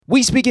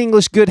We Speak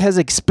English Good has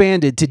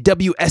expanded to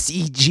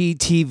WSEG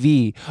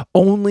TV,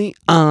 only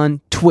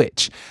on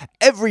Twitch.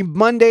 Every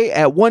Monday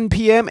at 1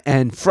 p.m.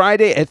 and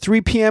Friday at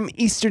 3 p.m.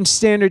 Eastern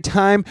Standard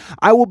Time,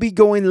 I will be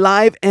going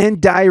live and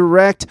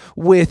direct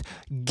with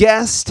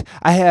guests.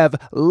 I have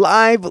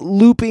live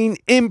looping,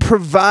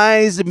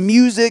 improvised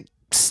music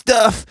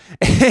stuff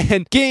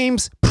and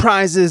games,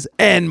 prizes,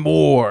 and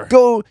more.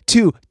 Go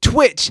to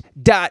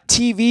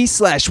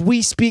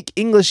twitch.tv/We Speak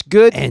English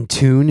Good and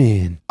tune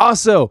in.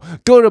 Also,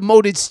 go to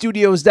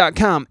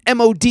modedstudios.com,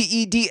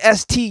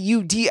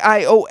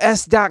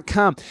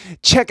 MODEDSTUDIOS.com.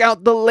 Check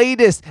out the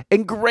latest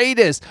and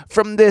greatest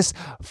from this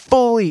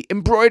fully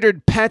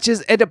embroidered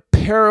patches and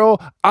apparel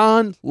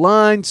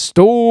online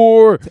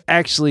store.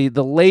 Actually,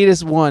 the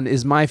latest one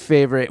is my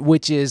favorite,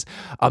 which is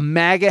a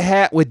MAGA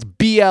hat with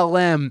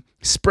BLM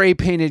spray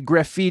painted,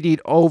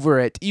 graffitied over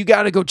it. You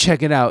got to go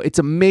check it out. It's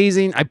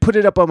amazing. I put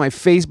it up on my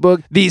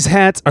Facebook. These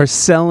hats are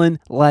selling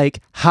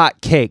like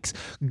hotcakes.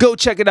 Go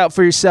check it out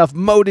for yourself.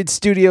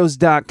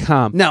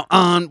 ModedStudios.com. Now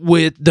on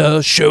with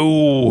the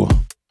show.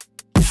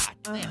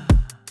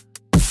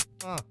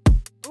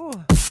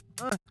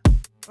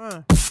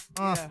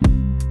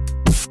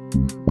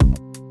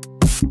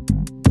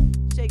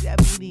 Shake that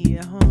booty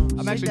at home.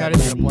 I'm actually not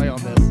even gonna play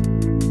on this.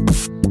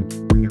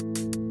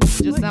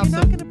 It just sounds so.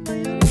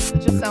 It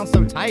just sounds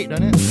so tight,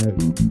 doesn't it?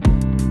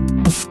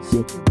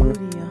 Shake your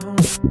booty at home.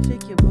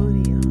 Shake your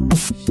booty at home.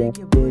 Shake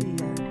your booty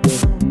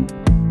at home.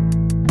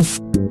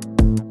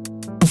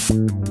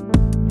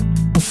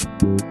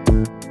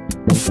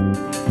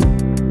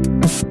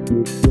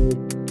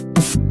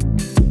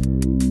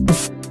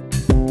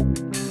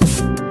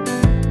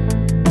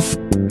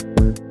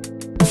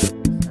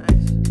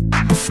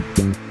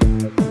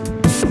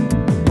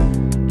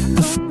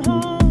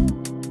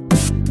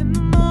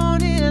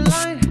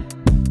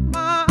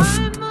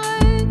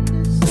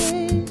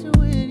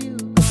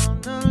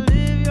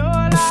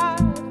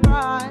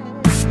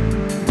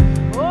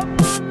 Oh,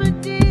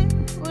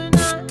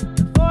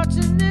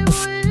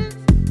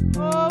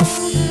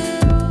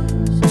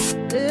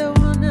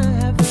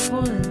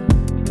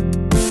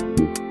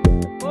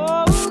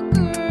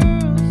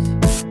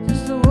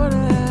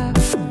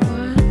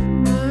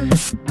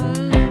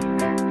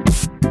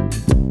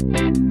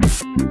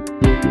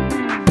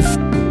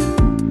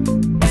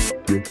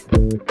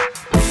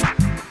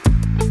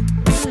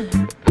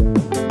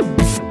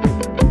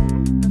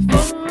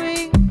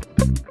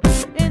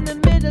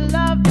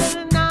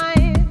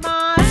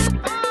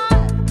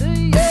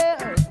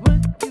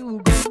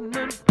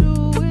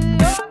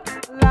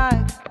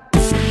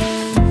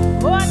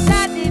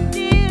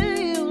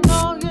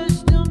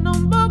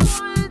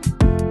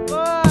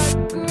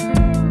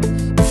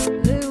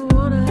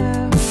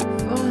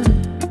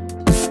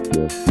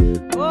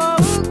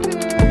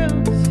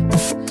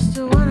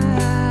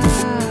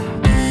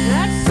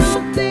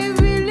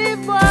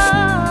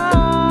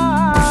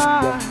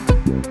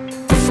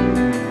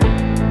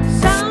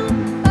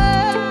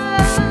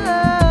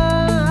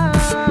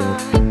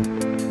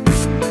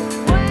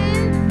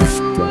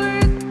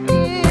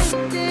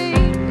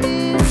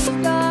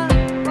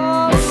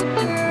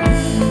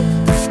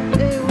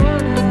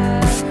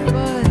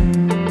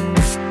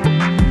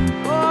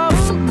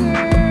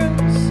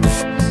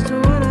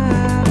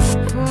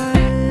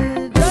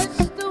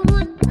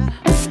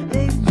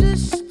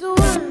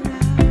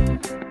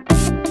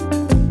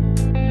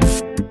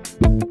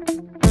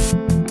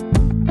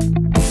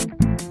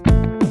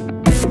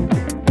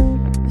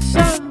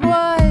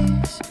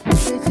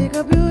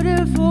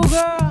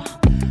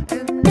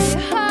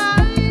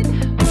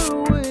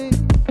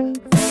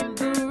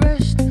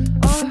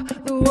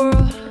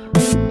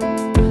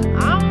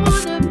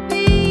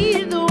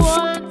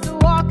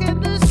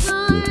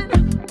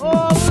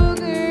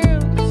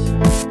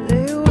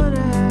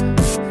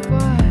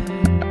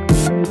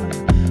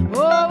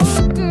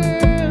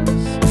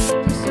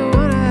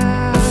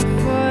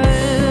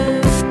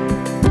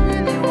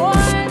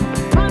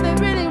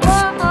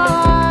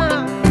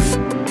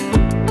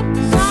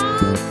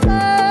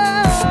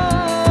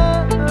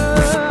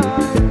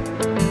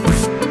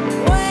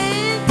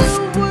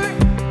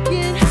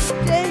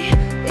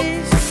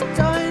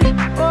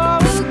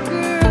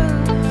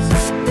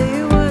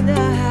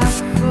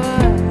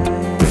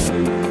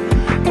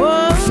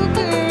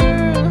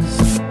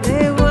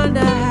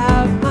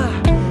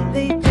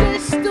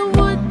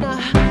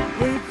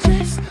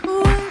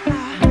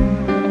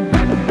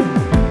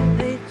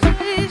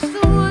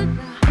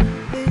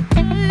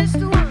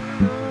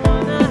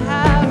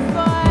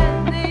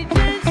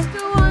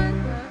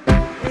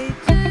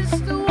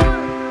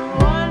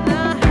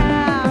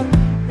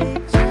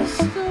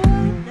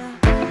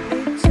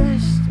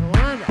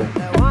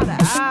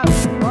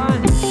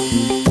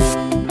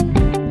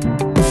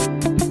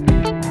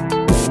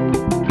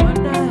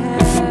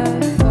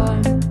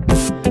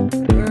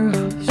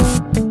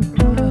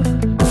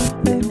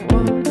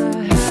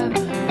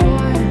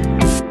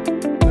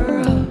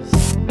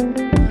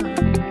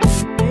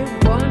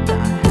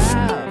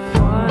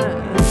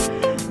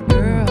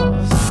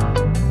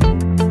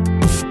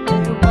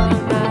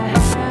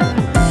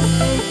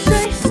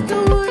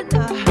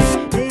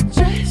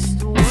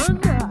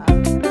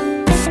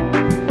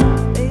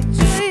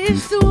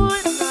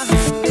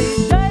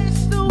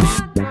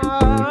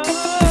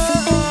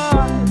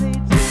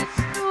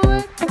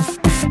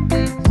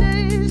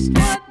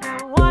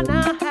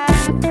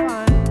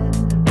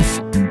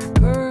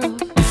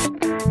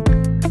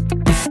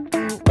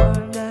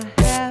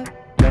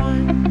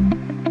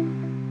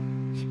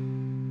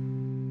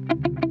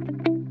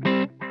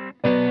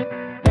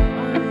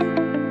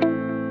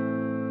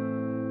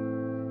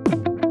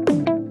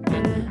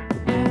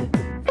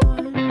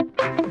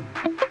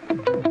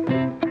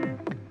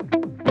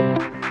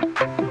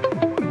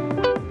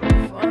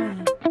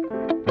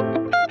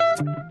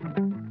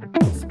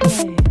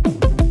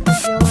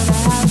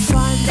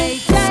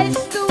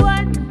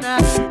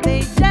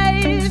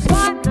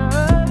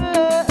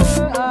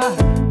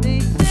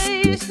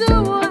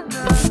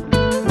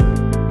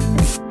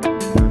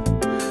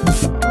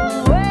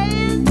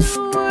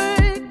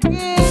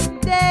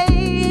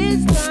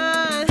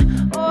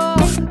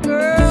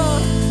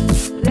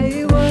 girls,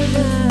 they wanna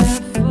have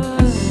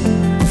fun.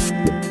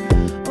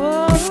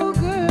 Oh,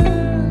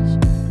 girls,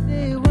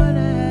 they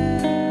wanna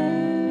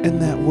have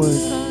And that was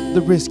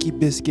the Risky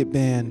Biscuit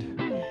Band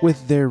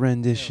with their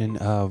rendition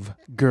of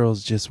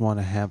Girls Just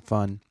Wanna Have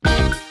Fun.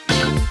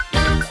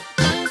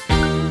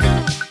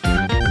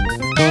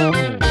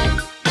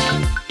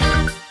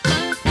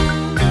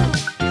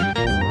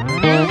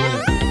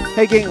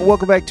 Hey gang,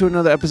 welcome back to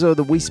another episode of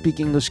the We Speak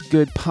English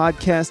Good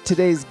podcast.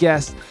 Today's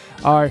guests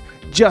are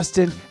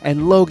Justin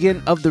and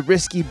Logan of the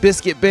Risky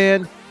Biscuit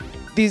Band.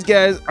 These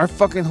guys are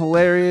fucking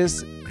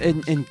hilarious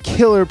and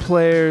killer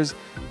players.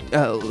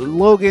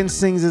 Logan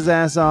sings his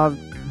ass off.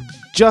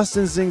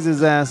 Justin sings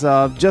his ass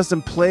off.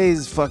 Justin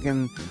plays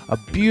fucking a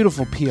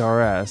beautiful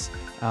PRS,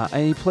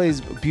 and he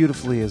plays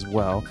beautifully as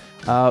well.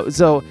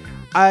 So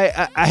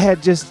I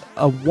had just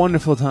a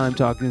wonderful time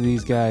talking to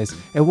these guys,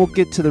 and we'll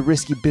get to the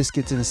Risky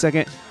Biscuits in a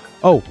second.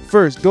 Oh,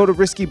 first, go to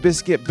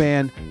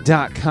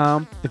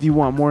riskybiscuitband.com if you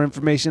want more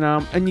information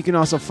on them, and you can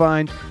also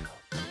find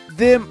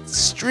them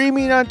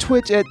streaming on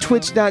Twitch at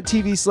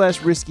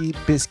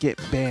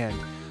twitch.tv/riskybiscuitband.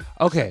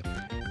 Okay.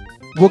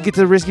 We'll get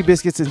to the Risky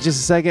Biscuits in just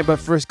a second, but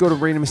first go to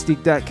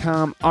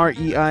ReinaMystique.com,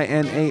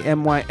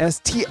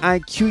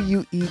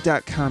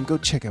 ReinaMystique.com. Go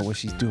check out what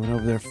she's doing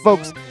over there.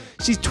 Folks,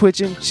 she's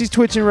twitching. She's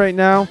twitching right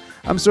now.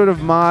 I'm sort of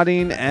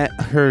modding at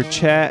her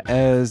chat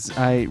as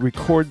I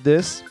record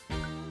this.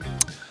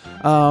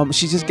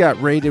 She just got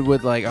raided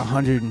with like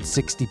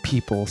 160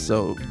 people,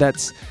 so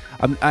that's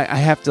I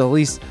have to at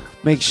least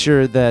make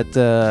sure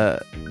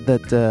that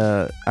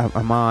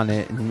I'm on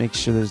it and make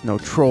sure there's no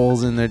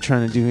trolls in there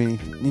trying to do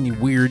any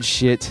weird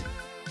shit.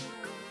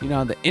 You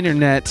know, the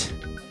internet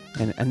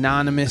and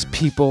anonymous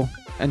people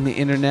and the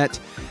internet.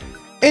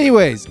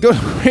 Anyways, go to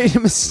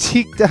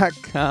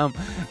ReinaMystique.com.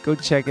 Go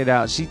check it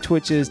out. She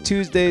twitches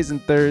Tuesdays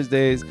and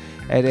Thursdays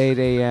at 8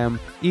 a.m.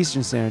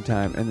 Eastern Standard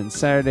Time, and then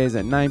Saturdays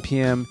at 9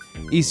 p.m.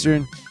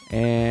 Eastern,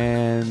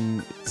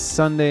 and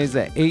Sundays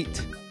at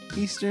 8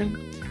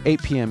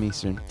 p.m.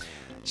 Eastern.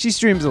 She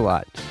streams a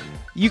lot.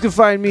 You can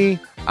find me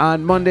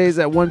on Mondays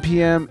at 1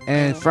 p.m.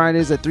 and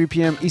Fridays at 3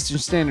 p.m. Eastern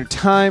Standard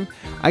Time.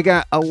 I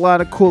got a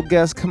lot of cool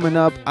guests coming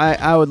up.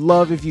 I would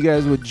love if you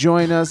guys would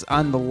join us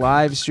on the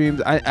live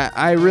streams.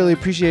 I really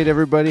appreciate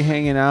everybody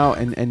hanging out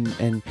and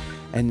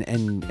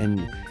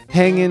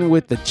hanging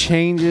with the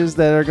changes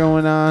that are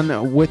going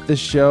on with the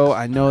show.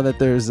 I know that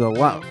there's a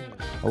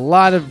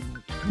lot of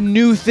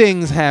new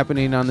things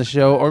happening on the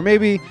show, or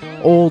maybe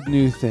old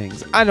new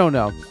things. I don't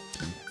know.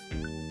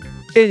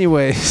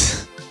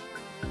 Anyways,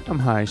 I'm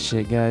high as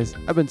shit, guys.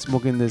 I've been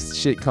smoking this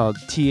shit called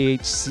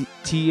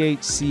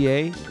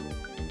THCA.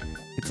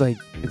 It's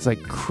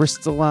like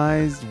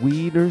crystallized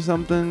weed or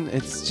something.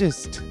 It's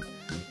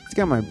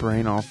got my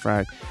brain all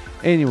fried.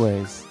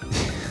 Anyways,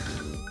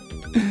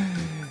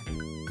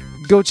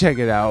 go check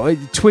it out.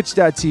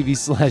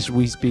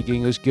 Twitch.tv/We Speak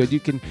English Good. You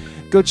can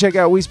go check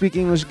out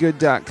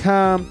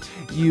WeSpeakEnglishGood.com.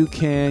 You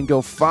can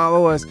go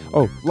follow us.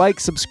 Oh, like,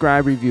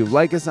 subscribe, review.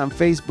 Like us on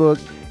Facebook,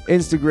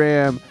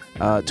 Instagram,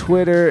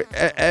 Twitter,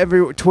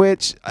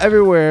 Twitch,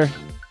 everywhere.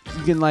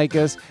 You can like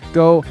us.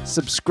 Go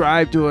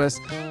subscribe to us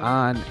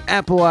on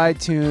Apple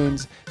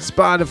iTunes,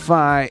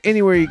 Spotify,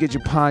 anywhere you get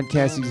your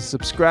podcasts. You can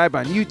subscribe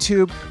on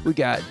YouTube. We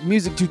got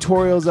music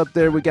tutorials up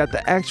there. We got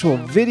the actual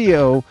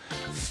video,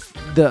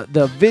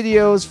 the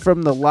videos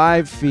from the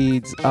live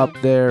feeds up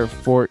there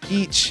for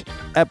each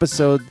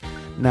episode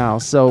now.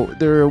 So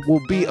there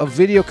will be a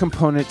video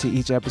component to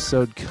each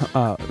episode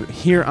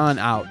here on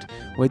out,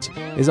 which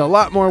is a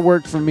lot more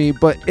work for me,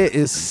 but it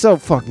is so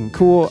fucking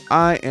cool.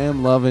 I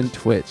am loving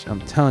Twitch,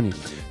 I'm telling you.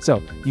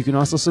 So you can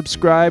also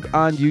subscribe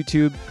on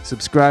YouTube,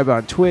 subscribe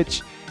on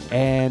Twitch,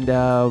 and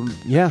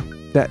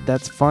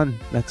that's fun.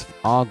 That's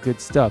all good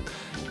stuff.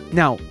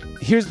 Now,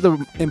 here's the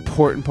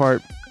important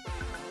part.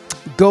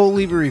 Go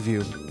leave a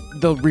review.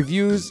 The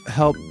reviews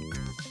help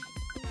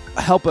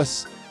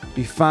us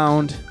be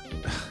found.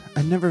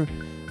 I've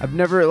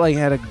never like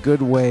had a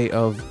good way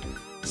of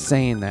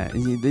saying that.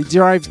 It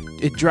drives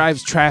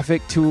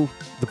traffic to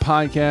the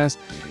podcast.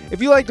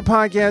 If you like the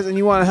podcast and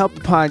you want to help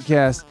the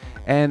podcast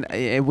and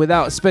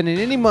without spending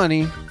any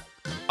money,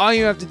 all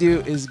you have to do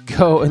is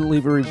go and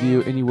leave a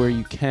review anywhere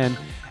you can.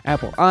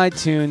 Apple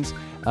iTunes.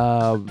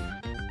 I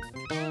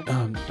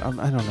don't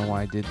know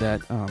why I did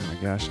that. Oh my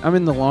gosh. I'm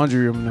in the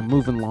laundry room and I'm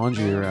moving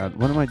laundry around.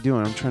 What am I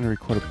doing? I'm trying to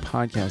record a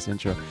podcast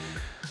intro.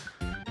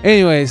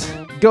 Anyways,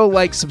 go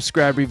like,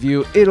 subscribe,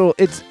 review.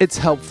 It's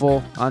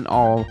helpful on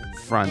all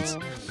fronts.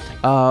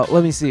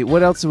 Let me see.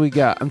 What else do we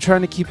got? I'm trying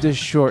to keep this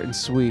short and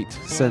sweet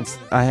since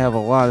I have a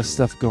lot of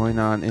stuff going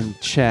on in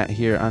chat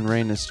here on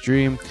Reina's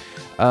stream.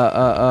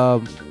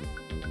 I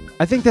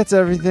think that's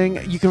everything.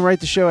 You can write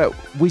the show at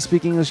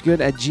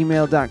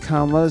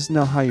WeSpeakEnglishGood@gmail.com. Let us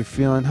know how you're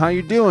feeling, how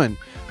you're doing.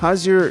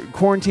 How's your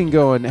quarantine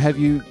going? Have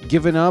you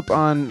given up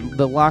on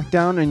the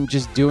lockdown and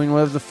just doing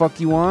whatever the fuck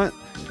you want?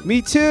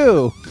 Me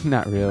too.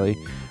 Not really.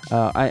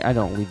 I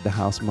don't leave the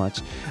house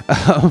much.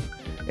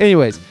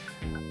 Anyways.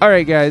 All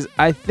right, guys.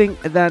 I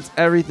think that's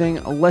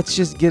everything. Let's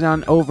just get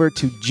on over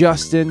to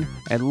Justin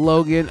and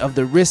Logan of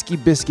the Risky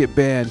Biscuit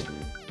Band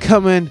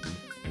coming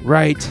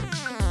right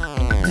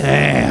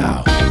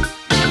now.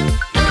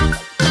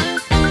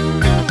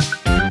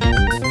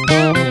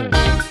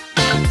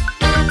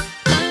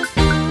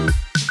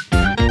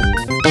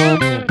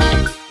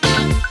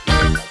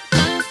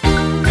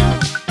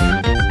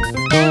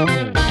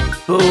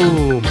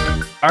 Boom.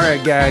 All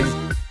right, guys.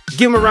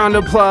 Give them a round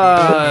of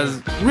applause.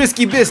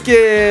 Risky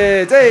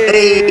Biscuits.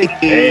 Hey.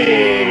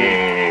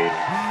 Hey,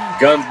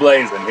 guns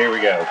blazing. Here we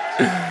go.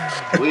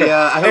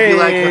 I hope you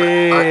like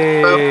our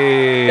intro.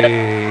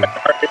 Hey.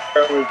 Our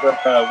intro is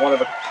one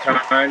of a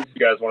kind.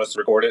 You guys want us to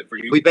record it for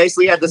you? We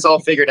basically had this all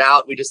figured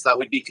out. We just thought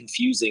we'd be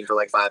confusing for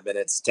like 5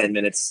 minutes, 10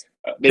 minutes,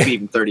 maybe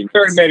even 30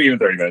 minutes. Maybe even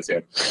 30 minutes,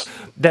 yeah.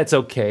 That's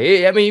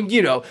okay. I mean,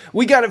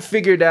 we got it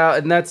figured out,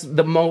 and that's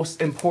the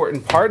most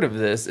important part of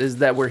this is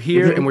that we're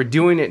here and we're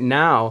doing it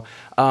now.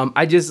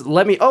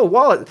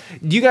 Wallet,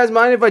 do you guys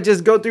mind if I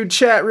just go through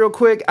chat real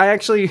quick? I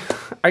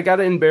got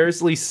to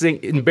embarrassingly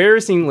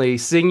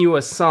sing you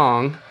a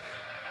song.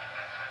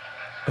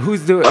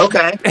 Who's doing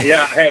Okay.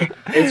 Yeah, hey,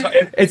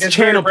 it's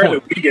channel very rare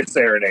point. that we get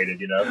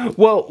serenaded, you know?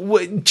 Well,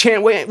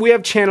 we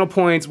have channel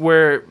points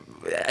where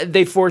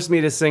they force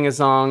me to sing a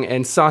song,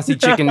 and Saucy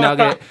Chicken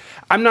Nugget.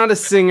 I'm not a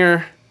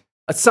singer.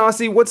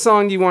 Saucy, what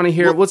song do you want to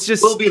hear? We'll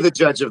be the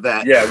judge of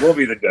that. Yeah, we'll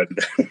be the judge.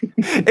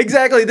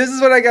 Exactly. This is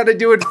what I got to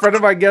do in front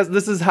of my guests.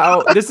 This is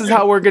how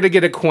we're gonna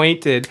get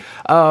acquainted.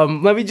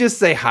 Let me just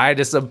say hi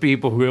to some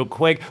people real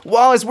quick.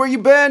 Wallace, where you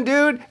been,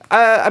 dude?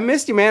 I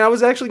missed you, man. I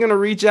was actually gonna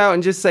reach out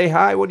and just say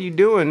hi. What are you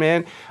doing,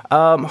 man?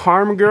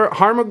 Harma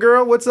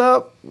girl, what's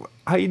up?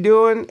 How you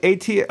doing?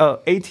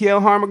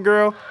 ATL Harma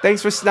girl.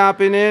 Thanks for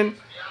stopping in.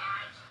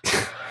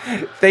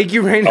 Thank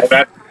you,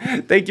 Raina.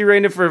 Thank you,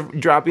 Raina, for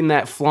dropping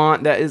that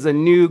flaunt. That is a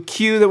new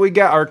cue that we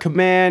got. Our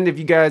command. If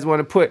you guys want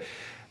to put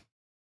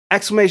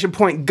exclamation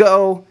point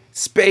go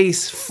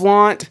space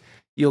flaunt,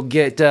 you'll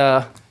get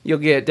Dave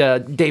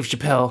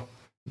Chappelle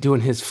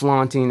doing his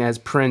flaunting as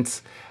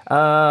Prince.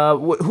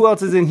 Who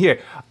else is in here?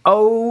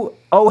 Oh,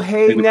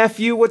 hey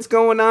nephew, what's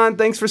going on?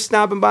 Thanks for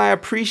stopping by. I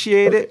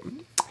appreciate it.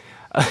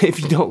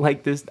 If you don't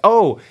like this,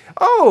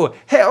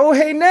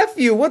 hey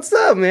nephew, what's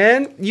up,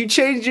 man? You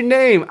changed your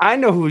name. I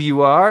know who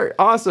you are.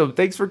 Awesome.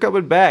 Thanks for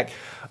coming back.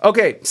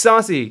 Okay,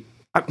 Saucy,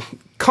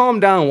 calm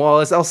down,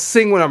 Wallace. I'll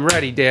sing when I'm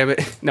ready. Damn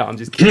it. No, I'm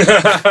just kidding.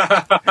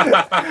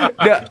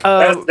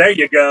 There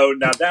you go.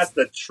 Now that's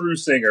the true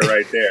singer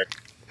right there.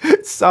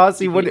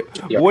 Saucy, what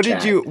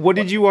did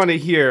you want to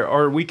hear?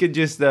 Or we could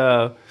just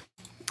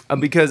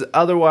because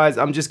otherwise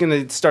I'm just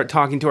gonna start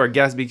talking to our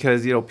guests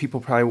because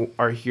people probably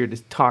are here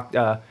to talk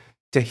to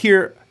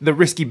hear the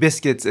Risky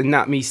Biscuits and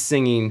not me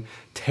singing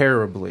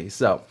terribly.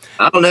 So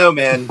I don't know,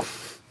 man.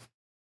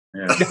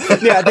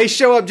 Yeah, they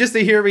show up just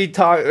to hear me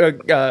talk,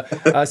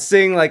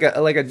 sing like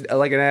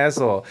an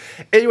asshole.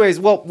 Anyways,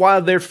 well,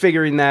 while they're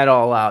figuring that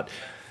all out,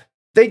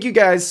 thank you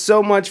guys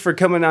so much for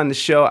coming on the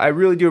show. I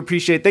really do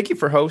appreciate it. Thank you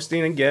for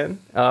hosting again.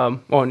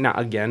 Well, not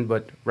again,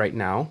 but right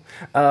now.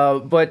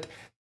 But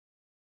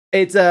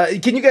it's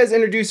can you guys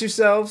introduce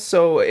yourselves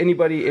so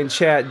anybody in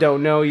chat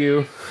don't know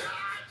you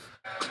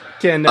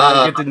can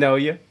get to know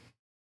you?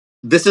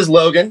 This is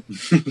Logan.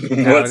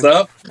 What's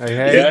up?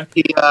 Hey.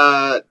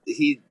 Yeah.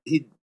 He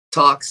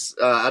talks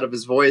out of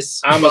his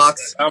voice.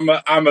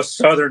 I'm a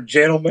Southern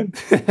gentleman.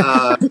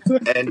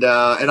 And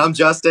I'm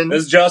Justin.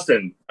 This is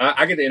Justin.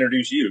 I get to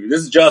introduce you.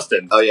 This is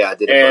Justin. Oh yeah, I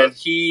did it. And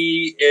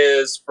he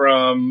is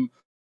from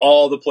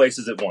all the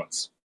places at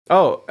once.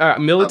 Oh,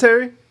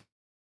 military?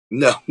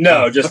 No,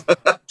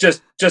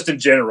 just in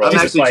general. I'm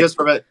actually just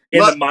from it.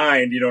 In the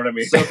mind, you know what I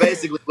mean? So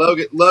basically,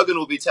 Logan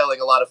will be telling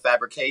a lot of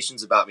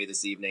fabrications about me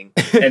this evening.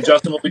 And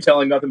Justin will be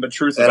telling nothing but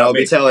truth And about I'll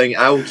me. be telling,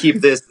 I will keep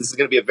this. This is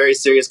going to be a very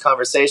serious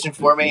conversation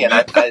for me.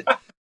 And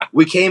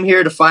we came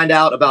here to find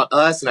out about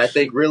us. And I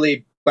think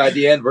really by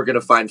the end, we're going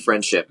to find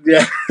friendship.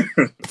 Yeah.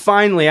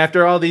 Finally,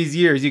 after all these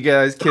years, you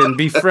guys can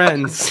be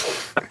friends.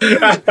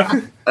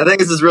 I think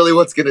this is really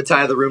what's going to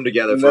tie the room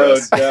together for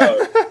us.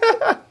 No.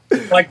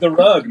 Like the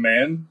rug,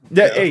 man.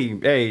 Yeah,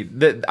 hey,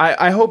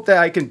 I hope that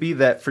I can be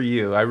that for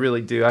you. I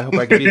really do. I hope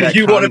I can be that.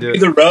 You want to be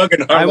the rug,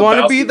 and I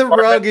want to be the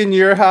rug in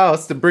your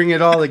house to bring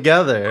it all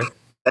together.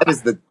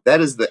 That's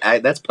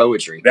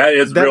poetry. That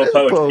is real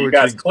poetry. You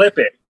guys clip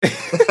it.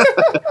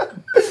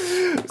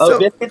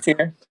 Biscuit's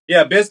here.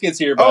 Yeah, Biscuit's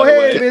here. By the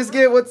way. Hey,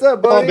 Biscuit, what's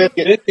up, buddy?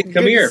 Biscuit. Come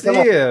Good here. to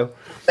see you.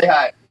 Say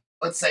hi.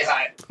 Let's say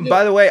hi.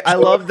 By the way, I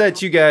love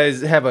that you guys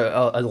have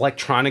a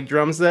electronic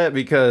drum set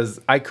because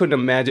I couldn't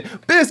imagine.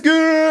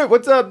 Biscuit,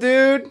 what's up,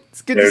 dude?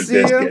 It's good There's to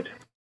see Biscuit.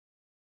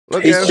 you.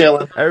 He's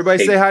chilling.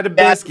 Everybody say hi to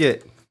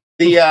Biscuit.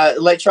 The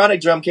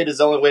electronic drum kit is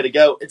the only way to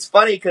go. It's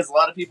funny because a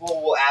lot of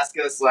people will ask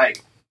us,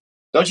 like,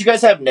 don't you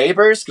guys have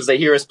neighbors? Because they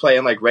hear us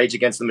playing, like, Rage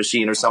Against the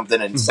Machine or something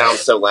and it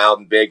sounds so loud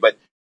and big. But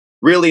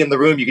really in the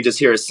room, you can just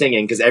hear us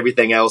singing because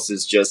everything else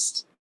is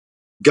just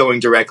going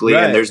directly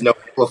and there's no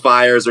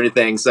amplifiers or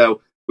anything.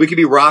 So we could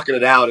be rocking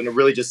it out, and it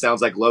really just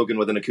sounds like Logan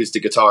with an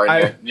acoustic guitar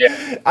in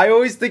there. I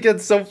always think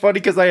it's so funny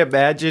because I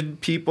imagine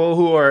people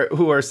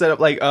who are set up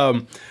like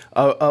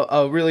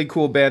a really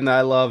cool band that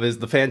I love is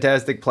the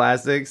Fantastic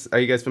Plastics. Are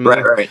you guys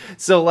familiar? Right.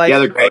 So like Yeah,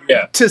 they're great.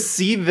 Yeah. to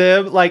see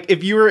them, like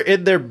if you were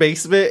in their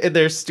basement in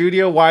their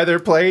studio while they're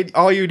playing,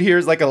 all you'd hear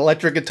is like an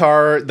electric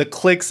guitar, the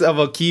clicks of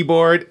a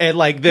keyboard, and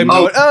like them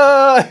going,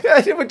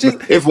 it would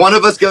just If one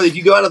of us go, if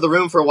you go out of the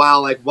room for a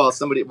while, like while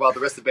the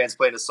rest of the band's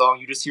playing a song,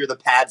 you just hear the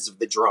pads of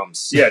the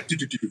drums. Yeah.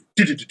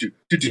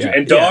 Yeah.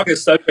 And Dog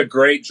is such a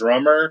great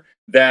drummer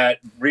that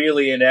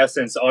really, in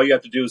essence, all you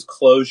have to do is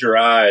close your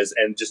eyes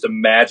and just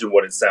imagine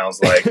what it sounds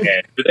like, and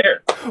you're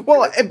there.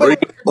 well, Or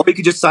you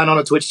could just sign on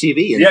to Twitch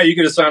TV. And Yeah, you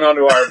can just sign on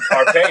to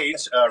our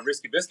page,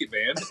 Risky Biscuit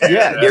Band. And,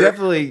 yeah,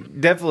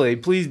 definitely.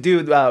 Please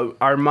do.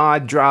 Our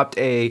mod dropped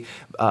a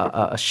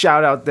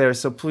shout out there,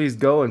 so please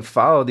go and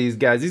follow these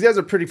guys. These guys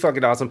are pretty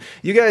fucking awesome.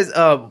 You guys,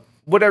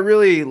 what I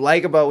really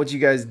like about what you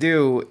guys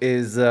do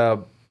is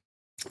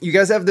you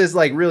guys have this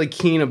like really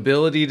keen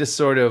ability to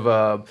sort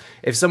of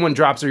if someone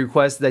drops a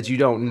request that you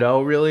don't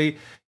know really,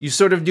 you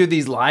sort of do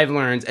these live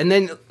learns, and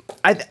then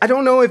I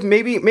don't know if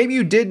maybe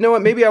you did know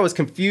it, maybe I was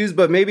confused,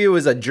 but maybe it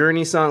was a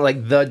Journey song,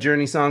 like the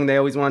Journey song they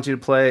always want you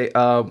to play,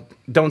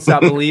 Don't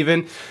Stop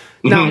Believing.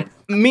 Now,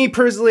 me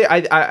personally,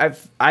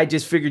 I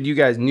just figured you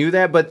guys knew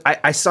that, but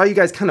I saw you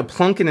guys kind of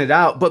plunking it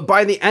out. But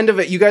by the end of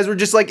it, you guys were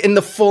just like in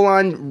the full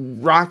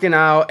on rocking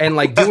out and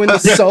like doing the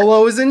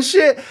solos and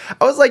shit.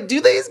 I was like,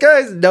 do these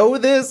guys know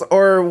this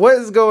or what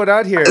is going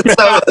on here?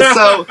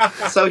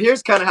 So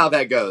here's kind of how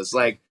that goes.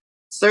 Like,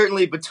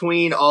 certainly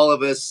between all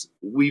of us,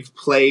 we've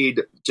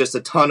played just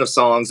a ton of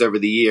songs over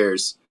the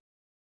years,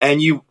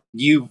 and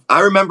I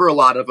remember a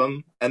lot of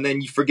them, and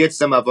then you forget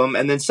some of them,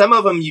 and then some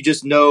of them you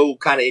just know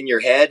kind of in your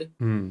head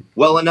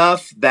well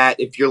enough that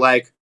if you're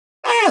like,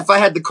 if I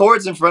had the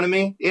chords in front of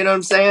me, you know what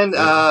I'm saying,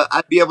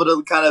 I'd be able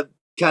to kind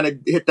of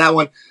hit that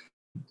one.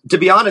 To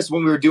be honest,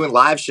 when we were doing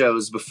live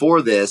shows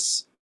before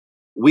this,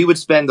 we would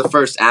spend the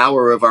first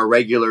hour of our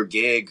regular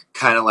gig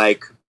kind of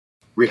like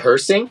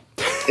rehearsing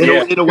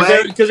in a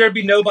way, because there'd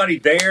be nobody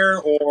there,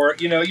 or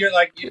you're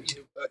like,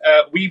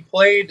 we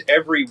played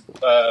every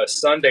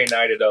Sunday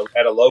night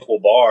at a local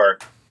bar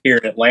here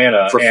in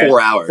Atlanta for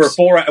 4 hours.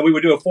 We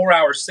would do a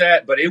 4-hour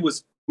set, but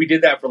we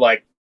did that for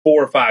like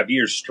 4 or 5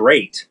 years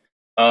straight.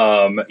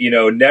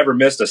 Never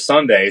missed a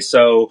Sunday.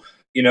 So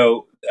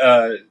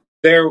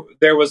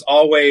there was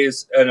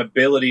always an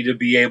ability to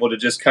be able to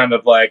just kind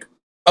of like,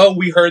 oh,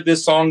 we heard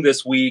this song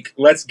this week,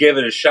 let's give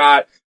it a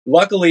shot.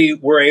 Luckily,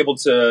 we're able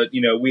to,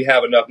 we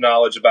have enough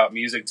knowledge about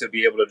music to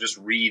be able to just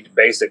read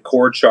basic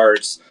chord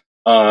charts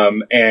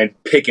and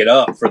pick it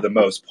up for the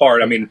most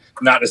part. I mean,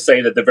 not to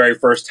say that the very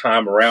first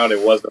time around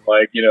it wasn't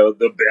like,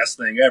 the best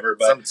thing ever,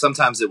 but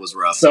sometimes it was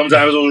rough.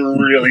 Sometimes it was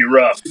really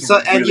rough. So,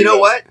 and really you know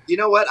rough. what? You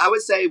know what? I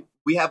would say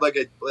we have like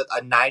a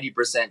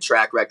 90%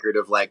 track record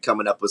of like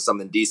coming up with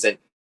something decent.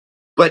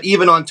 But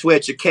even on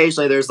Twitch,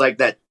 occasionally there's like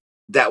that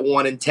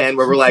 1 in 10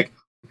 where we're like,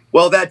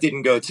 well, that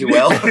didn't go too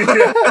well.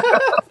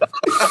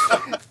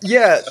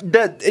 Yeah,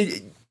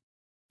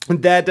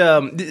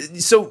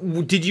 so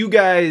did you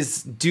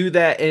guys do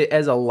that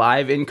as a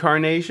live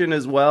incarnation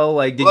as well?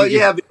 Like,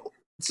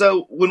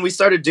 so when we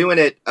started doing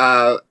it,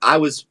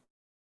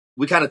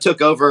 we kind of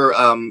took over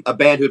a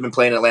band who had been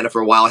playing in Atlanta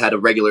for a while, had a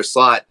regular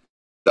slot.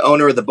 The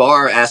owner of the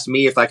bar asked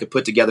me if I could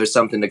put together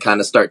something to kind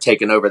of start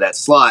taking over that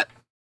slot.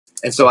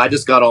 And so I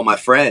just got all my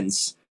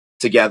friends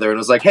together and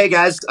was like, hey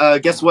guys,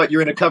 guess what?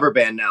 You're in a cover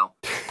band now.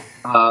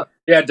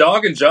 Yeah,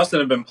 Dog and Justin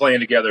have been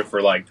playing together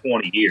for like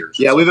 20 years.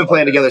 Yeah, we've been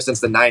playing together since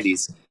the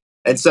 90s.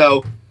 And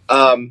so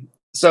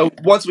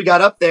once we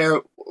got up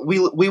there,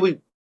 we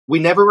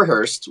never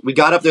rehearsed. We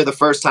got up there the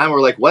first time.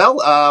 We're like,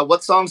 well,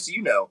 what songs do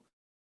you know?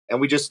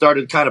 And we just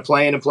started kind of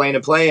playing and playing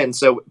and playing.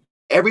 So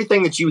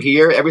everything that you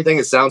hear, everything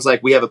that sounds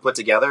like we have it put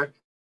together,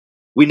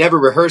 we never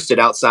rehearsed it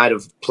outside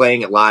of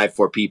playing it live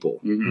for people.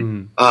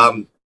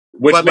 Mm-hmm.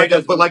 But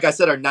like I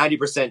said, our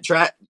 90%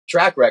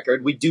 track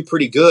record, we do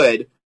pretty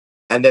good.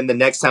 And then the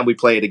next time we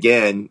play it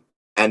again,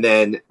 and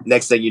then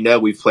next thing you know,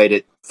 we've played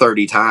it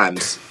 30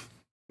 times.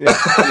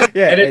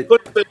 Yeah, and it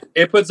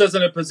puts us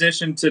in a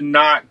position to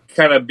not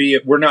kind of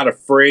we're not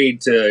afraid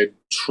to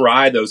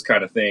try those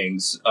kind of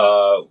things,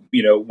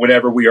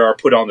 whenever we are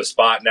put on the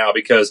spot now,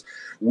 because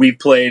we've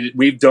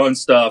done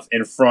stuff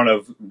in front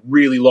of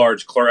really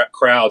large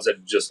crowds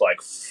that just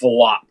like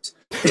flopped,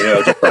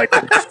 just like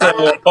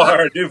so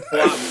hard, dude,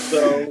 flopped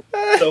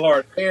so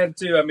hard. And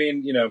too, I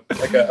mean,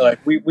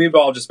 we've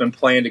all just been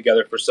playing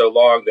together for so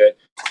long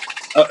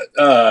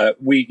that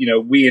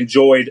we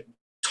enjoyed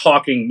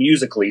talking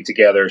musically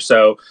together.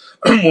 So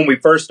when we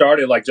first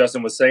started, like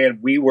Justin was saying,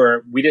 we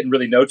didn't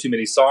really know too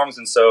many songs,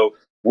 and so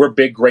we're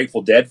big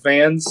Grateful Dead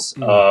fans,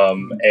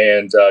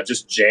 and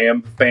just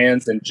Jam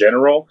fans in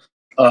general.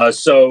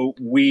 So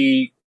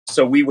we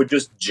would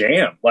just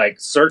jam like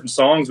certain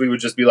songs. We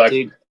would just be like,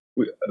 dude,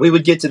 we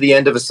would get to the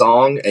end of a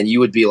song, and you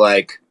would be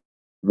like,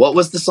 "What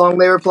was the song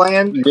they were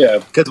playing?" Yeah,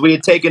 because we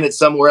had taken it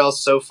somewhere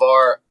else so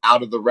far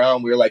out of the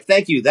realm. We were like,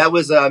 "Thank you, that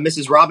was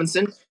Mrs.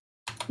 Robinson."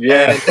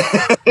 Yeah.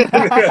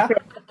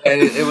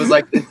 And it was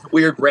like this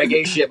weird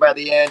reggae shit by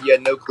the end. You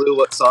had no clue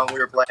what song we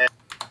were playing.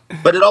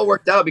 But it all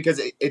worked out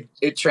because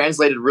it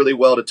translated really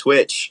well to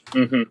Twitch.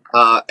 Mhm.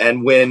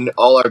 And when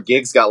all our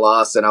gigs got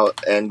lost,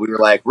 and we were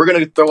like, we're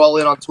gonna throw all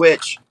in on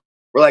Twitch.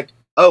 We're like,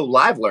 oh,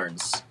 Live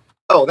Learns.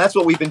 Oh, that's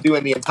what we've been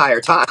doing the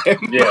entire time.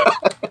 Yeah.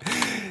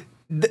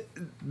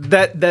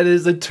 That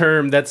is a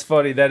term. That's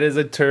funny. That is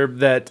a term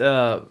that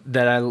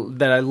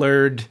I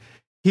learned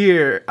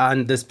here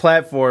on this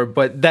platform,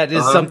 but that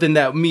is something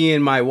that me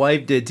and my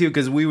wife did too,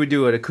 because we would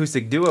do an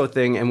acoustic duo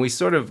thing, and we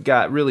sort of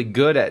got really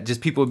good at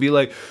just people would be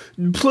like,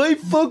 play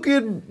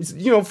fucking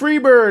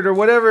Freebird or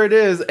whatever it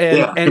is,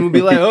 and we'd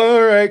be like,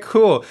 all right,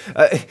 cool.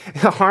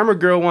 Harmer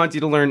Girl Wants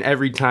You to Learn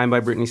Every Time by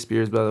Britney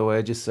Spears, by the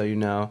way, just so you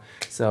know.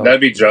 So That'd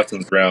be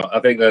Justin's route.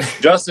 I think that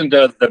Justin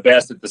does the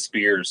best at the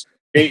Spears.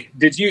 Hey,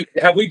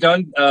 have we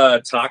done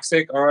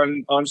Toxic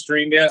on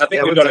stream yet? I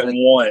think we've done it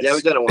once. Yeah,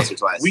 we've done it once or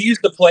twice. We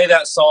used to play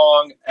that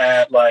song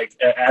at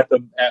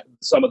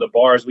some of the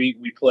bars.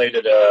 We played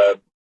at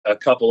a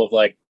couple of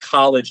like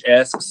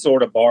college-esque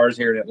sort of bars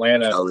here in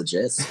Atlanta.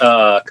 College-esque.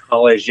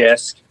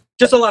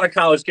 Just a lot of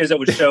college kids that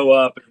would show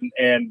up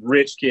and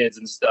rich kids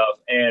and stuff.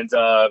 And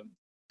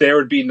there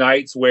would be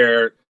nights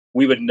where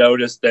we would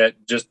notice that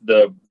just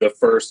the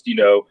first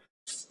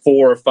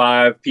 4 or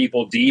 5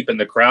 people deep in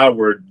the crowd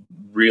were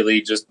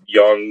really just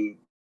young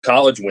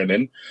college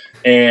women,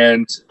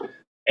 and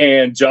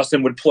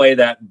Justin would play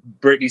that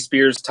Britney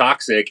Spears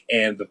Toxic,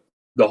 and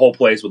the whole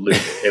place would lose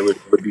it. It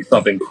would be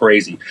something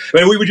crazy. I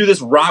mean, we would do this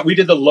rock. We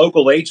did the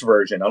Local H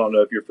version. I don't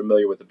know if you're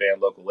familiar with the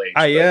band Local H.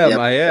 I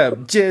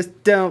am.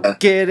 Just don't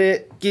get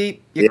it.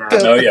 Keep your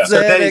Oh, yeah. So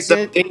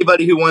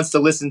anybody who wants to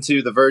listen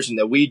to the version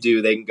that we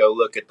do, they can go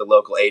look at the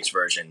Local H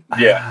version.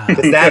 Yeah.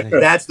 'Cause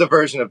that's the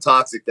version of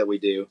Toxic that we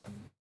do.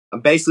 I'm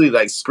basically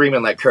like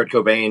screaming like Kurt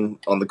Cobain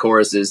on the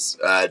choruses.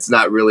 It's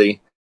not really,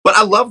 but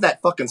I love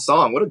that fucking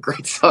song. What a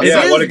great song!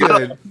 Yeah, what a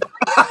good.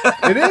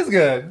 It is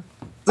good.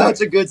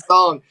 Such a good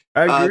song.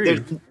 I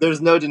agree.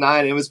 There's no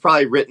denying it was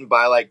probably written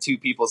by like 2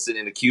 people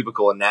sitting in a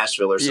cubicle in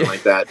Nashville or something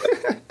like that.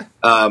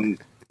 But,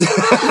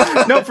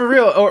 No, for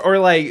real, or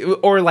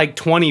like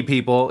 20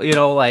 people, in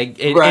 20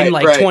 Yeah,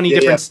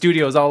 different yeah.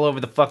 studios all over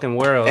the fucking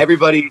world.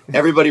 everybody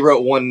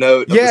wrote one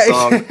note of the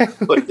song,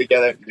 put it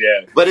together.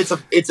 Yeah. But it's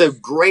a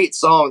great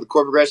song. The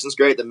chord progression's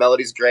great. The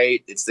melody's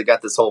great. It's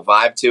got this whole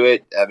vibe to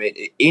it. I mean,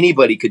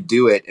 anybody could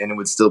do it, and it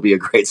would still be a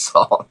great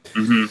song.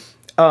 Mm-hmm.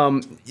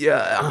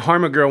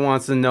 Harmer Girl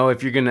wants to know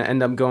if you're going to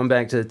end up going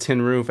back to the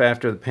Tin Roof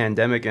after the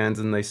pandemic ends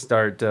and they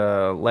start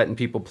letting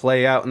people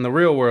play out in the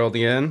real world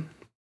again.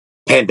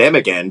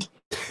 Pandemic end.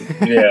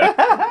 Yeah.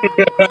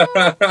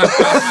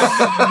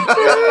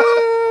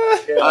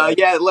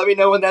 Yeah, let me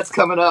know when that's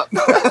coming up.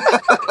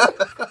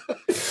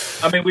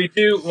 I mean, we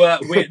do.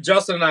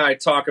 Justin and I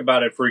talk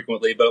about it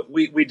frequently, but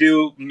we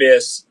do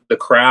miss the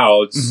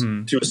crowds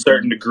to a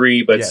certain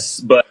degree. But Yes.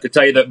 but to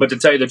tell you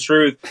the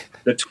truth,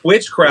 the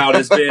Twitch crowd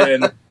has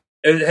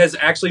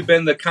actually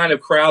been the kind of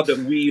crowd that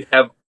we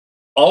have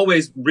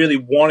always really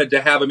wanted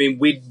to have. I mean,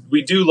 we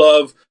do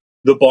love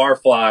the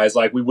Barflies,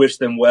 like we wish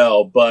them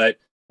well, but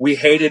we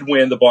hated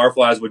when the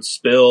Barflies would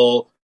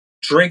spill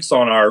drinks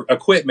on our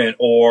equipment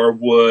or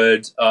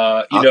would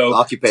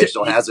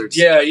occupational hazards.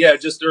 Yeah,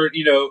 just or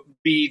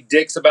be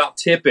dicks about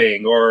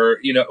tipping or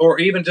or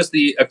even just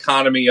the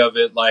economy of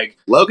it. Like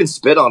Logan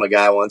spit on a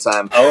guy one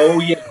time. oh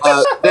yeah,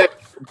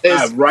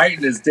 right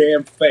in his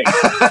damn face.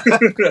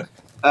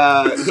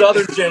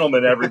 Southern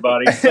gentleman,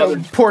 everybody.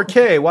 Southern. Poor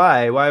K,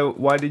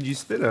 why did you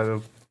spit on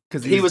him?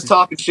 Because He was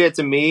talking shit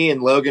to me,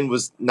 and Logan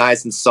was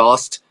nice and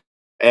sauced.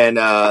 And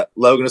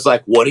Logan was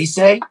like, "What'd he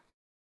say?"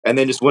 And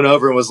then just went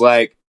over and was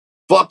like,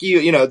 "Fuck you!"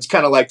 It's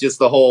kind of like just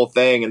the whole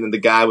thing. And then the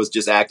guy was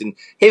just acting.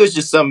 He was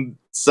just some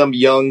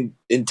young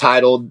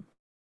entitled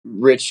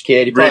rich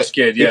kid. He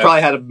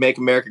probably had a "Make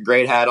America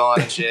Great" hat on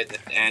and shit.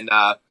 And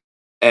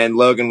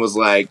Logan was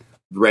like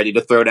ready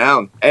to throw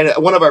down. And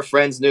one of our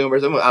friends knew him or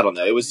something. I don't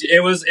know. It was.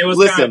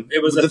 Listen,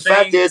 it was the a thing.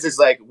 fact is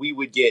like we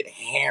would get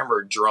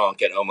hammered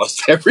drunk at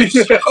almost every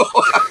show.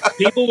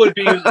 People would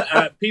be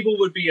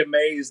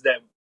amazed that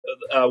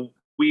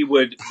we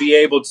would be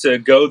able to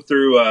go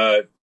through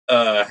a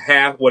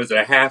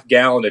half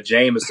gallon of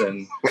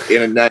Jameson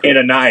in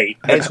a night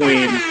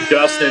between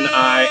Justin,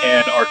 I,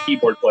 and our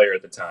keyboard player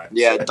at the time.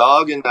 Yeah, So,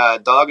 Dog and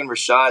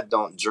Rashad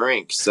don't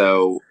drink,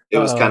 so it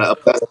was kind of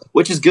up,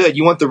 which is good.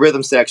 You want the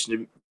rhythm section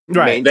to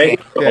Right. they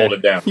maintain, hold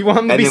it down. You want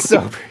him to And be then-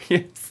 sober.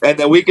 Yes. and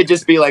then we could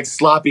just be like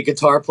sloppy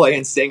guitar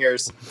playing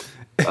singers,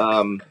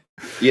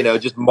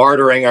 just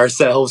martyring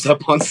ourselves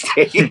up on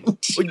stage.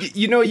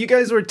 Well, you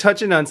guys were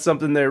touching on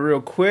something there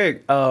real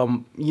quick.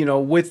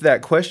 With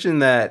that question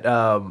that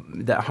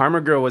that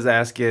Harmer Girl was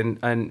asking,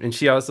 and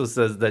she also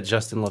says that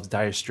Justin loves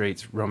Dire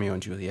Straits' Romeo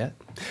and Juliet.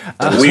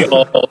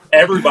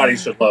 Everybody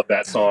should love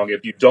that song.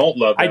 If you don't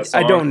love that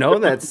song, I don't know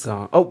that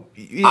song. Oh,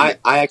 I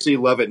actually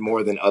love it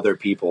more than other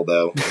people,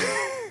 though.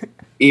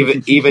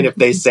 even if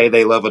they say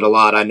they love it a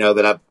lot, I know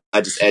that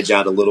I just edge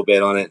out a little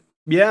bit on it.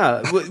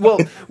 yeah. Well,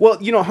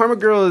 Harmer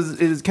Girl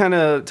is kind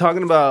of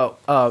talking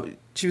about.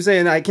 She was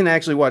saying I can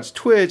actually watch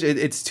Twitch.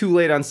 It's too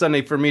late on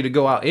Sunday for me to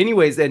go out,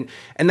 anyways, and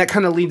that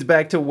kind of leads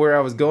back to where I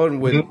was going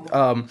with.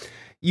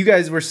 you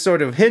guys were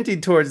sort of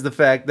hinting towards the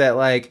fact that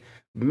like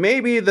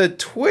maybe the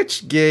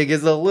Twitch gig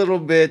is a little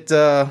bit.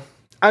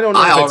 I don't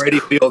know. I if it's already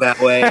feel that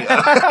way.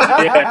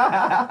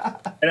 Yeah.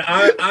 And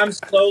I'm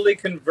slowly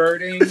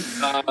converting.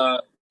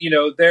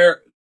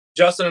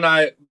 Justin and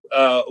I,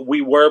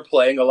 we were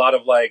playing a lot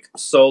of like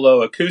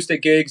solo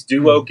acoustic gigs,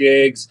 duo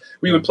gigs.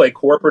 We would play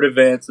corporate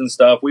events and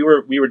stuff. We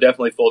were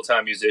definitely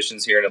full-time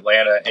musicians here in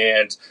Atlanta.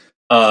 And,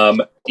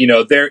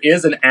 there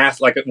is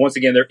once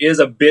again, there is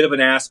a bit of an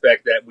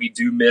aspect that we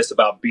do miss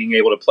about being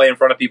able to play in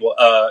front of people.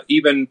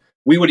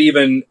 We would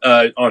even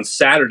on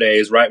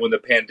Saturdays, right when the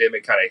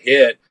pandemic kind of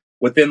hit,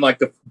 within like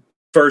the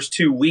first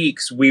 2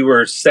 weeks, we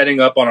were setting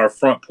up on our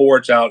front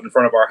porch out in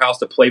front of our house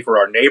to play for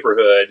our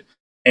neighborhood.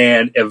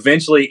 And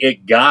eventually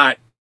it got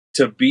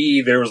to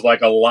be, there was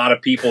like a lot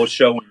of people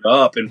showing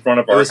up in front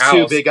of our house.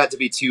 Too big, got to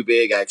be too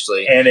big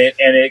actually. And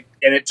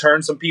it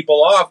turned some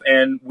people off,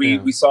 and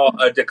we saw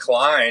a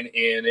decline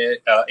in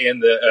it, in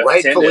the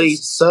rightfully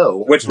attendance,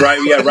 so.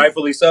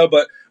 Rightfully so.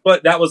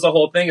 But that was the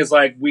whole thing, is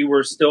like, we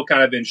were still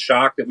kind of in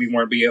shock that we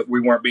weren't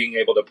being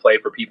able to play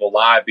for people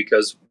live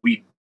because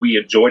we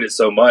enjoyed it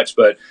so much.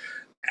 But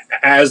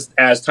as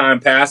time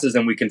passes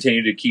and we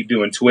continue to keep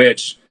doing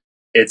Twitch,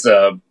 it's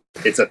a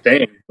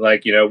thing.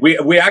 Like,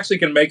 we actually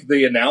can make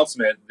the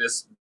announcement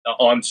this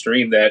on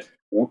stream that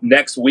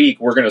next week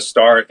we're going to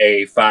start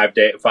a 5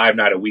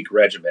 night a week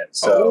regimen.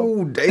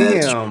 So,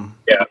 damn.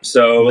 Yeah.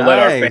 So Nice. let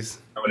our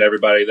fans know and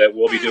everybody that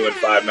we'll be doing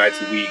 5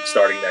 nights a week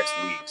starting next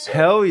week. So.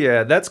 Hell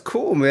yeah, that's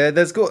cool, man.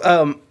 That's cool.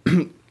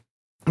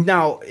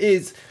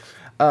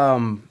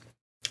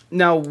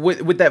 Now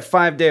with that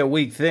 5 day a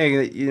week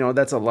thing,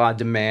 that's a lot of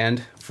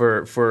demand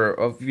for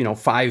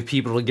 5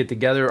 people to get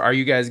together. Are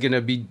you guys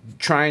gonna be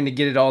trying to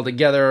get it all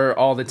together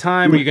all the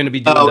time? Are you gonna be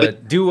doing the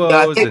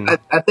duos?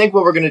 I think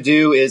what we're gonna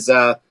do is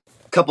a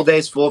couple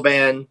days full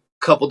band,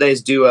 couple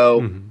days duo,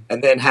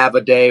 and then have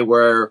a day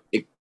where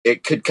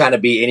it could kind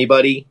of be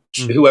anybody,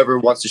 whoever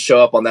wants to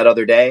show up on that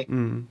other day.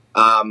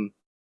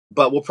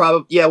 But we'll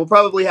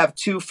probably have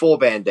 2 full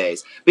band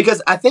days,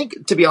 because I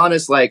think, to be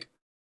honest, like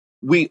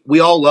we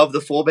all love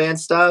the full band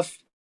stuff,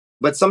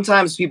 but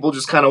sometimes people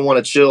just kind of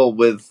want to chill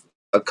with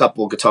a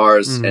couple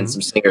guitars and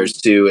some singers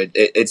too.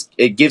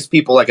 It gives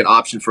people like an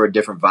option for a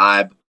different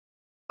vibe.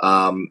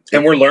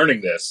 And we're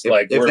learning this.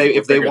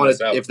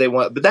 If they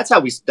want, but that's how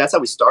we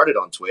started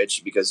on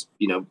Twitch, because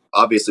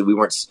obviously we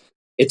weren't.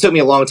 It took me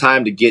a long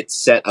time to get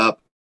set up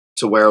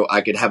to where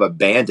I could have a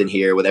band in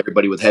here with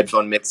everybody with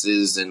headphone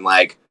mixes and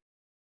like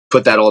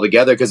put that all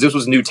together, because this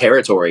was new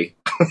territory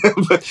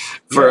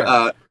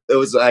it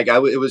was like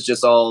it was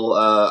just all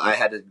I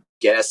had to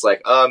guess,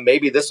 like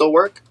maybe this will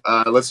work.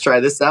 Let's try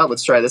this out.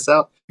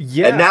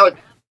 Yeah. And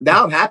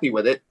now I'm happy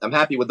with it. I'm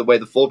happy with the way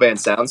the full band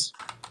sounds.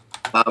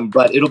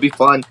 But it'll be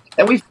fun.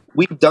 And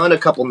we've done a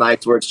couple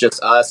nights where it's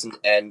just us,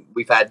 and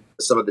we've had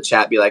some of the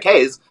chat be like,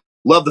 "Hey,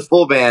 love the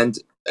full band,"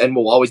 and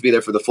we'll always be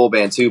there for the full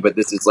band too. But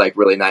this is like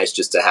really nice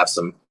just to have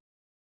some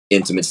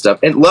intimate stuff.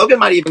 And Logan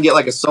might even get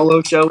like a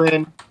solo show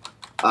in.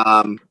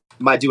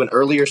 Might do an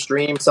earlier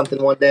stream,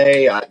 something one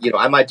day.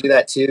 I might do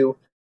that too.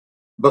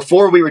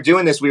 Before we were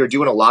doing this, we were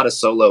doing a lot of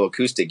solo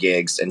acoustic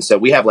gigs, and so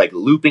we have like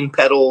looping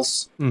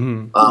pedals.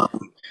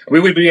 We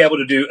would be able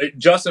to do.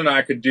 Justin and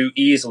I could do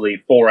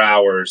easily 4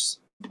 hours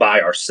by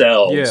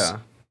ourselves. Yeah.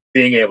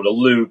 Being able to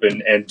loop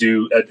and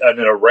do an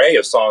array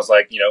of songs.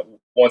 Like,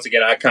 once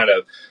again,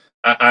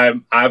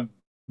 I'm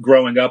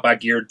growing up, I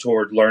geared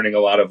toward learning a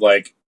lot of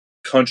like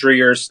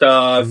countryer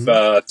stuff,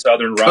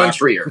 southern rock,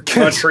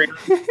 country.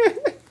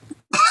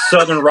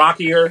 Southern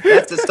rockier.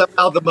 That's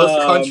somehow the most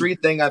country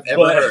thing I've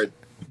ever heard.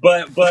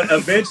 But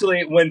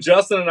eventually, when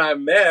Justin and I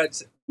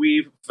met,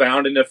 we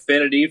found an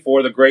affinity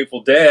for the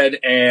Grateful Dead,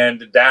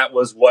 and that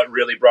was what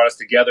really brought us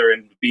together,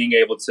 and being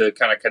able to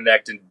kind of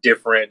connect in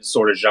different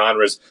sort of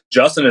genres.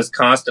 Justin is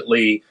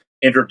constantly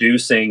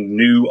introducing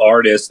new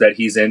artists that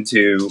he's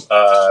into,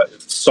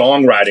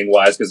 songwriting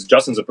wise, because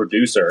Justin's a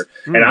producer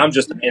and I'm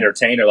just an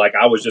entertainer. Like,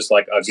 I was just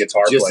like a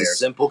guitar player, a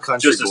simple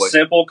country boy. A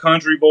simple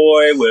country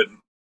boy with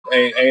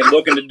ain't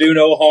looking to do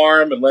no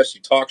harm unless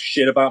you talk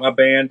shit about my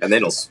band, and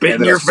then he'll spit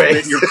in your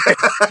face.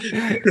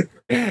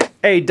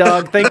 Hey,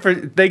 dog,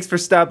 thanks for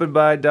stopping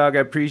by, dog. I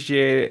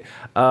appreciate it.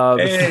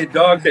 Hey,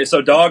 dog.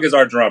 So dog is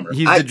our drummer.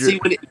 See,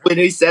 when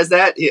he says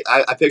that,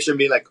 I picture him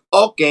being like,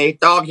 "Okay,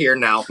 dog here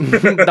now."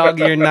 Dog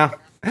here now.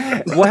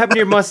 What happened to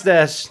your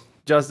mustache,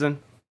 Justin?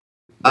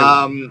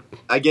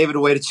 I gave it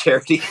away to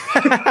charity.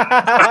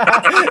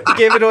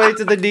 Gave it away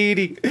to the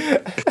needy.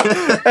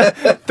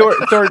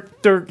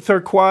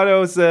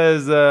 Torquato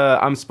says,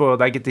 "I'm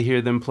spoiled. I get to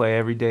hear them play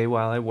every day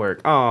while I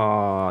work."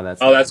 Oh,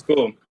 that's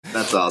cool.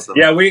 That's awesome.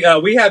 Yeah, we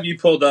have you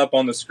pulled up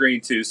on the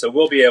screen too, so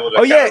we'll be able to.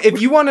 Oh yeah, if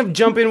you want to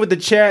jump in with the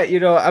chat, you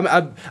know,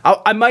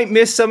 I might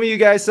miss some of you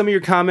guys, some of your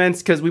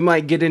comments, because we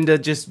might get into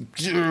just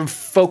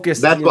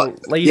focus. That's you why. know,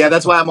 like you Yeah, said.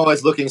 that's why I'm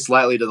always looking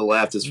slightly to the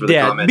left, is for the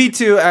Yeah, comments. me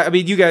too. I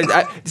mean, you guys.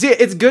 See,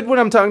 it's good when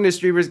I'm talking to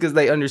streamers because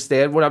they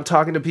understand. When I'm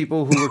talking to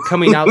people who are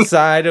coming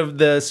outside of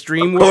the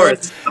stream Of world,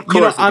 course, of you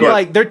know, course, of I'm course.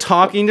 like, they're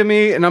talking to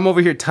me, and I'm over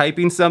here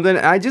typing something,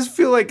 and I just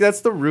feel like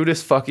that's the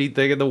rudest fucking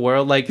thing in the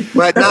world. Like,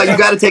 But no, you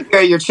got to take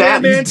care of your Yeah,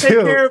 chat. man, take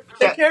too. care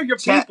of your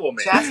people,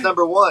 man. Chat's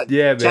number one.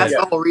 Yeah, man. Chat's Yeah.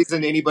 the whole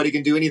reason anybody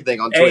can do anything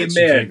on Twitch.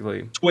 Amen.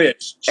 Exactly.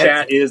 Twitch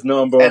chat is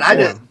number And I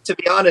one. just, to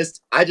be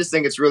honest, I just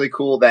think it's really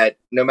cool that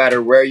no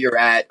matter where you're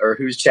at or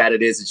whose chat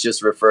it is, it's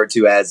just referred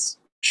to as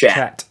chat.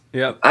 Chat.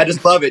 Yep. I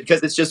just love it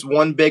because it's just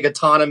one big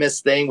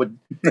autonomous thing with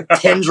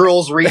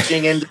tendrils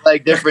reaching into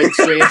like different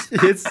streams.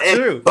 It's And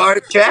true. part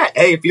of chat.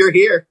 Hey, if you're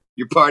here,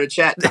 you're part of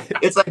chat.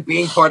 It's like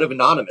being part of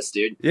Anonymous,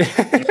 dude.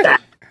 Yeah.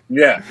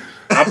 Yeah,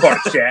 I'm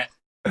part of chat.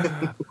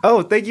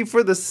 Oh, thank you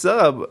for the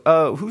sub.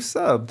 Who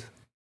subbed?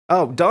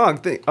 Oh,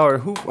 dog. Or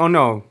who? Oh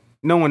no,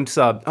 no one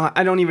subbed.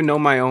 I don't even know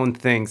my own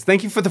things.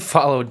 Thank you for the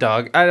follow,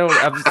 dog. I don't.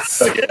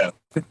 Yeah.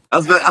 I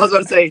was about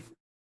to say,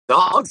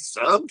 dog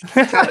sub.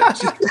 Thank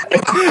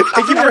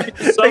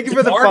you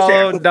for the Our follow,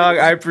 channel. dog.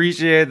 I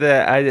appreciate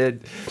that. I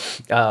did.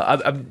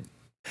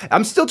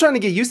 I'm still trying to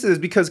get used to this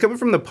because coming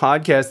from the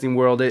podcasting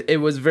world, it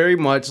was very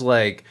much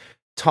like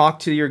talk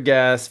to your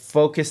guests,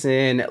 focus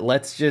in.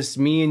 Let's just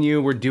me and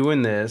you. We're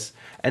doing this,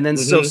 and then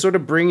so sort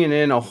of bringing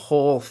in the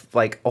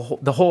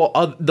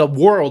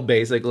world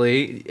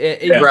basically.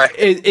 Right.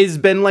 It's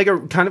been like a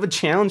kind of a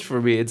challenge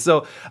for me, and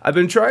so I've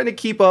been trying to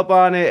keep up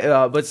on it.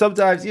 But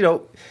sometimes, you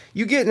know,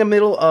 you get in the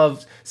middle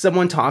of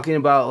someone talking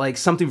about like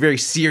something very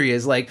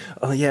serious, like,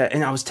 oh yeah,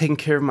 and I was taking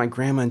care of my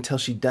grandma until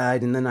she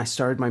died, and then I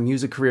started my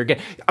music career again.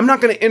 I'm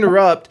not going to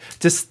interrupt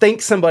to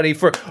thank somebody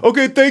for,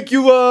 okay, thank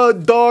you,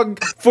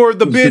 dog, for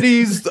the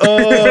biddies,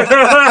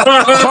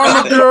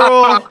 Karma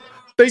Girl.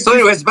 Thank So you.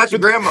 anyways, about your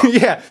grandma.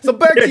 Yeah, so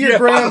back to your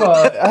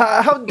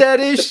grandma. How dead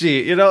is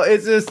she? You know,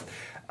 it's just,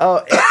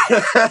 but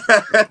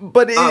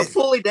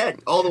Fully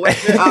dead all the way.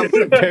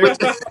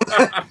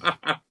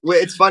 Well,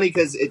 it's funny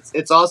because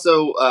it's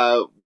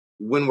also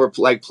when we're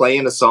like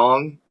playing a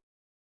song,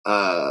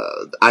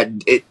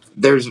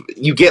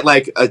 you get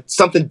like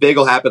something big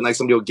will happen, like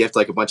somebody will gift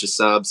like a bunch of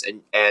subs,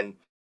 and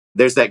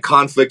there's that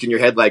conflict in your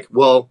head, like,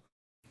 well,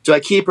 do I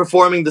keep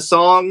performing the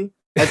song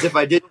as if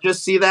I didn't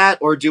just see that,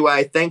 or do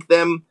I thank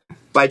them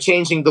by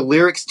changing the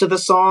lyrics to the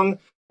song?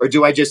 Or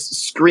do I just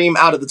scream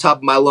out at the top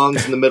of my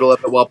lungs in the middle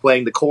of it while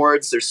playing the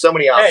chords? There's so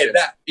many options.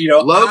 Hey,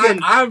 Logan-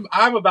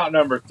 I'm about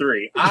number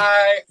 3.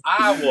 I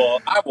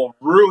will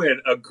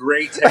ruin a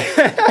great take.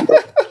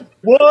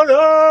 What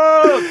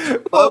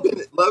up?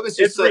 Logan's just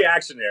It's so,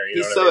 reactionary. You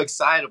he's know so what I mean?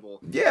 excitable.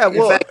 yeah, In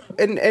well, fact-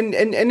 and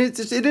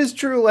it is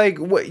true. Like,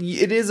 what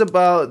it is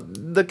about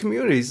the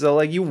community. So,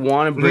 like, you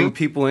want to bring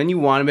people in. You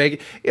want to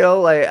make, you know,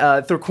 like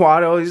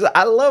Torquato.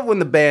 I love when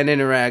the band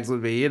interacts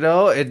with me. You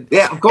know,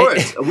 Yeah, of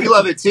course. We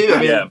love it too. I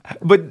mean, Yeah.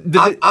 but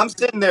I'm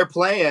sitting there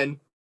playing,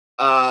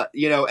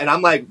 you know, and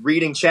I'm like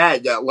reading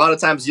chat. A lot of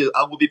times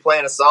I will be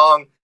playing a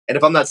song, and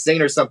if I'm not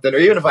singing or something, or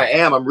even if I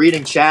am, I'm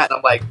reading chat, and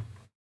I'm like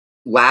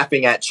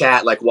laughing at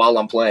chat like while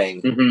I'm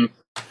playing. Mhm.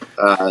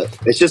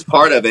 It's just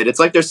part of it. It's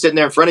like they're sitting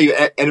there in front of you,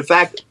 and in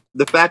fact,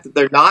 the fact that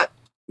they're not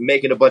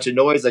making a bunch of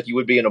noise like you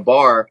would be in a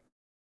bar,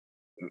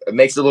 it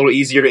makes it a little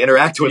easier to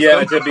interact with Yeah,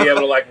 them. to be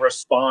able to like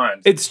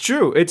respond. it's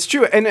true. It's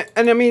true. And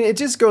I mean, it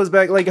just goes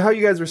back like how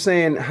you guys were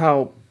saying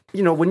how,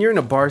 you know, when you're in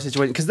a bar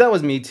situation, because that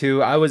was me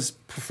too. I was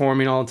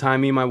performing all the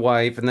time, me and my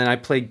wife, and then I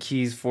played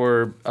keys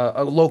for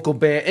a local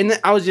band, and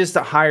I was just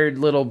a hired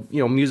little,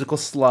 you know, musical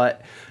slut.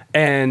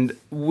 And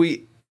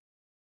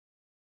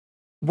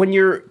when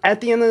you're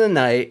at the end of the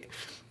night,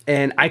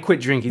 and I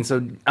quit drinking,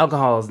 so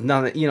alcohol is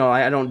none. You know,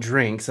 I don't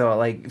drink, so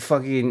like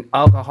fucking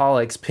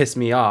alcoholics piss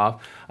me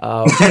off.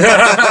 But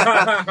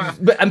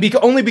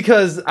only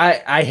because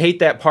I hate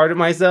that part of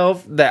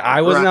myself that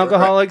I was an Right,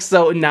 alcoholic.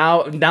 So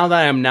now that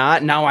I'm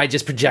not, now I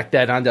just project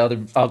that onto other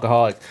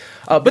alcoholics.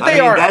 But I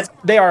mean,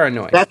 they are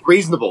annoying. That's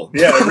reasonable.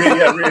 Yeah,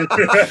 really.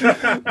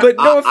 But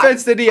no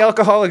offense to the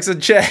alcoholics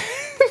in chat.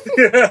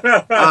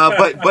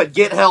 But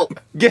get help.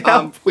 Get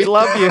help. We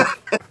love you.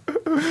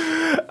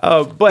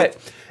 But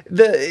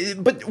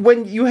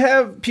when you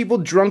have people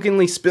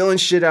drunkenly spilling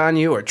shit on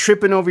you, or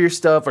tripping over your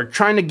stuff, or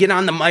trying to get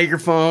on the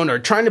microphone, or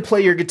trying to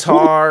play your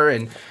guitar,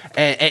 and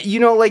you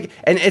know, like,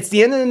 and it's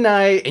the end of the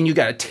night, and you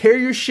gotta tear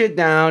your shit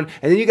down,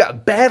 and then you gotta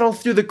battle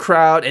through the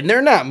crowd, and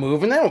they're not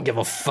moving, they don't give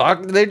a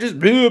fuck, they just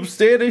I'm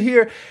standing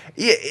here.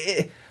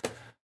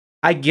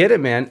 I get it,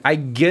 man. I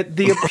get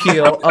the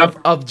appeal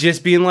of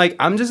just being like,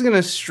 I'm just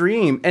gonna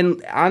stream.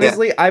 And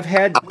honestly, I've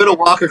had I'm gonna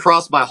walk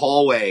across my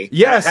hallway.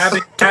 yes,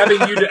 having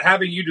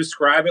you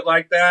describe it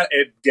like that,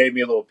 it gave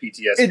me a little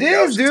PTSD. it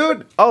I was is, just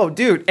dude. Oh,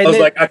 dude. I And was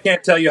then, like, I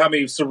can't tell you how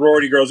many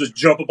sorority girls just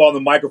jump up on the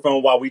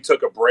microphone while we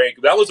took a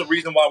break. That was the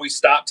reason why we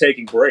stopped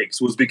taking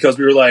breaks, was because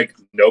we were like,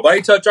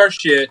 nobody touch our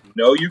shit.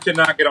 No, you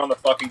cannot get on the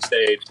fucking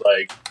stage.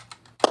 Like,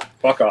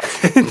 Fuck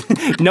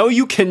off. No,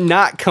 you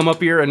cannot come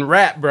up here and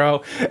rap,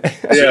 bro.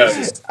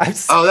 Yeah.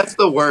 Oh, that's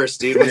the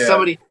worst, dude.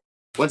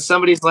 When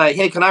somebody's like,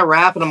 "Hey, can I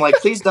rap?" and I'm like,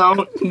 "Please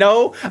don't."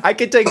 No, I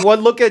can take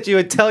one look at you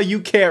and tell you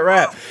can't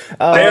rap.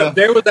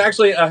 There was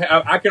actually,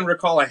 I can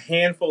recall a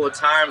handful of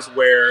times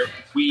where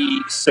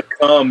we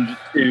succumbed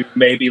to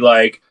maybe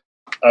like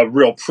a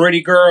real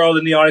pretty girl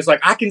in the audience.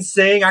 Like, I can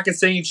sing.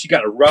 She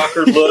got a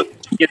rocker look.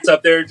 She gets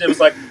up there. It was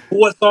like,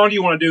 what song do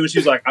you want to do? And she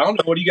was like, I don't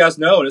know. What do you guys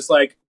know? And it's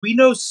like, we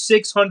know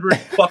 600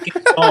 fucking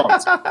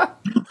songs.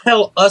 You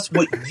tell us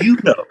what you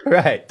know.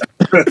 Right.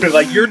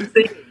 Like, you're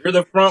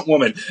the front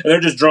woman. And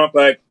they're just drunk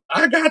like,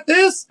 I got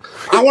this.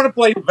 I want to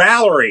play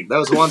Valerie. That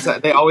was one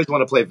time. They always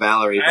want to play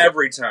Valerie.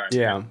 Every time.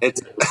 Yeah.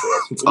 It's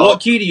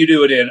What key do you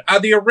do it in?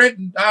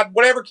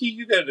 Whatever key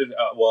you did it.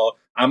 Well,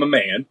 I'm a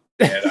man,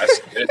 and I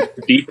sing it in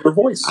a deeper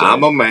voice. So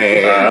I'm a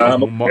man.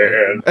 I'm a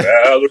man,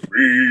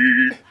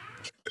 Valerie.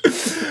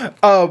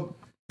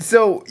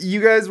 So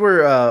you guys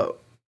were.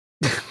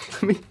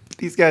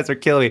 These guys are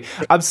killing me.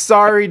 I'm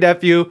sorry,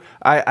 nephew.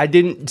 I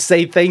didn't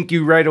say thank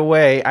you right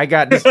away. I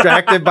got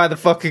distracted by the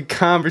fucking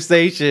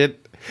conversation.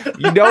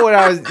 You know what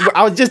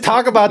I was just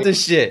talking about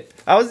this shit.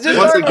 I was just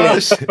talking about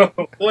this shit.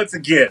 Once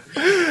again,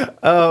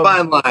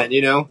 Fine line,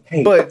 you know.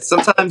 But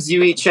Sometimes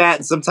you eat chat,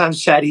 and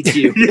sometimes chat eats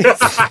you.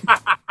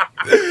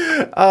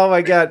 oh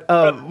my god!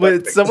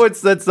 When someone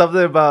said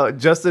something about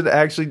Justin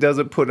actually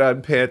doesn't put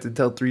on pants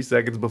until 3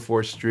 seconds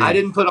before stream. I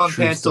didn't put on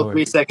True pants till story.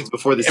 3 seconds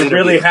before this it interview.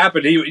 really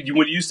happened.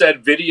 When you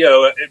said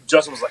video,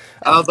 Justin was like,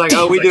 I was like,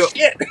 "Oh, we do."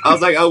 shit. I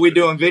was like, "Oh, we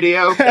doing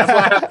video?" That's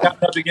why I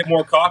have to get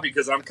more coffee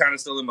because I'm kind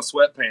of still in my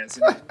sweatpants.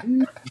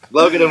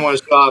 Logan didn't want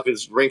to show off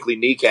his wrinkly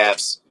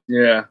kneecaps.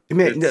 Yeah,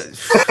 Man,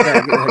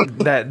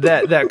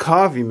 that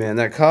coffee, man,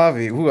 that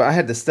coffee. Ooh, I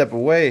had to step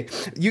away.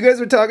 You guys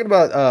were talking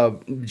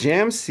about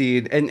Jam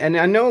Seed, and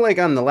I know like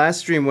on the last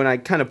stream when I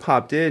kind of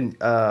popped in,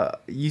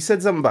 you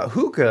said something about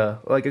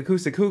hookah, like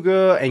Acoustic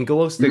Hookah and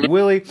Glow Stick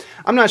Willie.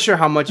 I'm not sure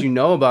how much you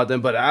know about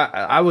them, but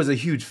I was a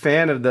huge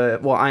fan of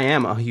I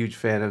am a huge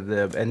fan of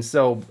them, and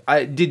so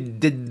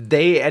did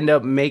they end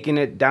up making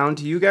it down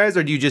to you guys,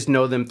 or do you just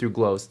know them through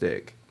Glow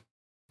Stick?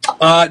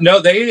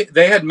 no, they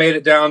had made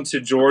it down to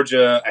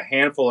Georgia a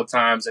handful of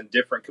times in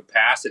different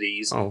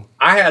capacities. Oh,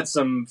 I had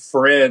some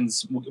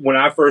friends when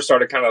I first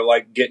started kind of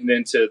like getting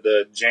into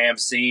the jam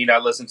scene. I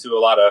listened to a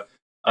lot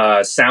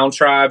of Sound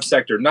Tribe,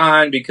 Sector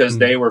 9, because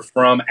they were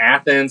from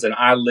Athens, and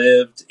I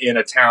lived in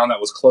a town that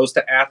was close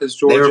to Athens,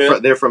 Georgia.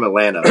 They're from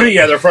Atlanta.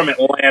 Yeah, they're from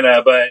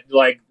Atlanta, but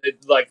like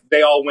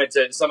they all went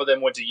to. Some of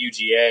them went to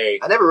UGA.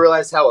 I never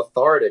realized how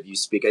authoritative you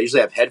speak. I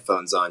usually have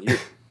headphones on.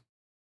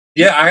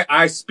 Yeah,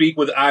 I speak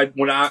when I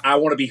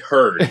want to be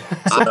heard. So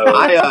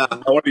I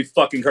want to be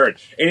fucking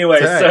heard. Anyway,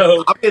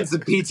 so I'm getting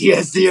some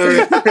PTSD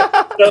already.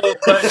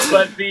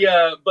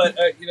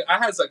 I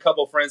had a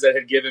couple friends that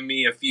had given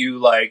me a few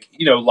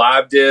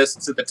live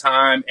discs at the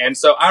time, and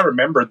so I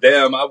remember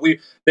them.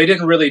 They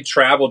didn't really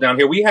travel down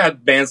here. We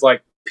had bands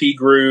like P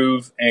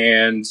Groove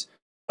and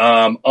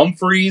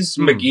Humphreys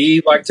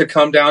McGee like to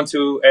come down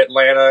to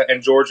Atlanta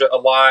and Georgia a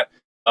lot.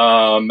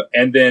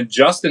 And then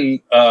Justin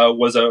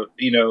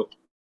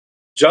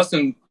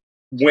Justin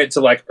went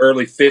to like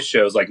early Fish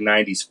shows, like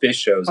 90s Fish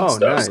shows and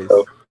stuff. Nice.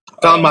 So,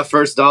 Found my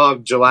first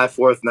dog July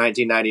 4th,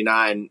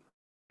 1999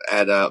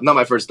 at not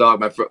my first dog,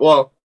 my first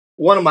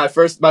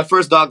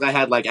dog I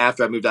had like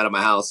after I moved out of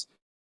my house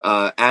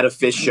at a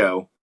Fish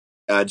show.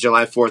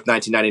 July 4th,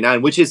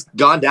 1999, which has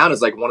gone down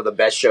as like one of the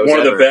best shows one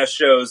ever. of the best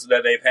shows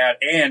that they've had.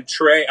 And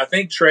I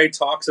think Trey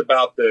talks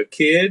about the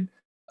kid,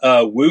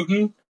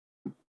 Wooten,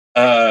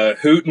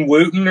 Hooten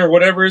Wooten or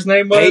whatever his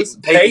name was.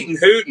 Peyton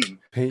Hooten.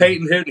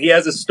 Peyton Hooten. He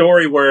has a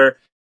story where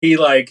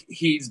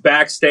he's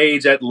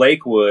backstage at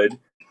Lakewood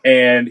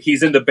and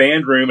he's in the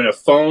band room and a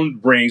phone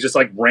rings, just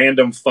like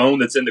random phone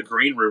that's in the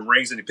green room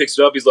rings, and he picks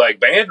it up. He's like,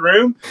 "Band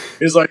room?"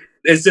 He's like,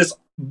 it's this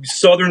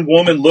Southern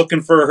woman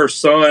looking for her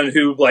son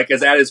who like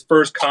is at his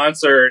first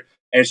concert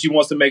and she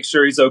wants to make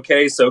sure he's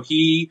okay. So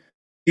he's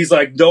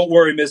like, "Don't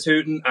worry, Miss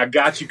Hooten, I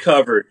got you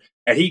covered."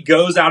 And he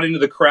goes out into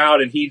the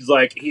crowd and he's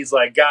like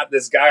got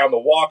this guy on the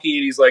walkie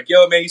and he's like,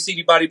 "Yo, man, you see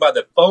anybody by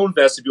the phone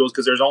vestibules?"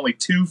 Because there's only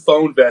 2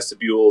 phone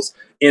vestibules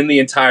in the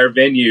entire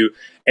venue.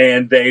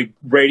 And they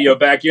radio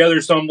back, "Yeah,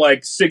 there's some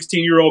like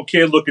 16-year-old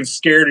kid looking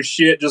scared as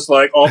shit, just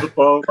like on the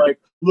phone, like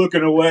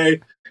looking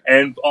away."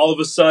 And all of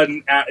a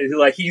sudden,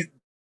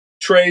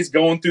 Trey's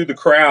going through the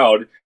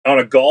crowd on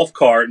a golf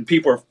cart and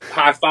people are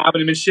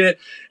high-fiving him and shit.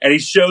 And he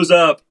shows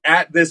up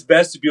at this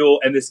vestibule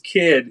and this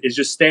kid is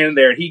just standing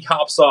there and he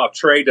hops off,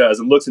 Trey does,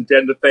 and looks him dead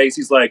in the face.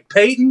 He's like,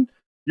 "Peyton,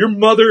 your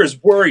mother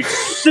is worried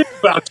sick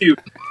about you."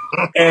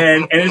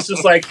 And it's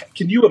just like,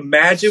 can you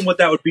imagine what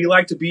that would be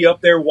like to be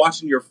up there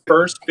watching your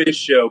first Fish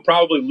show,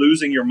 probably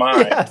losing your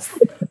mind? yes.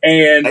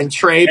 And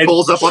Trey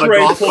pulls up on a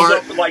golf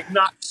cart. Up, like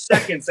not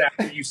seconds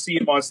after you see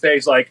him on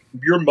stage, like,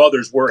 your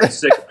mother's worried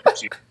sick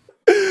about you.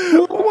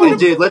 And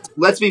dude,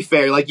 let's be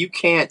fair. Like, you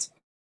can't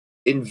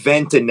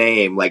invent a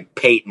name like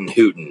Peyton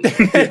Hooten.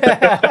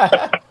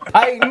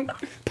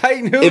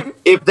 Peyton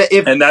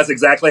Hooten. And that's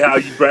exactly how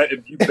you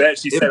bet.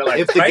 She said it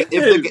like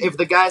if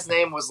the guy's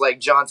name was like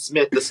John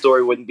Smith, the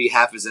story wouldn't be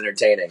half as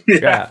entertaining.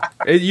 Yeah,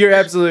 you're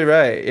absolutely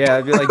right. Yeah,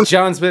 I'd be like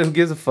John Smith, who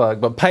gives a fuck?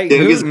 But Peyton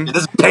Hooten.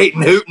 This is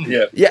Peyton Hooten.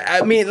 Yeah. Yeah,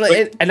 I mean,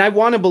 like, and I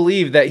want to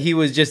believe that he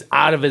was just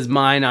out of his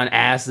mind on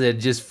acid,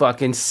 just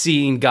fucking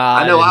seeing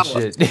God. I know and I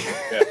was. shit.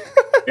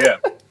 Yeah.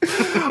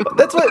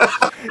 That's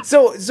what.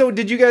 So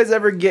did you guys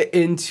ever get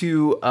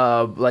into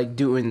like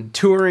doing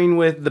touring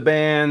with the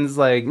bands,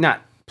 like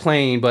not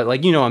playing, but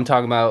like I'm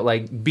talking about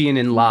like being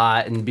in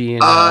lot and being.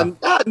 No,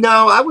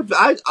 I would.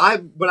 I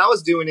when I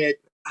was doing it,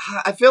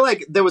 I feel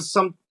like there was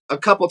a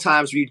couple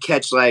times where you'd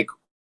catch like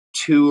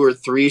 2 or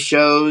 3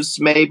 shows,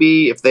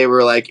 maybe if they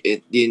were like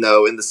in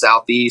the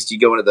Southeast, you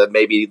go into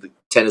maybe the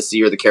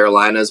Tennessee or the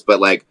Carolinas,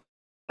 but like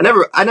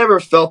I never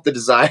felt the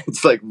desire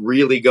to like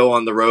really go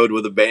on the road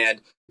with a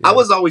band. Yeah. I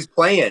was always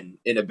playing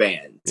in a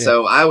band,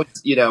 so I was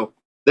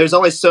there's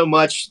only so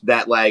much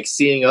that like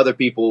seeing other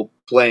people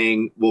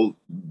playing will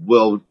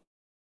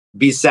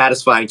be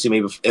satisfying to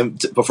me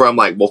before I'm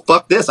like, well,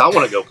 fuck this, I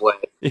want to go play.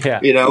 Yeah,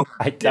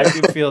 I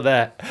do feel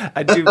that.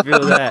 I do feel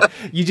that.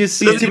 You just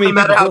see too many. No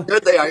matter how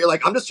good they are, you're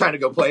like, I'm just trying to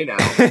go play now.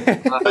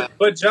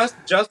 But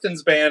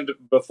Justin's band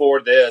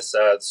before this,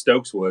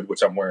 Stokeswood,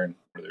 which I'm wearing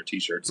one of their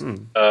t-shirts.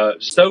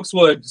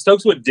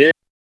 Stokeswood did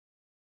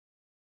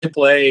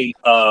play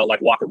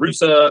like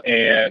Wakarusa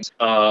and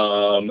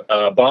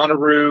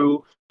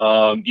Bonnaroo.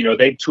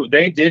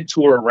 They did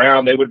tour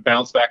around. They would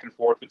bounce back and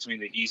forth between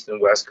the East and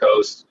West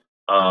Coast.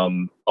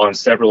 On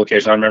several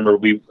occasions. I remember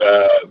we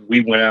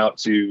went out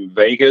to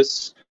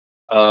Vegas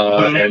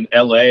and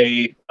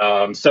LA.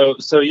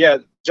 So yeah,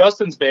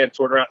 Justin's band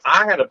toured around.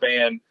 I had a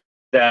band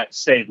that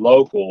stayed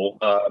local.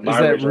 Is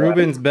that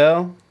Rubens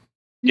Bell?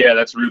 Yeah,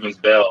 that's Rubens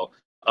Bell.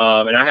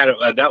 And I had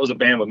that was a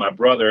band with my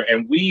brother,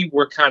 and we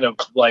were kind of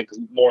like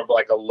more of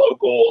like a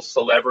local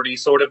celebrity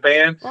sort of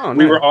band. Oh,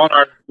 we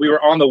nice. we were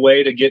on the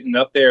way to getting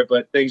up there,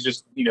 but things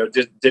just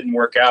just didn't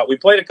work out. We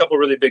played a couple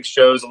really big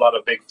shows, a lot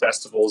of big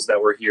festivals that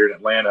were here in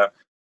Atlanta.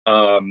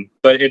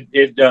 But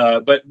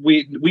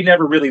we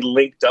never really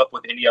linked up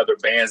with any other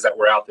bands that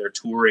were out there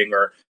touring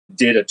or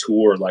did a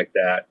tour like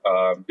that,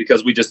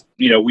 because we just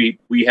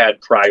we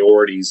had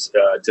priorities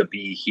to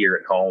be here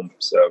at home.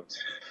 So.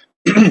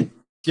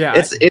 Yeah,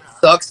 it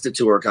sucks to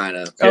tour, kind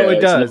of. Oh,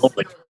 it does.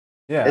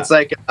 Yeah, it's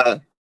like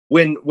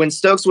when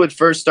Stokeswood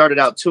first started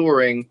out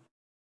touring,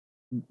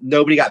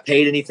 nobody got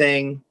paid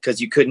anything because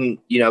you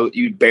couldn't,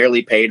 you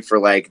barely paid for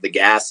like the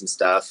gas and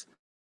stuff,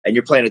 and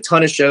you're playing a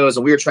ton of shows,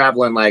 and we were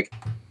traveling like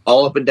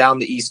all up and down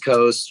the East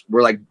Coast.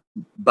 We're like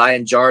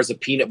buying jars of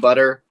peanut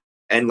butter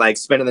and like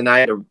spending the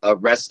night at a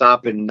rest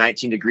stop in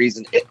 19 degrees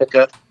in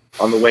Ithaca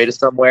on the way to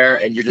somewhere,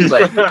 and you're just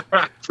like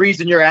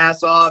freezing your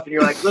ass off, and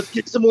you're like, let's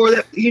get some more of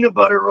that peanut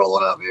butter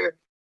rolling up here.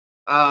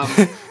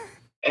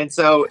 And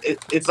so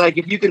it's like,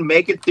 if you can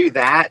make it through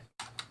that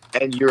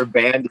and your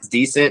band is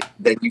decent,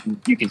 then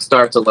you can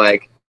start to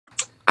like,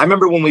 I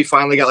remember when we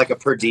finally got like a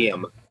per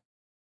diem,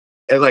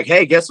 it was like,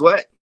 hey, guess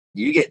what?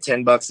 You get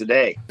 $10 a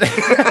day.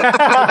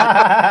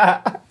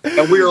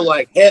 And we were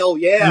like, hell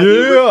yeah.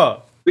 Yeah.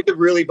 We could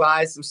really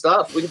buy some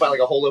stuff. We could buy like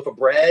a whole loaf of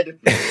bread.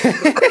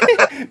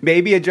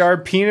 Maybe a jar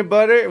of peanut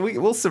butter.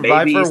 We'll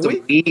survive Maybe for a some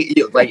week.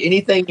 meat, like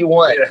anything you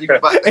want. You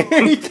can buy.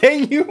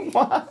 Anything you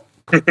want.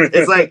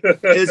 It's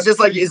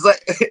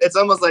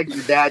almost like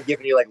your dad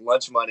giving you like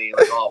lunch money,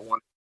 like all at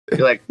once.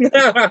 You're like,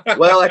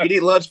 well, I could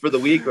eat lunch for the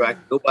week, or I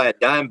could go buy a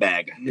dime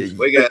bag.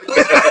 We got.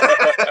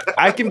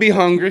 I can be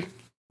hungry,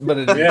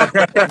 but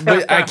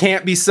I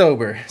can't be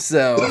sober.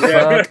 So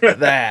fuck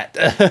that.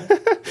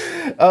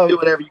 Do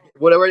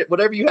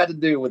whatever you had to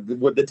do with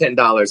the $10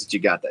 that you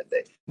got that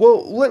day.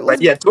 Well,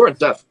 tour and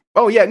stuff.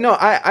 Oh yeah, no,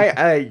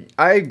 I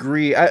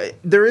agree.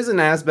 There is an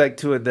aspect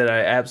to it that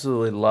I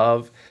absolutely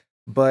love,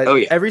 but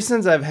ever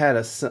since I've had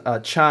a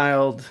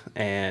child,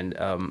 and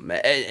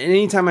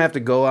anytime I have to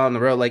go out on the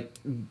road, like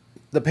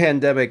the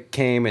pandemic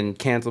came and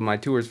canceled my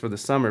tours for the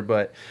summer,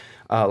 but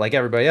like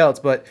everybody else,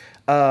 but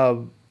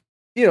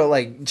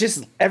like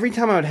just every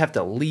time I would have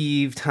to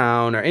leave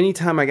town, or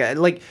anytime I got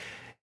like.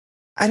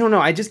 I don't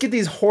know. I just get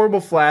these horrible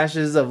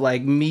flashes of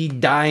like me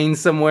dying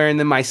somewhere, and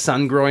then my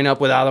son growing up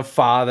without a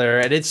father,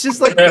 and it's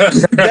just like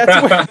that's where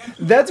my I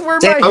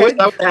wish head. I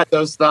would have had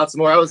those thoughts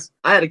more.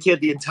 I had a kid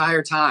the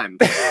entire time,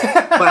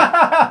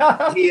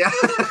 but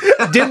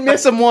Didn't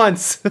miss him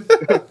once.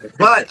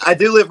 But I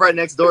do live right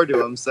next door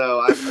to him,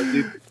 so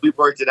we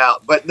worked it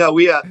out. But no,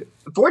 we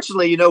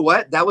fortunately, you know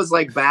what? That was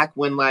like back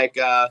when like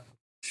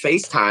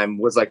FaceTime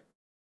was like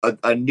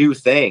a new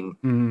thing.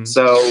 Mm-hmm.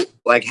 So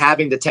like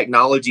having the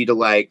technology to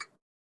like.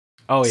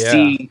 Oh yeah.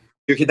 See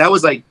your kid. That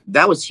was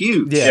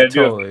huge. Yeah,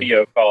 totally. Do a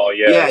video call.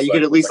 Yeah. Yeah, you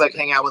could at least like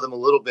hang out with them a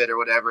little bit or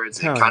whatever. It's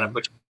kind of.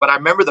 But I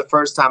remember the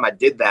first time I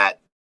did that,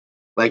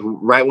 like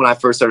right when I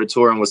first started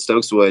touring with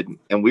Stokeswood,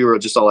 and we were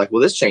just all like,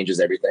 "Well, this changes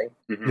everything."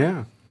 Mm-hmm.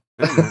 Yeah.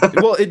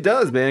 Well, it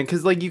does, man,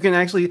 because like you can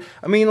actually,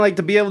 I mean, like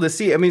to be able to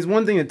see. I mean, it's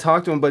one thing to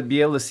talk to them, but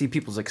be able to see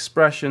people's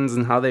expressions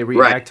and how they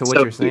react to what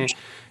you're saying.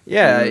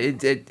 Yeah,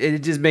 it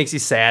just makes you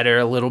sadder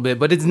a little bit,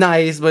 but it's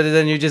nice. But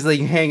then you're just like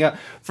hang up.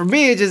 For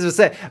me, it just was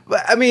sad.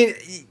 But I mean,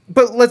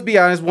 but let's be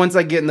honest. Once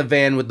I get in the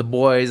van with the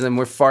boys and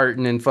we're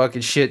farting and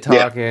fucking shit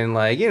talking,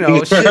 like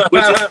shit.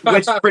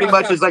 which pretty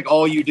much is like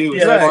all you do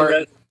is Yeah, fart,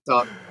 that-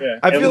 talk. Yeah.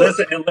 I and feel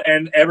listen,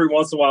 and every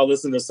once in a while,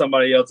 listen to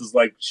somebody else's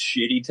like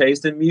shitty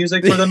tasting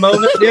music for the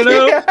moment. You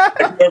know, like,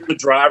 whoever the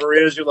driver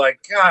is, you're like,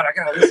 God, I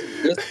gotta listen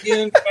to this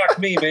again. Fuck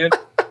me, man.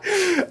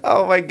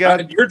 Oh my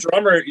god. Your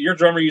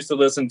drummer used to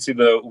listen to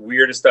the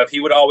weirdest stuff. He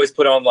would always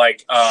put on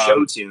like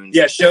Show tunes.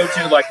 yeah, show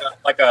tune like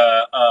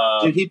a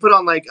Dude, he put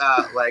on like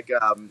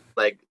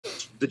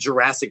the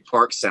Jurassic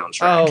Park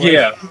soundtrack. Oh,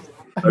 yeah,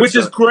 which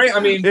is great. I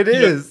mean, It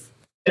is.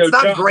 It's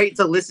not John- great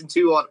to listen to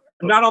on.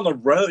 not on the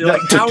road.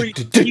 Like, how are you?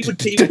 He would,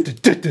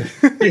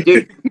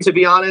 Dude, to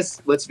be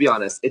honest, let's be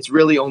honest. It's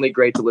really only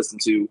great to listen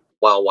to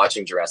while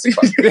watching Jurassic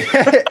Park.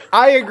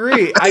 I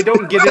agree. I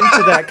don't get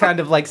into that kind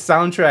of like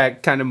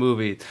soundtrack kind of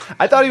movie.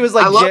 I thought he was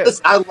like, I love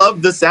this. I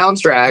love the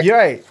soundtrack, You're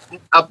right.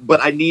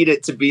 but I need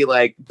it to be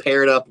like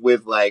paired up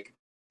with like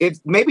it's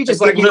maybe just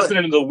just like give me,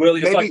 listening to the Willie.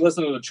 It's maybe- like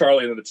listening to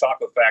Charlie and the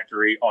Chocolate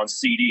Factory on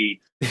CD.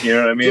 You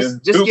know what I mean?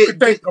 Just Who get- could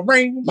take a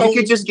rainbow? You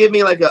could just give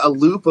me like a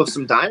loop of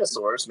some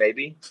dinosaurs,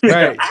 maybe.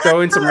 Right.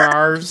 Throw in some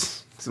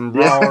rars, some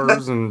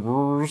rars and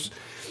roars.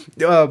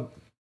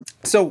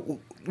 So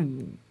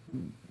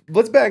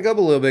let's back up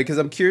a little bit because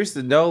I'm curious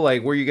to know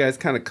like where you guys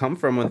kind of come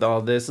from with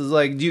all this. Is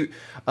like, do you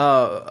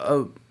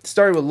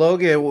starting with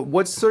Logan?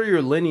 What's sort of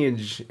your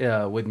lineage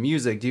with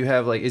music? Do you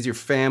have like, is your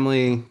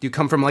family? Do you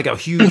come from like a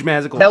huge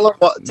magical? Tell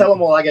them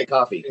while I get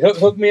coffee.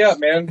 Hook me up,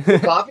 man.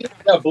 Coffee?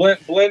 Yeah,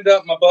 blend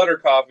up my butter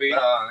coffee.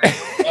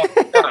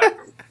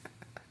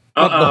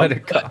 Butter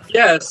coffee.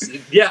 Yes,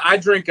 yeah. I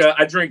drink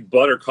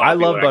butter coffee. I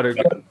love when butter.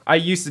 I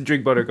used to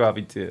drink butter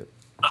coffee too.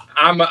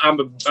 I'm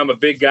a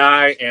big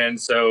guy, and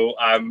so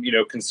I'm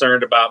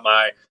concerned about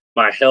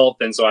my health,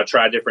 and so I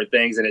try different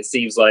things, and it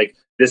seems like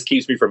this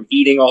keeps me from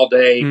eating all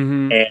day,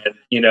 Mhm.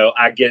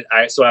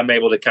 and so I'm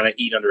able to kind of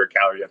eat under a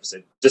calorie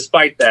deficit.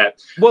 Despite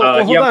that,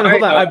 Well, hold on.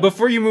 I-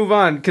 Before you move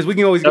on, because we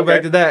can always go Okay.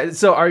 back to that.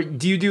 So,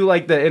 do you do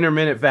like the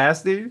intermittent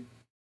fasting?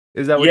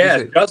 Is that what you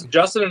yes, say?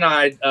 Justin and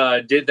I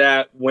did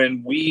that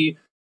when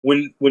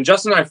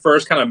Justin and I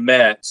first kind of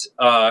met,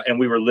 and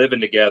we were living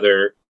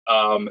together.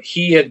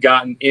 He had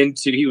gotten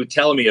into. He was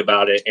telling me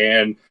about it,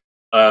 and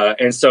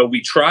so we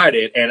tried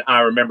it. And I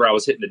remember I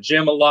was hitting the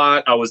gym a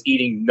lot. I was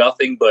eating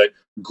nothing but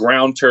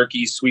ground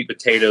turkey, sweet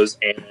potatoes,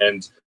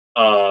 and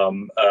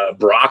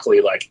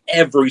broccoli like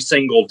every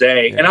single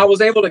day. Yeah. And I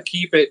was able to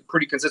keep it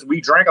pretty consistent.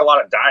 We drank a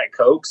lot of Diet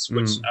Cokes,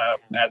 which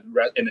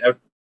in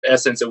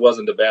essence it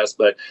wasn't the best,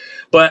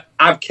 but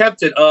I've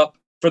kept it up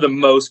for the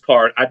most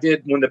part. I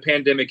did when the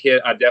pandemic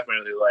hit. I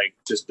definitely like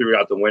just threw it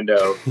out the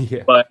window.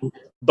 Yeah.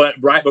 But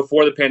right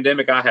before the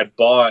pandemic, I had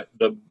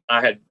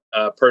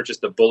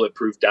purchased the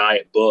Bulletproof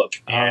Diet book,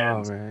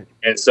 and right.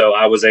 and so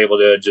I was able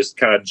to just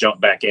kind of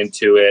jump back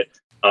into it.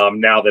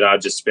 Now that I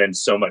just spend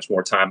so much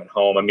more time at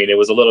home. I mean, it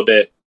was a little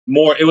bit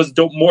more. It was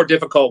more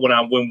difficult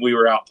when we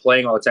were out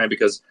playing all the time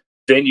because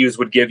venues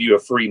would give you a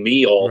free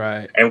meal,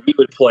 Right. and we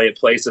would play at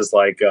places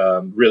like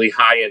really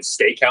high end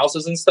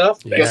steakhouses and stuff.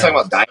 You guys talking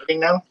about dieting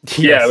now?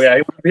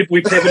 Yeah,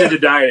 we pivoted to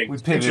dieting. We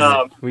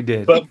pivoted. We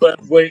did. But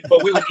we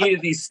would eat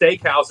at these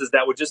steakhouses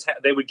that would just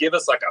they would give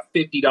us like a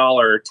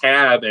 $50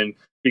 tab, and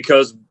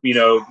because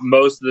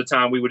most of the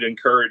time we would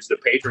encourage the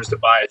patrons to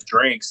buy us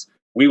drinks,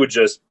 we would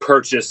just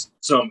purchase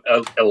some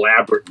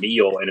elaborate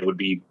meal, and it would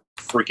be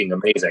freaking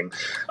amazing,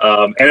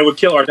 and it would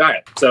kill our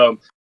diet. So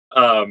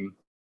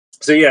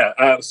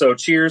so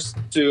cheers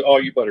to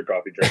all you butter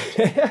coffee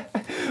drinkers.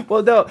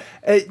 Well, no,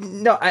 I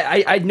know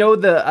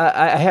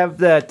I have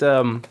that.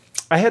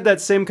 I had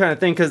that same kind of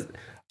thing because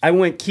I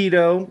went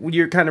keto.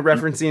 You're kind of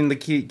referencing the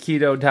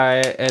keto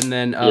diet, and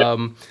then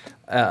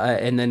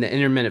the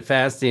intermittent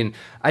fasting.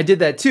 I did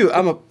that too.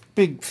 I'm a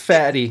big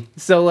fatty,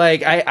 so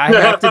like I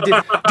have to do.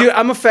 Dude,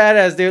 I'm a fat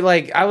ass dude.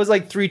 Like I was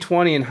like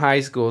 320 in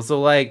high school,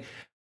 so like.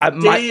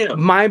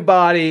 My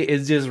body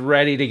is just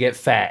ready to get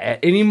fat at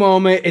any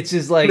moment. It's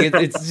just like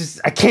it's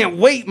just I can't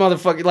wait,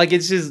 motherfucker. Like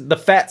it's just the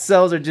fat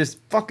cells are just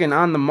fucking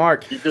on the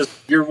mark.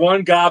 You're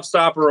one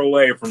gobstopper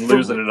away from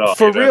losing it all.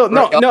 For real,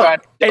 no. Y'all trying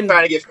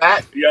to get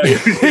fat? Yeah.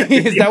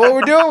 Is that what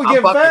we're doing? We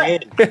get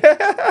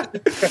I'm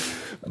fat.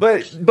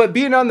 But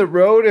being on the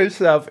road and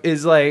stuff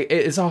is like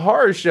it's a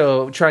horror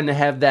show trying to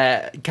have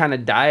that kind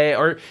of diet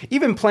or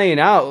even playing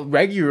out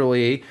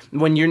regularly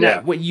when you're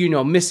not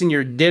missing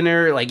your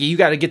dinner. Like you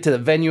got to get to the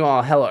venue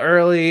all hella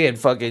early and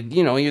fucking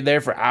you're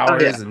there for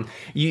hours and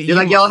You're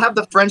like, y'all have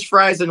the French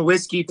fries and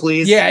whiskey,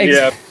 please.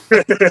 Yeah.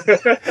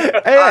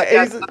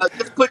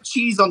 Just put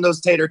cheese on those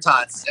tater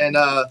tots, and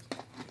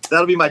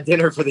that'll be my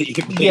dinner for the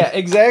evening. Yeah,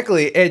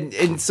 exactly.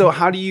 And so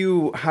how do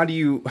you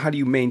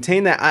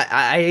maintain that?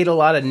 I ate a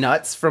lot of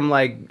nuts from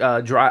like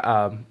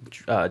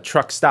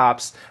truck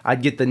stops.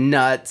 I'd get the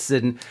nuts,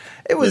 and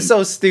it was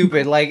so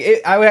stupid. Like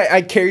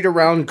I carried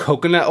around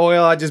coconut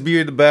oil. I'd just be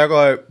in the back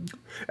like,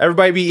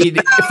 Everybody be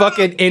eating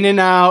fucking In and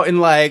Out and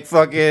like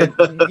fucking,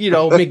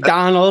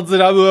 McDonald's,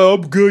 and I'm like,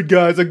 I'm good,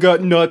 guys. I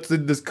got nuts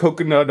in this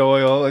coconut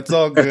oil. It's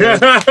all good.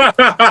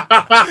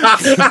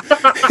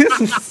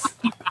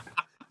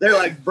 They're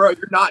like, bro,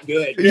 you're not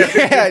good.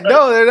 Yeah,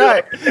 no, they're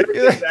not.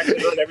 Everything's actually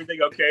good. Everything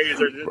okay? Is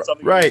there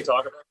something you Right. can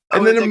talk about?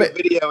 I'm And gonna then take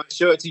a video and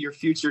show it to your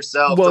future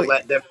self Well-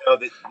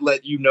 to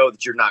let you know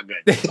that you're not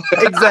good.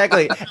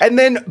 Exactly, and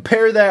then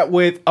pair that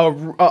with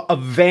a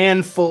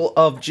van full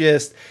of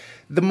just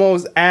the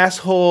most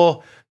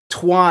asshole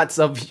twats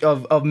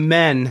of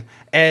men,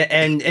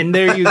 and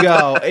there you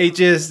go. It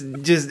just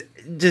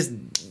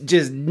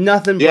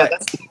nothing Yeah,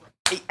 but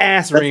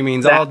ass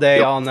reamings all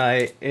day, all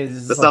night.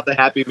 That's not the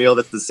happy meal.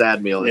 That's the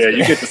sad meal. Yeah,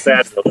 you get the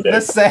sad meal the today.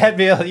 sad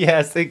meal.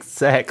 Yes,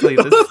 exactly.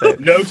 The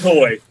sad No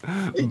toy.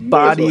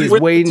 body is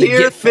With waiting the to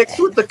tear get fixed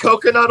with the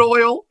coconut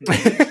oil.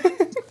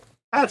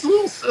 That's a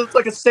little. It's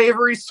like a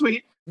savory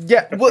sweet.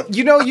 Yeah, well,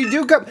 you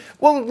do come.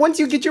 Well, once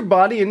you get your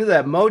body into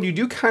that mode, you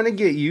do kind of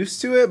get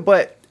used to it.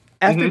 But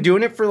after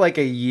doing it for like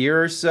a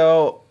year or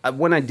so,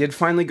 when I did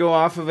finally go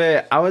off of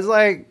it, I was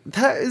like,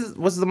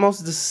 was the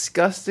most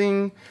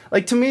disgusting.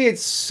 Like, to me,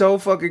 it's so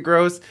fucking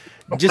gross.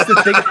 Just to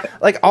think,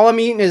 like, all I'm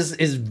eating is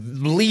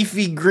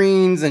leafy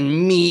greens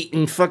and meat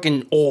and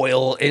fucking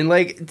oil, and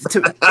like,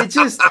 it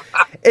just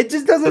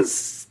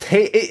doesn't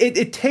taste.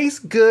 It tastes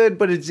good,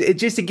 but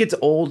it gets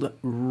old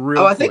real.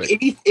 Oh, I think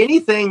quick.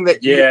 anything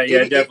that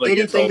definitely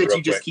gets anything old that real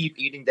you just quick. keep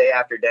eating day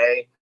after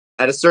day.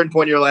 At a certain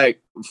point, you're like,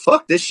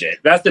 fuck this shit.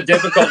 That's the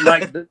difficult.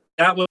 Like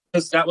that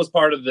was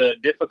part of the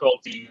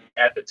difficulty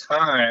at the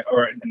time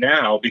or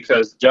now,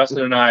 because Justin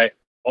and I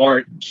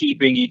aren't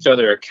keeping each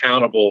other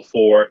accountable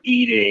for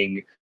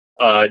eating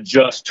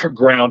just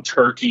ground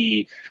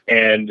turkey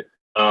and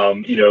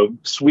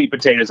sweet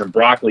potatoes and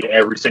broccoli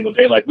every single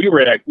day. Like we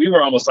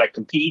were almost like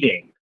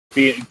competing,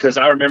 because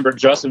I remember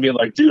Justin being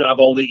like, dude,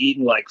 I've only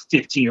eaten like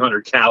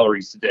 1,500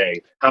 calories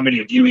today. How many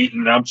have you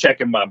eaten? And I'm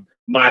checking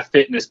my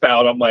fitness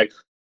pal. I'm like,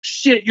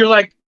 shit, you're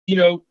like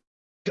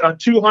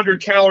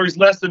 200 calories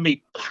less than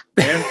me,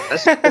 man.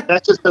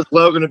 That's just because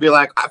Logan would be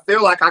like, I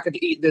feel like I could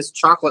eat this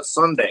chocolate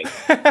sundae.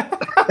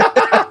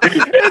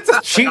 It's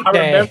a cheat I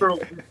day. remember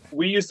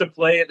we used to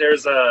play.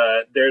 There's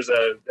a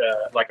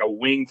like a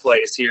wing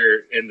place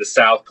here in the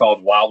South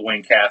called Wild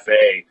Wing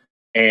Cafe,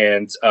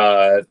 and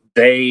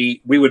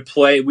we would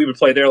play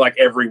there like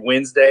every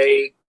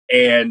Wednesday,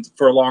 and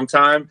for a long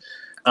time,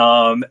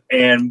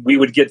 and we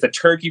would get the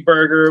turkey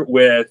burger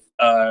with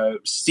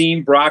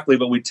steamed broccoli,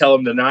 but we'd tell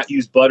them to not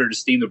use butter to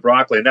steam the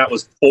broccoli, and that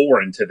was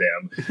foreign to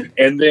them.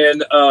 And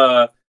then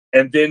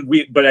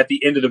but at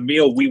the end of the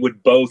meal, we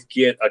would both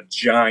get a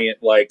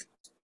giant like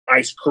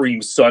ice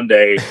cream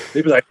sundae.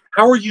 They'd be like,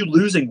 "How are you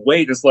losing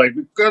weight?" It's like,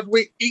 because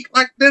we eat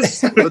like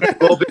this.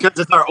 Well, because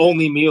it's our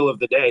only meal of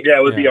the day. Yeah,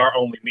 it would be our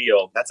only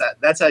meal. That's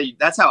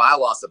how I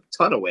lost a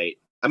ton of weight.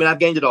 I mean, I've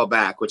gained it all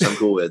back, which I'm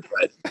cool with.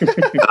 But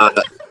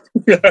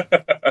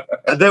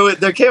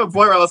there came a point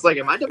where I was like,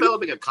 "Am I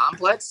developing a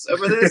complex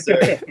over this?" Or,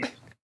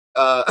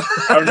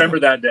 I remember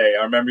that day.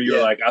 I remember you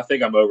were like, "I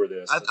think I'm over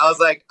this." I was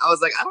like, I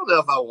don't know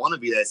if I want to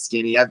be that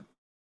skinny.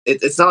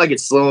 It's not like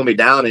it's slowing me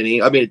down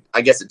any. I mean,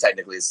 I guess it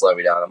technically is slowing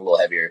me down. I'm a little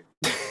heavier,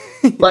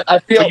 but I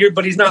feel.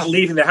 But he's not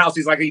leaving the house.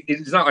 He's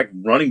not like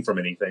running from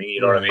anything.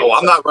 You know what I mean? Oh,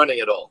 I'm not running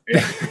at all.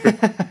 He's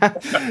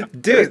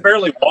Dude,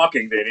 barely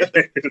walking, dude.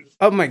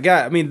 oh my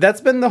god. I mean,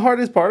 that's been the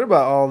hardest part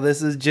about all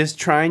this, is just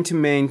trying to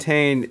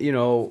maintain,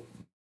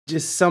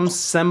 just some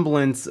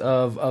semblance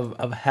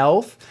of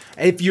health.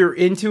 If you're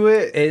into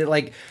it,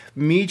 like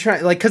me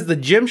trying, like, because the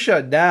gym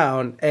shut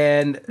down,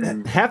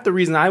 and half the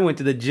reason I went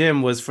to the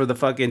gym was for the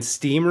fucking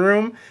steam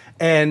room,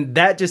 and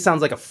that just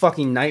sounds like a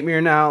fucking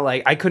nightmare now.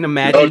 Like, I couldn't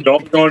No, imagine.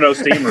 don't go in no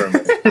steam room.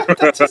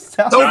 That just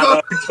sounds-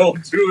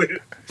 Don't do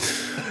it.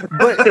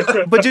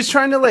 but just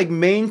trying to like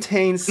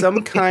maintain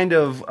some kind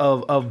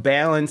of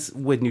balance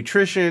with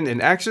nutrition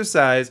and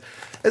exercise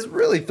has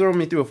really thrown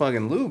me through a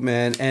fucking loop,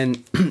 man.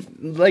 And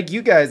like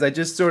you guys, I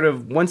just sort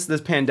of, once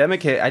this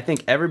pandemic hit, I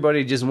think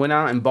everybody just went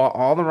out and bought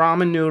all the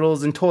ramen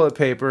noodles and toilet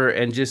paper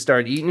and just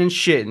started eating and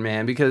shitting,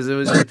 man, because it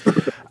was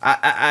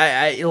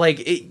I like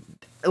it.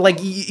 Like,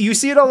 you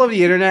see it all over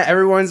the internet.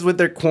 Everyone's with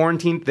their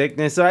quarantine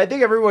thickness. So I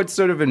think everyone's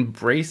sort of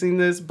embracing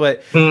this,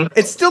 but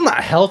it's still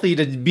not healthy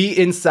to be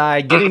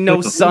inside, getting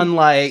no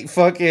sunlight,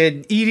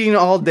 fucking eating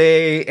all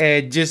day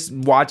and just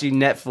watching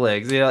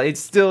Netflix. It's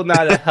still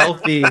not a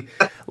healthy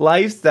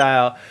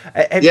lifestyle.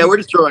 Yeah, we're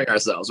destroying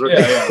ourselves. We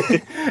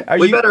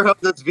you, better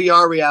hope that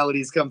VR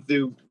realities come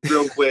through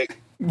real quick.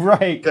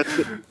 right. 'Cause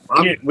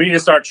We need to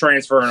start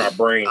transferring our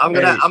brain. I'm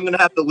gonna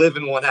have to live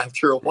in one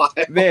after a while.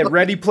 Man,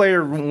 Ready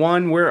Player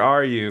One, where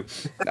are you?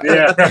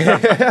 Yeah.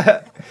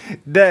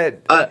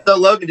 That So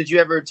Logan, did you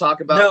ever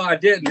talk about No, I your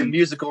didn't.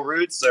 musical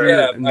roots? Or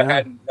Yeah, No.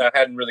 because I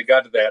hadn't really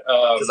got to that.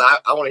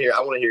 I want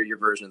to hear your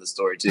version of the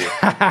story too.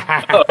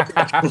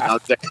 I'll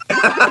check.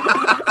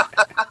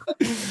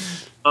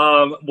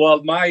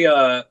 Well,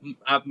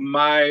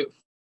 my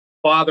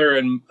father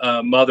and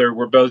mother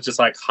were both just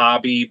like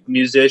hobby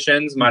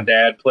musicians. My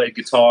dad played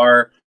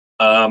guitar.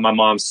 My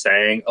mom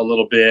sang a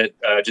little bit,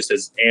 just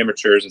as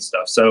amateurs and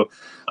stuff. So,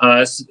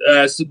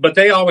 but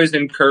they always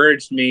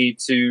encouraged me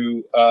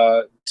to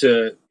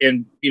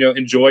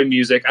enjoy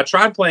music. I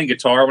tried playing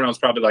guitar when I was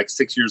probably like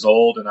 6 years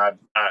old, and I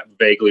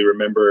vaguely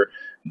remember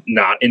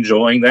not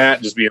enjoying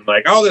that, just being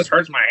like, "Oh, this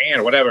hurts my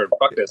hand," or whatever.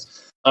 Fuck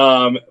this.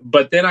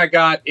 But then I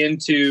got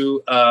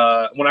into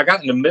when I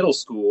got into middle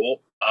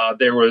school,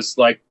 there was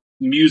like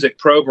music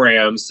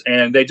programs,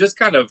 and they just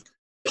kind of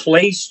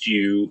placed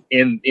you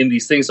in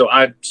these things. So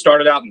I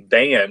started out in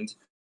band,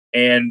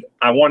 and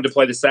I wanted to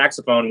play the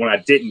saxophone. When I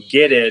didn't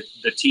get it,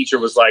 the teacher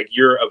was like,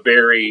 "You're a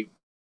very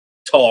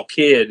tall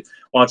kid.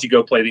 Why don't you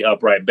go play the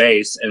upright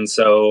bass?" And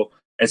so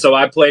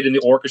I played in the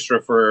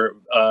orchestra for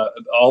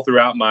all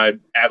throughout my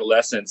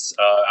adolescence.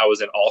 I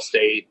was in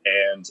Allstate,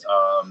 and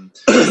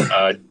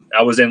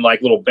I was in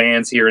like little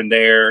bands here and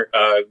there,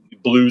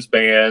 blues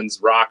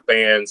bands, rock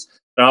bands.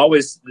 And I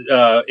always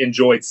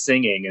enjoyed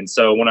singing. And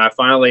so when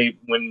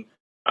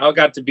I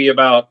got to be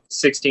about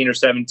 16 or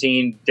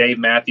 17, Dave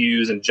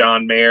Matthews and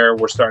John Mayer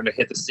were starting to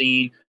hit the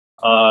scene.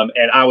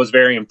 And I was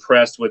very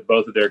impressed with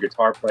both of their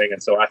guitar playing.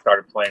 And so I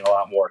started playing a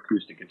lot more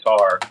acoustic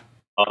guitar.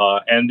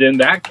 And then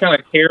that kind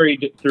of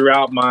carried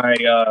throughout my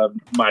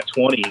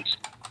 20s.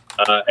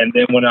 And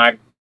then when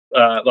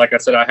like I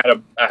said, I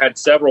had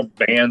several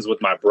bands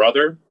with my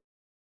brother.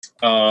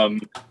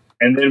 And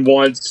then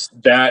once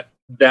that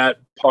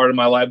part of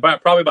my life,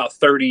 probably about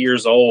 30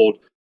 years old,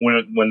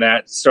 when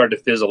that started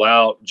to fizzle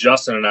out,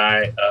 Justin and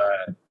I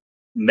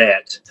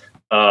met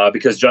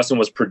because Justin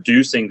was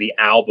producing the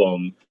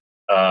album,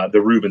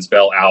 the Rubens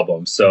Bell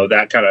album. So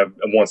that kind of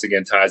once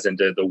again ties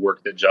into the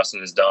work that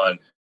Justin has done.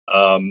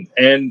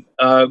 And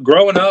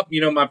growing up,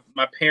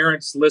 my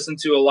parents listened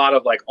to a lot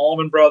of like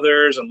Allman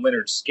Brothers and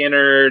Leonard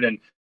Skinner, and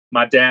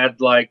my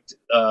dad liked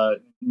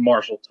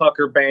Marshall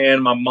Tucker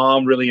Band. My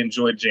mom really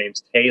enjoyed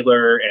James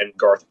Taylor and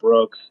Garth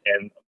Brooks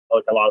and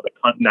like a lot of the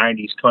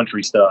 90s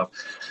country stuff.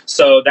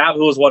 So that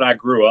was what I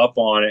grew up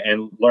on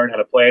and learned how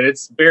to play. And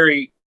it's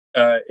very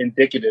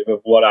indicative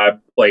of what I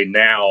play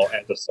now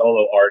as a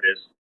solo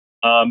artist.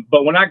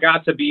 But when I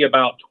got to be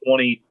about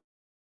 20,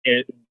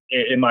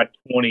 in my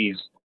 20s,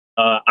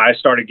 I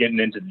started getting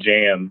into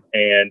jam,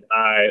 and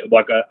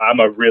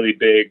I'm a really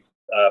big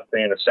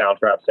fan of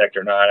Soundtrap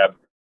Sector 9.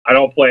 I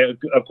don't play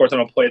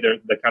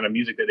the kind of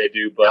music that they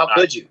do, but how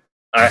could you?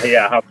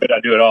 How could I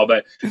do it all?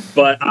 But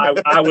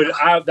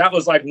that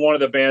was like one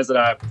of the bands that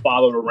I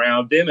followed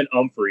around. Them and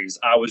Humphreys,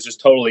 I was just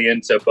totally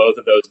into both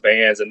of those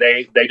bands, and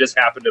they just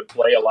happened to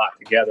play a lot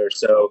together.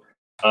 So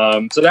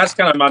that's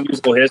kind of my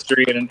musical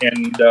history in a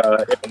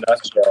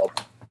nutshell.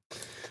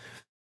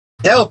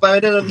 Help!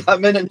 I'm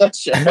in a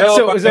nutshell.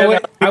 So wait,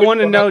 I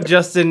want to know,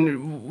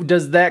 Justin,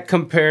 does that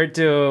compare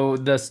to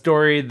the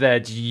story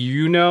that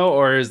you know,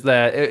 or is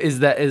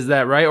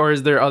that right, or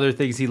is there other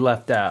things he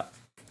left out?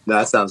 No,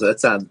 that actually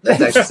sounds.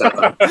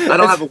 I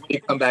don't have a way to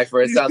come back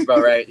for it. It sounds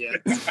about right.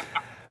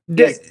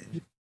 Yeah.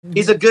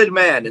 He's a good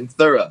man and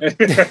thorough.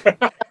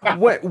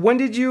 When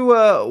did you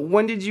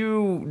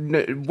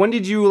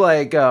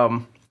like?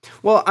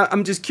 Well,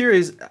 I'm just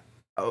curious.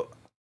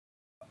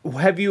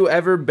 Have you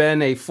ever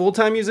been a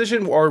full-time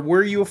musician, or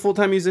were you a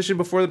full-time musician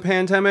before the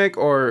pandemic,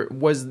 or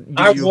wasn't.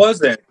 Okay.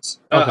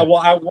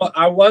 Well,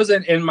 I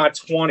wasn't in my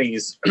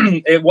 20s.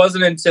 It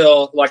wasn't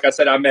until, like I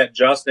said, I met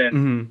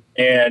Justin,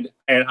 and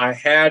I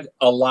had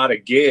a lot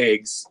of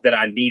gigs that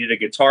I needed a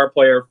guitar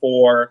player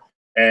for,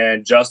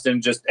 and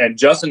Justin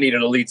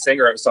needed a lead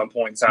singer at some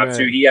point in time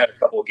too. He had a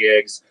couple of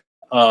gigs.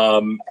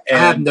 And I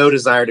have no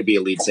desire to be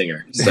a lead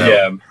singer. So.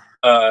 Yeah.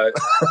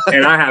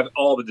 And I have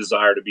all the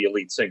desire to be a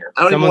lead singer.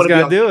 I don't even want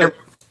to do it.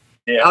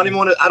 Yeah. I don't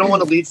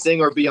want to lead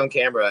sing or be on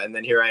camera, and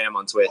then here I am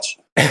on Twitch.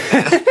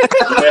 I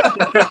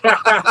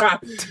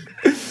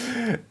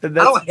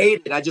don't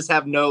hate it. I just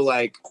have no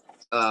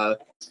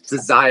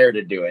desire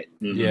to do it.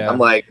 Yeah. I'm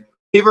like,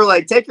 people are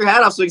like, take your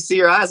hat off so we can see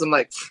your eyes. I'm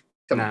like,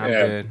 come on. I'm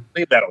good.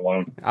 Leave that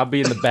alone. I'll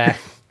be in the back.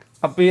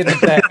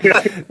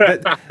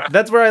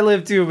 That's where I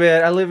live too,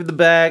 man. I live in the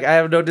back. I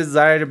have no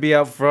desire to be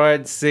out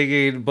front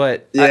singing,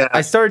 but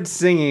I started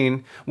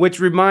singing, which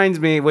reminds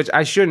me, which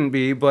I shouldn't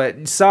be,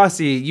 but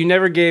Saucy, you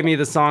never gave me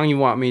the song you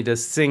want me to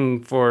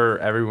sing for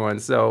everyone,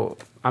 so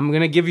I'm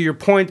going to give you your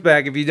points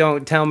back if you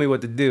don't tell me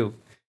what to do.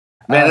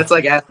 Man, that's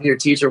like asking your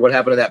teacher what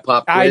happened to that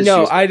pop quiz.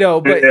 I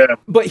know,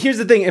 but here's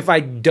the thing. If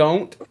I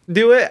don't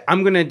do it,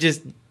 I'm going to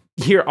just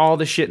hear all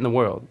the shit in the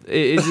world.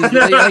 It's just,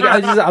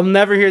 I'll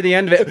never hear the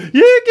end of it.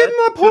 Yeah, get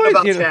my point.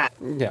 About chat.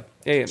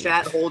 Yeah.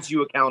 Chat holds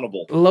you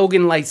accountable.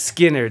 Logan Light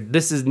Skinner.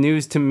 This is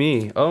news to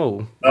me.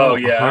 Oh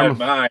yeah.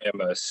 I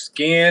am a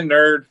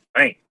Skinner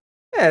fan.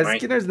 Yeah,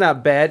 Skinner's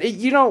not bad.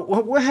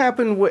 What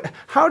happened?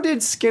 How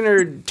did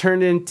Skinner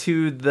turn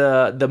into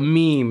the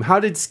meme? How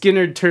did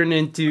Skinner turn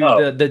into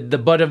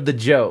the butt of the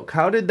joke?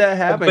 How did that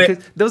happen?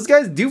 Because those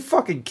guys do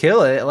fucking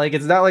kill it. Like,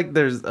 it's not like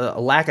there's a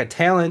lack of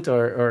talent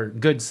or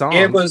good songs.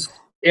 It was,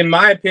 in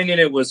my opinion,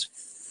 it was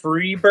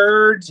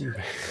Freebird.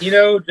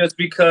 Just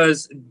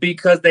because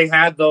they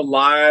had the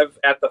Live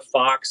at the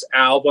Fox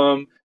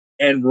album,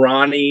 and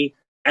Ronnie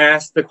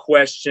asked the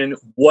question,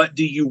 what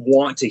do you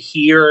want to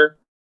hear?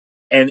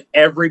 And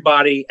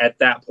everybody at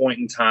that point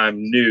in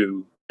time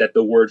knew that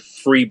the word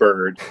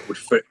Freebird would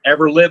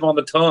forever live on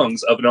the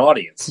tongues of an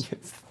audience.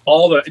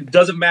 It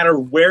doesn't matter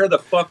where the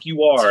fuck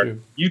you are.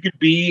 True. You could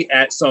be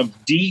at some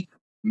deep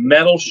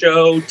metal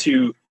show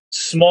to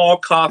small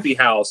coffee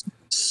house.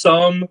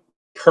 Some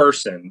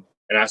person,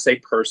 and I say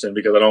person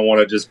because I don't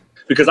want to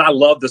because I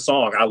love the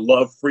song. I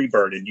love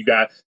Freebird, and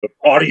the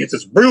audience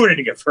is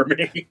ruining it for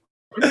me.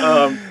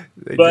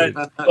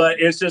 But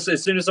it's just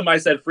as soon as somebody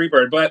said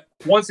Freebird. But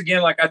once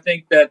again, like I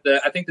think that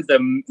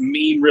the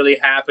meme really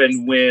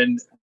happened when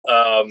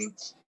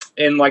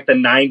in like the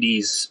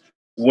 90s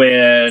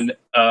when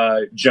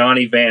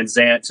Johnny Van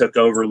Zant took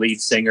over lead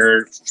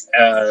singer,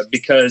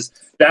 because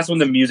that's when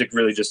the music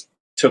really just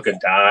took a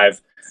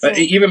dive.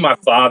 Even my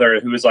father,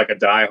 who is like a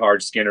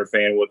diehard Skinner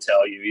fan, will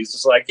tell you, he's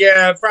just like,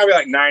 yeah, probably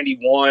like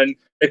 91.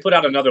 They put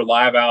out another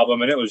live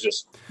album, and it was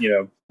just,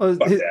 fuck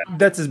that.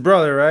 That's his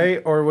brother, right?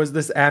 Or was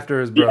this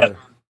after his brother?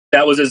 Yeah,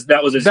 that was his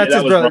That's his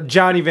brother, Ron-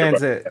 Johnny Van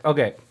Zant.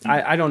 Okay,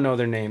 I don't know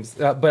their names,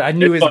 but I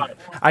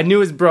knew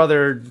his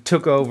brother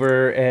took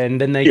over, and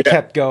then they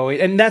kept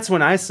going, and that's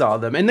when I saw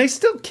them, and they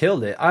still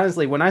killed it.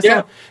 Honestly, when I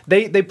saw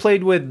they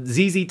played with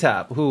ZZ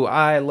Top, who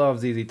I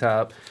love ZZ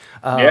Top.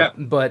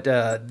 But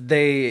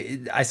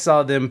I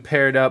saw them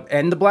paired up,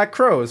 and the Black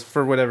Crowes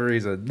for whatever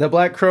reason. The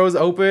Black Crowes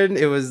opened.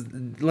 It was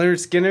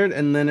Leonard Skinner,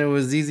 and then it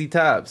was ZZ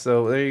Top.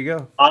 So there you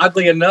go.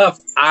 Oddly enough,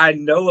 I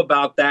know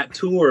about that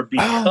tour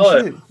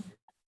because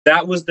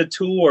that was the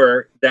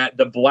tour that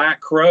the Black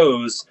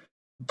Crowes,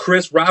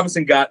 Chris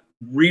Robinson got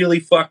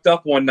really fucked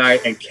up one night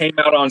and came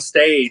out on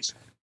stage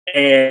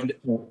and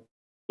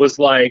was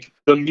like,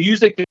 the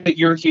music that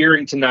you're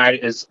hearing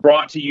tonight is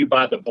brought to you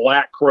by the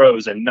Black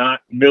Crowes and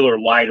not Miller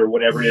Lite or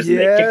whatever it is. And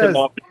they kicked him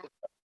off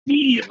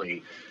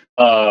immediately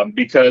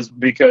because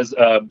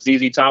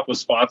ZZ Top was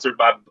sponsored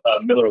by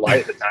Miller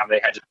Lite at the time. They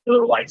had just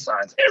Miller Lite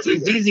signs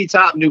everywhere. ZZ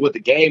Top knew what the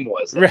game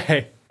was.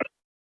 Right.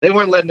 They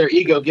weren't letting their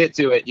ego get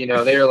to it.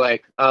 They were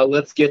like,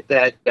 let's get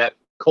that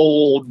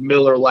cold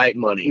Miller Lite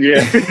money.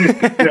 Yeah.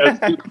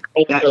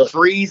 That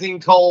freezing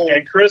cold.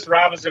 And Chris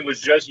Robinson was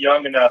just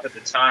young enough at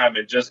the time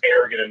and just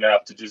arrogant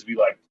enough to just be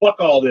like, fuck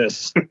all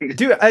this.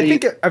 Dude, I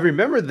think I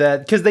remember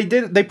that because they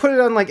put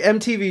it on like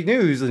MTV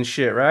News and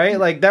shit, right?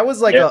 Like that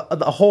was like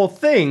a whole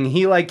thing.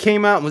 He like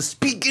came out and was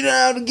speaking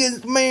out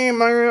against man,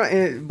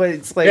 but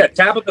it's like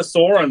Tabitha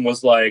Soren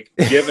was like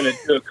giving it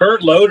to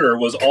Kurt Loder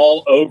was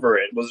all over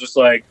it. Was just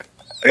like,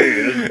 hey,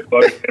 this is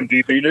fucking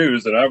MTV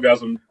News, and I've got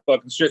some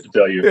fucking shit to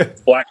tell you.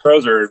 Black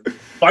Crowes are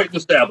fighting the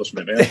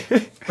establishment, man.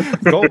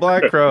 Go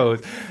Black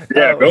Crowes.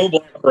 Go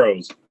Black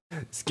Crowes.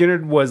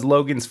 Skinner was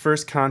Logan's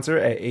first concert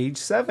at age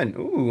 7.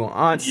 Ooh,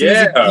 on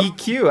season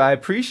EQ. I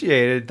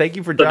appreciate it. Thank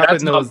you for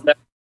dropping those.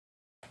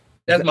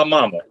 That's my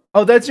mama.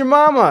 Oh, that's your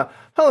mama.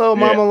 Hello,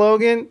 Mama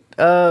Logan.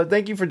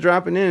 Thank you for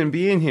dropping in and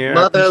being here.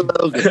 Mother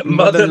Logan.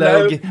 Mother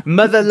Logan.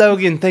 Mother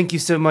Logan, thank you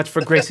so much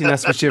for gracing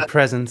us with your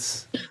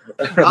presence.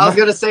 I was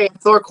gonna say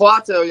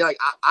Torquato. Like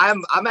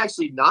I'm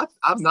actually not.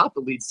 I'm not the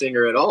lead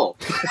singer at all.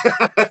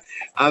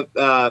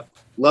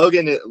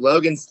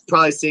 Logan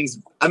probably sings.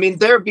 I mean,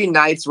 there'd be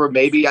nights where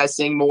maybe I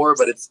sing more,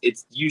 but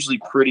it's usually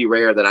pretty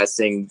rare that I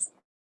sing.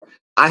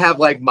 I have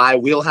like my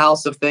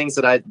wheelhouse of things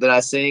that I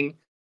sing,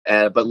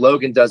 but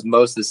Logan does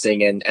most of the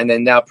singing, and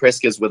then now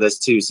Priska's with us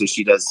too, so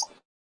she does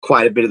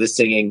quite a bit of the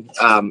singing.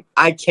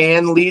 I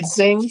can lead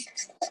sing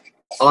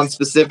on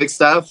specific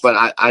stuff,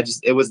 but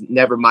it was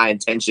never my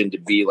intention to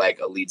be like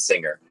a lead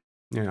singer.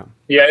 Yeah,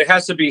 it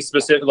has to be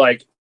specific.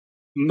 Like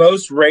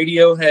most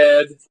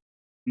Radiohead,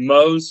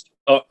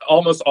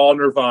 almost all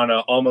Nirvana,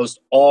 almost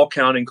all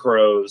Counting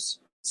Crows,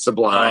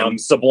 Sublime.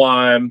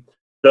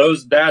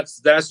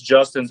 That's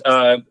Justin's.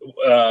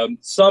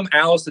 Some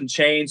Alice in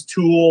Chains,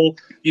 Tool.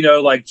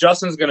 Like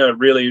Justin's gonna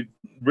really,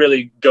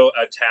 really go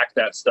attack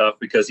that stuff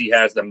because he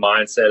has the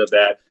mindset of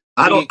that.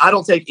 I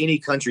don't take any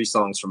country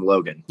songs from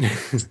Logan.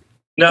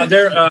 No,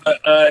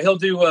 you'll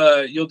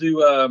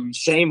do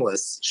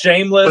Shameless.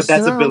 Shameless. But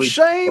that's a Billy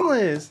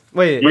Shameless.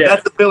 Wait, but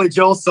that's a Billy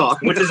Joel song.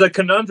 Which is a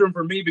conundrum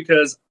for me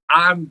because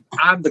I'm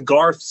the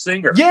Garth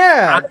singer.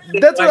 Yeah,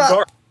 that's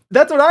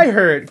what I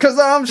heard. Because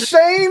I'm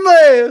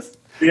shameless.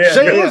 Yeah,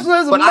 shameless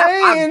as a but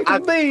man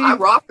can be. I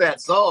rock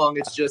that song.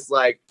 It's just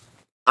like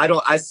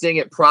I sing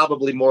it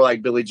probably more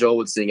like Billy Joel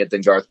would sing it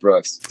than Garth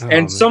Brooks.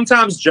 And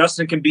sometimes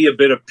Justin can be a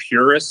bit of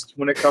purist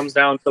when it comes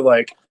down to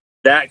like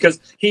that, because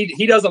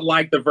he doesn't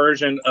like the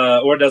version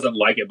or doesn't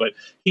like it, but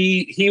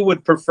he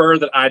would prefer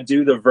that I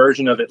do the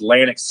version of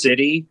Atlantic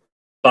City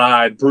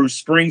by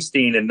Bruce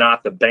Springsteen and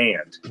not the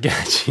band.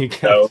 Gotcha.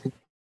 So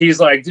he's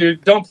like,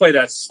 dude, don't play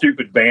that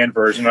stupid band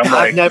version. I'm like,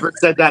 I've never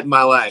said that in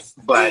my life,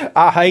 but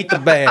I hate the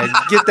band.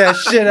 Get that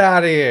shit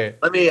out of here.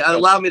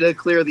 Allow me to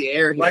clear the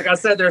air here. Like I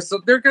said, there are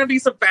going to be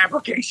some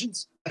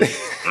fabrications.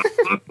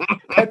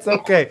 That's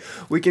okay.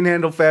 We can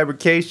handle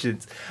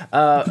fabrications.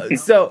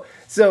 So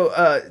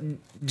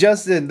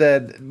Justin,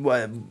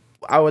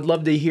 I would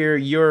love to hear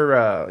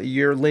your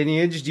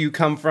lineage. Do you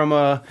come from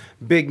a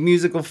big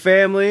musical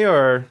family,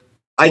 or?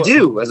 I Well-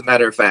 do, as a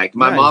matter of fact.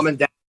 My Nice. mom and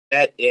dad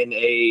met in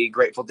a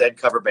Grateful Dead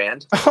cover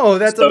band. Oh,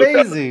 that's So-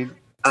 amazing.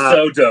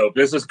 So dope.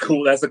 This is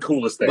cool. That's the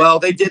coolest thing. Well,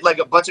 they did like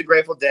a bunch of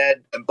Grateful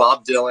Dead and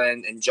Bob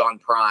Dylan and John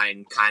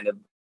Prine kind of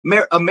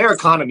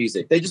Americana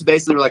music. They just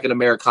basically were like an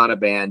Americana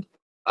band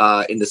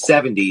in the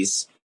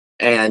 70s.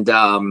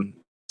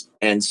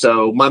 And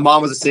so my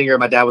mom was a singer,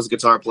 my dad was a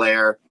guitar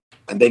player,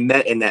 and they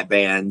met in that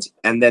band.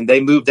 And then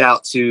they moved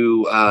out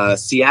to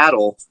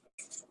Seattle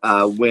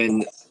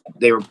when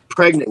they were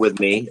pregnant with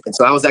me. And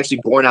so I was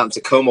actually born out in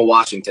Tacoma,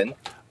 Washington.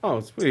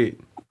 Oh, sweet.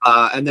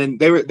 And then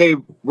they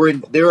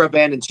were a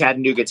band in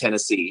Chattanooga,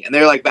 Tennessee, and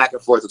they're like back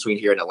and forth between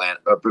here and Atlanta,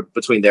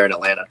 between there and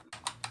Atlanta.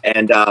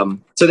 And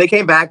so they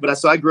came back,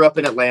 but I grew up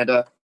in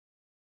Atlanta,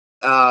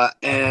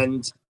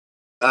 and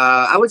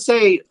I would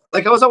say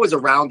like I was always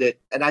around it,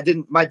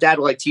 and my dad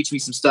would like teach me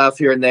some stuff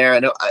here and there.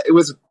 And it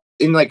was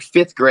in like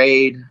 5th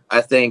grade,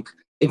 I think.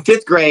 In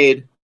 5th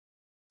grade,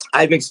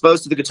 I'd been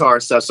exposed to the guitar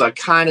and stuff, so I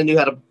kind of knew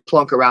how to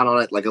plunk around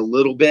on it like a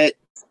little bit.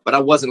 But I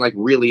wasn't like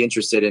really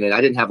interested in it. I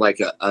didn't have like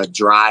a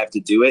drive to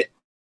do it.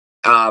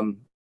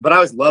 But I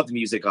always loved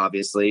music,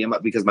 obviously,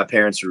 because my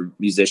parents were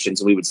musicians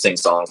and we would sing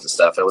songs and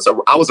stuff.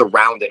 I was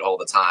around it all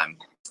the time.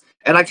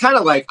 And I kind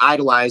of like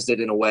idolized it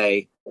in a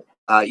way,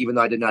 even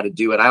though I didn't know how to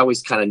do it. I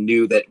always kind of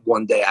knew that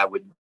one day I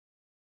would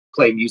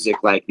play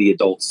music like the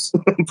adults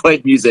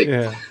played music.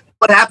 Yeah.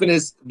 What happened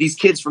is these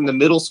kids from the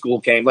middle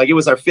school came, like it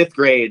was our 5th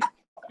grade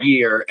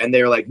year, and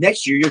they were like,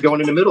 next year you're going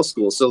into middle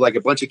school. So like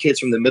a bunch of kids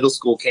from the middle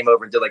school came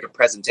over and did like a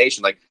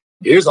presentation, like,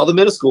 here's all the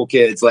middle school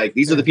kids, like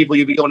these are the people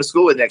you'll be going to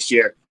school with next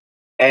year.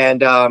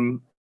 And I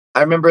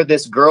remember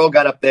this girl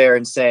got up there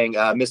and sang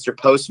Mr.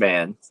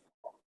 Postman.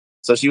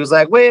 So she was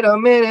like, wait a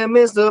minute,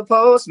 Mr.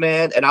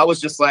 Postman. And I was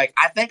just like,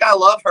 I think I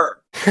love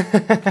her.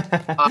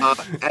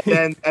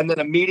 And then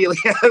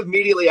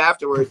immediately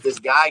afterwards, this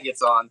guy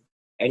gets on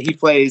and he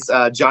plays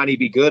Johnny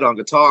Be Good on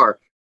guitar.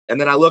 And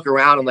then I look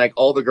around and like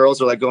all the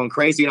girls are like going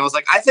crazy. And I was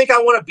like, I think I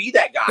want to be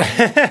that guy.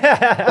 So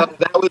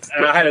that was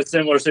and I had a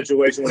similar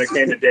situation when it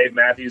came to Dave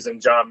Matthews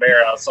and John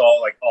Mayer. I saw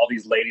like all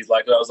these ladies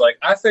like that. I was like,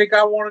 I think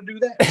I want to do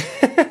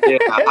that. yeah,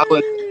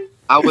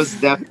 I was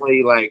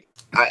definitely like,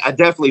 I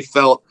definitely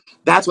felt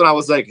that's when I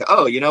was like,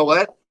 oh, you know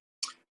what?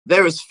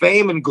 There is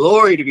fame and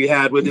glory to be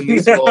had within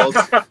these walls.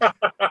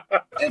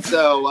 and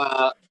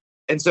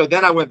so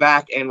then I went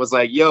back and was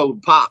like, yo,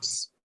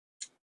 Pops,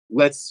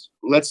 let's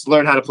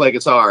learn how to play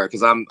guitar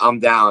because I'm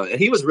down. And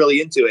he was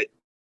really into it.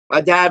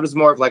 My dad was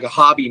more of like a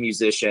hobby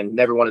musician,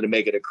 never wanted to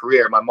make it a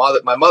career. My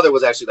mother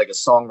was actually like a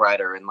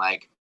songwriter and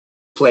like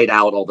played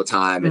out all the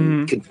time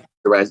and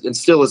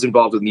still is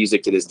involved with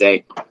music to this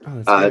day. Oh,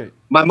 that's great.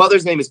 My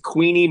mother's name is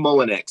Queenie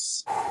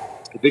Mullinix.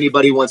 If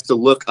anybody wants to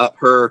look up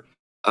her,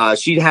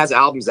 she has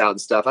albums out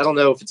and stuff. I don't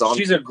know if it's on.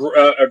 She's a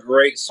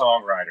great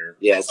songwriter.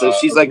 Yeah, so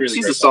she's really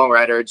she's great a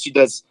songwriter. And she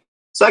does.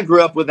 So I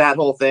grew up with that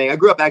whole thing. I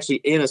grew up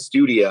actually in a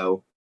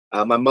studio.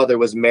 My mother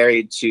was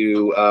married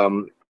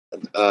to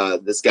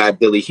this guy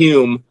Billy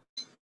Hume,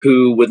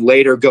 who would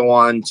later go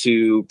on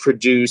to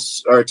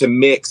produce or to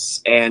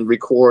mix and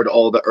record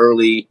all the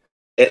early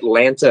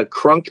Atlanta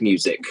crunk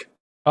music,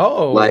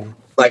 Oh, like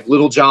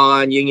Little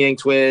John, Yin Yang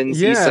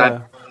Twins, East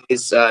Side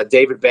Boys,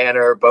 David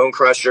Banner, Bone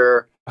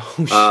Crusher. Oh,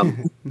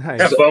 shit. Nice.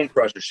 That Bone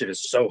Crusher shit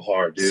is so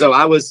hard, dude. So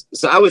I was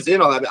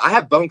in all that. I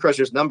have Bone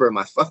Crusher's number in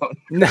my phone.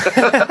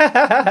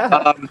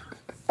 I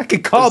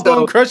could call so-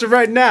 Bone Crusher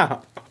right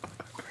now.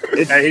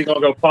 and he's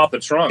gonna go pop the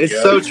trunk. It's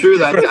yo. so true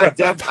that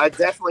I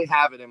definitely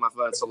have it in my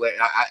phone. It's hilarious.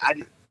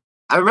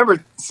 I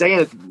remember saying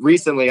it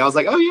recently. I was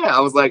like, oh yeah. I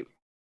was like,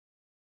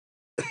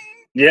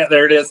 Yeah,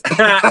 there it is.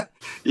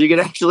 you can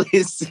actually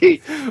see.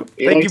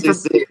 Thank you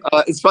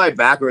for- It's probably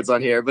backwards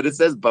on here, but it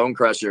says Bone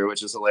Crusher,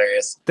 which is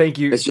hilarious. Thank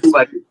you. It's just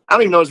like I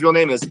don't even know what his real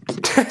name is.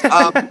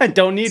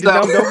 Don't need to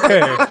know. Don't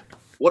care.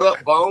 What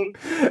up, Bone?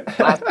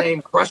 Last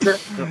name Crusher.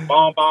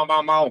 Bom, bom,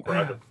 bom, bom,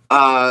 Crusher.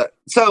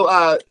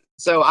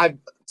 So I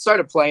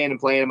started playing,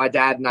 and my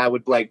dad and I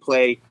would like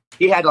play.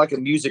 He had like a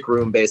music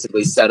room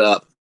basically set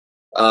up,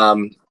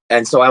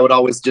 and so I would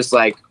always just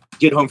like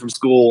get home from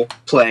school,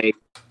 play,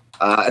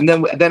 and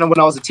then when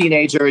I was a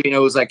teenager, it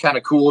was like kind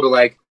of cool to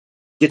like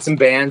get some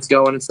bands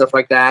going and stuff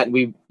like that.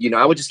 And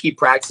I would just keep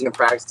practicing and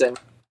practicing.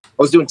 I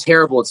was doing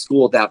terrible at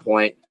school at that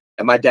point,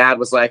 and my dad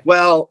was like,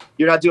 "Well,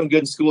 you're not doing good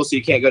in school, so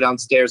you can't go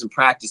downstairs and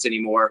practice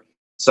anymore."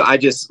 So I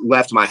just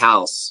left my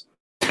house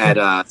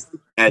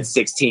at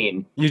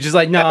 16. You're just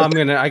like, no,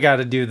 I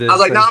gotta do this. I was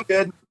like, "No, I'm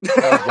good."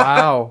 Oh,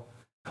 wow.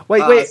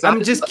 Wait, so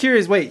I'm just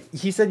curious. Wait,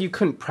 he said you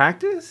couldn't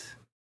practice?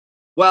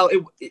 Well,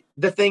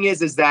 the thing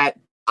is that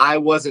I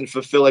wasn't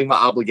fulfilling my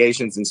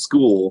obligations in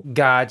school.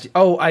 Gotcha.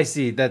 Oh, I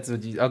see. That's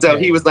what you. Okay. So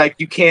he was like,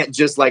 you can't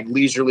just like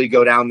leisurely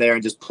go down there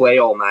and just play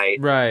all night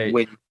right.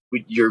 when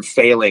you're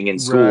failing in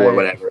school or Right.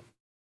 whatever.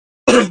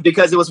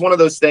 Because it was one of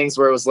those things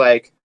where it was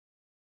like,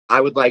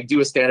 I would like do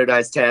a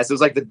standardized test. It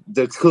was like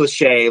the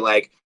cliche,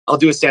 like I'll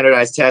do a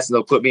standardized test and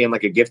they'll put me in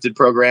like a gifted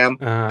program.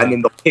 And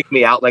then they'll kick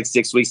me out like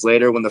 6 weeks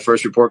later when the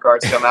first report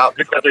cards come out.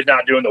 Because they're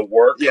not doing the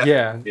work.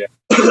 Yeah. yeah.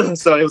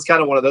 So it was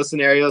kind of one of those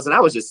scenarios, and I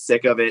was just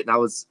sick of it.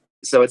 And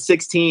so at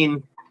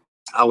 16,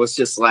 I was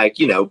just like,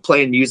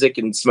 playing music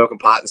and smoking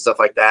pot and stuff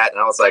like that. And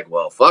I was like,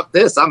 well, fuck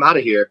this. I'm out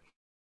of here.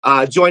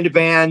 Joined a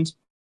band,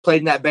 played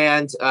in that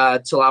band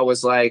till I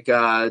was like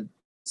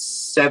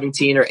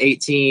 17 or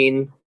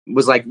 18.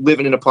 Was like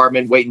living in an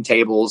apartment, waiting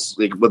tables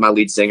like, with my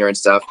lead singer and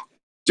stuff,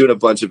 doing a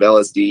bunch of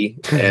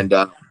LSD. And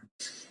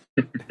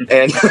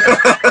and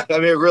I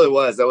mean, it really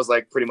was. That was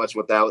like pretty much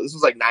what that was. This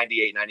was like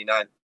 98,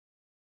 99.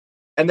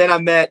 And then I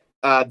met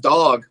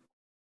Dog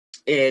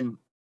in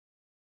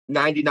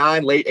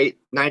 99,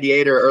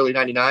 98 or early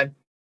 99.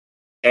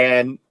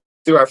 And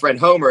through our friend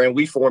Homer, and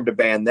we formed a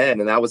band then.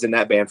 And I was in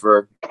that band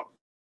for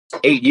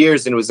 8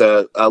 years, and it was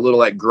a little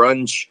like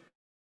grunge,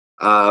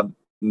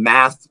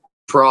 math,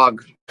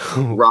 prog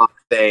rock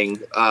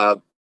thing,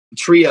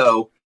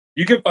 trio.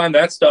 You can find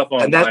that stuff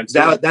online. And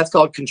that's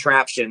called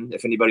Contraption,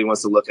 if anybody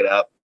wants to look it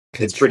up.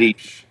 It's pretty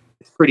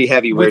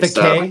heavy with weird a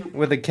stuff. K,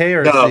 with a K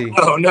or a No, C.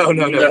 no,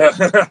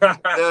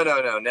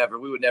 never.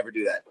 We would never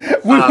do that.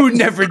 We would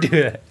never do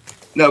that.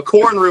 No,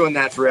 Korn ruined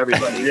that for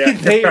everybody. Yeah.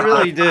 They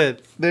really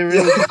did. They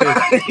really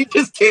did. You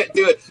just can't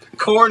do it.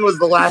 Korn was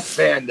the last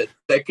band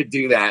that could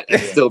do that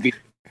and still be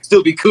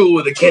cool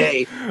with a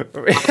K. I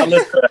listened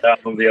to that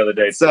album the other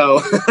day.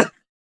 So,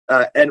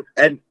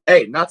 and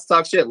hey, not to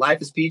talk shit. Life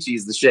is Peachy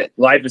is the shit.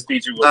 Life is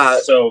Peachy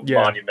was so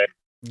yeah. monumental.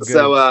 Good.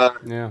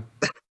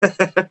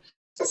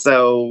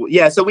 So,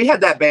 yeah. so we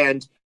had that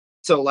band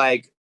till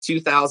like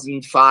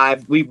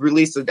 2005. We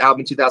released the album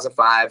in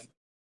 2005.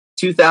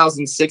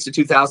 2006 to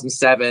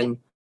 2007,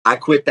 I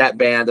quit that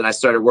band and I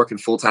started working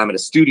full time at a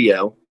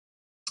studio.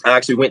 I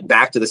actually went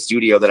back to the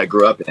studio that I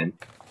grew up in,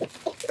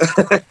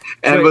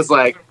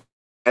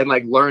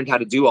 and learned how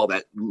to do all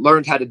that.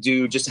 Learned how to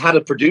do just how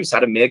to produce, how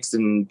to mix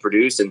and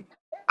produce. And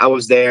I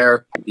was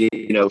there,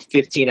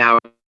 15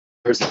 hours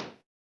a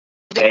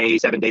day,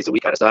 7 days a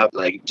week, kind of stuff.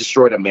 Like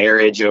destroyed a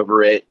marriage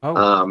over it.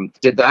 Oh.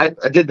 Did that?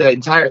 I did the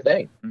entire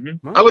thing.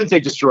 Mm-hmm. I wouldn't say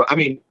destroy. I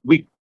mean,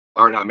 we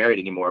are not married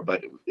anymore,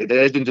 but it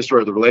didn't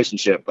destroy the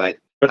relationship. But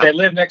they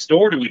live next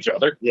door to each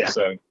other. Yeah.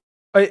 So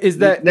Is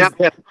that now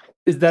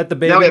is that the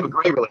baby? now we have a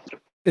great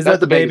relationship. Is That's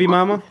that the baby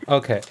mama?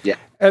 Okay. Yeah.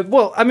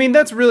 Well, I mean,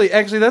 that's really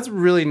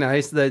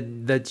nice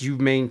that you've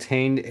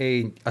maintained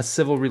a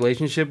civil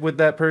relationship with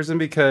that person,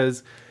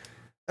 because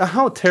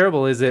how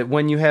terrible is it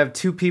when you have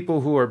two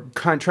people who are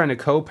trying to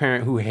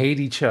co-parent who hate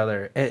each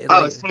other?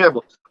 It's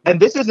terrible. And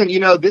this isn't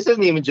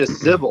even just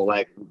civil.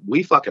 Like,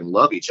 we fucking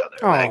love each other.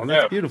 Oh, Like,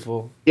 that's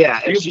beautiful.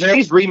 yeah. And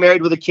she's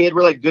remarried with a kid.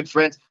 We're like good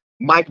friends.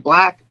 Mike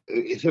Black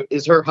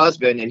is her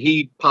husband, and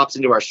he pops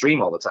into our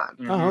stream all the time.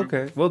 Oh,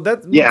 okay. Well,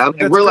 that's Yeah,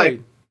 that's we're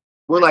great.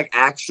 we're like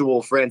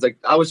actual friends. Like,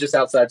 I was just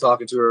outside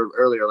talking to her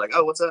earlier, like,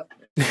 oh, what's up?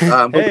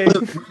 Hey.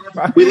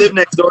 We live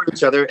next door to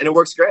each other, and it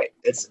works great.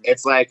 It's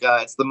like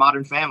it's the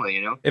Modern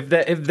Family, If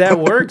that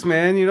works,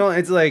 man,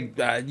 it's like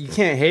you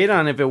can't hate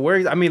on it if it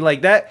works. I mean,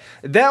 like that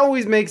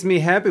always makes me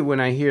happy when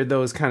I hear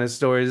those kind of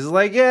stories. It's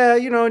like, yeah,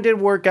 it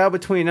didn't work out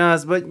between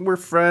us, but we're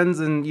friends,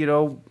 and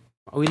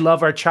we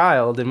love our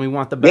child, and we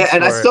want the best. Yeah,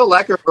 and for I it. still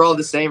like her for all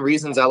the same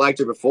reasons I liked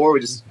her before.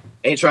 We just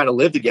ain't trying to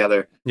live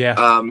together.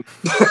 Yeah.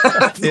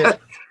 Yeah.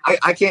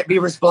 I can't be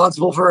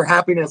responsible for her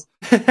happiness.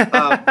 It's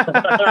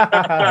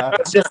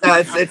just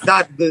it's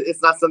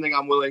not something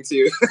I'm willing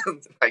to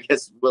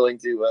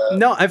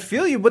No, I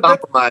feel you, but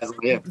compromise on.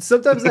 Yeah.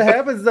 sometimes it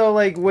happens though.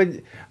 Like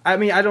I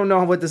don't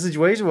know what the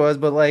situation was,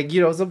 but like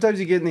sometimes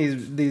you get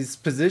in these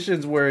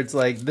positions where it's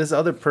like this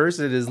other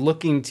person is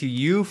looking to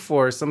you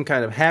for some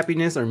kind of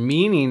happiness or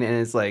meaning, and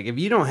it's like if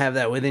you don't have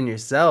that within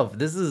yourself,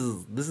 this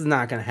is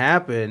not gonna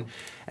happen.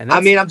 And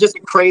I mean, I'm just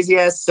a crazy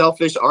ass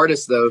selfish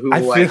artist though who I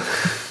like.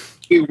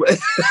 feel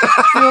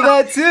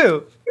that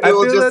too. I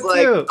will feel just that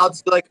too. I'll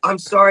just be like, I'm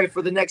sorry,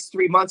 for the next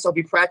 3 months I'll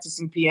be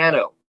practicing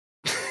piano.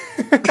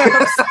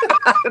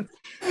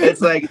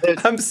 It's like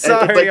I'm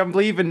sorry, I'm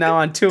leaving now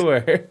on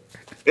tour.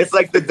 it's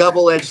like the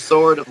double-edged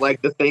sword of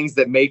like the things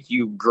that make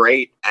you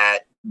great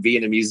at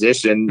being a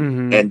musician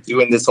Mhm. and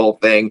doing this whole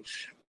thing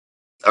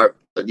are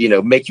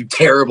make you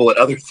terrible at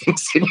other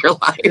things in your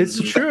life.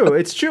 It's true,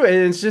 and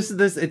it's just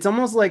this. It's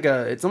almost like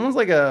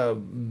a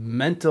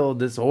mental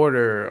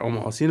disorder,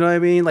 almost. You know what I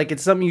mean? Like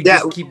it's something you Yeah.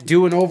 just keep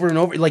doing over and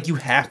over. Like you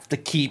have to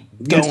keep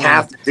You going. just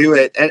have to do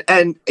it,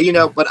 and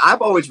but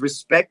I've always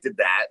respected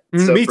that.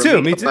 So Me for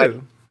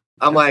too.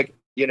 I'm like,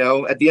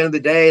 at the end of the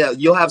day,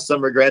 you'll have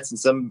some regrets in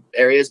some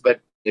areas,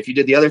 but if you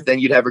did the other thing,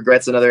 you'd have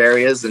regrets in other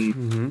areas, and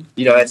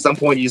Mhm. at some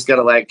point you just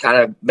gotta like kind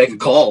of make a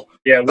call.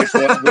 yeah,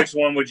 which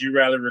one would you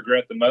rather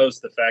regret the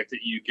most? The fact that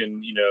you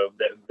can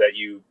that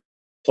you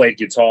played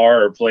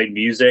guitar or played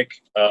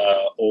music,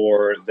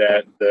 or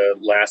that the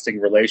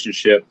lasting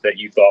relationship that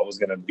you thought was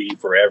going to be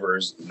forever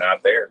is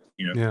not there.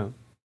 Yeah.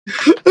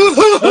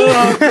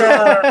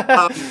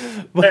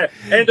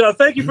 And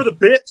thank you for the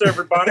bits,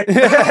 everybody.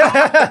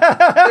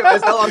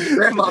 As long as your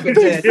grandma been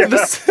dead.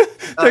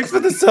 Thanks for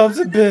the subs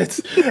and bits.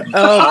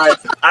 I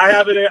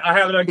have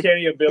an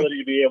uncanny ability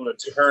to be able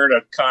to turn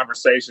a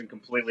conversation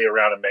completely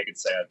around and make it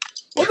sad.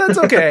 Well, that's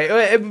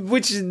okay.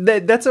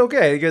 That's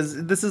okay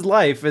because this is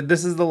life.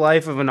 This is the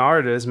life of an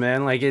artist,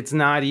 man. Like it's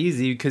not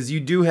easy because you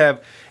do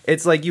have.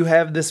 It's like you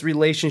have this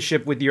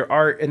relationship with your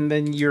art, and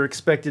then you're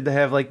expected to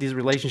have like this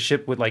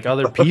relationship with like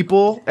other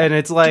people, and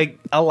it's like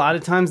a lot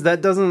of times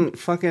that doesn't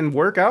fucking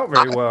work out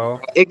very well.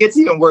 It gets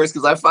even worse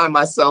because I find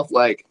myself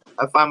like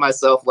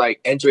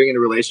entering into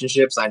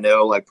relationships I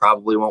know like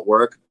probably won't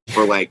work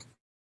for like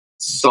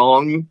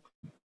song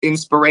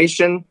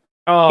inspiration.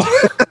 Oh,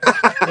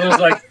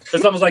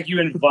 It's almost like you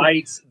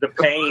invite the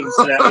pain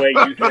so that way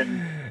you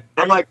can.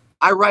 I'm like,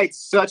 I write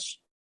such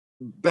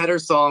better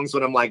songs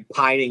when I'm like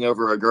pining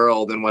over a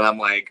girl than when I'm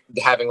like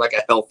having like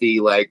a healthy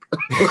like.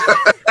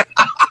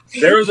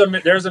 There's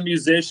a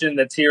musician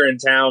that's here in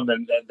town,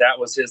 and that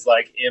was his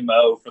like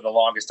MO for the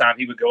longest time.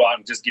 He would go out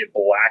and just get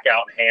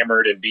blackout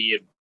hammered and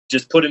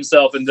just put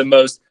himself in the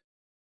most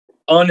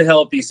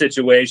unhealthy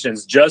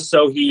situations just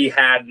so he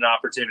had an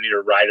opportunity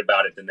to write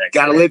about it the next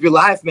Gotta day. live your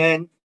life,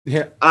 man.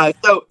 yeah.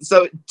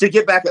 So to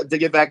get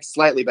back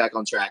slightly back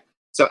on track.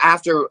 So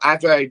after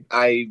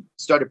I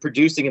started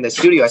producing in the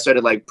studio, I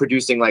started like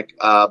producing like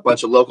a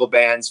bunch of local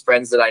bands,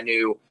 friends that I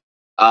knew,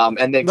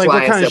 and then Like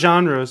what clients. kind of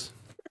genres?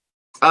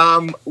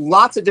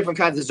 Lots of different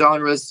kinds of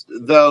genres,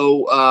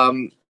 though.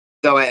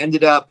 I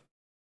ended up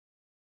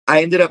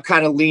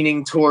kind of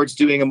leaning towards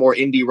doing a more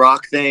indie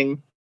rock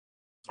thing,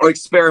 or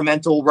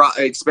experimental rock,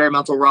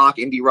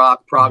 indie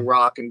rock, prog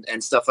rock,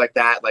 and stuff like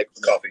that. Like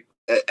Coffee.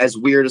 As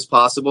weird as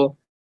possible.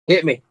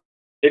 Hit me.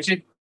 Did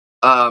you?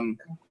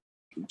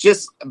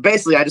 Just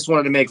basically, I just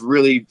wanted to make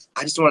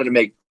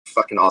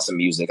fucking awesome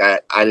music. I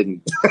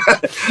didn't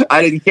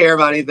I didn't care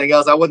about anything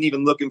else. I wasn't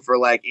even looking for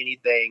like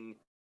anything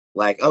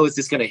like, oh, is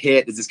this gonna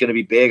hit? Is this gonna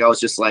be big? I was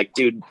just like,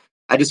 dude,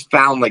 I just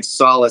found like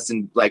solace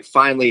and like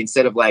finally,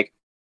 instead of like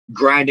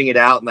grinding it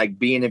out and like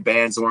being in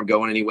bands that weren't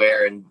going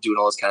anywhere and doing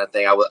all this kind of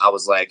thing, I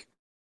was like,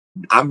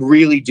 I'm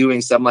really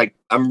doing something, like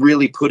I'm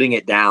really putting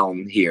it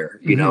down here,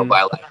 you know,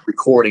 by like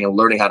recording and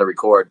learning how to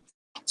record.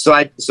 So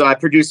I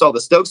produced all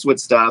the Stokeswood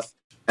stuff.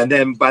 And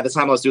then by the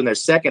time I was doing their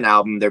second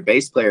album, their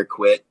bass player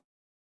quit,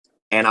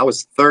 and I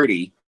was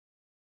 30,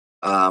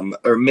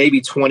 or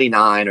maybe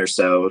 29 or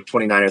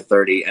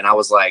 30. And I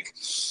was like,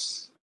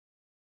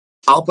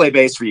 I'll play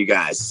bass for you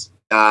guys.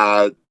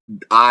 I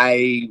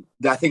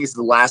think it's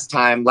the last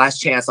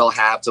chance I'll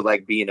have to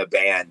like be in a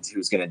band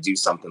who's going to do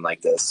something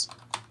like this,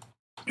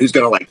 who's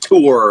going to like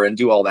tour and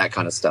do all that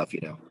kind of stuff,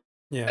 you know?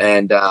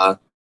 Yeah.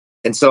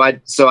 And so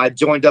I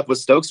joined up with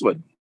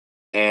Stokeswood.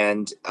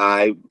 And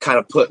I kind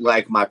of put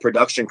like my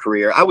production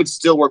career. I would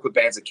still work with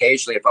bands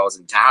occasionally if I was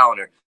in town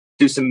or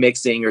do some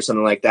mixing or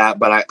something like that.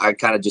 But I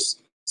kind of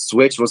just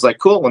switched and was like,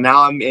 cool. Well,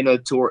 now I'm in a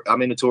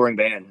touring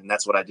band, and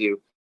that's what I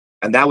do.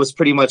 And that was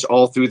pretty much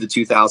all through the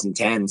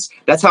 2010s.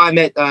 That's how I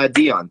met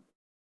Dion.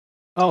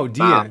 Oh,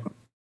 Dion.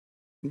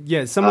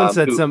 Yeah, someone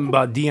said something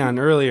about Dion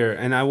earlier,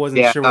 and I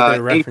wasn't sure what they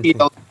were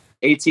referencing.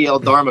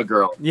 ATL Dharma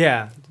Girl.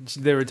 Yeah,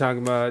 they were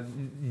talking about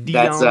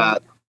Dion.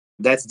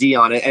 That's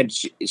Dion, and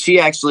she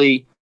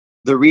actually,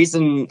 the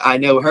reason I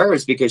know her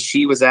is because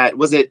she was I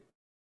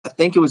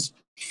think it was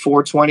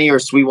 420 or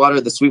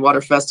the Sweetwater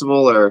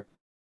Festival, or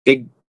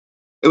it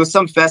was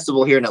some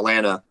festival here in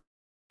Atlanta,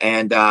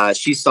 and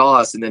she saw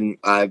us, and then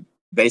I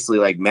basically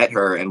like met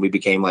her, and we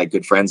became like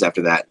good friends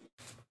after that.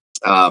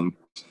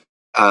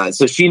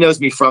 So she knows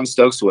me from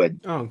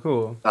Stokeswood. Oh,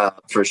 cool.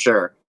 For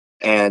sure.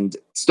 And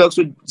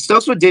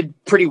Stokeswood did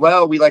pretty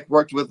well. We like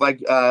worked with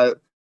like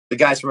the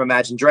guys from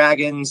Imagine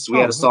Dragons. We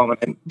had a song on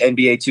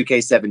NBA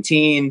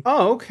 2K17.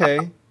 Oh,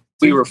 okay.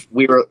 We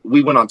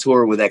went on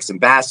tour with Ex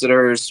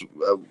Ambassadors.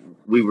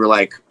 We were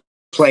like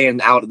playing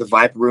out at the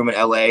Viper Room in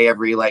LA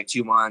every like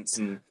 2 months.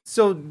 And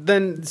so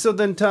then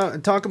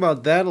talk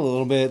about that a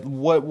little bit.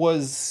 What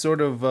was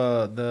sort of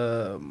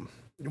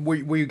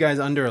were you guys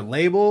under a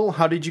label?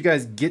 How did you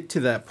guys get to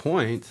that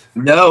point?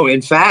 No,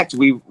 in fact,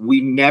 we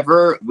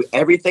never.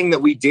 Everything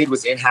that we did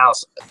was in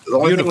house. The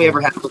only thing we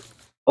ever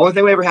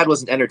had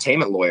was an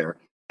entertainment lawyer,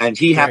 and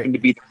he happened to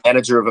be the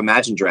manager of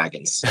Imagine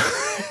Dragons.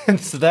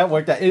 So that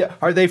worked out.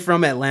 Are they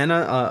from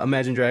Atlanta,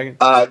 Imagine Dragons?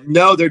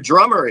 No, their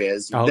drummer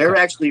is. Oh, okay. They're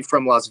actually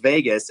from Las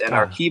Vegas, and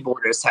our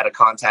keyboardist had a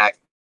contact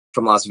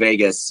from Las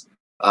Vegas.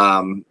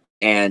 And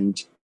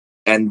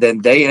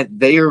then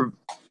they are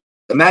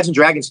Imagine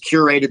Dragons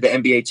curated the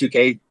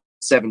NBA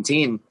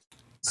 2K17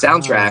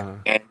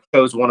 soundtrack and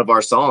chose one of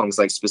our songs,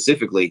 like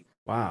specifically.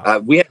 Wow.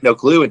 We had no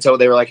clue until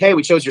they were like, "Hey,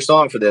 we chose your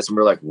song for this," and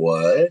we are like,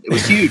 "What?" It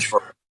was huge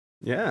for us.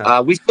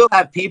 Yeah. We still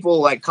have people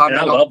like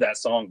comment. I love that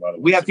song, by the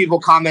way. We have people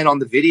comment on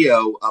the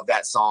video of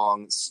that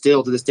song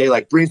still to this day,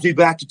 like, brings me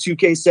back to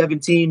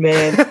 2K17,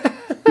 man.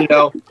 You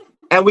know,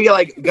 and we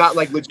got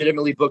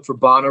legitimately booked for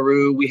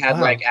Bonnaroo. We had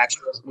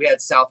we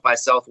had South by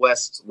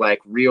Southwest like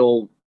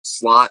real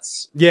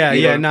slots.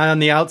 Yeah, not on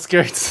the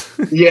outskirts.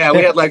 Yeah,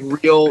 we had like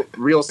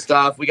real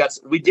stuff.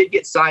 We did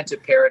get signed to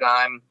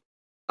Paradigm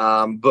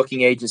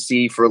booking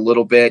agency for a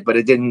little bit, but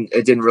it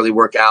didn't really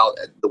work out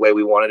the way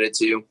we wanted it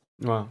to.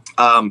 Wow.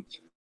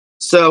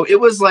 So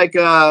it was like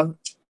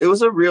it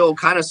was a real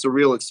kind of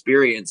surreal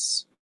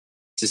experience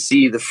to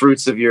see the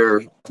fruits of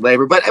your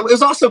labor. But it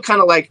was also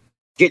kind of like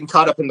getting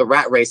caught up in the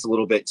rat race a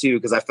little bit too,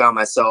 because I found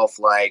myself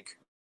like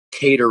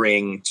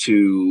catering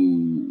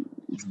to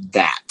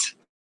that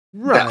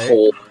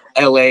whole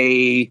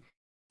LA.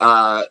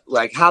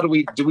 Like, how's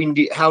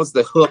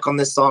the hook on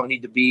this song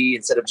need to be,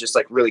 instead of just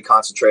like really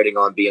concentrating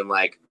on being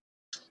like,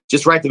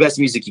 just write the best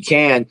music you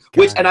can,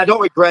 and I don't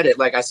regret it.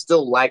 Like, I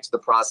still liked the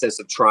process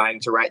of trying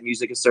to write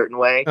music a certain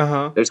way.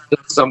 There's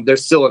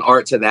still an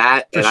art to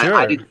that. And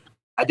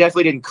I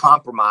definitely didn't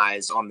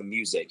compromise on the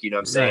music. You know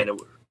what I'm saying?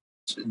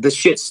 The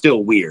shit's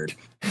still weird,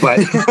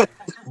 but,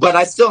 but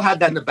I still had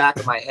that in the back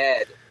of my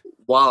head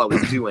while I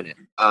was doing it.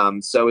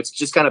 So it's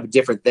just kind of a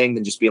different thing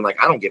than just being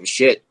like, I don't give a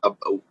shit.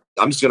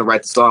 I'm just going to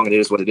write the song and it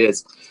is what it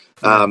is.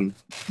 So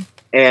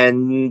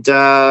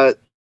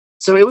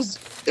it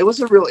was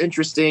a real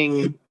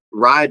interesting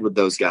ride with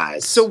those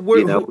guys. So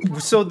who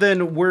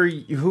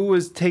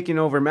was taking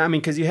over? I mean,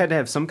 because you had to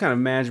have some kind of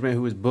management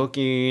who was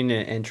booking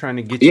and trying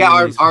to get you.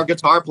 Yeah, our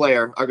guitar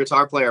player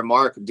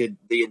Mark did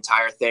the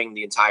entire thing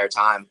the entire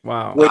time.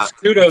 Wow. Which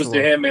kudos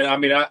to him, man. I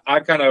mean, I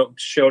kind of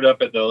showed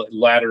up at the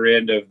latter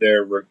end of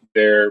their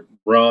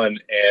run,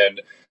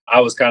 and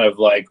I was kind of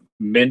like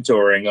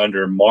mentoring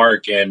under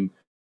Mark, and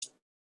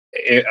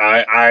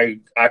I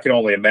can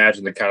only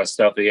imagine the kind of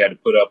stuff that he had to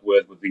put up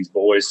with these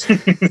boys.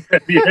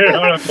 You know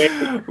what I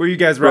mean? Were you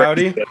guys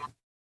rowdy?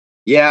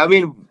 Yeah, I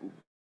mean,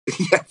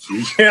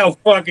 yeah,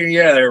 fucking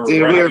yeah, they were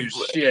dude, rowdy as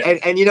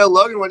shit. And you know,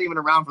 Logan wasn't even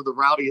around for the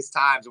rowdiest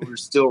times, and we were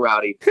still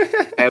rowdy.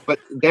 But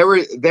there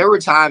were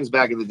times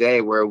back in the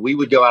day where we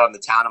would go out on the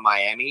town of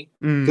Miami,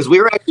 because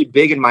we were actually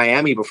big in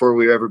Miami before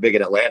we were ever big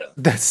in Atlanta.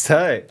 That's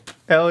tight.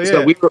 Hell yeah.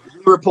 So we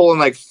were pulling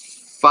like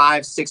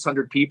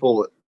 500-600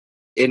 people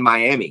in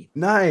Miami.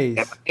 Nice.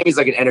 And Miami's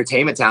like an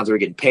entertainment town, so we're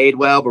getting paid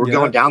well, but we're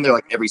going down there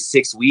like every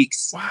 6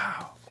 weeks.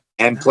 Wow.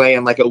 And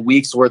playing like a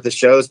week's worth of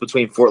shows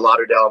between Fort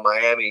Lauderdale and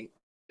Miami,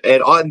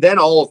 and then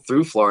all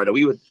through Florida.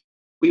 We would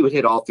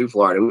hit all through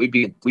Florida.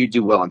 We'd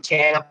do well in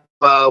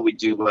Tampa. We'd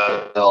do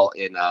well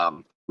in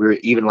we were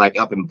even like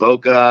up in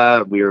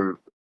Boca. We were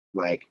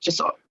like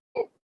just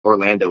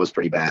Orlando was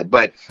pretty bad,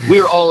 but we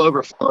were all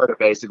over Florida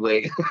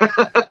basically.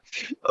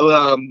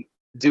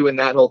 Doing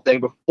that whole thing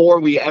before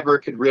we ever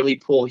could really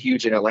pull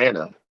huge in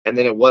Atlanta. And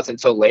then it wasn't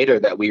until later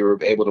that we were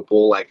able to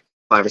pull like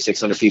 500 or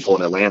 600 people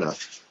in Atlanta.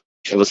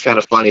 It was kind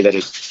of funny that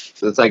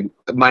it's like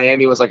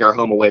Miami was like our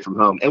home away from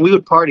home, and we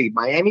would party.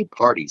 Miami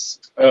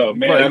parties. Oh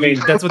man, Well, I mean,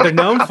 that's what they're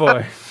known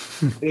for.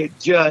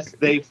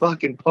 They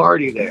fucking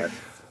party there.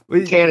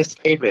 You can't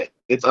escape it.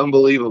 It's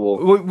unbelievable.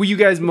 Were you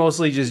guys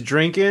mostly just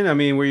drinking? I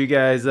mean, were you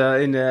guys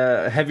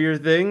into heavier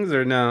things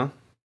or no?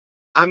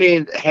 I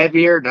mean,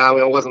 heavier? No,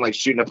 it wasn't like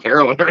shooting up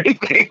heroin or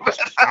anything.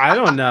 I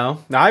don't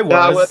know. I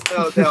was.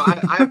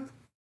 No.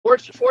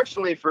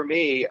 Fortunately for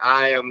me,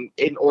 I have an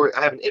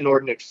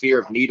inordinate fear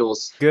of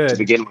needles to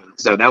begin with,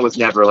 so that was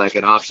never like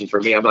an option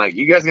for me. I'm like,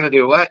 you guys gonna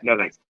do what? No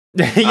thanks.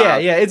 yeah,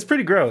 it's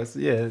pretty gross.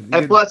 Yeah,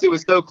 and plus it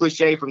was so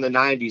cliche from the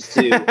 '90s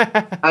too.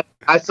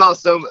 I saw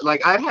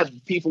I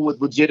had people with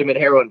legitimate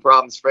heroin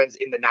problems, friends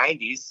in the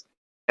 '90s,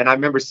 and I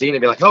remember seeing it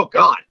and be like, oh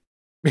god,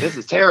 this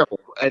is terrible.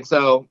 And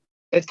so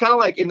it's kind of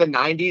like in the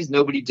 '90s,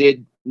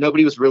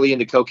 nobody was really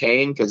into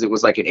cocaine because it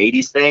was like an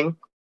 '80s thing.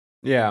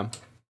 Yeah.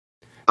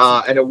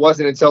 And it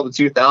wasn't until the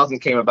 2000s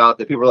came about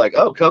that people were like,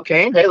 "Oh,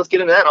 cocaine! Hey, let's get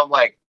into that." I'm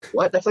like,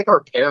 "What? That's like our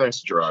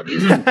parents' drug.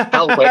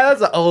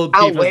 That's old.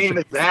 How lame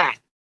is that?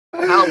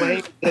 How lame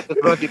is it to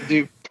fucking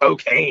do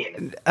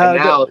cocaine?" And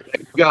now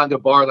you've gone to a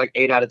bar, like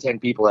 8 out of 10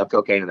 people have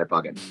cocaine in their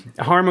pocket.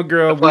 Harma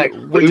Girl,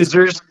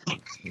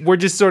 we're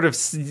just sort of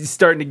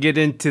starting to get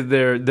into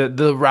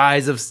the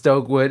rise of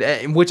Stokewood,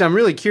 which I'm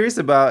really curious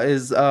about.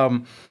 Is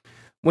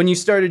when you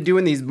started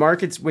doing these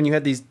markets, when you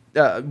had these.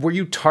 Were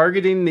you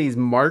targeting these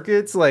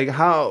markets? Like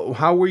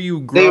how were you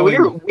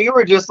growing? We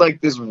were just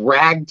like this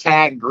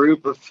ragtag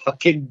group of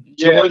fucking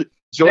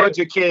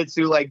Georgia kids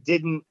who like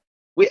didn't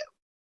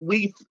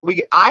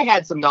I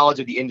had some knowledge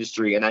of the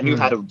industry and I knew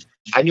how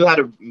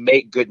to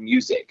make good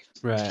music.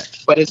 Right.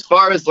 But as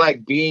far as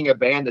like being a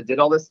band that did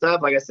all this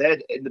stuff, like I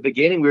said in the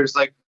beginning, we were just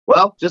like,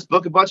 well, just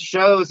book a bunch of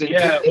shows and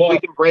if we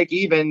can break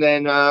even,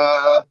 then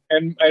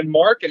and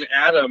Mark and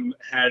Adam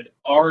had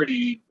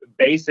already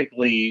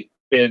basically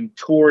been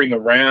touring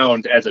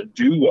around as a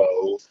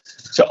duo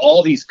to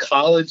all these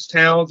college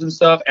towns and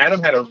stuff. Adam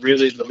had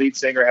the lead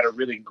singer had a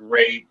really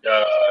great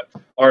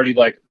already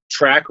like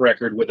track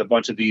record with a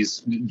bunch of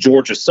these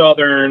Georgia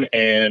Southern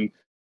and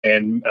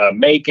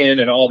Macon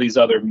and all these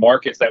other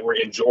markets that were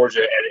in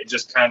Georgia. And it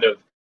just kind of,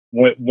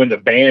 when the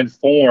band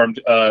formed,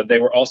 they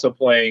were also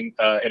playing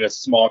in a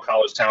small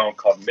college town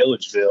called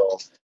Milledgeville.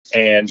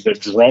 And the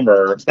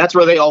drummer, that's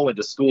where they all went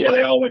to school. Yeah,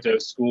 they all went to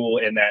school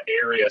in that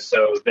area.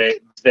 So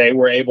they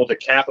were able to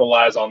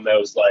capitalize on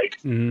those like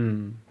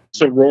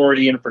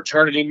sorority and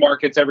fraternity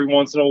markets every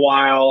once in a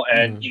while.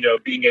 And,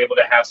 being able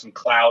to have some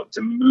clout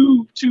to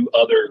move to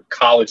other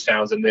college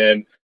towns. And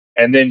then,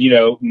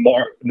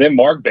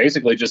 Mark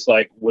basically just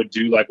like would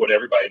do like what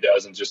everybody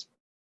does and just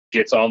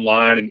gets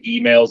online and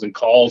emails and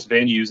calls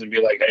venues and be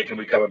like, hey, can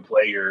we come and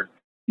play your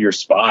your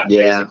spot.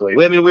 Yeah. Basically.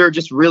 Well, I mean, we were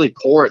just really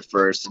poor at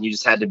first, and you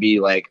just had to be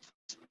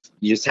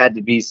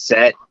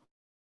set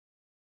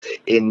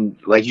in,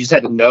 like, you just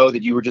had to know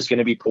that you were just going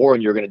to be poor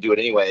and you were going to do it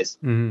anyways.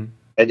 Mhm.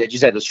 And you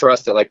just had to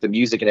trust that, like, the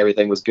music and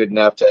everything was good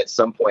enough to at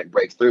some point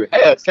break through.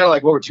 Hey, it's kind of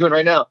like what we're doing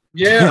right now.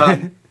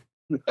 Yeah.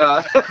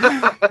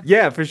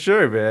 Yeah, for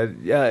sure, man.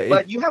 Yeah,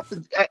 But you have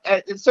to,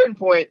 at a certain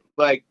point,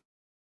 like,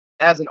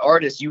 as an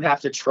artist, you have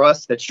to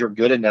trust that you're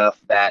good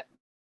enough that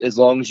as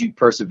long as you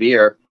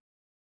persevere,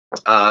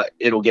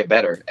 it'll get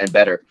better and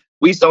better.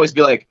 We used to always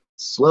be like,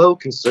 slow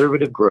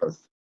conservative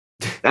growth.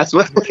 That's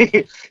what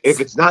if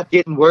it's not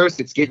getting worse,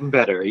 it's getting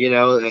better, you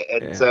know?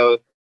 And so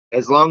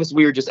as long as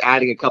we were just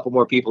adding a couple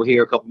more people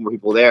here, a couple more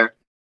people there.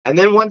 And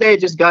then one day it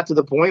just got to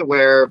the point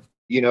where,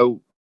 you know,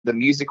 the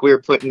music we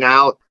were putting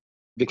out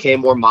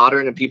became more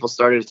modern and people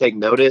started to take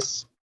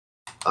notice.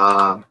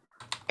 And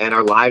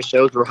our live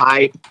shows were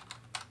hype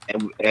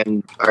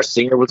and our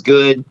singer was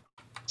good.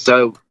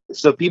 So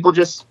people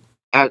just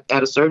at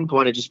a certain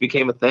point it just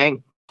became a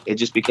thing. It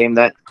just became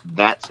that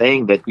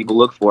thing that people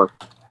look for.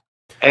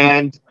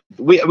 And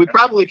we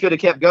probably could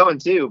have kept going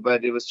too,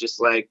 but it was just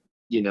like,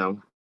 you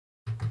know,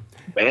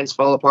 bands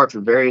fall apart for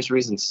various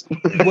reasons.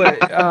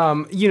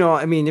 what you know,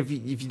 I mean, if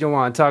you don't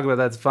want to talk about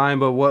that, that's fine.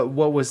 But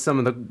what was some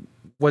of the?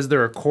 Was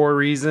there a core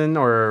reason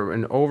or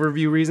an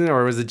overview reason,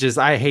 or was it just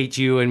I hate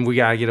you and we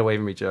gotta get away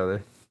from each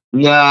other?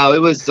 No, it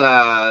was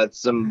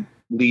some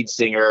lead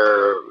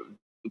singer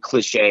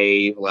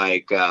cliche,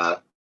 like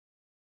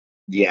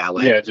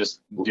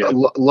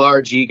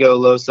large ego,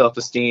 low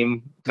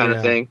self-esteem kind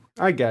of thing.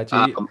 I got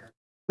you.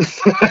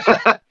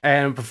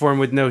 And perform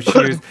with no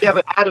shoes. Yeah,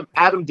 but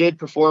Adam did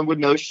perform with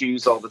no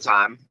shoes all the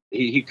time.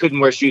 He couldn't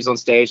wear shoes on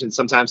stage, and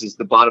sometimes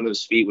the bottom of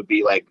his feet would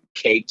be like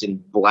caked in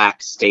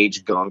black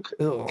stage gunk,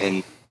 and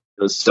it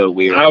was so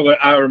weird.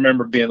 I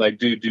remember being like,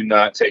 dude, do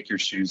not take your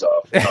shoes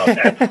off.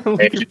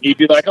 And he'd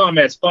be like, oh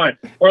man, it's fine.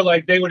 Or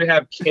like they would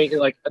have they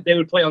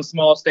would play on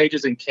small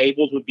stages and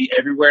cables would be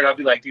everywhere, and I'd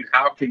be like, dude,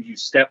 how can you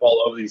step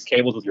all over these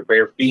cables with your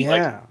bare feet? Yeah.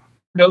 Like,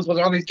 knows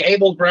what's on these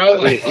cables, bro.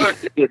 Like,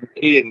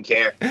 he didn't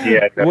care.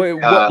 Yeah.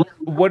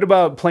 What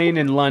about playing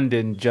in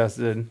London,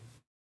 Justin?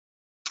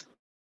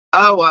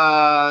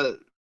 So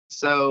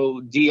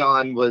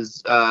Dion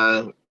was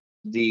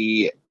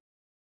the,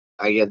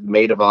 I guess,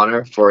 maid of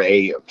honor for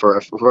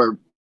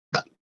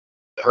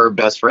her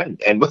best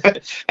friend, and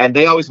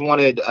they always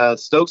wanted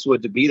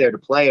Stokeswood to be there to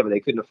play, but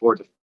they couldn't afford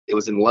to. It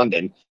was in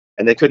London,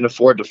 and they couldn't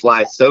afford to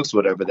fly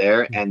Stokeswood over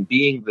there. And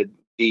being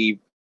the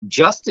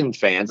Justin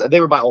fans, they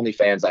were my only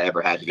fans I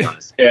ever had, to be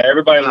honest. Yeah,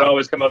 everybody would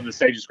always come up to the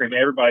stage and scream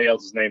everybody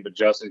else's name but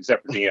Justin,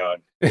 except for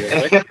Dion.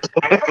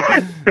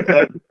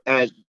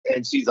 and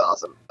she's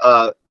awesome.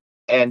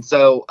 And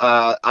so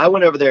I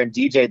went over there and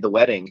DJ'd the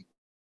wedding,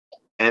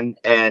 and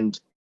I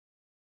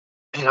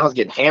was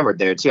getting hammered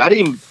there too. I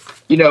didn't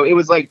even, it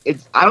was like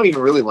I don't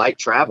even really like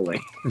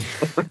traveling.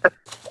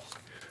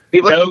 He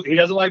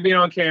doesn't like being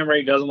on camera.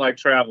 He doesn't like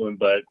traveling,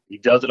 but he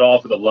does it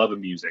all for the love of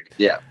music.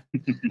 Yeah,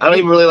 I don't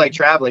even really like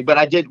traveling, but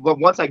I did. Well,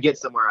 once I get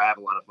somewhere, I have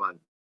a lot of fun.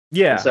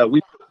 Yeah. And so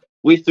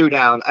we threw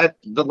down.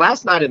 The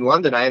last night in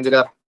London, I ended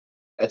up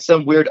at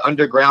some weird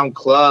underground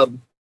club,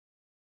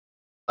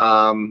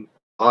 on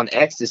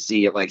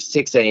ecstasy at like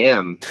 6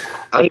 a.m.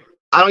 I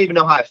don't even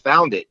know how I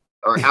found it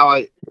or how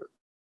I.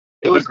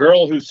 It was a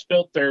girl who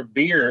spilt their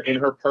beer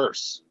in her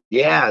purse.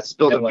 Yeah,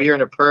 spilled a beer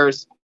in her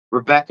purse.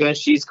 Rebecca,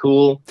 she's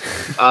cool.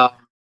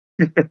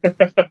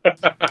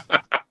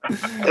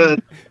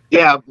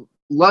 Yeah,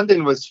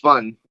 London was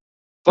fun.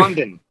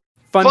 Fundin'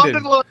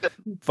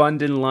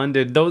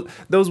 London.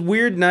 Those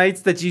weird nights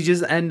that you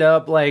just end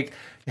up like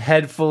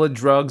head full of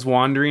drugs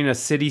wandering a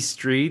city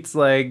streets.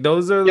 Like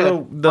those are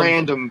the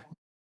random.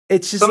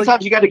 It's just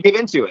sometimes you got to give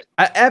into it.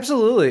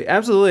 Absolutely.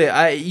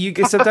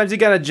 Sometimes you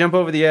got to jump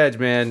over the edge,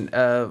 man.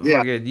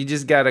 You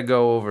just got to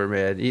go over,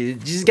 man. You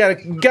just got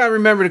to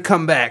remember to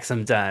come back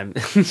sometime.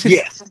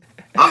 Yes.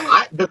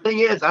 The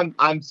thing is,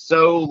 I'm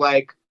so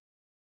like,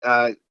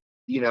 if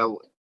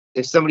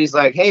somebody's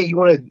like, hey, you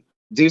want to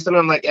do something?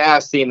 I'm like, yeah,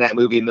 I've seen that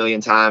movie a million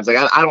times. Like,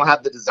 I don't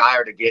have the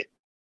desire to get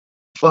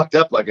fucked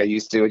up like I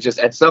used to. It's just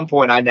at some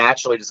point I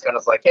naturally just kind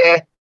of like,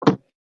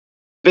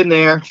 been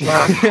there.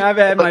 I've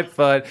had my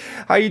fun.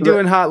 How you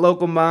doing, hot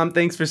local mom?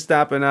 Thanks for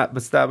stopping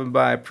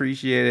by.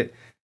 Appreciate it.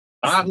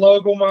 Hot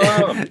local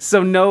mom.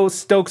 So no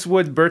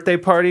Stokeswood birthday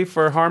party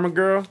for Harma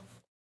Girl?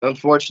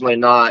 Unfortunately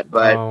not,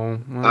 but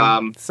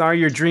sorry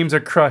your dreams are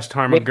crushed,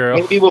 Harma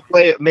Girl.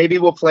 Maybe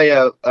we'll play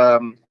a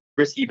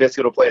Risky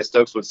Biscuit will play a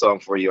Stokeswood song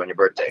for you on your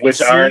birthday.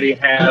 Which I already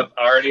have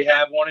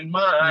one in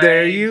mind.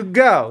 There you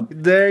go.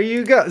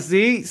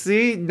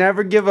 See,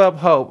 never give up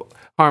hope.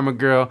 Harma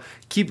Girl,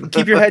 keep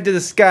your head to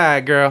the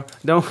sky, girl.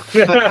 Don't.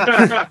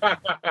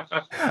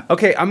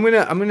 Okay, I'm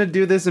gonna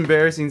do this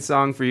embarrassing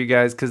song for you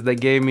guys because he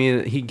gave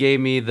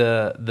me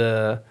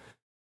the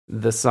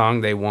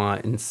song they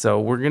want, and so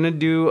we're gonna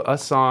do a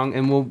song,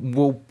 and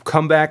we'll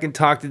come back and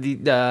talk to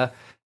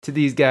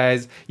these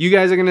guys. You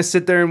guys are gonna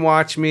sit there and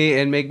watch me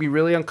and make me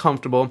really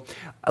uncomfortable.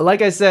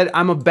 Like I said,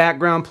 I'm a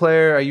background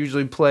player. I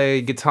usually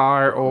play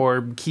guitar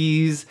or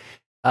keys.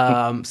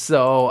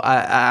 So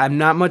I'm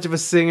not much of a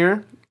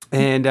singer,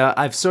 and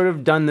I've sort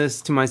of done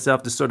this to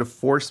myself to sort of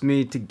force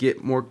me to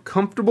get more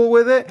comfortable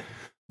with it.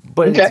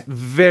 But Okay. it's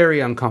very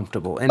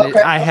uncomfortable, and Okay.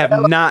 I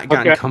have not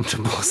gotten Okay.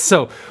 comfortable.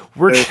 So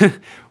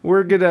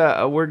we're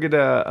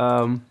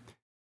gonna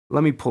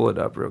let me pull it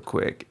up real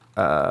quick.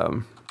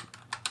 I'm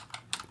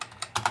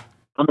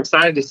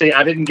excited to see.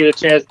 I didn't get a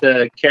chance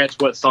to catch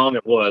what song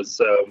it was,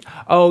 so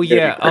Oh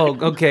yeah. Oh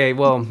okay.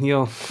 Well,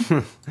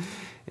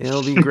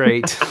 it'll be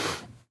great.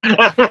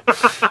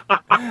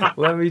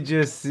 Let me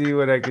just see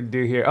what I can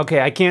do here.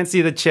 Okay, I can't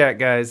see the chat,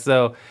 guys.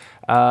 So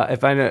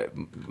if I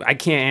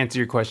can't answer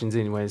your questions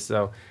anyway.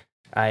 So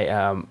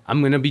I'm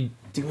gonna be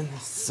doing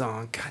this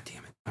song. God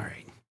damn it! All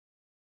right.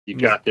 you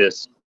got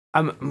this.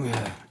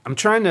 I'm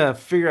trying to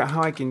figure out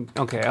how I can.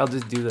 Okay, I'll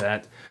just do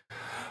that.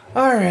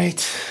 All right,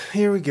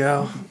 here we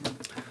go.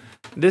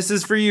 This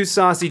is for you,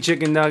 Saucy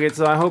Chicken Nuggets.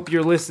 So I hope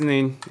you're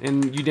listening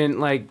and you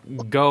didn't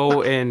like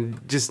go and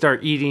just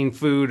start eating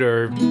food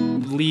or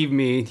leave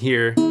me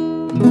here.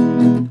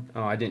 Oh,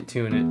 I didn't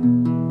tune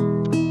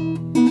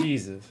it.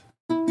 Jesus.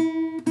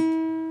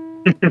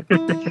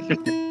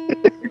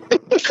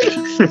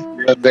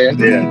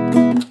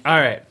 Yeah.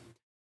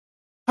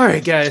 All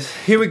right, guys.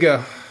 Here we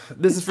go.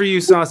 This is for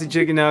you, Saucy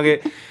Chicken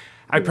Nugget.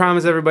 I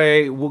promise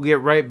everybody we'll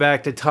get right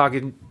back to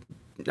talking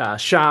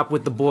shop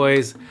with the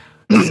boys.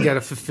 Just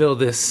gotta fulfill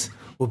this.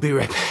 We'll be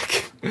right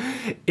back.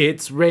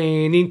 It's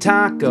raining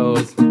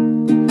tacos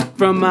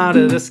from out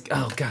of the sky.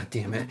 Oh, god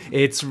damn it.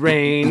 It's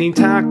raining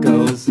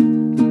tacos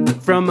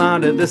from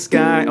out of the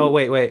sky. Oh,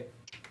 wait.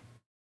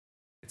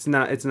 It's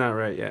not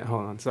right yet.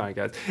 Hold on. Sorry,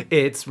 guys.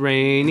 It's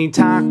raining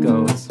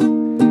tacos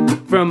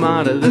from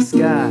out of the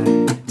sky.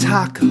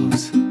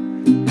 Tacos.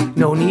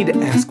 No need to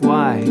ask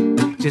why.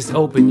 Just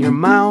open your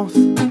mouth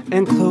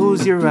and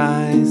close your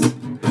eyes.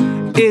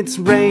 It's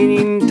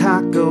raining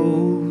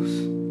tacos.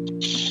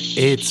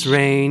 It's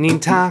raining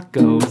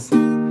tacos.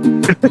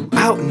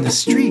 Out in the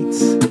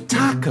streets,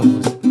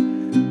 tacos.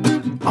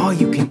 All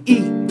you can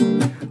eat.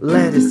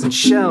 Lettuce and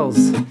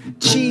shells,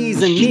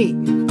 cheese and meat.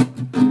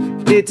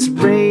 It's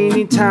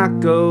raining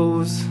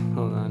tacos.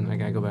 Hold on, I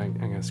gotta go back.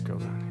 I gotta scroll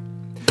down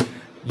here.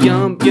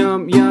 Yum,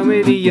 yum,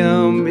 yummity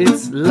yum.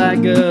 It's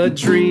like a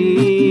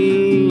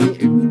dream.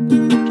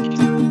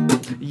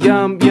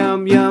 Yum,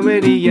 yum,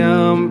 yummity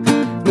yum.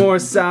 More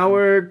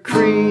sour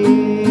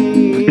cream.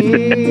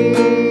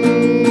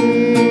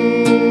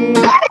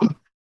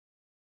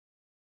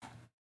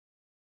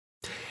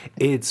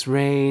 It's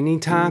raining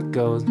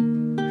tacos.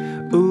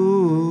 Ooh,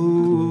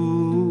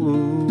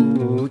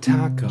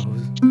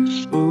 tacos.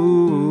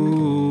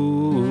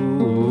 Ooh,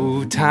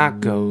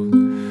 tacos.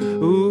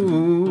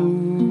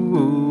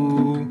 Ooh,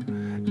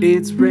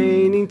 it's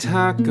raining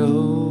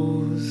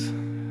tacos.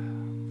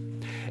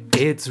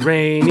 It's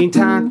raining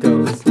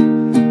tacos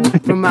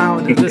from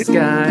out of the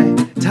sky.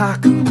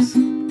 Tacos.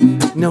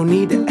 No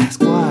need to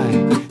ask why.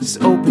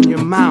 Just open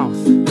your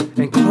mouth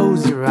and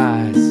close your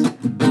eyes.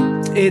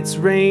 It's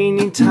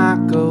raining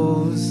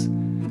tacos.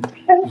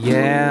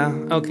 Yeah.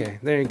 Okay,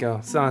 there you go.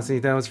 Saucy,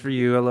 that was for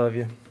you. I love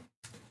you.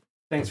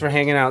 Thanks for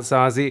hanging out,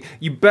 Saucy.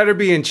 You better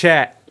be in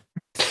chat.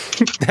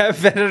 That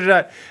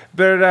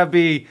better not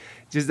be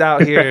just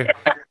out here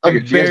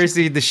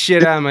embarrassing the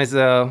shit out of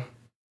myself.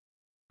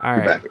 All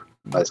right.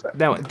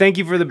 Thank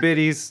you for the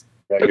biddies.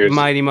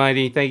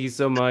 Mighty. Thank you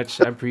so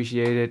much. I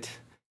appreciate it.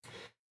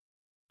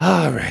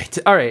 All right.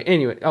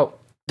 Anyway. Oh.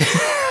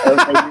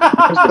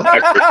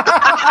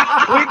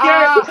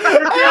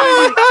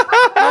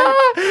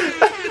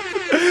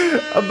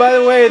 By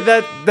the way,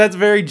 that's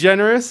very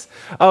generous.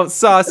 Oh,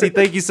 Saucy,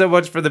 thank you so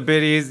much for the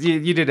biddies.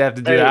 You didn't have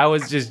to do that. I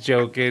was just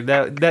joking.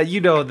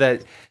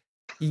 That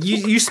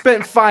you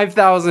spent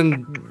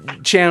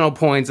 5,000 channel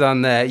points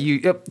on that.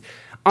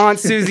 Aunt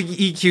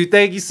Susie EQ,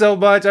 thank you so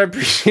much. I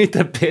appreciate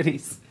the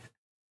biddies.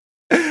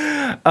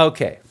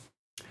 Okay.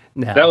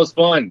 Now That was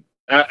fun.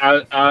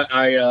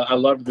 I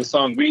loved the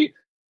song. We,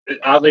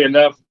 oddly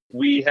enough,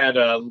 we had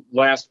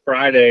last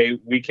Friday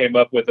we came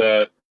up with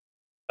a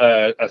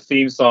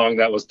theme song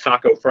that was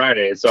Taco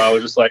Friday. So I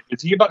was just like,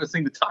 "Is he about to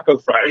sing the Taco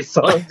Friday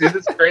song? Dude,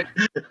 this is great."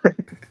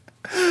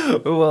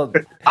 well,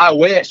 I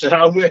wish.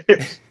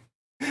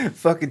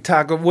 fucking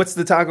taco. What's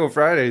the Taco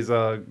Friday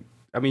song?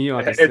 I mean, you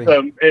don't have to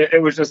sing.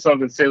 It was just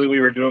something silly we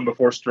were doing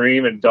before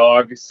stream, and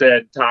Dog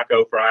said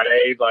Taco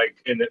Friday like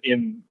in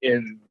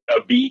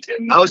a beat,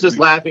 and I was just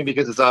laughing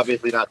because it's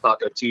obviously not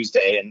Taco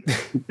Tuesday, and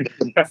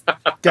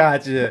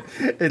Gotcha.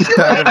 It's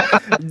kind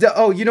of.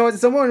 Oh, you know what?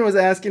 Someone was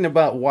asking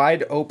about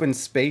wide open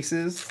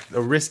spaces.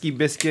 A Risky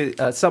Biscuit.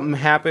 Something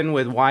happened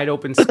with wide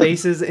open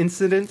spaces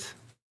incident.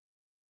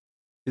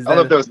 Is I don't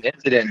know if there was an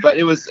incident,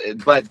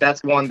 but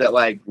that's one that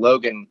like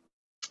Logan.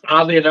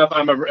 Oddly enough,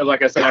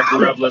 like I said, I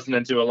grew up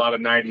listening to a lot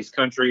of '90s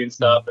country and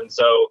stuff, and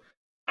so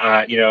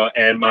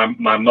and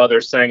my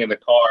mother sang in the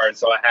car, and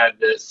so I have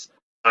this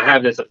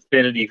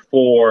affinity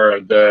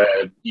for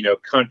the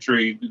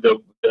country,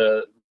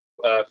 the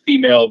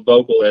female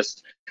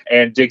vocalist,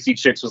 and Dixie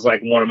Chicks was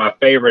like one of my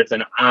favorites,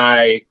 and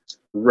I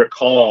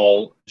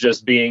recall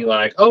just being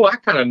like, oh, I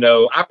kind of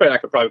know, I bet I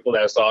could probably pull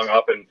that song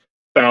up, and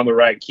found the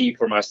right key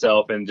for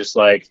myself, and just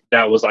like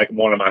that was like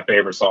one of my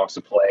favorite songs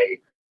to play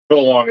for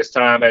the longest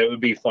time. And it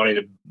would be funny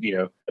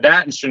to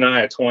that and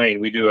Shania Twain.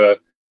 We do a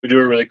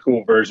really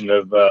cool version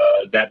of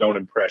That Don't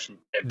Impress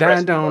That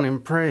Me don't Much.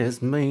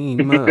 impress me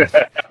much.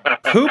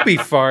 Poopy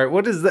fart.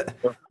 What is that?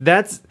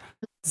 That's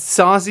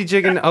saucy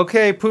chicken.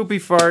 Okay, poopy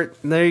fart.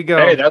 There you go.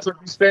 Hey, that's what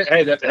we spent.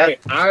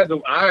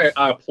 I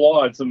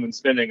applaud someone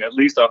spending at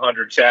least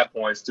 100 chat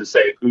points to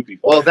say poopy.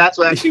 Well, that's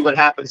actually what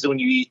happens when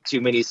you eat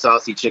too many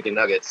saucy chicken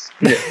nuggets.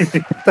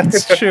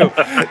 That's true.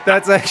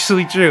 That's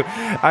actually true.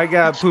 I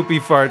got poopy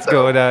farts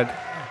going on.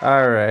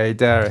 All right.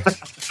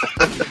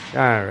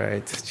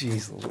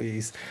 Jeez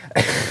Louise.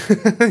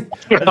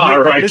 All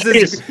right.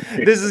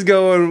 This is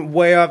going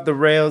way off the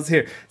rails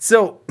here.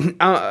 So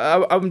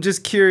I'm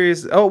just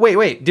curious. Oh,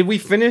 wait. Did we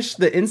finish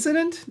the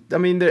incident? I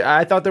mean,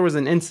 I thought there was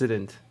an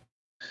incident.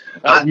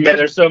 Man,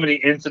 there's so many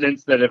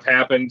incidents that have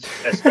happened,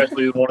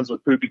 especially the ones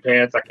with poopy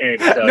pants. I can't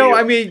even tell you. No,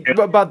 I mean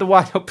about the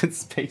wide open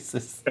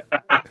spaces.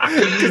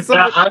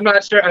 I'm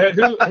not sure.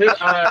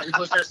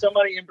 Was there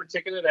somebody in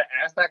particular that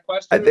asked that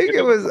question? I think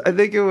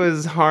it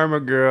was Harm a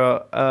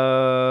Girl,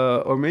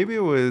 or maybe it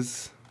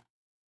was.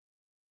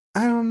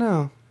 I don't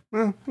know.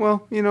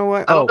 Well, you know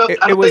what?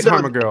 It was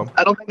Harm a Girl.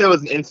 I don't think there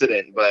was an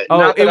incident, but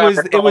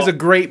it was a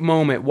great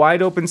moment.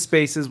 Wide open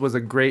spaces was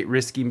a great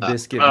risky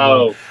biscuit.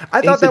 Moment.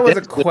 I thought that was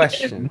a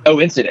question. No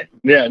incident.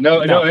 Yeah,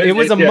 no. It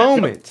was a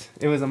moment.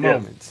 It was a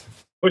moment.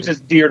 Which is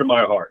dear to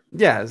my heart.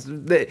 Yes,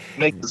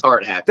 makes his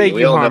heart happy. Thank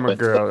you, Harm a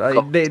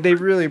Girl. They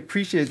really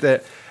appreciate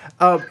that.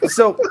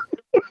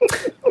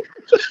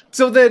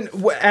 So then,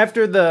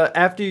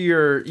 after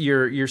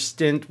your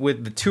stint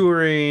with the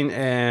touring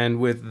and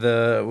with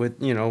Oh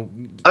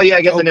yeah,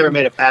 I guess I never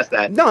made it past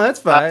that. No, that's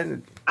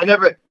fine. I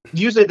never.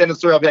 Usually, then the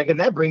story I'll be like, and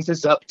that brings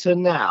us up to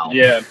now.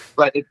 Yeah,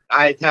 but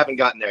I haven't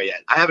gotten there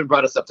yet. I haven't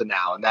brought us up to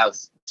now, and that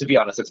was, to be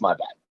honest, it's my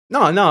bad.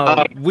 No,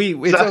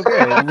 it's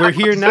okay. We're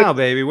here now,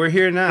 baby. We're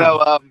here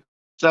now.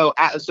 So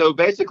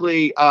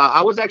basically,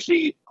 I was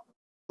actually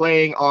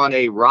playing on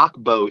a rock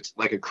boat,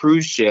 like a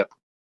cruise ship.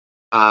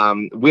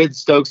 With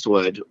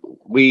Stokeswood,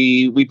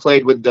 we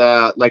played with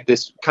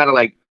this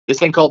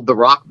thing called the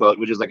Rock Boat,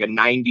 which is like a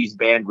 '90s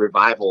band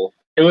revival.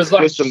 It was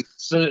like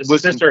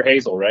Sister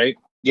Hazel, right?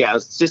 Yeah, it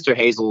was Sister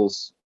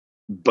Hazel's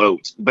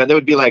boat, but there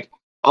would be like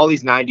all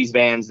these '90s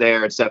bands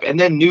there and stuff, and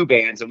then new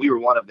bands, and we were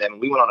one of them.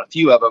 And we went on a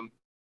few of them,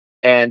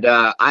 and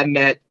I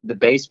met the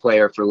bass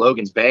player for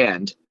Logan's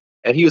band,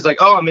 and he was like,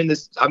 "Oh, I'm in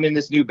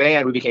this new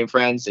band." We became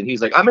friends, and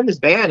he's like, "I'm in this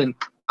band, and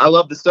I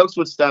love the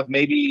Stokeswood stuff.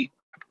 Maybe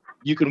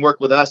you can work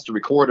with us to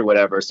record or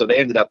whatever." So they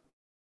ended up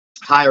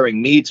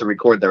hiring me to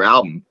record their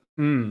album.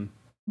 Mm.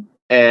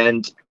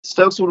 And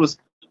Stokeswood was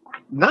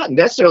not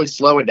necessarily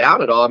slowing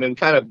down at all. I mean,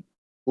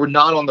 we're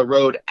not on the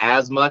road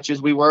as much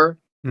as we were.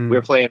 Mm. We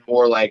were playing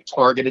more like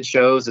targeted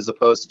shows as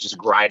opposed to just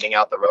grinding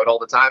out the road all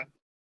the time.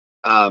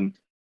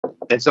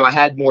 And so I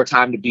had more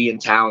time to be in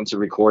town to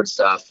record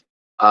stuff.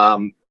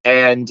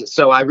 And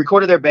so I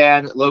recorded their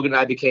band. Logan and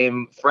I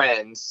became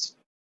friends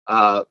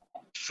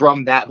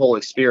from that whole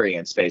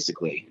experience,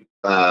 basically.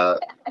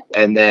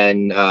 And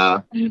then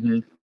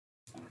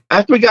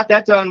after we got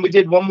that done, we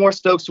did one more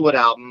Stokeswood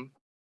album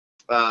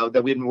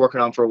that we've been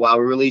working on for a while.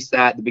 We released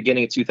that at the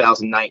beginning of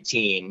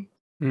 2019.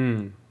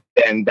 Mm.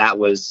 And that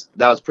was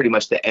pretty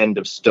much the end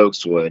of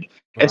Stokeswood.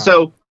 Wow. And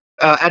so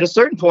at a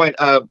certain point,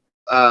 I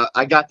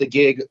got the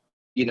gig,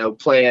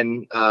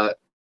 playing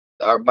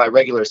my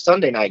regular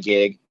Sunday night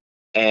gig.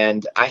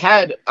 And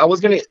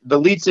the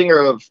lead singer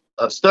of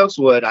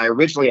Stokeswood, I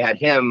originally had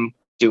him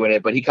doing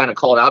it, but he kind of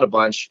called out a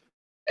bunch.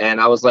 And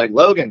I was like,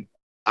 Logan,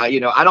 I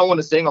don't want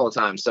to sing all the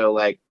time. So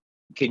like,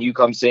 can you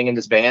come sing in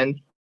this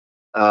band?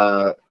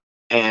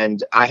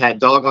 And I had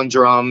Dog on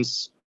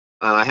drums.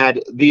 I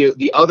had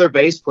the other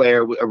bass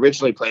player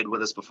originally played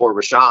with us before,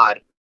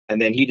 Rashad.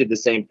 And then he did the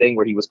same thing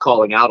where he was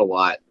calling out a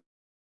lot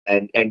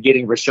and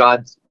getting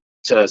Rashad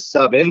to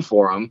sub in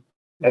for him.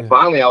 And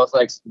finally I was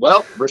like,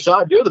 well,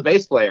 Rashad, you're the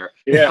bass player.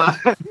 Yeah.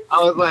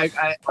 I was like,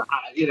 I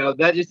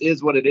that just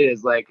is what it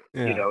is. Like,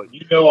 you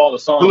know all the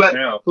songs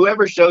now.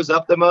 Whoever shows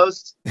up the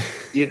most,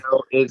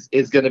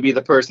 is going to be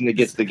the person that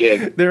gets the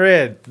gig. They're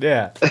in.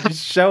 Yeah.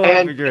 Just show up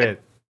and you're in.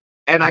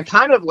 And I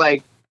kind of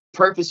like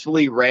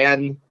purposefully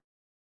ran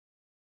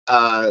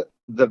the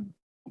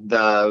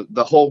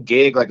whole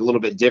gig like a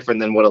little bit different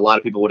than what a lot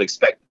of people would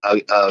expect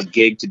a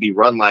gig to be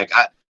run like.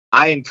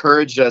 I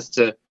encouraged us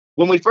to,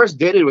 when we first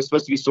did it, it was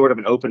supposed to be sort of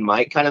an open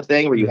mic kind of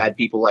thing where you had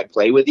people like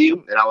play with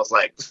you. And I was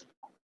like,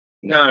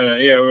 no,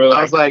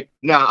 I was like,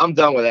 no, I'm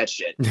done with that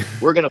shit.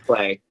 We're going to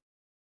play.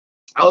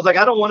 I was like,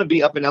 I don't want to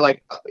be up in there.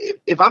 Like,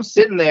 if I'm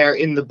sitting there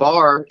in the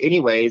bar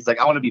anyways, like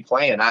I want to be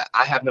playing. I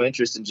have no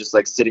interest in just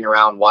like sitting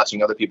around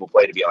watching other people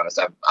play, to be honest.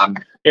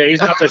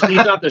 He's not the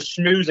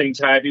schmoozing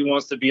type. He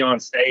wants to be on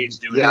stage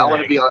doing I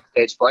want to be on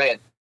stage playing.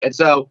 And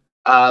so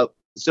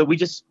we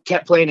just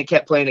kept playing and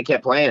kept playing and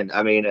kept playing.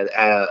 I mean,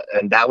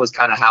 and that was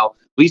kind of how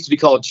we used to be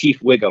called Chief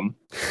Wiggum.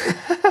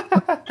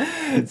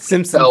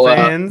 Simpson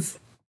fans.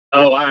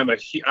 Oh, I'm a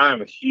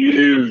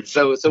huge.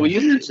 So we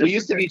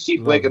used to be Chief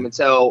Love Wiggum it.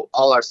 until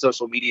all our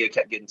social media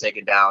kept getting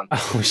taken down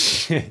Oh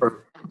shit.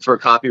 for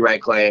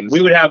copyright claims.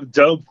 We would have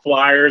dope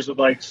flyers with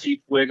like Chief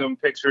Wiggum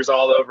pictures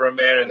all over them,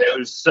 man, and it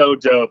was so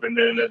dope. And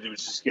then it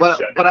was just getting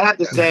shut but down. I have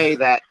to say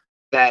that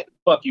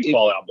Fuck you, if-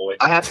 Fallout Boy.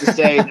 I have to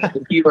say that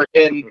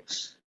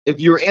if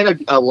you were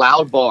in a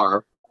loud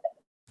bar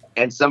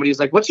and somebody was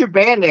like, "What's your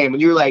band name?"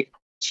 and you were like,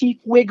 "Chief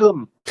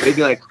Wiggum," they'd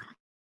be like,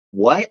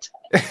 "What?"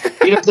 You know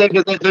what I'm saying?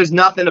 Because there's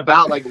nothing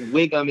about like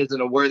Wiggum isn't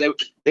a word.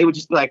 They would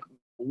just be like,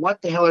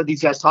 "What the hell are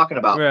these guys talking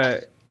about?"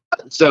 Right.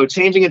 So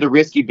changing it to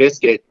Risky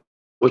Biscuit,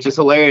 which is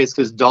hilarious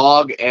because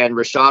Dog and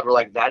Rashad were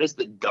like, "That is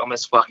the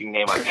dumbest fucking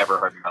name I've ever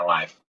heard in my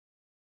life."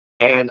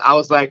 And I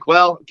was like,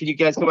 "Well, can you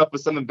guys come up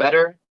with something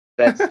better?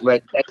 That's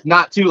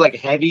not too like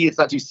heavy. It's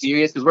not too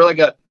serious because we're like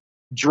a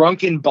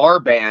drunken bar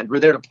band. We're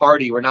there to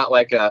party. We're not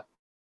like a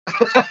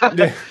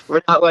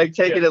we're not like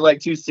taking it like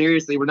too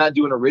seriously. We're not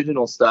doing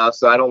original stuff.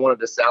 So I don't want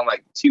it to sound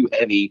like too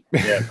heavy."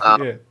 Yeah.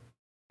 Yeah.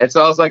 And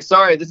so I was like,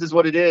 "Sorry, this is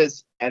what it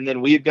is." And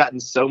then we've gotten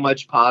so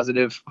much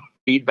positive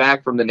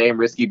feedback from the name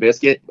Risky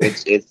Biscuit.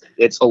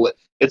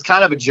 It's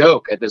kind of a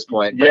joke at this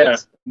point. but Yeah,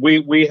 it's-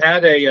 we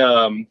had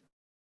a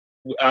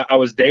I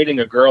was dating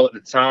a girl at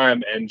the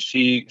time, and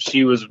she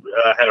was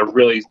had a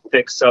really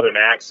thick Southern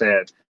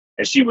accent,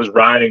 and she was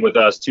riding with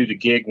us to the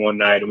gig one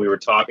night, and we were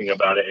talking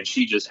about it, and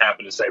she just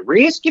happened to say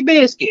 "Risky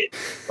Biscuit"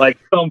 like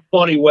some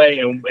funny way,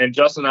 and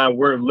Justin and I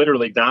were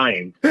literally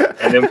dying,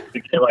 and then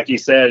like he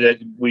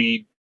said,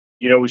 we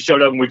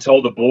showed up and we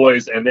told the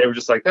boys, and they were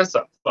just like, "That's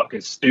a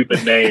fucking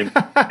stupid name,"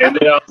 and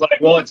then I was like,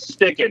 "Well, it's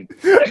sticking,"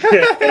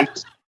 and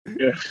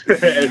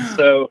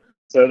so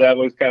that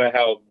was kind of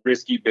how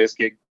Risky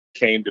Biscuit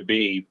came to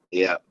be.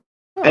 yeah.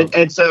 Oh.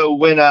 And so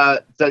when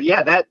that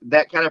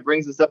kind of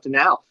brings us up to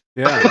now.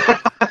 Yeah.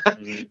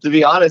 To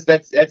be honest,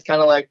 that's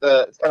kind of like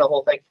the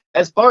whole thing.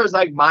 As far as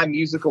like my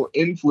musical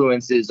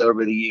influences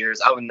over the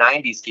years, I'm a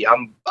 '90s kid.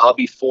 I'll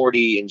be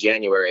 40 in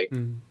January.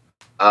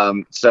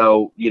 Mm.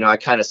 So I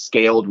kind of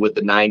scaled with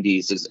the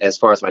 '90s as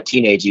far as my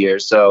teenage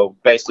years. So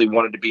basically,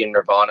 wanted to be in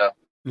Nirvana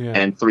Yeah.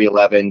 and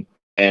 311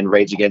 and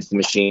Rage Against the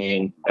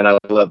Machine, and I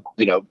love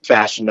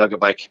Fashion Nugget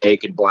by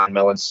Cake and Blind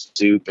Melon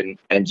Soup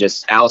and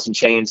just Alice in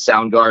Chains,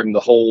 Soundgarden, the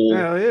whole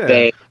Hell yeah.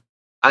 thing.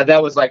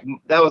 That was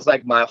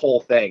like my whole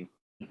thing.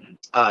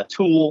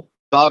 Tool,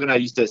 Dog and I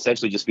used to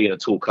essentially just be in a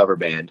Tool cover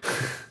band,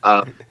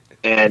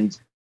 and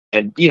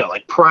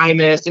like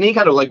Primus and any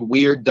kind of like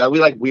weird. We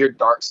like weird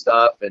dark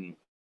stuff, and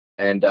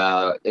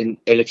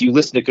if you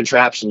listen to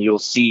Contraption, you'll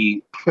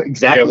see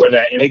exactly where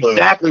that influence-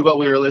 exactly what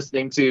we were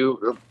listening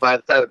to by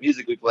the type of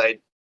music we played.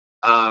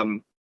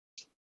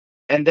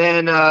 And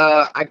then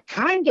I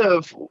kind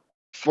of,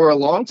 for a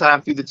long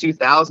time through the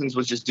 2000s,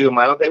 was just doing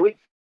my own thing.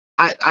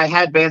 I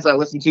had bands I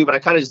listened to, but I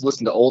kind of just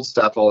listened to old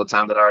stuff all the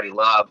time that I already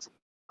loved.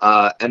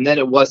 And then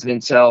it wasn't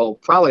until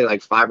probably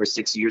like 5 or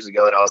 6 years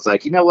ago that I was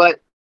like, you know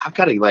what? I've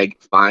got to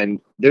like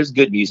find, there's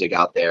good music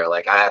out there.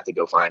 Like I have to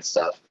go find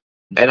stuff.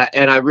 And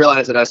I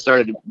realized that I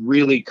started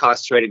really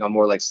concentrating on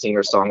more like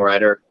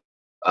singer-songwriter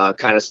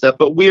kind of stuff,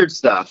 but weird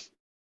stuff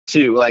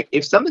too. Like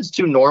if something's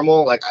too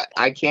normal, like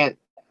I can't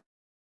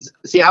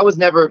see. I was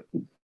never,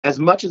 as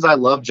much as I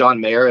love John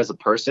Mayer as a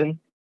person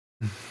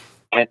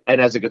and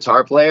as a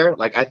guitar player,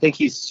 like I think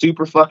he's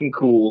super fucking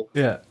cool.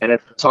 Yeah. And as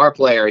a guitar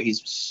player,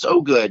 he's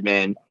so good,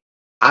 man.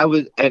 I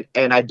was, and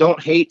I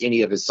don't hate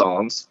any of his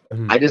songs.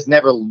 Mhm. I just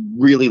never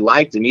really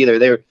liked him either.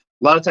 A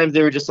lot of times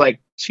they were just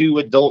like too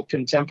adult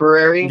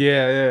contemporary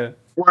Yeah.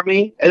 for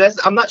me. And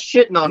I'm not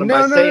shitting on him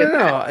by saying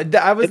that. No.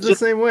 I was It's the just-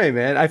 same way,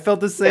 man. I felt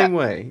the same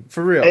way,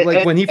 for real. And- Like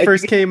and- when he and-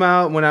 first came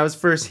out, when I was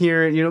first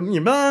hearing, your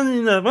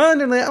mom,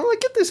 I'm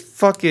like, get this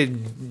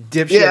fucking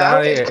dipshit Yeah,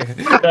 out okay. of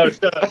here.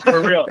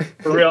 No,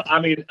 for real. I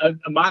mean,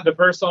 the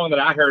first song that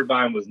I heard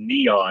by him was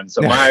Neon.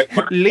 So my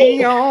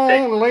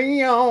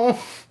Leon.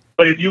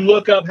 But if you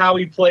look up how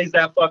he plays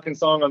that fucking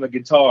song on the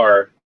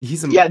guitar,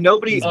 He's a Yeah,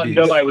 nobody. He's beast.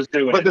 nobody was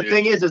doing But it. the dude.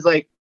 thing is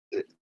like,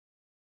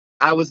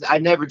 I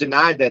never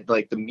denied that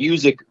like the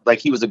music, like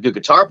he was a good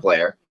guitar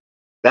player.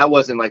 That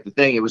wasn't like the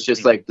thing. It was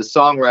just like the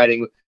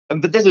songwriting.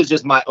 But this is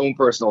just my own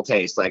personal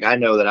taste. Like I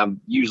know that I'm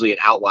usually an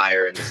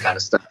outlier in this kind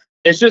of stuff.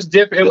 It's just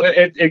different.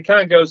 It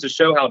kind of goes to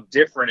show how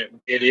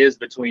different it is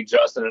between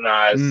Justin and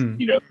I's,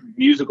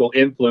 musical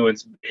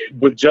influence,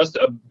 with just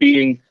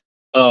being,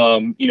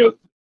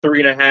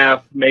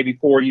 3.5, maybe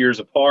 4 years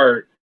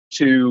apart,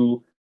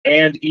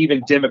 and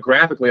even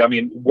demographically. I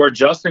mean, where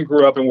Justin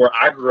grew up and where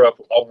I grew up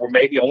were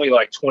maybe only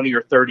like 20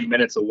 or 30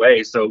 minutes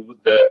away. So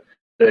the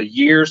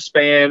year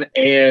span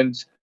and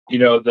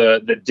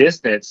the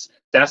distance,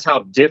 that's how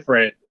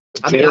different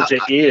I mean, Georgia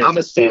is.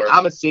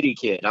 I'm a city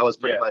kid. I was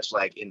pretty Yeah. much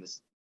like in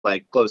this,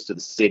 like close to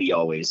the city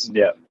always.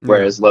 Yeah,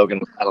 Whereas Logan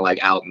was kind of like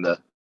out in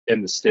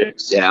the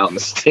sticks. out in the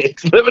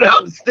sticks, living out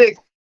in the sticks.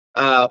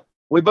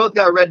 We both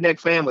got a redneck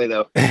family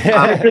though.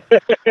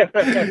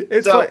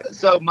 It's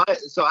So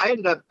I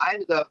ended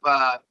up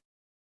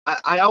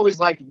I always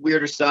liked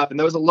weirder stuff, and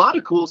there was a lot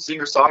of cool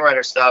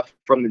singer-songwriter stuff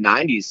from the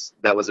 90s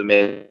that was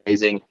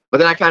amazing. But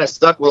then I kind of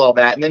stuck with all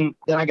that, and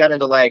then I got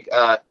into like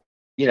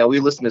we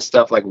listen to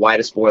stuff like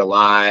Whitest Boy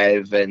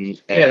Alive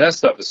and Yeah, that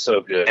stuff is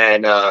so good.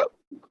 and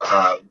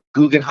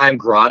Guggenheim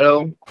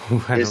Grotto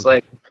I is don't-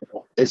 like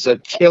it's a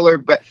killer.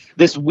 But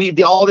this weird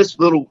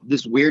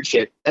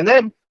shit. And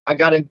then I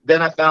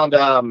found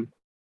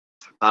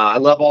I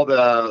love all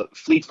the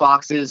Fleet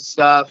Foxes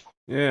stuff.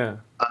 yeah.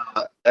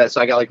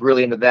 So I got like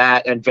really into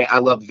that, and I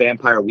loved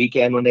Vampire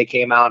Weekend when they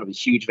came out. I'm a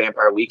huge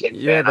Vampire Weekend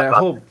Yeah, fan. I that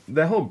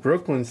thought- whole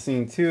Brooklyn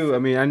scene too. I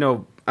mean, I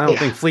don't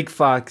think Fleet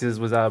Foxes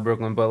was out of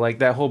Brooklyn, but like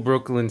that whole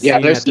Brooklyn scene yeah,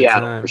 there's at the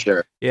Seattle time. for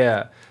sure.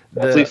 Yeah.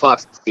 Fleet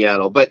Foxes,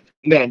 Seattle. But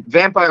man,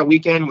 Vampire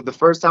Weekend. The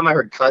first time I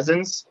heard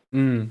Cousins,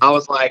 Mm. I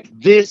was like,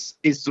 this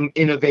is some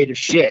innovative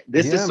shit.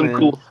 This Yeah, is some man.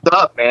 cool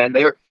stuff, man.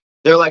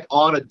 They're like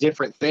on a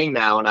different thing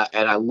now, and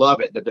I love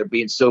it that they're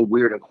being so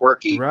weird and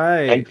quirky.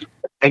 Right.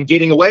 And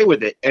getting away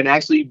with it, and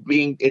actually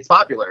it's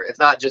popular. It's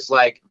not just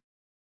like,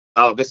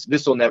 oh, this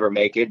will never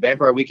make it.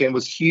 Vampire Weekend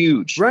was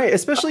huge. Right,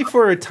 especially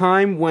for a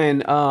time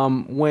when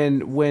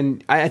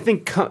I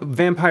think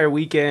Vampire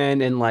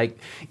Weekend and like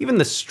even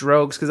the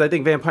Strokes, because I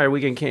think Vampire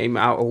Weekend came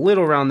out a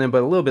little around then,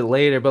 but a little bit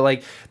later. But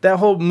like that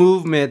whole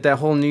movement, that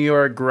whole New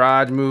York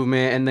garage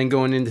movement, and then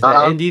going into the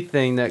indie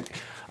thing, that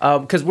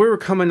because we were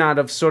coming out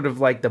of sort of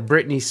like the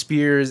Britney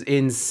Spears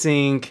In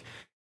Sync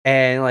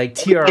and like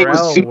TRL It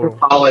was super world.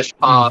 polished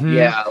pop, Mhm.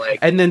 yeah. Like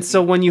And then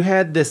so when you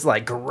had this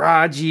like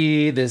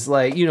garagey, this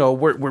like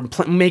we're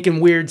making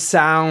weird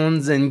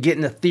sounds and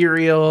getting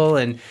ethereal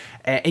and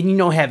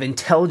have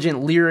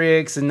intelligent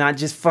lyrics and not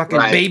just fucking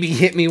Right. baby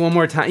hit me one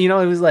more time. It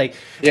was like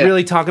Yeah.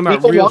 really talking about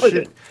People real wanted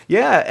shit. it.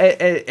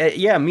 Yeah,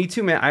 yeah, me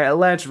too, man. I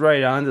latched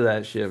right onto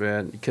that shit,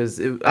 man, because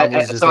I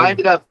was just so I like,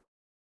 ended up,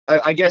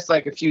 I guess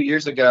like a few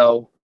years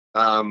ago,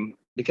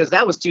 because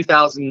that was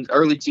 2000,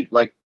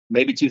 like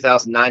maybe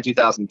 2009,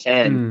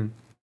 2010.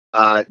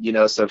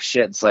 So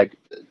shit, it's like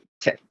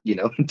 10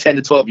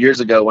 to 12 years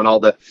ago when all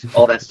that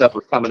stuff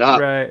was coming up.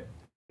 right.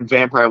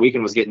 Vampire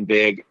Weekend was getting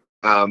big.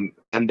 And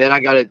then I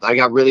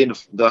got really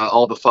into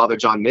all the Father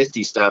John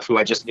Misty stuff, who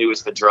I just knew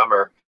was the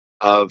drummer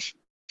of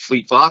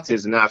Fleet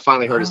Foxes. And then I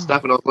finally heard his Oh.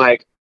 stuff, and I was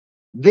like,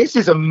 this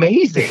is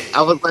amazing.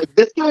 I was like,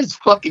 this guy's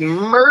fucking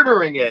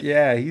murdering it.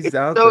 Yeah, he's It's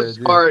out so there. dude.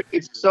 smart.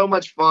 It's so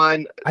much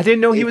fun. I didn't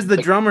know he was the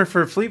drummer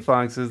for Fleet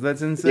Foxes.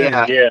 That's insane.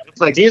 Yeah. Yeah,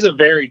 It's like he's a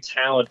very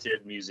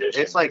talented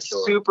musician. it's like for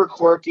sure. super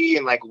quirky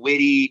and like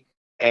witty,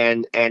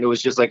 and it was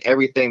just like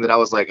everything that I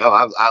was like,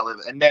 oh, I live.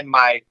 And then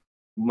my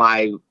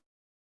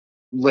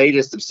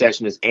latest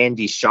obsession is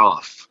Andy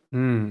Schaaf. I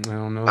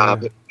don't know.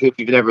 If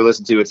you've never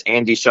listened to, it's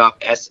Andy Schaaf,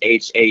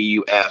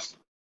 Schauf,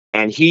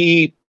 and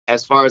he,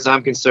 as far as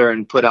I'm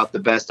concerned, put out the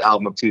best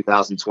album of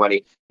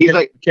 2020. He's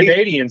like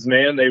Canadians,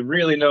 man, they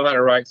really know how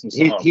to write some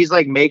songs. he's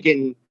like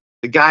the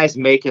guy's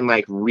making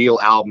like real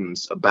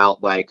albums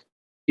about like,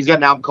 he's got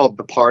an album called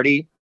The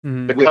Party,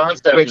 Mhm. the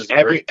concept which is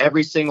great.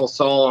 every single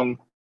song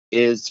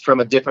is from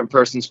a different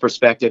person's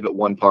perspective at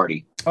one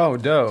party. Oh,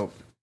 dope.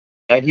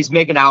 And he's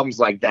making albums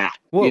like that,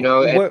 What,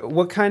 and-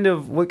 what kind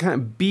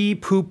of bee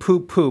poop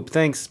poop poop?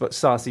 Thanks,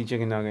 saucy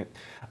chicken nugget.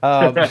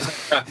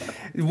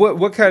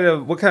 What kind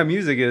of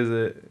music is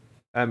it?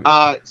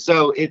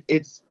 So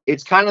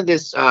it's kind of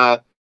this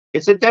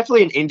it's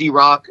definitely an indie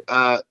rock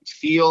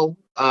feel,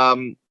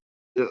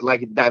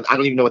 like that. I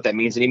don't even know what that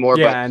means anymore,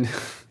 yeah, and,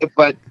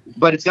 but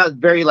it's got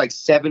very like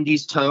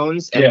 70s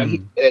tones,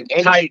 and, Yeah.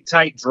 Andy,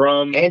 tight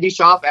drum. Andy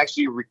Schaaf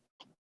actually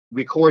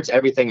records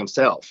everything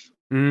himself.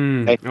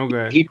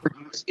 okay.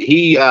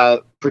 He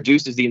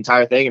produces the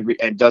entire thing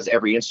and does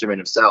every instrument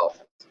himself.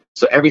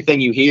 So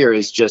everything you hear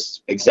is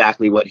just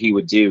exactly what he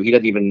would do. He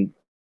doesn't even.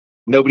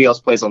 Nobody else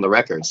plays on the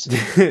records.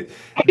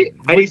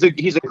 And he's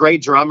a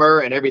great drummer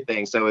and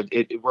everything. So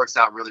it works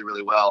out really,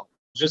 really well.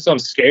 Just some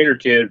skater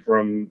kid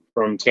from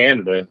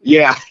Canada.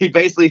 Yeah,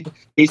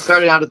 he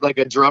started out as like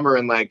a drummer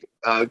in like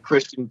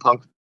Christian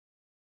punk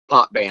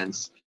pop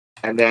bands,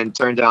 and then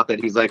turned out that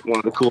he's like one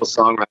of the coolest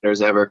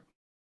songwriters ever.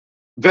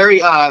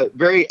 Very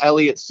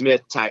Elliott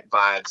Smith type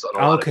vibes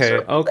on a lot of his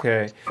stuff.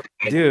 Okay,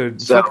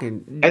 dude. So-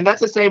 fucking, And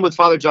that's the same with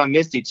Father John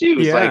Misty too.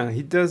 It's yeah, like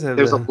he does have.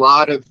 there's a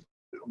lot of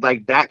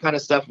like that kind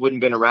of stuff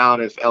wouldn't have been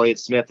around if Elliott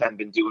Smith hadn't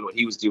been doing what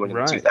he was doing in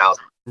Right. the 2000s.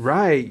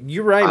 Right,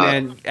 you're right,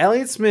 man.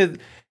 Elliott Smith,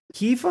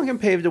 he fucking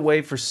paved the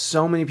way for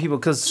so many people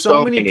because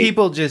so many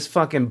people just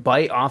fucking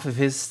bite off of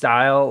his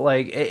style.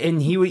 Like,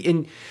 and he would.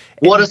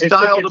 What a It's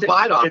style the- to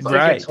bite off It's of. the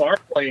Right. guitar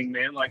playing,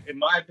 man. Like in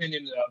my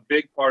opinion, a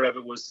big part of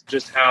it was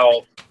just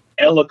how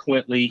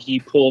eloquently he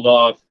pulled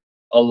off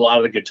a lot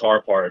of the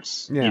guitar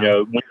parts. Yeah. You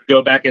know, when you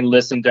go back and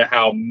listen to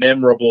how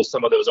memorable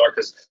some of those are,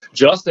 because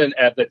Justin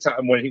at the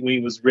time when he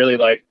was really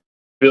like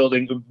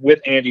building with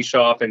Andy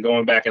Schaaf and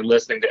going back and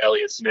listening to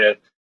Elliott Smith,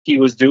 he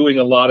was doing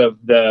a lot of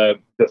the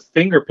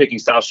finger picking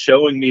style,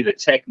 showing me the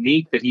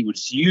technique that he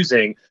was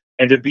using,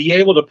 and to be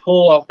able to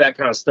pull off that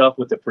kind of stuff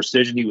with the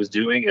precision he was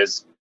doing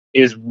is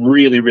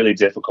really, really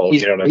difficult.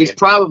 He's, You know what I he's mean?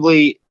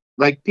 probably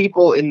like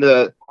people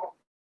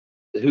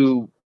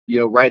who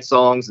write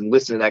songs and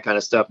listen to that kind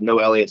of stuff know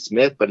Elliott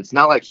Smith, but it's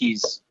not like he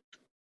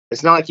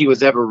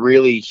was ever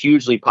really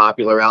hugely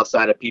popular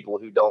outside of people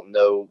who don't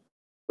know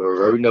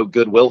or no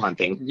Goodwill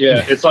Hunting.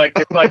 Yeah, it's like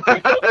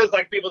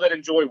people that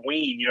enjoy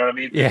Ween. You know what I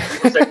mean? Yeah.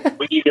 People say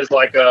Ween is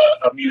like a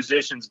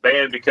musician's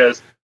band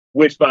because,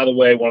 which by the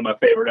way, one of my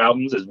favorite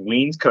albums is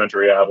Ween's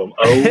country album.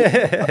 Oh,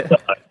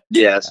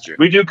 Yeah, that's true.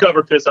 we do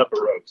cover "Piss Up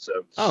a Rope."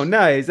 So Oh,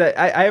 nice.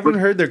 I haven't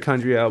heard their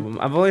country album.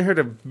 I've only heard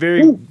a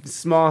very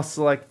small,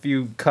 select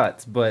few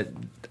cuts, but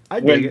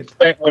I dig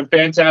when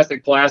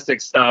Fantastic Plastic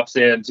stops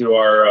into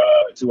our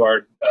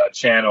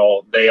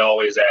channel, they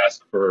always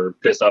ask for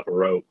 "Piss Up a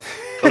Rope."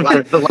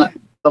 The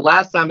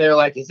last time they were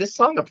like, "Is this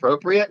song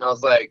appropriate?" And I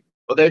was like,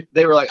 "Well,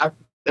 they were like, I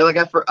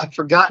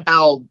forgot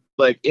how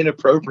like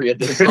inappropriate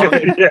this song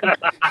is." Yeah.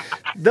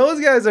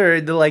 Those guys are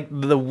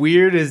the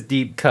weirdest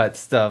deep cut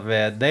stuff,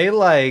 man.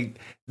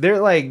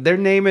 They're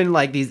naming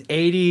like these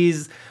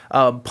 80s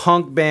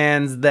punk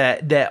bands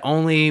that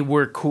only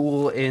were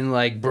cool in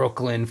like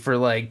Brooklyn for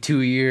like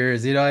 2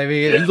 years. You know what I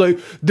mean? It's like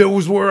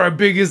those were our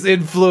biggest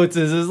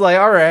influences. It's like,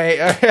 all right,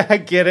 I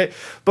get it.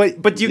 But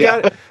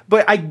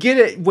I get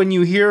it when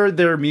you hear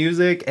their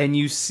music and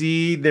you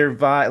see their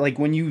vibe. Like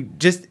when you're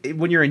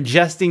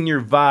ingesting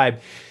your vibe,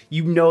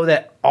 you know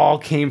that all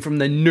came from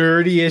the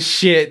nerdiest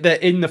shit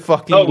that in the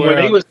fucking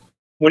world.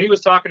 When he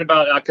was talking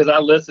about, because I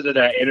listened to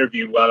that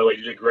interview, by the way,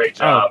 you did a great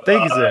job. Oh,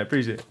 thank you, sir. I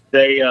appreciate it.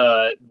 They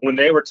when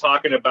they were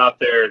talking about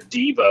their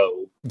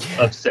Devo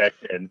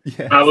obsession,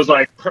 I was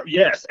like,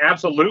 yes,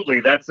 absolutely,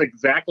 that's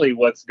exactly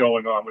what's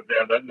going on with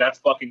them. That's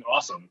fucking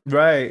awesome.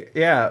 Right?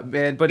 Yeah,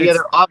 man. But Yeah,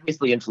 they're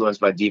obviously influenced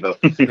by Devo.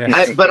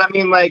 Yeah. But I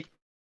mean, like,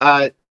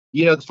 the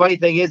funny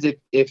thing is,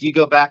 if you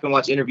go back and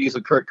watch interviews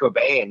with Kurt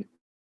Cobain,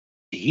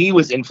 he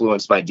was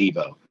influenced by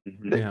Devo.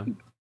 Yeah.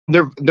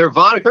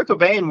 Nirvana, Kurt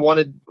Cobain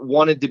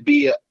wanted to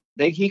be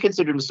he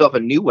considered himself a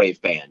new wave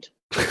band.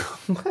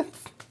 What?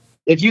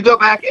 If you go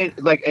back and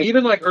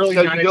Even like early,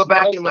 so 90s you go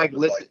back and stuff,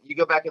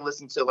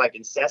 listen to like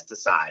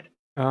Incesticide,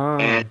 Oh.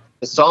 and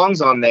the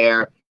songs on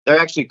there, they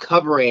actually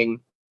cover if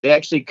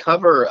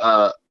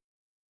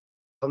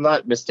I'm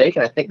not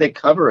mistaken, I think they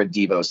cover a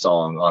Devo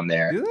song on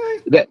there. Do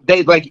they?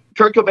 They like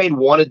Kurt Cobain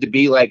wanted to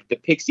be like the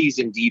Pixies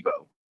and Devo.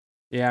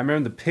 Yeah, I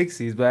remember the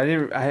Pixies, but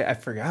I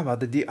forgot about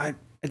the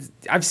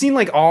I've seen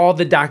like all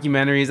the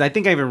documentaries. I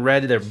think I even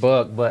read the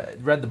book, but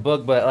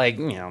like,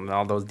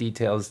 all those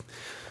details.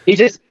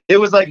 It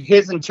was like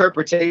his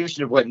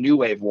interpretation of what new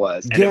wave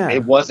was, and Yeah.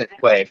 it wasn't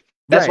wave.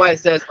 That's Right. why it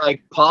says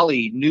like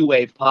new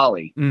wave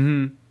poly.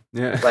 Mm-hmm.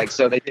 Yeah. Like,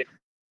 so they did.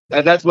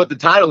 And that's what the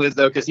title is,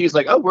 though, because he was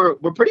like, "Oh, we're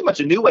pretty much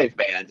a new wave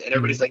band," and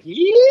everybody's like,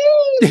 "Yeah,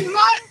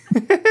 not."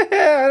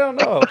 I don't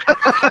know.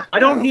 I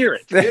don't hear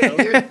it.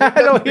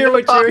 I don't hear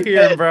what you're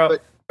hearing, bro.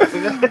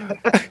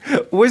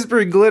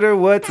 Whispering Glitter,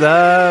 what's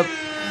up?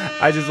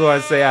 I just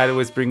want to say hi to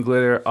Whispering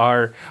Glitter,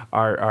 our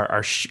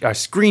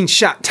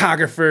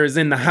screenshot-tographers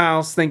in the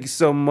house. Thank you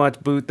so much,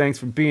 Boo. Thanks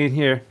for being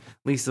here.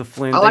 Lisa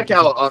Flynn. I like thank you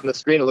how on the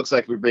screen it looks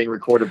like we're being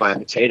recorded by a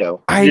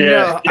potato. I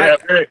know. Yeah,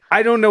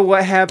 I don't know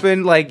what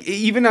happened. Like,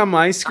 even on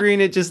my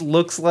screen, it just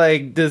looks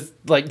like this.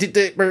 Like, I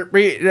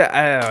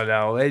don't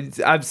know.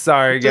 I'm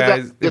sorry,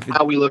 guys. That's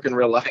how we look in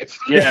real life.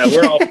 yeah,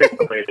 we're all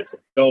pixelated.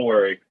 Don't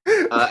worry.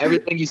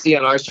 Everything you see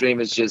on our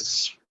stream is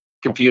just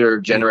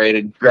computer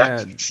generated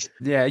graphics.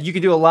 Yeah, you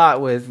can do a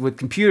lot with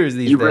computers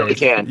these You days. really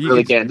can. You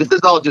Really can. This is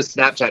all just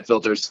Snapchat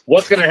filters.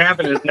 What's going to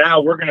happen is now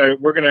we're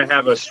gonna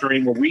have a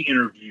stream where we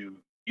interview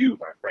you,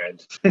 my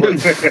friend.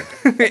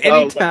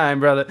 Anytime,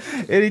 brother.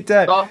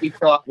 Anytime. Coffee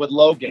talk with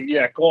Logan.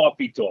 Yeah,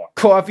 coffee talk.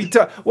 Coffee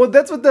talk. Well,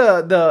 that's what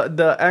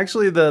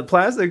the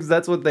Plastics.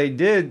 That's what they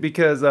did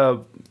because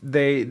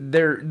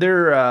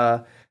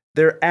their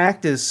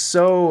act is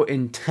so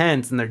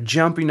intense and they're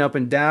jumping up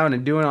and down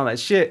and doing all that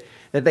shit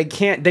that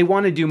they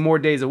want to do more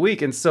days a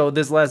week. And so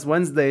this last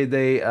Wednesday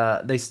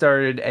they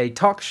started a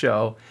talk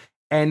show,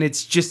 and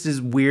it's just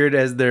as weird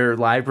as their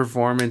live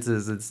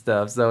performances and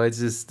stuff. So it's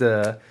just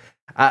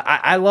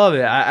I love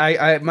it.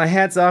 I my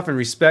hats off and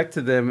respect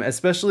to them,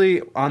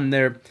 especially on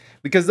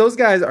because those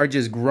guys are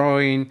just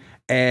growing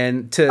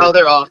and they're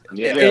awesome.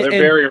 Yeah, they're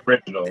very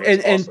original.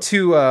 And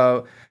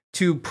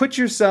to put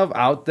yourself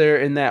out there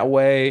in that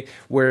way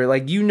where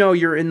like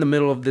you're in the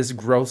middle of this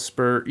growth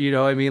spurt, you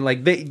know what I mean?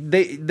 Like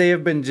they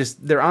have been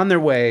they're on their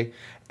way,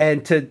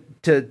 and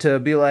to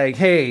be like,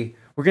 hey,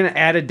 we're gonna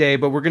add a day,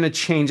 but we're gonna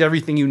change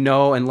everything you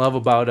know and love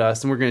about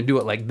us, and we're gonna do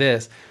it like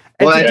this.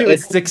 And Well, to do it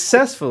it's-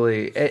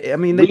 successfully. I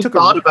mean, they We took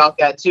thought about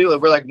that too,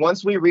 and we're like,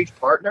 once we reach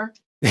partner,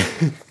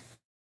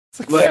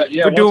 we're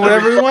doing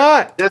whatever we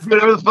want. that's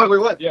whatever the fuck we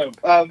want. Yeah.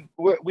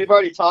 We've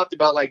already talked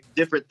about like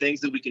different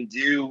things that we can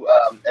do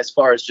as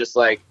far as just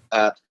like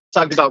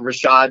talked about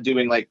Rashad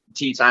doing like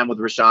tea time with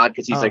Rashad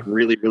because he's like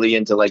really, really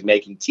into like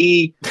making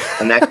tea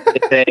and that kind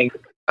of thing.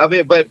 I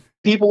mean, but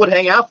people would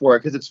hang out for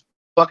it because it's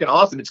fucking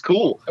awesome. It's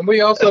cool. And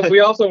we also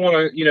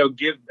want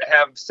to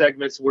have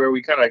segments where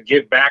we kind of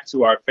give back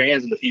to our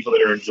fans and the people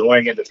that are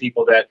enjoying it, the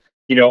people that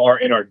are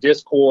in our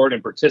Discord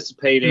and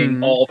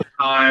participating all the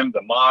time,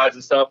 the mods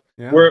and stuff.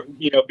 Yeah. We're,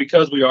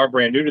 because we are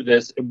brand new to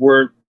this,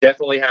 we're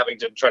definitely having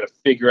to try to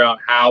figure out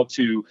how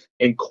to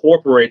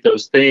incorporate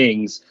those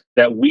things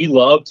that we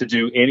love to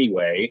do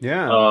anyway.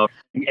 Yeah.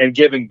 And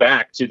giving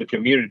back to the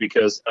community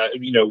because,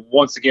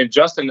 once again,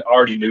 Justin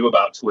already knew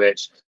about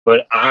Twitch,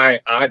 but I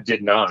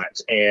did not.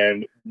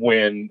 And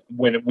when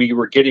we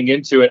were getting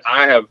into it,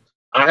 I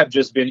have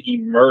just been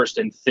immersed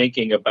in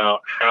thinking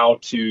about how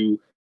to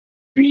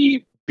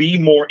be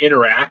more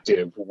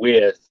interactive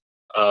with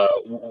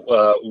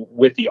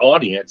the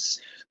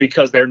audience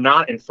because they're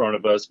not in front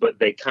of us, but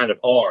they kind of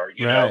are,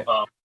 Right.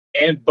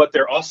 but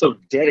they're also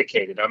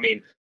dedicated. I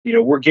mean,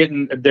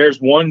 there's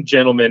one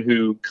gentleman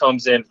who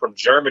comes in from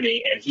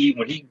Germany and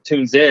when he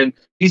tunes in,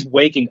 he's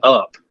waking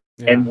up.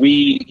 Yeah. And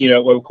we,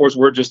 of course,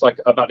 we're just like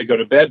about to go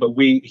to bed, but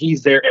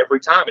he's there every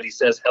time and he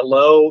says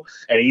hello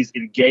and he's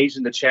engaged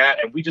in the chat.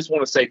 And we just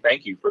want to say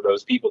thank you for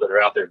those people that are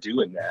out there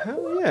doing that.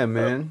 Hell yeah,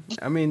 man.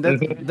 I mean,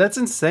 that's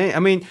insane. I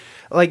mean,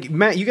 like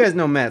Matt, you guys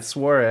know Matt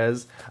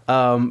Suarez.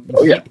 Really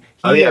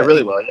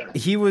well. Yeah.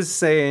 He was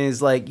saying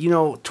is like,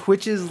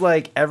 Twitch is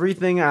like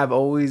everything I've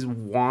always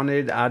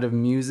wanted out of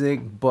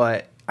music,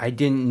 but I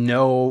didn't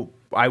know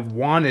I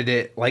wanted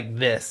it like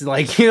this.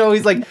 Like,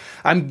 he's like,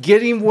 I'm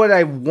getting what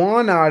I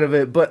want out of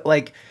it, but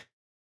like,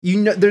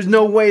 there's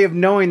no way of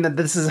knowing that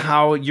this is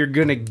how you're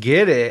gonna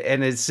get it,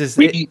 and it's just.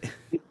 We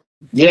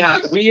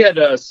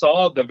had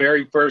saw the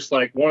very first,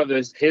 like one of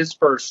his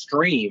first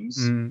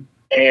streams,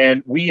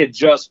 and we had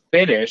just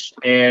finished,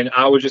 and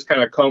I was just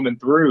kind of combing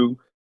through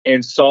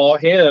and saw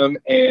him,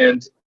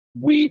 and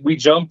we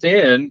jumped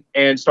in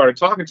and started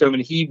talking to him,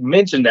 and he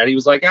mentioned that he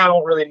was like, I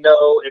don't really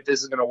know if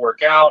this is gonna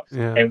work out,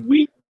 and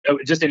we.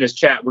 Just in his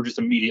chat, we're just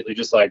immediately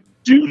just like,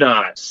 do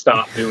not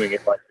stop doing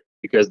it like this,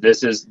 because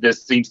this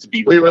seems to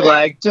be. We were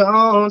like,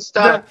 don't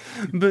stop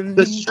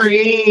the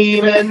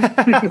streaming.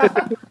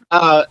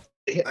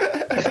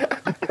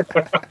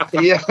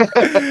 Yeah.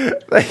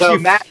 So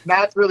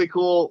Matt's really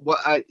cool.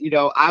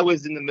 I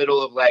was in the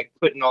middle of like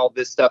putting all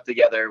this stuff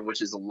together,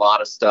 which is a lot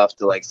of stuff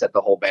to like set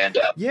the whole band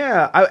up.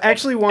 Yeah, I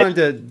actually wanted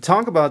to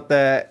talk about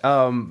that.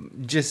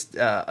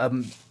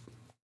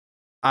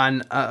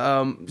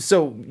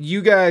 So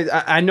you guys,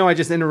 I know I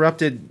just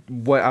interrupted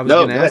what I was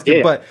going to ask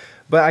you, but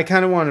I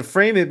kind of want to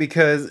frame it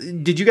because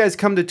did you guys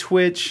come to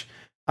Twitch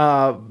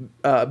because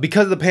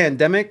of the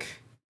pandemic?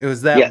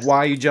 Was that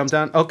why you jumped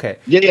on? Okay.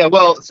 Yeah.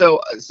 Well,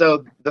 so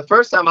the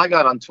first time I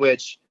got on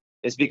Twitch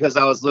is because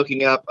I was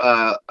looking up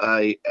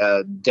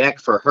a deck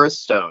for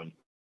Hearthstone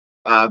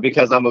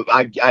because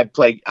I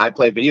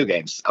play video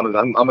games.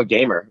 I'm a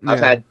gamer. Yeah. I've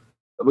had.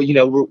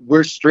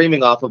 We're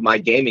streaming off of my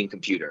gaming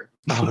computer.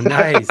 Oh,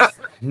 nice.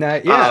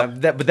 Yeah,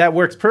 but that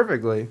works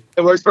perfectly.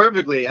 It works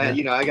perfectly.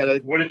 Yeah. I gotta.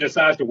 When it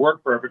decides to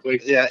work perfectly.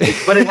 Yeah,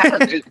 but it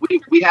hasn't.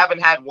 We haven't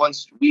had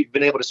once. We've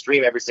been able to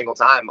stream every single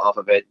time off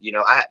of it.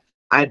 I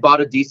had bought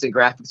a decent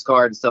graphics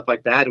card and stuff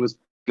like that. It was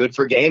good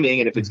for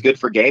gaming, and if it's good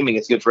for gaming,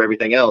 it's good for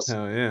everything else.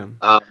 Oh yeah.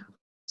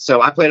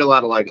 So I played a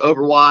lot of like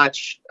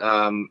Overwatch.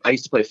 I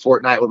used to play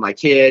Fortnite with my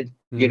kid.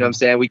 You know what I'm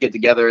saying? We get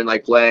together and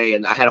like play,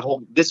 and I had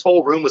this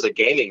whole room was a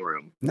gaming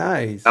room.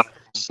 Nice.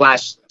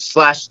 Slash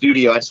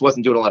studio. I just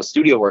wasn't doing a lot of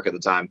studio work at the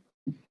time.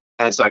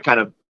 And so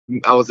it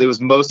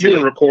was mostly. You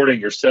were recording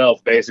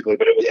yourself basically,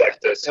 but it was like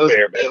this.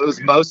 It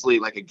was mostly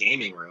like a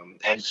gaming room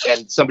and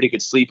somebody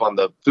could sleep on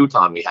the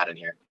futon we had in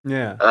here.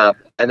 Yeah.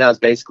 And that was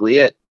basically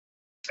it.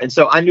 And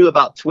so I knew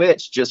about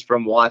Twitch just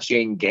from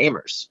watching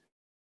gamers.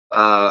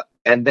 And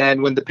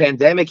then when the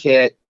pandemic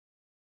hit,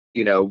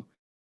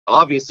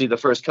 obviously the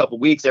first couple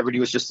weeks, everybody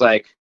was just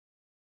like,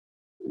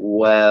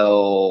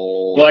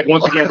 well, like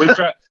once again,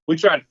 we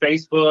tried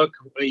Facebook,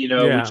 we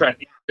tried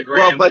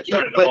Instagram,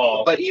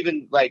 but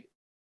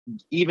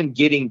even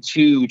getting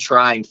to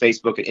trying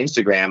Facebook and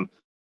Instagram,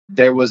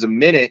 there was a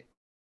minute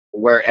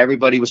where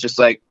everybody was just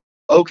like,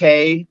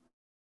 okay,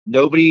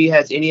 nobody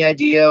has any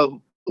idea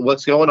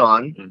what's going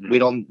on.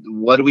 Mm-hmm.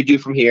 What do we do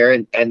from here?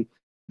 And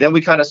then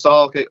we kind of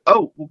saw, okay,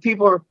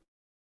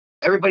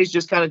 everybody's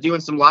just kind of doing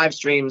some live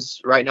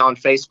streams right now on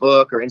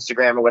Facebook or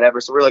Instagram or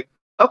whatever. So we're like,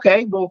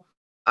 okay, well,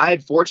 I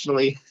had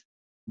fortunately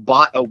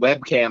bought a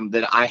webcam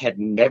that I had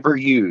never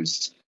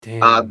used.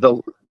 Damn.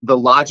 The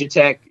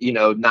Logitech,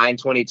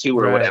 922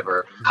 or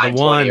whatever. The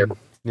one.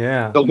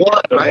 Yeah. The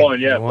one, right? One,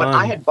 yeah. But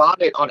I had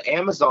bought it on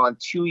Amazon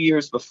 2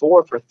 years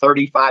before for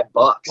 $35.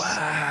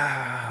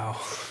 Wow.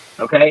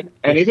 Okay.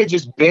 And it had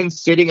just been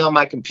sitting on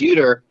my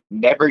computer,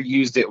 never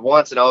used it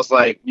once. And I was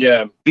like,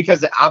 yeah,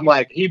 because I'm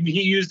like, he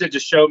used it to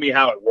show me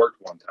how it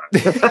worked one time.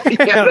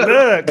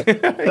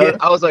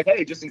 Look. I was like,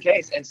 hey, just in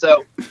case. And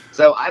so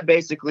I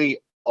basically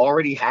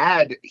already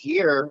had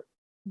here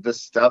the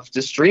stuff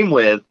to stream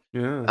with.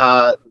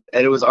 Yeah.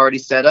 And it was already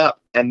set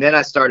up. And then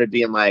I started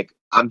being like,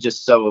 I'm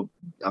just so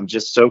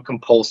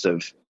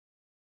compulsive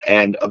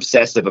and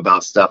obsessive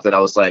about stuff that I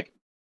was like,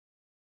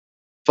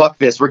 fuck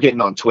this, we're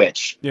getting on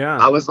Twitch. Yeah.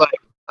 I was like,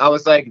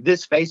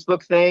 this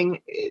Facebook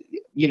thing,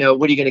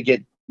 what are you going to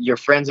get your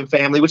friends and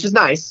family, which is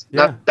nice.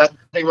 Yeah. That's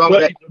nothing wrong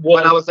with it.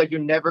 But I was like, you're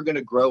never going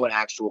to grow an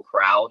actual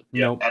crowd.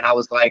 Nope. And I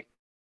was like,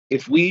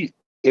 if we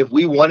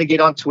want to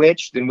get on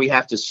Twitch, then we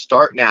have to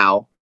start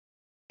now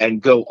and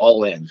go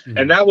all in.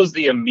 And that was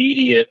the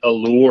immediate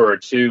allure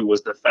too,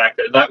 was the fact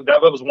that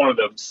was one of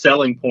the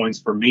selling points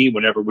for me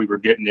whenever we were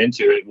getting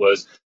into it.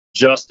 Was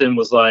Justin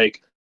was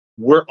like,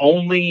 we're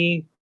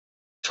only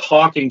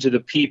talking to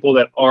the people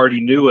that already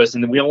knew us,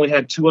 and then we only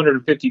had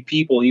 250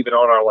 people even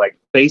on our like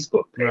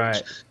Facebook page.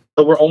 Right.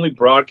 So we're only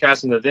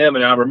broadcasting to them.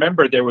 And I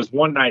remember there was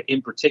one night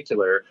in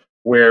particular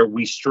where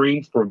we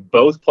streamed from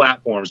both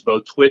platforms,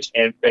 both Twitch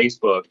and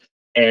Facebook,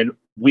 and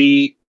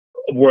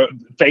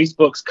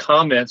Facebook's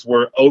comments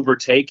were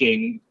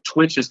overtaking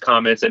Twitch's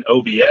comments in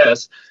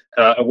OBS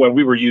when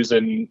we were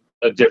using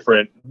a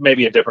different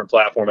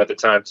platform at the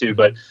time too.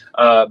 But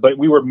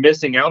we were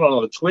missing out on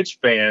all the Twitch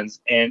fans,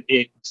 and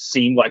it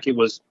seemed like it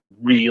was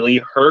really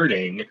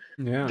hurting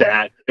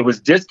that it was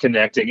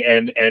disconnecting.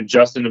 And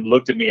Justin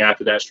looked at me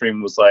after that stream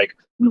and was like,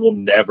 "We will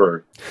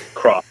never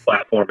cross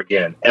platform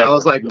again." I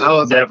was like,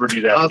 never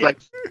do that. I was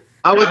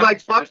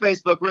like, fuck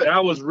Facebook. And I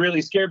was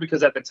really scared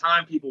because at the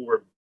time people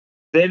were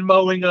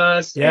Venmoing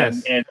us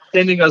and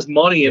sending us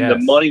money, and the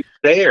money was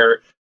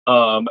there.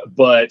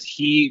 But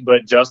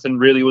Justin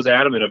really was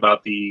adamant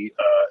about the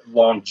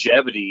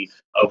longevity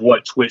of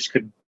what Twitch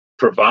could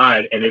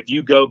provide. And if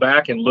you go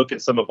back and look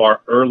at some of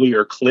our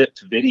earlier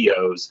clipped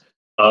videos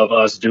of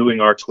us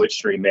doing our Twitch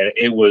stream, man,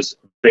 it was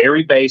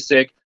very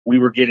basic. We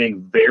were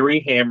getting very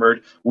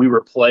hammered. We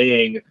were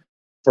playing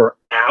for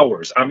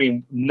hours. I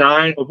mean,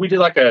 we did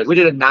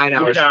a 9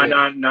 hour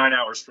stream. 9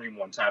 hour stream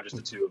one time, just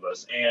the two of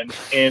us.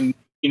 And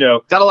you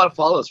know, got a lot of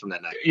follows from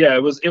that night. Yeah,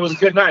 it was a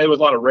good night. It was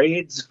a lot of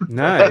raids.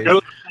 Nice. It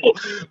was cool.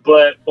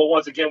 But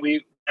once again,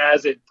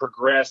 as it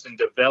progressed and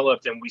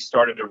developed, and we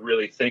started to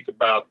really think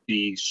about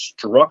the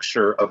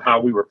structure of how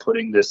we were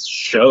putting this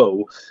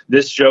show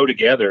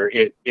together,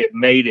 it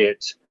made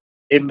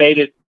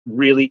it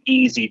really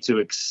easy to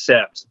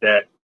accept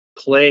that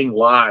playing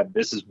live,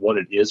 this is what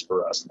it is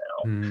for us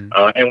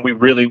now. And we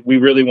really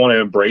want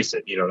to embrace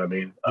it. You know what I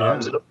mean?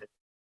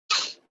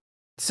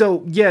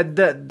 So yeah,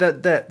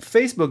 that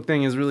Facebook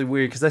thing is really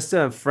weird because I still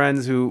have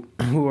friends who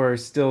are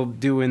still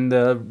doing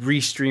the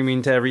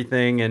restreaming to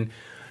everything, and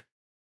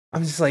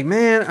I'm just like,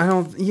 man, I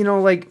don't,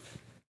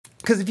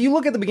 because if you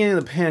look at the beginning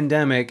of the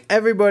pandemic,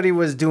 everybody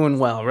was doing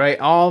well, right?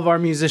 All of our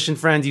musician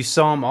friends, you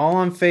saw them all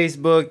on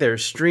Facebook, they're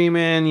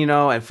streaming,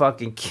 and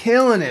fucking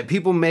killing it.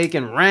 People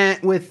making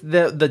rent with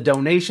the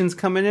donations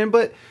coming in,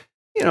 but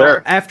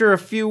after a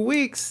few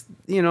weeks,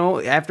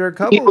 after a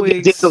couple people weeks,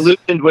 get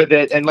disillusioned with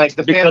it, and like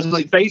because of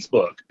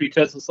Facebook,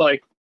 because it's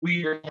like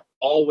we're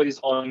always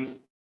on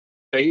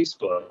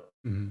Facebook.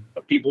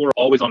 People are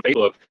always on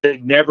Facebook. They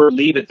never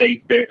leave it.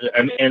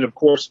 And of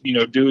course,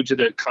 due to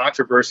the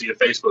controversy of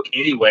Facebook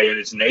anyway and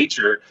its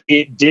nature,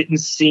 it didn't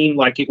seem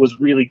like it was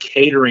really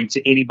catering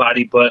to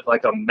anybody but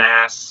like a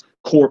mass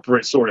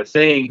corporate sort of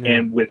thing.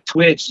 And with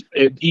Twitch,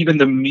 even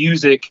the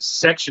music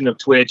section of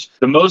Twitch,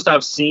 the most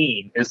I've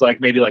seen is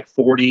maybe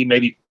 40,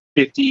 maybe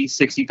 50,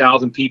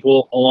 60,000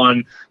 people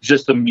on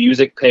just the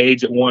music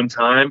page at one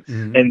time.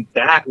 And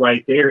that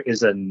right there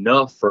is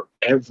enough for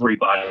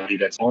everybody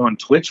that's on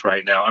Twitch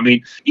right now. I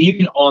mean,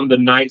 even on the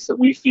nights that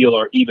we feel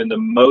are even the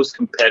most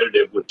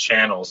competitive with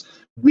channels,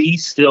 we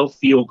still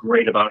feel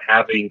great about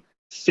having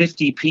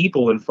 50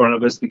 people in front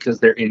of us because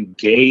they're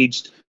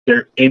engaged,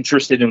 they're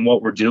interested in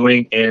what we're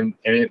doing, and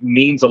it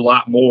means a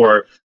lot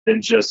more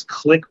than just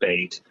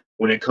clickbait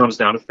when it comes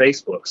down to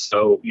Facebook.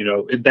 So,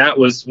 that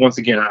was, once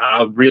again,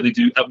 I really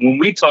do. When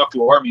we talk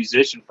to our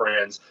musician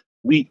friends,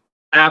 we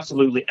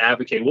absolutely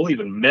advocate. We'll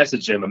even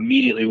message them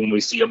immediately when we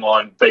see them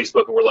on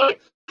Facebook, and we're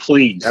like,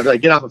 please, I'd be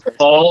like, get off of Facebook.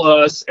 Call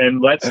us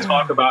and let's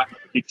talk about how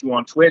to get you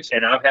on Twitch.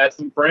 And I've had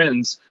some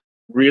friends,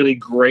 really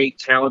great,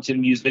 talented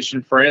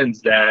musician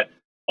friends that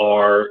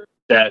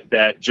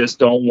just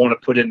don't want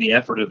to put in the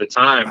effort of the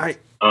time.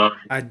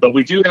 But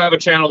we do have a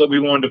channel that we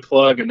wanted to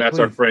plug, and that's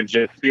our friend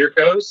Jeff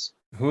Spirkos.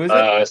 Who is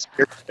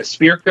it?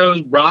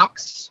 Spirko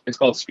Rocks. It's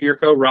called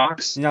Spirko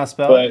Rocks. You know how to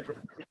spell it?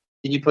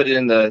 Can you put it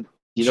in the?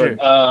 Sure.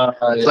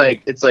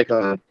 It's like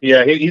a.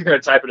 Yeah, he's gonna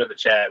type it in the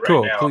chat right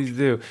cool, now. Please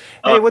do.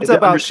 Hey, what's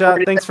up,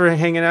 Outshot? Thanks for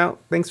hanging out.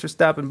 Thanks for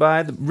stopping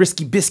by. The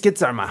Risky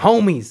Biscuits are my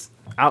homies.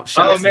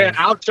 Outshot. Oh man,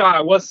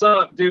 Outshot, what's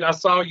up, dude? I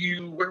saw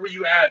you. Where were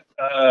you at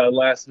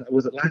last night?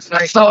 Was it last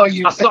night? I saw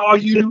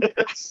you.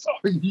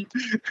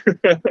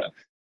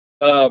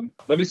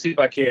 Let me see if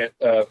I can't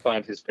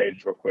find his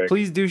page real quick.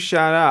 Please do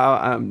shout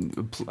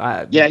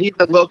out. Yeah, he's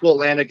a local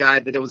Atlanta guy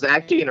that was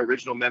actually an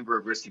original member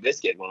of Risky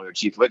Biscuit when we were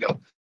Chief Wiggo.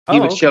 He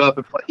would show up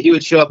and play. He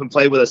would show up and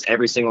play with us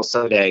every single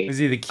Sunday. Is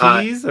he the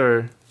keys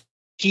or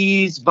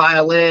keys,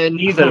 violin?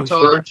 He's a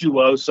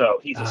virtuoso.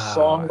 He's a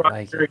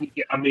songwriter.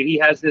 He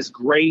has this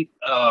great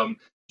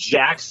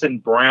Jackson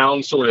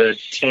Browne sort of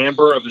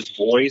timbre of his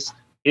voice.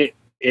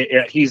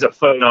 He's a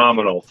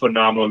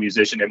phenomenal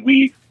musician,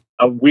 and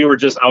I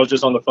was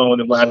just on the phone with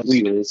him last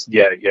week.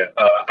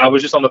 I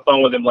was just on the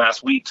phone with him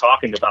last week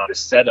talking about his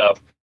setup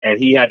and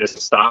he had to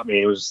stop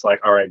me. It was just like,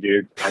 all right,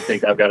 dude, I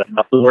think I've got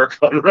enough to work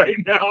on right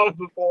now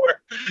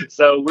before.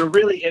 So we're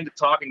really into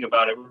talking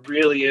about it. We're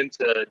really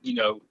into,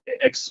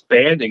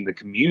 expanding the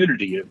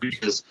community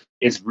because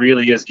it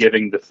really is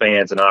giving the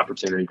fans an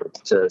opportunity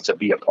to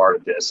be a part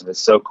of this. And it's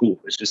so cool.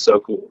 It's just so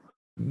cool.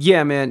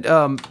 Yeah, man.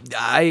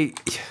 I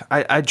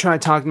try to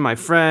talk to my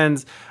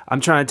friends. I'm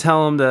trying to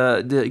tell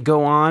them to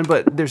go on,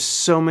 but there's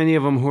so many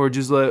of them who are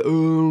just like,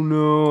 oh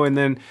no, and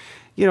then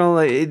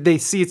like they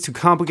see it's too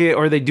complicated,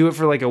 or they do it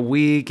for like a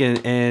week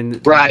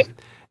and Right.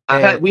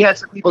 We had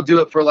some people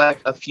do it for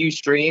like a few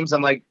streams.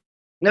 I'm like,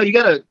 no, you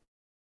gotta.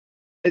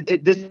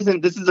 This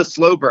is a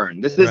slow burn.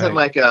 This isn't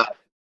like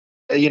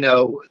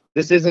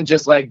this isn't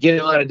just like get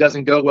it on. It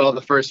doesn't go well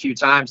the first few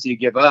times, so you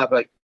give up.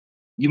 Like,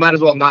 you might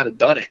as well not have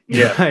done it.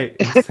 Yeah, right,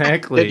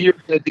 exactly. If you're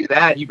gonna do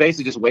that, you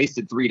basically just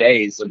wasted 3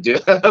 days of doing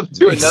nothing.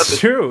 It's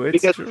true.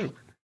 It's true.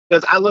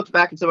 Because I looked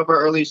back at some of our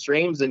early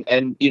streams, and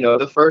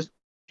the first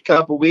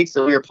couple weeks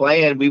that we were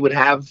playing, we would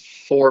have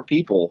 4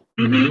 people,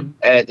 and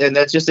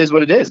that just is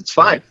what it is. It's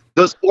fine.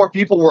 Those 4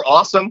 people were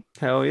awesome.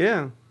 Hell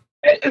yeah.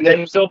 And then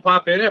you still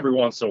pop in every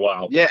once in a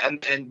while. Yeah,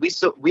 and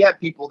we have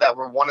people that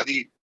were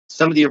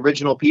some of the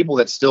original people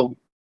that still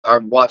are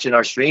watching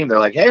our stream. They're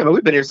like, hey, man,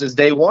 we've been here since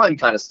day one,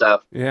 kind of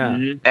stuff.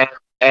 Yeah.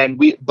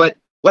 But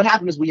what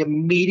happened is we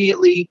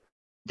immediately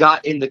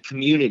got in the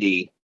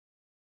community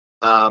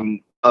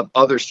of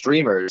other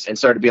streamers and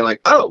started being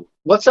like, oh,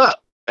 what's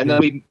up? And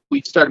then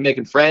we started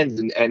making friends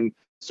and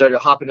started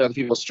hopping to other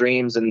people's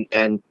streams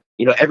and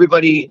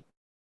everybody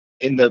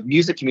in the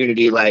music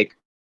community like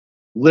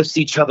lifts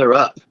each other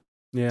up.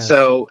 Yeah.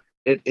 So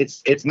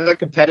it's not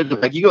competitive.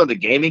 Like, you go in the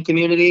gaming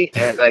community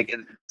and like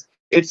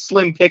it's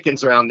slim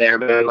pickings around there,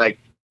 man. Like,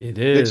 it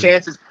is. The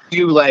chances of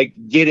you like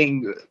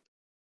getting,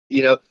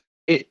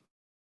 it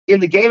in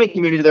the gaming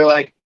community, they're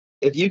like,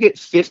 if you get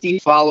 50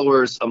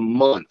 followers a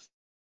month,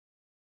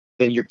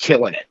 then you're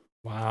killing it.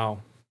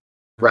 Wow.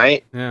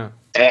 Right? Yeah.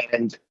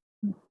 And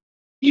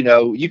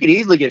you could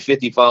easily get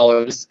 50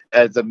 followers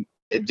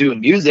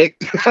doing music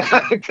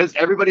because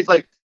everybody's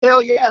like,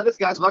 hell yeah, this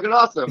guy's fucking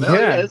awesome. Hell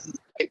yeah, this is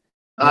great.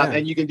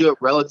 And you can do it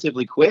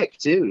relatively quick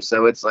too.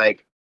 So it's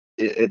like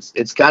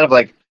it's kind of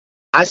like,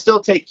 I still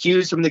take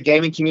cues from the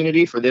gaming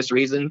community for this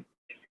reason.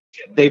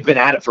 They've been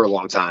at it for a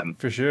long time.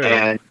 For sure.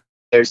 And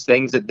there's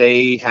things that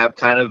they have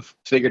kind of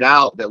figured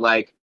out that,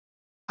 like,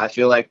 I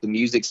feel like the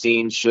music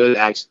scene should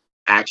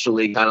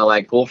actually kind of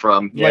like pull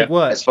from. Like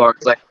what? As far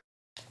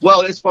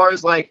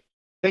as like,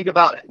 think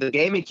about the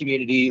gaming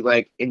community,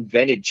 like,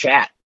 invented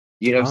chat.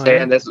 You know what I'm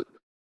saying? Yeah.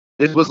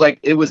 This was like,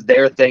 it was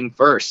their thing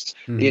first.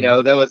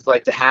 Mm-hmm. That was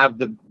like to have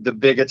the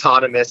big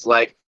autonomous,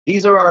 like,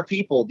 these are our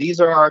people,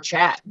 these are our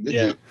chat.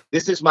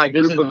 This is my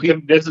group of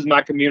people. This is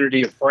my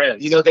community of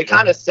friends. They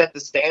kind of set the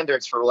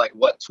standards for like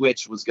what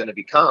Twitch was going to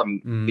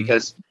become,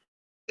 because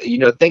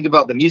think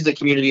about the music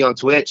community on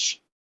Twitch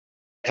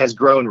has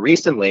grown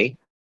recently,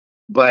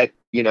 but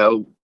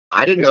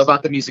I didn't know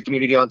about the music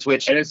community on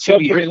Twitch, and it's still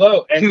pretty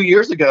low. And 2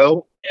 years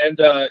ago. And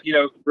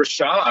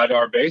Rashad,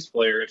 our bass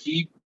player,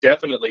 he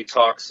definitely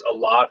talks a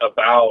lot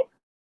about.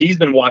 He's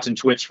been watching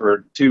Twitch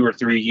for 2 or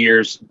 3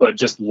 years, but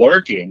just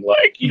lurking,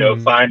 like,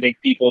 finding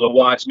people to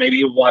watch. Maybe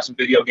he'll watch some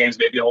video games.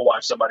 Maybe he'll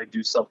watch somebody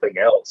do something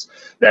else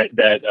that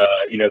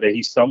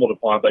he stumbled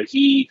upon. But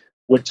he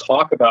would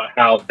talk about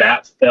how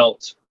that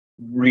felt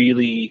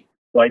really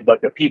like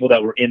the people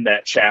that were in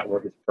that chat were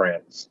his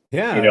friends.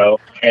 Yeah.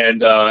 And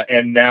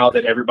now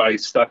that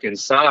everybody's stuck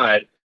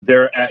inside,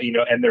 they're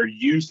and they're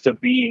used to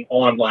being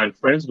online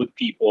friends with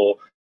people.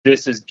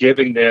 This is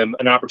giving them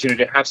an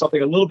opportunity to have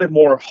something a little bit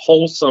more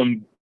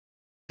wholesome.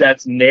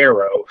 That's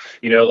narrow,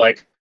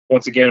 like,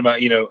 once again,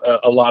 about,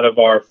 a lot of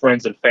our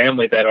friends and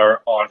family that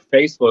are on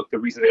Facebook, the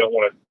reason they don't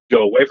want to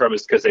go away from it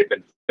is because they've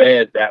been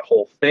fed that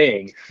whole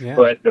thing. Yeah.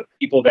 But the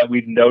people that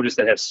we've noticed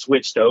that have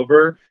switched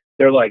over,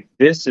 they're like,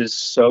 this is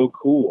so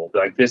cool.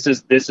 Like, this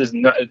is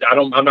not,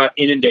 I'm not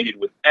inundated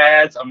with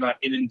ads. I'm not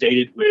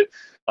inundated with,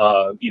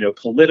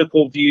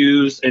 political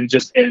views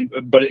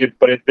but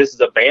this is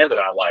a band that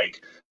I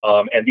like.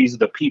 And these are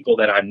the people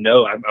that I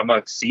know. I'm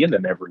not seeing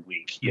them every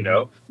week,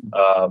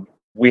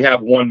 We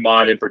have one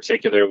mod in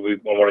particular we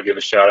want to give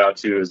a shout out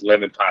to is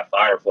Lemon Pie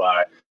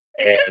Firefly.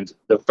 And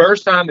the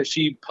first time that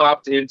she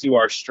popped into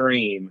our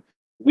stream,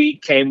 we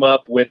came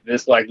up with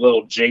this like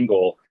little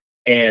jingle,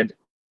 and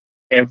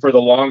for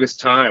the longest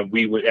time,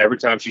 we would, every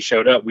time she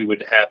showed up, we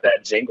would have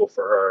that jingle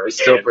for her. We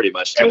still pretty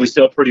much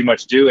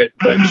do it.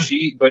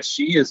 But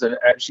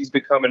she's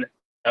become an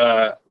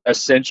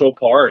essential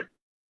part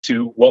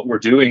to what we're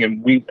doing,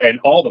 and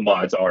all the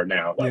mods are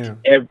now. Like,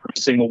 every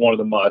single one of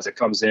the mods that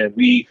comes in,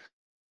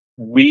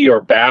 we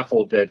are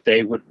baffled that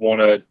they would want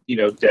to,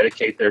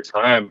 dedicate their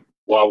time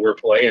while we're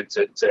playing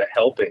to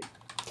helping.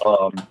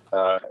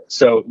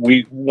 So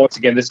once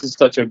again, this is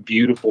such a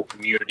beautiful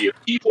community of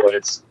people, and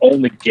it's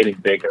only getting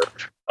bigger,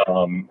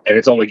 and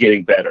it's only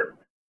getting better.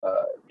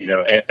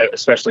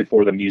 Especially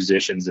for the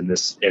musicians in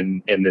this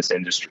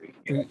industry.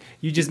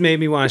 You just made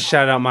me want to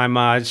shout out my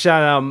mod.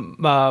 Shout out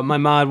my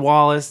mod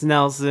Wallace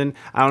Nelson.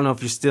 I don't know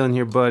if you're still in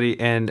here, buddy.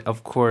 And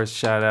of course,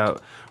 shout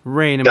out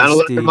Rain and Gotta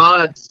look at Mystique.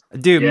 mods.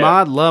 Dude, Yeah.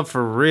 mod love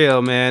for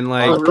real, man.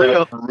 Like, For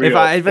real. if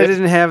I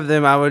didn't have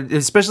them, I would,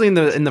 especially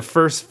in the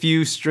first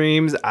few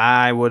streams,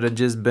 I would have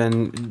just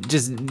been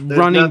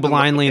running nothing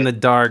blindly like in it. the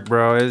dark,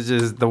 bro. It's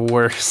just the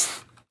worst.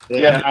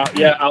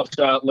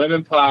 Outshot.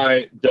 Lemon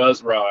Pie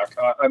does rock.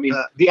 I mean,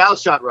 The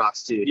Outshot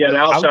rocks too. yeah, the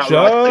Outshot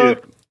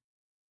rocks too.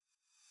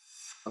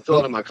 I'm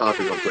filling up my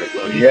coffee real quick,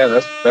 Logan. Yeah,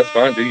 that's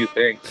fine. Do you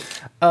think?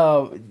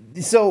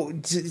 So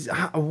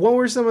what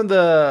were some of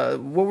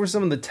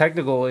the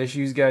technical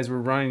issues you guys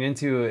were running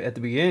into at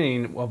the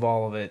beginning of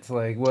all of it?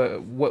 Like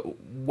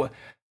what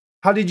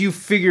how did you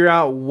figure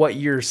out what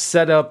your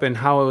setup and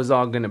how it was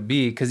all going to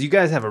be? Because you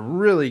guys have a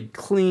really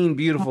clean,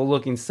 beautiful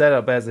looking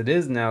setup as it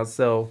is now.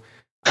 So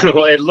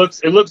Well, it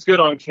looks good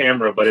on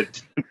camera, but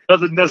it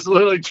doesn't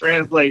necessarily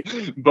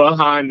translate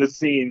behind the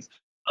scenes.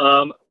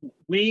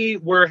 We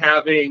were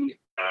having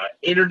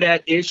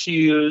internet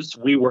issues.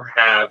 We were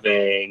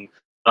having.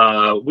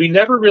 We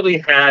never really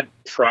had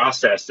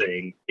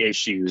processing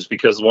issues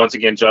because once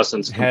again,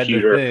 Justin's had the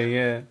computer, thing,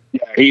 yeah.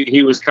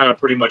 he was kind of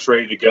pretty much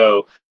ready to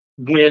go.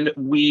 When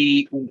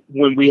we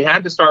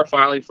had to start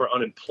filing for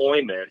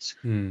unemployment,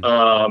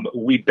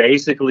 we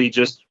basically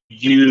just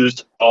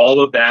used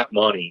all of that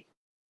money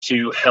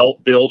to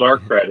help build our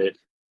credit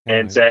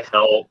and to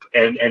help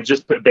and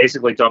just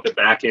basically dump it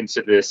back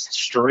into this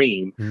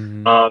stream.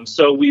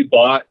 So we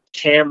bought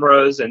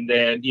cameras, and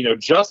then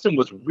Justin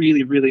was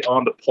really, really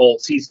on the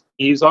pulse. He's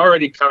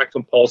already kind of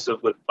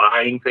compulsive with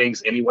buying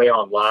things anyway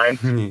online.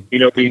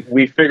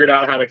 We figured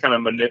out how to kind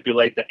of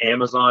manipulate the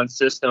Amazon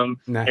system.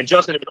 Nice. And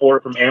Justin had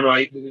ordered from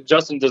Amazon.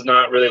 Justin does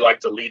not really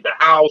like to leave the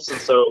house, and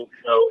so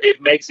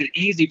it makes it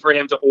easy for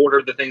him to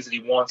order the things that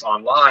he wants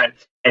online,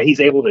 and he's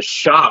able to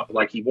shop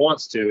like he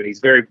wants to. And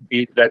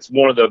that's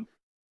one of the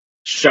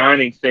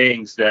shining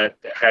things that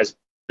has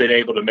been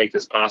able to make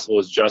this possible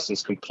is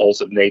Justin's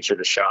compulsive nature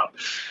to shop.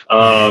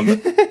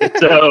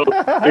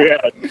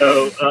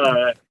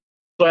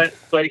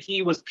 But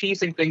he was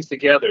piecing things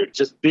together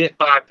just bit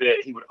by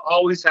bit. He would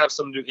always have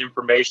some new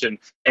information,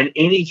 and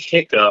any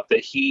hiccup that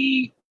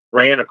he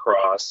ran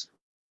across,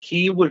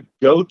 he would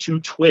go to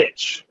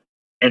Twitch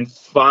and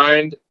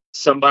find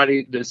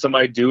somebody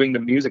doing the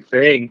music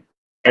thing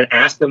and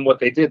ask them what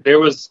they did. There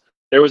was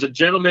a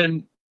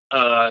gentleman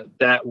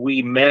that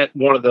we met,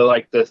 one of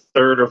the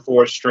third or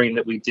fourth stream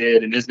that we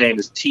did, and his name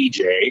is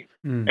TJ,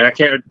 and I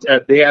can't.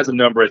 He has a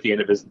number at the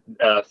end of his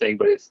thing,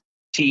 but it's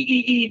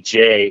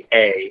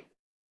TEEJA.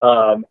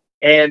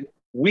 And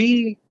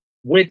we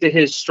went to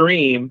his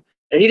stream,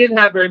 and he didn't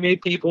have very many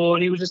people,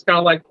 and he was just kind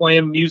of like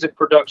playing music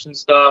production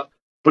stuff.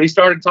 But he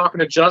started talking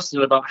to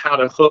Justin about how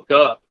to hook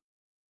up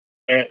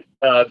and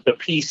the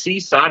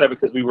PC side of it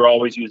because we were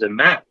always using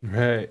Mac.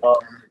 Right.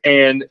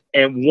 And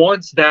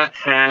once that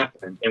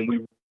happened, and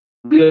we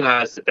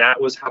realized that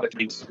was how the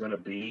community was going to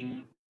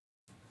be,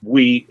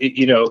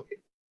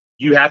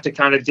 you have to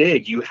kind of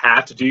dig. You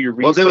have to do your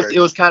research. Well, it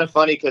was kind of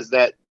funny because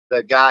the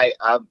guy,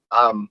 I'm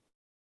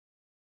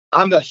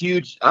a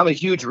huge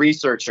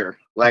researcher.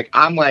 Like,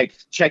 I'm like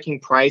checking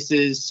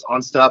prices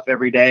on stuff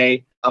every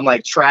day. I'm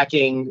like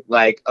tracking,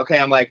 like, okay,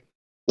 I'm like,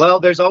 well,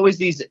 there's always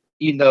these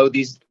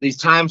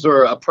times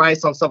where a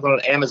price on something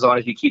on Amazon,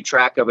 if you keep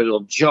track of it,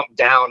 it'll jump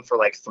down for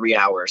like 3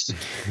 hours.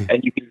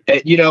 And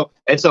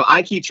so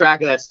I keep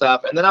track of that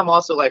stuff. And then I'm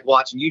also like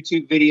watching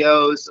YouTube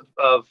videos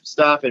of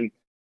stuff. And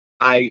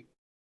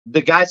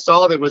the guy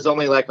saw that it was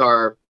only like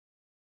our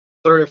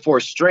third or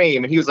fourth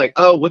stream. And he was like,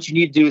 oh, what you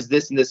need to do is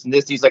this and this and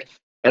this. He's like,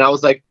 and I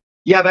was like,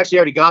 yeah, I've actually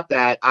already got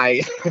that.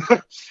 I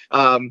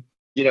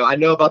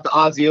know about the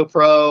Audio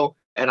Pro,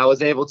 and I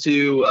was able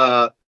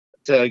to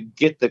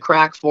get the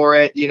crack for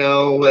it,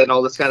 and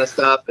all this kind of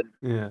stuff.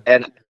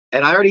 And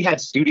I already had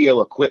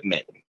studio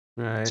equipment.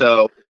 Right.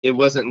 So it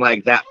wasn't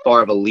like that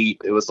far of a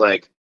leap. It was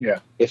like, yeah,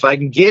 if I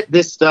can get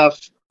this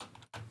stuff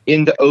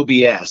into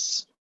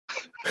OBS,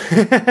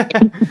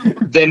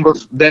 then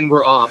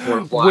we're off.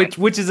 We're flying.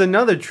 Which is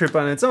another trip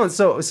on its own.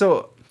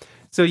 So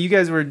you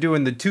guys were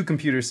doing the 2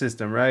 computer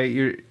system, right?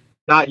 You're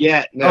Not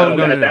yet. Oh,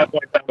 no. At that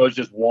point, that was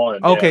just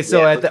one. okay. Yeah.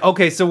 So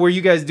so were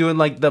you guys doing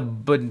like the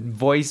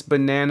voice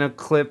banana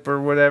clip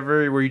or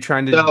whatever? Were you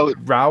trying to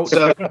route?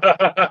 So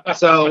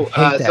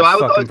I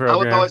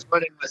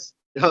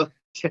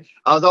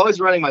was always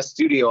running my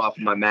studio off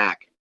of my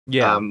Mac.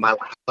 Yeah. My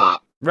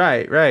laptop.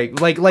 Right.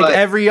 Like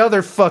every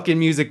other fucking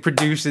music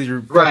producer,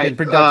 your fucking Right,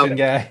 production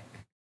guy.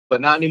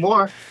 But not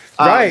anymore.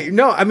 Right.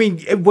 No, I mean,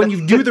 when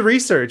you do the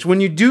research,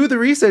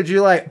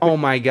 you're like, oh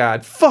my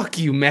God, fuck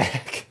you,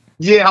 Mac.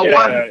 Yeah,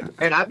 Yeah.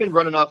 And I've been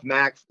running off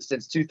Mac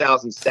since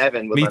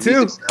 2007 with Me my too.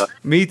 music stuff.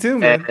 Me too,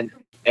 man.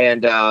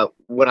 And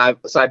when I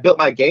built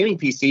my gaming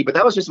PC, but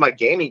that was just my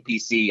gaming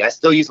PC. I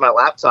still use my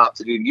laptop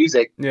to do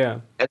music. Yeah.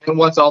 And then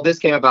once all this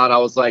came about, I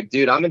was like,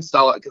 dude, I'm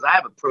installing, because I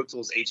have a Pro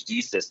Tools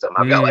HD system.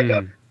 I've got like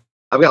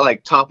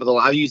top of the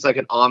line. I use like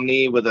an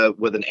Omni with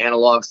an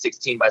analog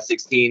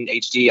 16x16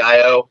 HD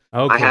IO.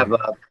 Okay.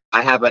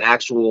 I have an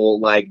actual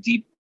like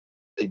deep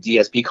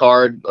DSP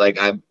card. Like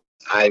I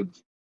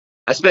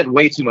spent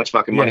way too much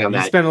fucking money on you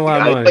that. spent a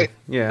lot of money. Like,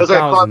 yeah. it was like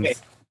car Thousands. payment.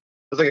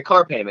 was like a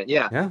car payment,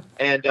 yeah.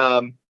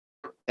 Yeah.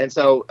 And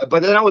so,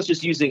 but then I was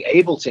just using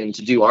Ableton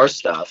to do our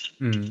stuff.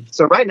 Mm.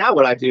 So right now,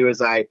 what I do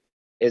is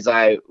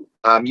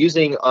I'm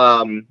using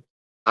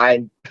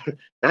I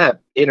have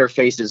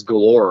interfaces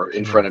galore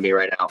in front of me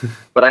right now,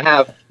 but I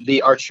have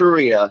the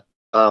Arturia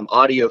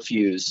Audio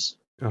Fuse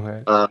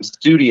Okay.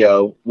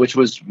 Studio, which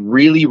was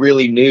really,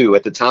 really new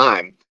at the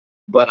time,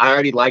 but I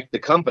already liked the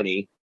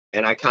company,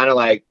 and I kind of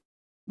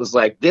was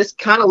like, this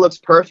kind of looks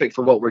perfect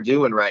for what we're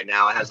doing right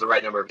now. It has the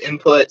right number of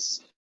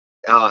inputs,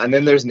 and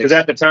then there's an Because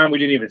at the time we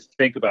didn't even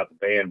think about the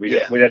band. We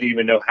didn't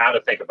even know how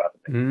to think about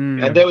the band.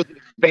 Mm. and there was an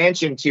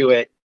expansion to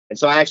it, and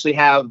so I actually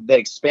have the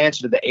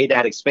expansion of the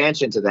ADAT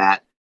expansion to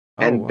that,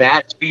 and wow.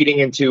 that's feeding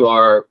into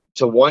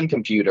to one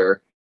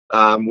computer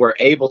where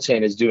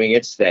Ableton is doing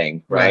its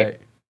thing, right?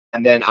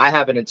 And then I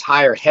have an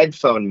entire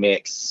headphone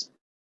mix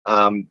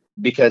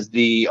because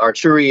the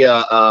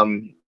Arturia,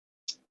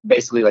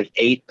 basically like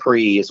 8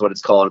 pre is what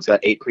it's called. It's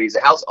got 8 pre's.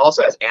 It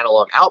also has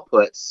analog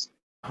outputs,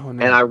 Oh,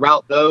 no. and I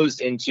route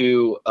those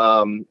into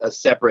a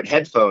separate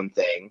headphone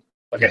thing,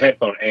 Like a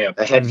headphone amp.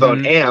 a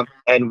headphone Mhm. amp.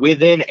 And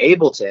within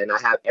Ableton,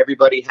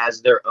 everybody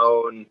has their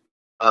own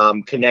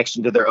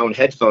connection to their own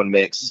headphone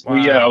mix.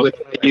 Wow. Which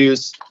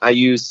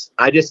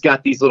I just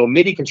got these little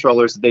MIDI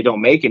controllers that they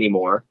don't make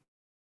anymore,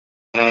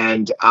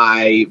 and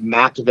I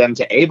mapped them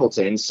to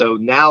Ableton. So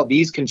now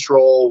these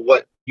control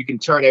what you can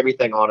turn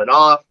everything on and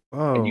off,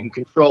 and you Oh. can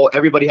control.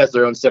 Everybody has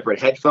their own separate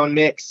headphone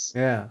mix,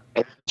 Yeah.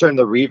 and turn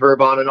the reverb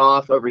on and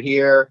off over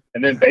here.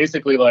 And then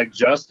basically, like,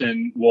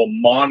 Justin will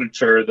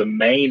monitor the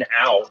main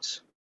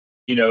out.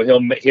 You know,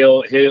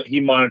 he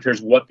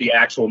monitors what the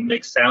actual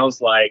mix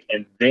sounds like,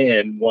 and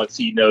then once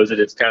he knows that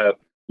it's kind of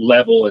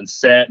level and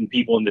set, and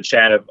people in the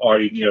chat have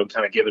already, you know,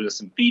 kind of given us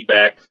some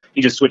feedback,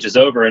 he just switches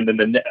over, and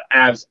then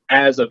as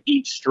of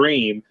each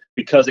stream,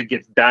 because it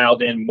gets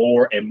dialed in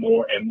more and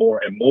more and more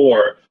and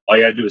more, all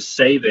you gotta do is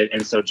save it,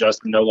 and so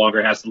Justin no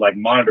longer has to like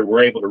monitor.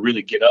 We're able to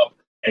really get up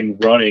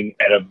and running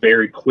at a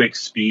very quick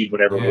speed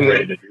whenever Yeah. we're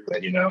ready to do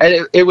it, you know.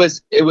 And it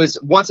was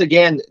once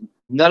again,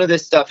 none of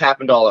this stuff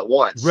happened all at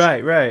once.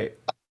 Right.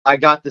 I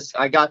got the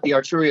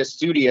Arturia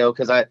Studio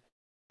because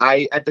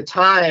I at the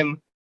time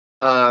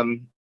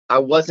I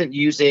wasn't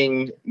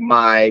using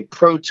my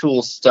Pro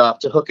Tools stuff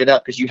to hook it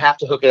up because you have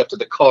to hook it up to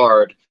the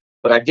card,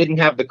 but I didn't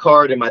have the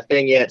card in my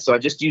thing yet, so I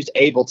just used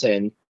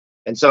Ableton.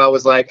 And so I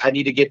was like, I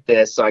need to get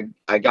this. So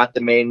I got the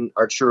main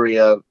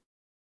Arturia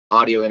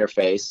audio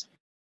interface,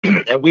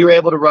 and we were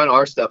able to run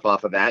our stuff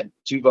off of that.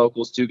 2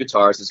 vocals, 2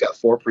 guitars. It's got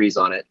 4 pre's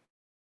on it.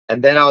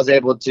 And then I was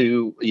able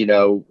to, you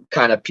know,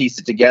 kind of piece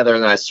it together,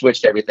 and then I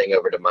switched everything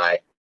over to my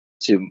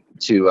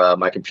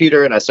my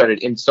computer, and I started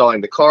installing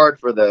the card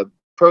for the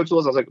Pro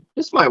Tools. I was like,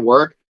 this might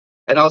work.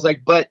 And I was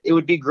like, but it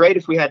would be great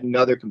if we had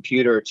another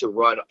computer to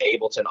run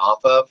Ableton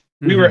off of.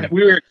 We Mm-hmm.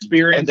 were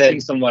experiencing And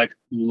then- some like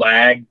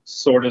lag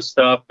sort of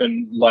stuff,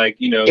 and like,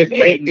 you know, If-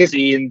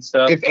 latency and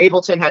stuff. If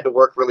Ableton had to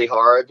work really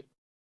hard,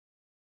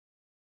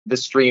 the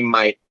stream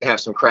might have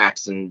some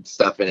cracks and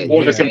stuff in it.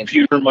 Or the Yeah.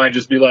 computer might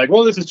just be like,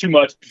 well, this is too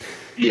much.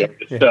 Yeah.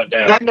 Just shut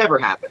down. That never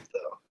happened,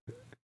 though.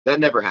 That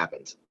never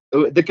happened.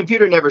 The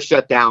computer never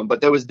shut down,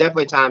 but there was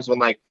definitely times when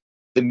like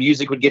the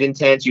music would get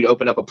intense. You'd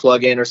open up a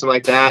plugin or something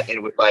like that, and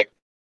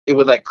it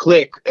would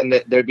click, and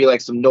there'd be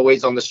like some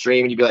noise on the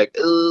stream, and you'd be like,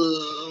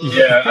 ugh.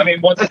 Yeah, I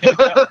mean, once again,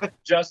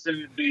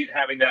 Justin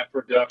having that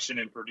production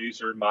and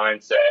producer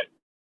mindset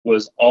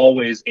was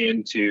always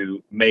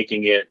into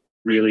making it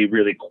really,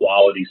 really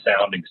quality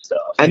sounding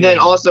stuff. And then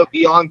also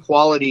beyond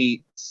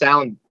quality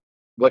sound,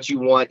 what you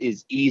want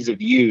is ease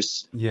of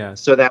use, Yes.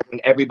 so that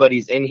when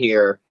everybody's in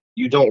here,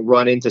 you don't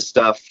run into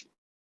stuff.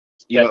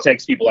 That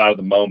takes people out of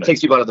the moment.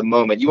 Takes people out of the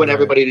moment. You want Right.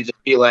 everybody to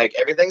just be like,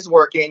 everything's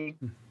working,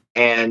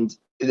 and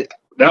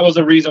That was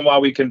the reason why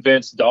we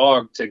convinced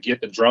Dog to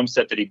get the drum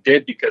set that he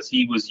did, because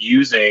he was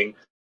using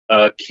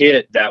a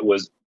kit that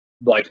was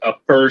like a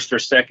first or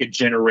second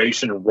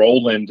generation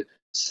Roland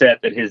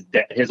set that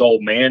his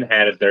old man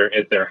had at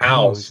their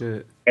house. Oh,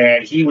 shit.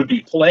 And he would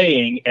be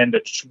playing, and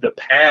the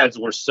pads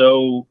were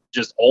so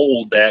just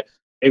old that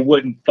it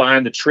wouldn't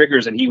find the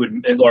triggers, and he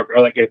would, or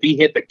like if he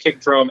hit the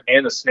kick drum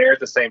and the snare at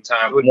the same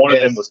time, Would one of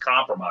miss. them was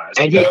compromised.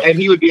 and you know?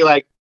 he would be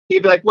like,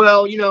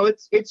 well, you know,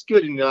 it's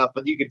good enough,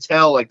 but you could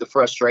tell like the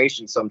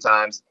frustration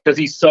sometimes. Because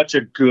he's such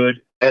a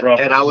good And,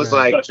 drummer. and I was Yeah.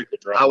 like, Such a good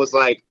drummer. I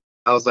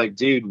was like,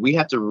 dude, we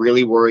have to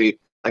really worry.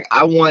 Like,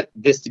 I want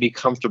this to be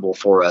comfortable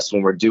for us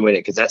when we're doing it,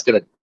 because that's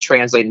going to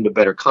translate into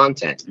better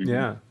content.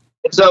 Yeah.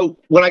 So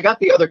when I got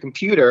the other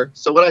computer,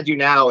 so what I do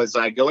now is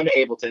I go into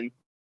Ableton,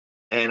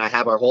 and I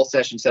have our whole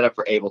session set up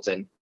for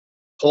Ableton.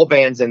 Whole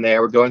band's in there.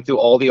 We're going through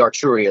all the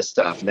Arturia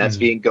stuff, and that's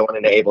being going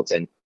into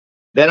Ableton.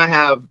 Then I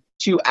have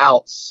 2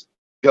 outs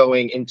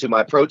going into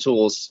my Pro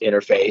Tools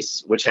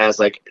interface, which has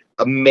like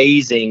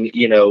amazing,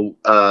 you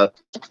know,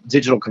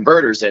 digital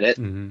converters in it.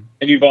 Mm-hmm.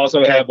 And you've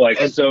also have like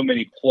and- so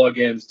many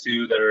plugins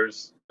too that are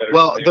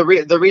Well,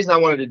 there. the reason I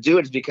wanted to do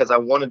it is because I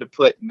wanted to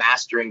put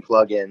mastering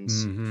plugins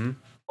Mm-hmm.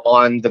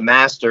 on the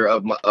master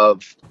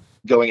of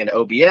going into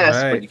OBS,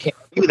 Right. but you can't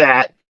do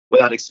that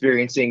without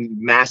experiencing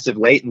massive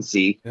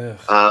latency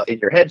in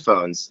your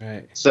headphones.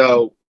 Right.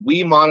 So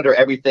we monitor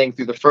everything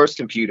through the first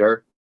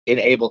computer in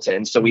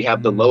Ableton. So we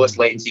have the lowest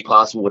latency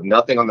possible with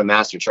nothing on the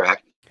master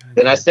track.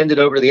 Then I send it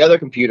over to the other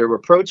computer where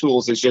Pro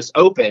Tools is just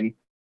open.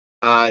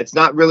 It's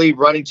not really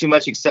running too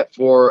much except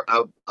for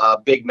a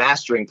big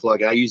mastering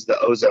plugin. I use the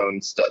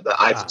Ozone stuff, the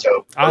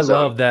Isotope. I Ozone.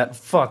 love that.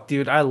 Fuck,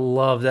 dude, I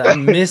love that. I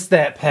missed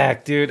that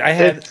pack, dude. I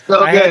had It's so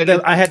good.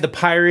 I had the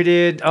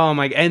pirated. Oh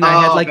my, and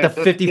I had like man,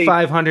 the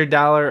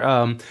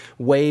 $5,500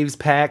 Waves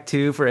pack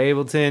too for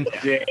Ableton.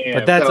 Damn.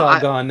 But that's So all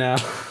gone now.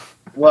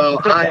 Well,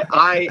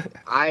 I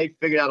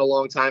figured out a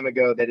long time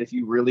ago that if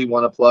you really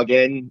want to plug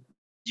in,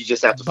 you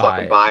just have to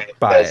fucking buy it.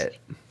 Buy because it.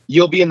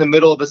 You'll be in the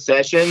middle of a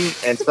session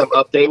and some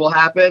update will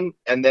happen,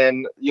 and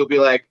then you'll be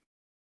like,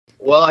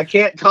 "Well, I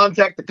can't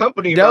contact the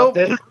company about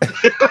this."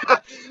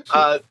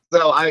 So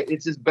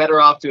it's just better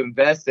off to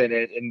invest in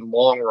it in the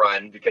long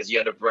run because you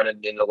end up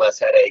running into less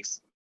headaches.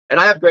 And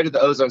I upgraded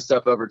the Ozone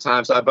stuff over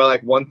time, so I buy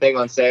like one thing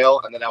on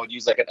sale, and then I would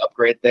use like an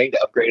upgrade thing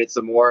to upgrade it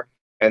some more.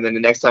 And then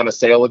the next time a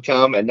sale would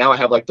come, and now I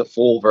have like the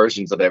full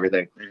versions of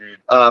everything.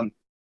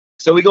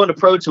 So we go into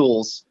Pro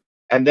Tools,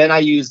 and then I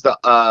use the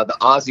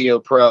Audio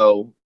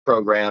Pro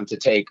program to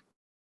take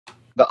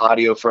the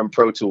audio from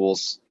Pro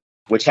Tools,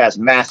 which has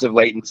massive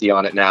latency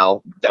on it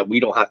now that we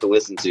don't have to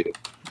listen to.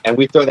 And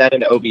we throw that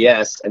into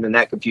OBS, and then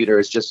that computer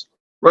is just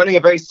running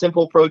a very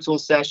simple Pro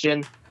Tools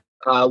session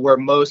where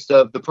most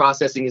of the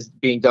processing is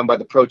being done by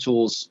the Pro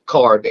Tools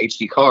card, the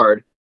HD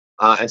card.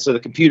 And so the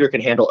computer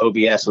can handle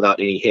OBS without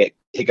any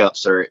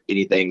hiccups or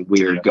anything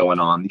weird going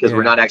on because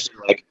we're not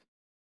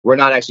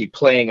actually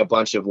playing a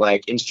bunch of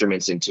like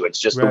instruments into it. It's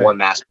just the one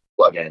master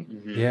plugin.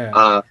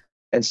 Yeah.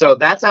 And so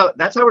that's how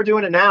we're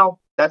doing it now.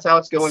 That's how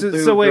it's going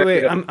through. So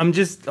wait, I'm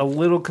just a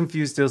little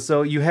confused still.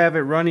 So you have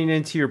it running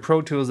into your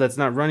Pro Tools that's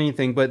not running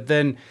anything, but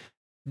then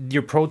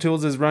your Pro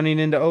Tools is running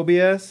into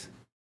OBS?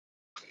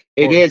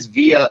 It is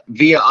via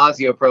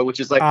Audio Pro, which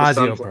is like the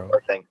Audio Sunflower Pro.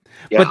 thing.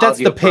 Yeah, But that's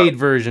Audio the paid Pro.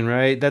 version,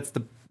 right?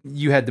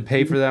 You had to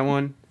pay for that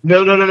one?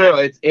 No.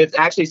 It's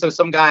actually so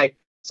some guy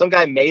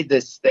made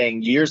this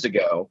thing years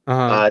ago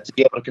to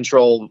be able to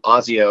control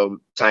Audio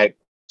type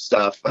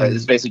stuff.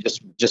 It's basically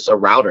just a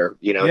router,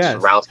 just a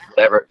route,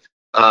 whatever.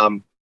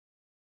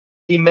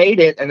 He made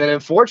it, and then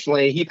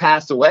unfortunately he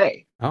passed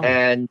away.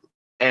 And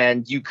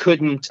you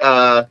couldn't.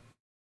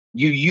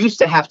 You used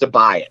to have to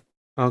buy it.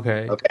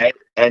 Okay.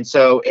 And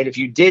if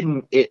you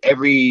didn't,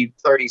 every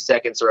 30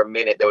 seconds or a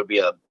minute there would be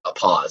a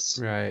pause.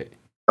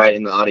 Right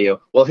in the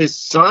audio. Well, his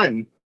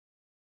son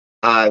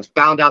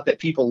found out that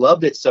people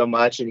loved it so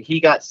much, and he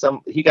got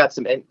some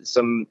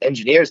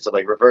engineers to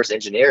like reverse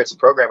engineer it, some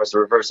programmers to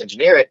reverse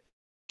engineer it,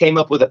 came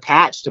up with a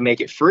patch to make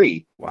it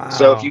free. Wow.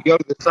 So if you go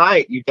to the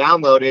site, you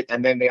download it,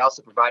 and then they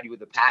also provide you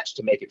with a patch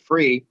to make it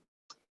free.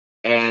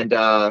 And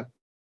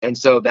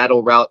so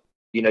that'll route,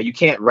 you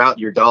can't route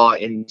your DAW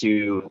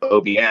into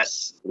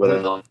OBS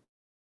with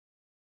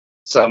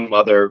some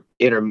other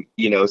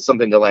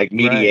something to like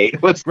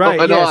mediate what's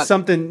going on.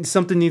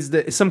 Something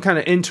needs some kind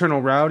of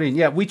internal routing.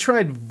 Yeah, we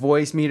tried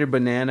Voice Meter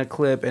Banana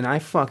Clip, and I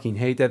fucking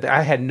hate that.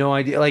 I had no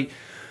idea. Like,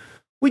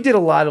 we did a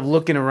lot of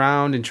looking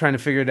around and trying to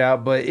figure it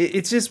out, but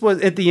it just was,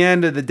 at the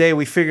end of the day,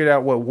 we figured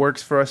out what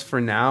works for us for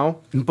now.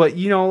 But,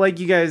 like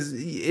you guys,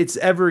 it's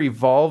ever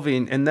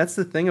evolving, and that's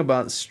the thing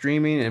about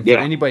streaming, and for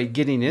anybody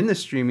getting into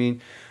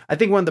streaming, I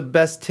think one of the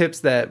best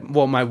tips that,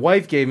 my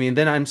wife gave me, and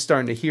then I'm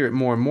starting to hear it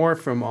more and more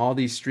from all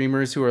these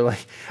streamers who are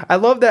like, I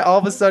love that all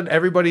of a sudden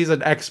everybody's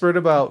an expert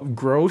about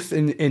growth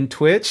in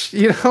Twitch,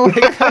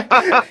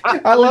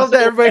 I love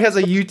that everybody has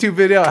a YouTube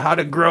video on how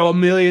to grow 1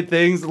 million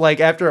things,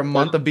 like after a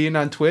month of being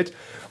on Twitch.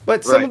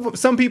 But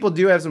some people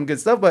do have some good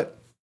stuff, but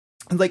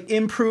like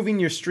improving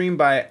your stream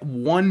by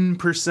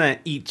 1%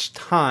 each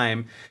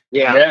time.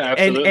 Yeah,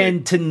 absolutely.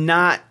 And to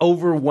not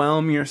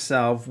overwhelm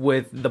yourself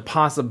with the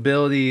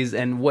possibilities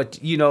and what,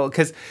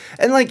 because,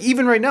 and like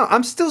even right now,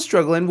 I'm still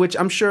struggling, which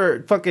I'm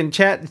sure fucking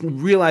chat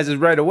realizes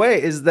right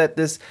away, is that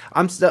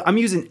I'm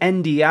using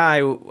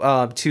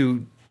NDI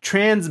to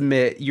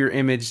transmit your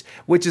image,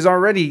 which is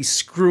already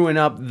screwing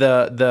up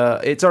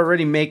it's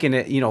already making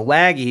it,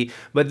 laggy,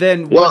 but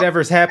then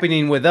whatever's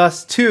happening with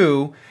us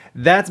too,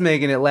 that's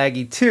making it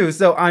laggy too.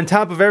 So on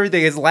top of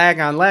everything, it's lag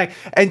on lag.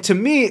 And to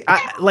me,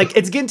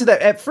 it's getting to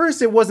that. At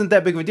first, it wasn't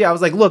that big of a deal. I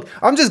was like, look,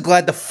 I'm just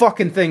glad the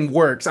fucking thing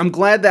works. I'm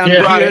glad that I'm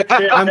here.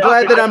 I'm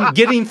glad that I'm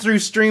getting through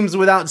streams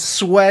without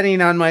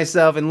sweating on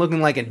myself and looking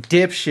like a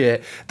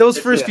dipshit. Those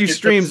first few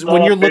streams,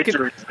 when you're looking,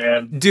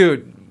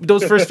 dude,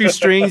 those first few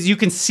streams, you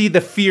can see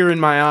the fear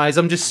in my eyes.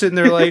 I'm just sitting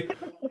there like,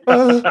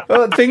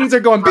 things are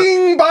going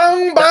bing,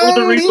 bong, bong. That was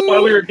the reason ding. why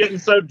we were getting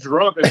so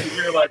drunk. Is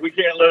we were like, we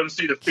can't let them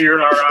see the fear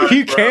in our eyes.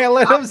 You can't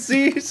let them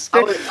see.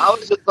 I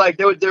was just like,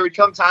 there would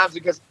come times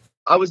because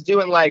I was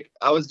doing like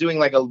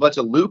a bunch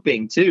of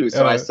looping too.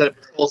 So I set up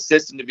a whole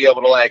system to be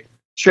able to like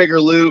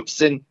trigger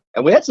loops and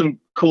we had some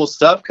cool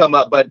stuff come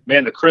up. But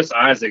man, the Chris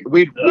Isaac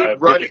we'd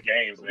run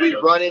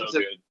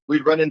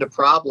into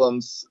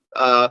problems,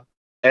 and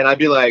I'd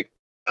be like,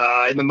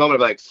 in the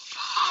moment, I'd be like,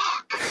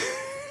 fuck.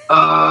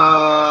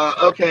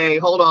 Okay,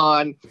 hold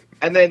on.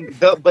 and then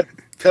but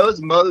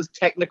those most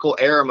technical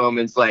error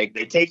moments, like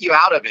they take you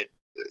out of it,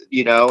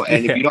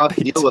 and if you don't have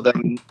to deal with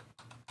them.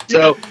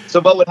 So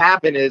what would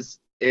happen is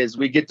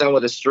we get done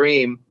with a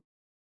stream,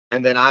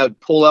 and then I would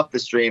pull up the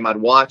stream, I'd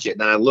watch it,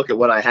 and then I'd look at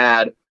what I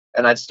had,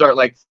 and I'd start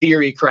like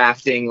theory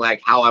crafting,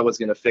 like how I was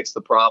going to fix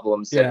the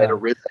problems that had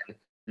arisen.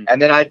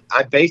 And then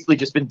I basically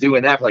just been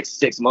doing that for like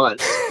 6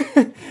 months.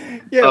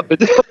 Yeah,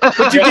 but you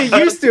get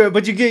used to it.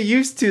 But you get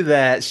used to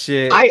that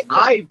shit.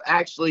 I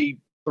actually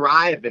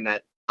thrive in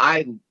that.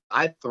 I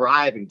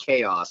thrive in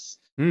chaos.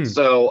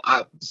 So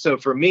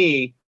for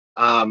me,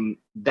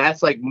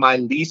 that's like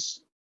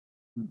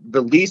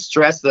the least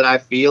stress that I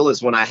feel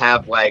is when I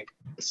have like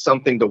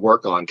something to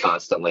work on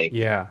constantly.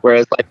 Yeah.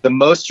 Whereas like the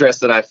most stress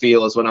that I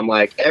feel is when I'm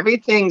like,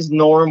 everything's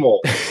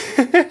normal.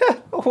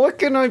 What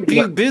can I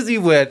be busy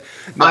with?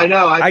 No, I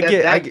know.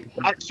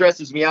 That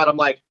stresses me out. I'm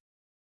like,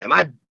 am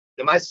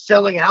I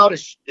selling out?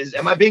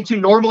 Am I being too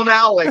normal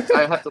now? Like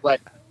I have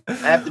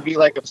to be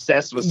like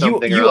obsessed with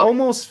something. You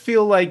almost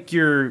feel like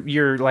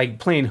you're like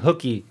playing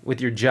hooky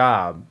with your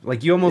job.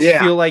 Like you almost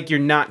feel like you're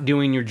not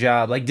doing your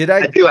job. Like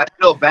I do. I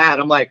feel bad.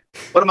 I'm like,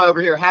 what am I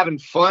over here having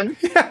fun?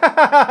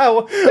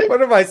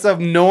 What am I,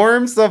 some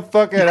norm, some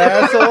fucking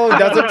asshole who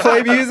doesn't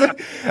play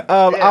music?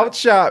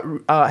 Outshot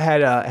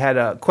had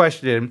a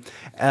question.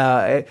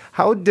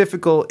 How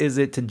difficult is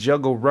it to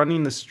juggle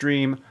running the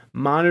stream,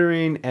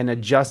 monitoring and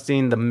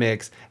adjusting the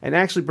mix, and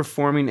actually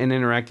performing and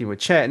interacting with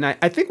chat? And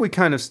I think we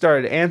kind of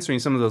started answering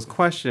some of those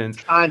questions.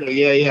 I know,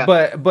 yeah.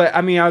 But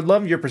I mean, I'd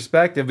love your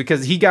perspective,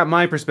 because he got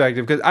my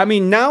perspective. Because I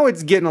mean, now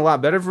it's getting a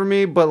lot better for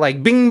me. But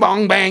like, bing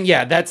bong bang,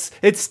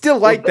 it's still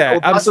like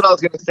that. That's what I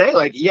was gonna say.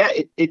 Like, yeah,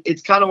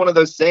 it's kind of one of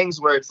those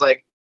things where it's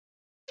like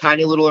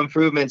tiny little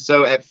improvements.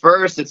 So at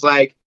first, it's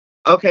like,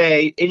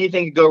 okay,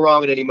 anything could go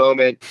wrong at any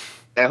moment,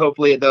 and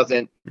hopefully it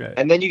doesn't. Right.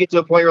 And then you get to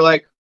a point where you're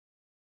like,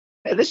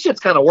 hey, this shit's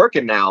kind of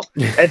working now.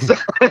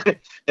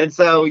 and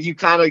so you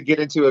kind of get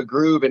into a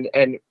groove,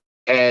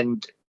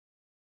 and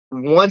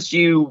once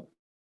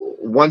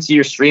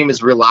your stream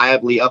is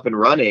reliably up and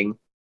running,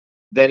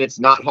 then it's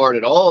not hard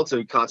at all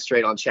to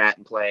concentrate on chat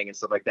and playing and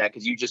stuff like that,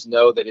 because you just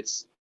know that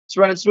it's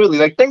running smoothly.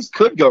 Like, things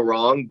could go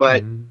wrong,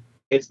 but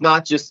it's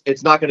not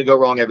going to go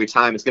wrong every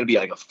time. It's going to be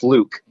like a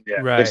fluke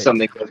if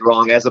something goes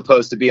wrong, as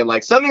opposed to being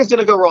like, something's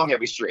going to go wrong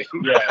every stream.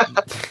 Yeah,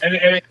 and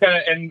it kind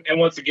of and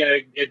once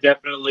again, it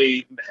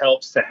definitely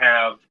helps to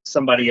have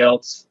somebody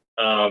else,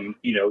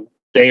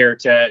 there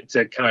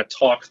to kind of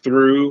talk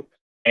through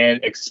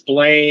and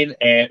explain,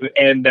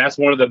 and that's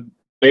one of the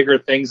bigger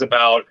things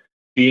about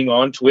being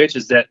on Twitch,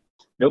 is that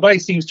nobody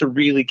seems to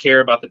really care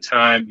about the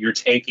time you're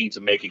taking to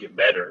making it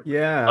better.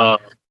 Yeah.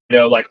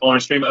 Like on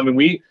stream, I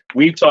mean,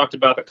 we've talked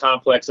about the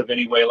complex of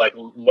like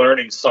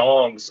learning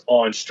songs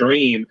on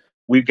stream.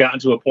 We've gotten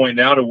to a point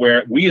now to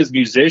where we as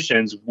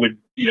musicians would,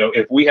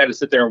 if we had to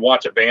sit there and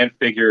watch a band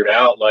figure it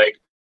out, like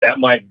that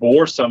might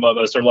bore some of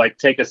us or like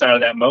take us out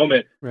of that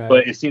moment. Right.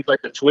 But it seems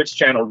like the Twitch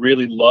channel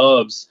really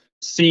loves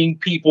seeing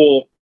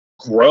people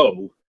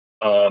grow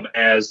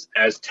as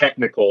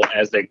technical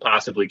as they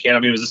possibly can. I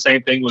mean, it was the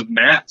same thing with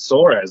Matt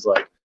Soares.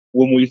 Like,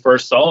 when we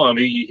first saw him,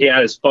 he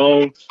had his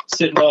phone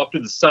sitting off to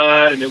the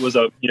side, and it was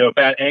a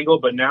bad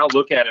angle. But now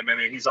look at him. I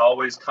mean, he's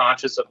always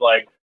conscious of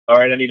like, all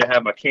right, I need to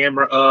have my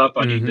camera up.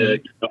 I need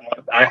to.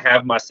 I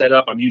have my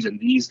setup. I'm using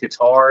these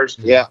guitars.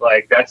 Yeah,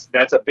 like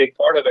that's a big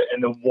part of it.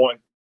 And the one,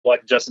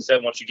 like Justin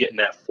said, once you get in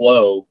that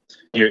flow,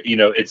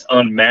 it's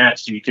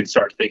unmatched. You can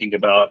start thinking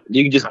about.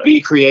 You can just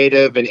be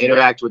creative and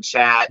interact with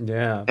chat.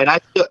 Yeah, and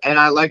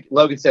I like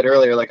Logan said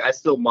earlier, like I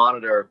still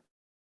monitor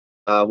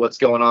what's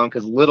going on,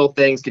 because little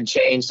things can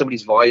change.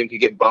 Somebody's volume could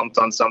get bumped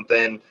on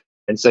something,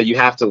 and so you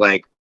have to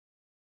like,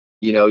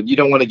 you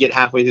don't want to get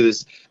halfway through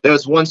this. There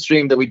was one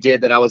stream that we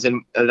did that I was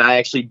in, and I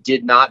actually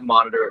did not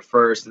monitor at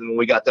first, and when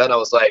we got done, I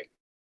was like,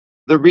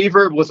 the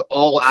reverb was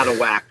all out of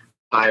whack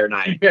the entire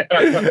night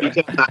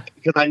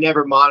because I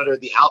never monitored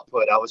the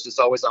output. I was just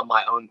always on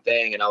my own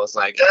thing, and I was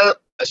like,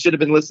 I should have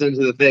been listening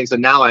to the thing. So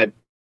now I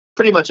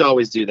pretty much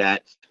always do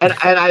that.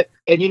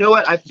 And you know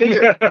what? I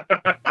figure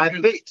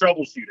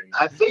troubleshooting.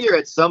 I figure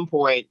at some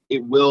point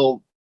it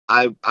will.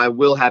 I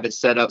will have it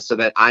set up so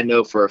that I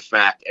know for a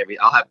fact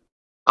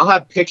I'll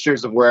have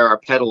pictures of where our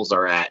pedals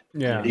are at.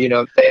 Yeah.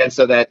 And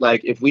so that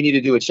like if we need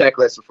to do a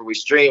checklist before we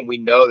stream, we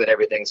know that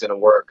everything's going to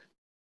work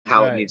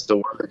how it needs to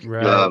work.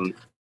 Right.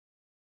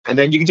 And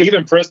then you can just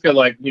even Priska,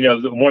 like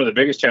one of the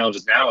biggest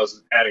challenges now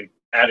is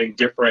adding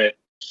different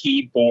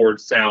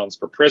keyboard sounds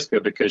for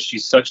Priska, because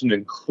she's such an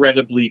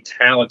incredibly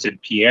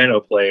talented piano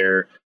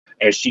player,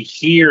 and she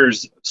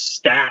hears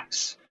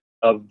stacks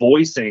of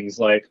voicings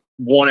like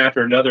one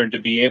after another, and to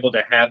be able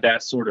to have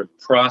that sort of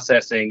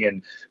processing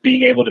and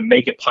being able to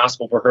make it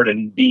possible for her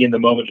to be in the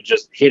moment to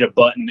just hit a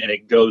button and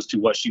it goes to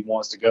what she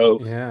wants to go.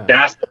 Yeah.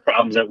 That's the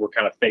problems that we're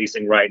kind of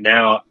facing right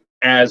now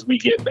as we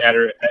get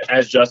better,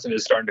 as Justin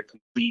is starting to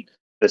complete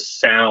the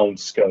sound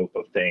scope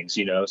of things,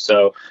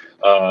 so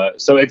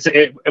it's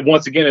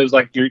once again, it was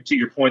like to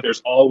your point,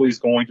 there's always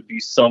going to be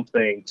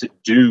something to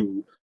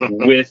do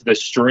with the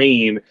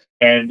stream,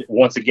 And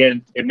once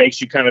again, it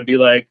makes you kind of be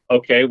like,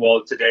 okay,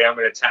 well, today I'm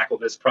going to tackle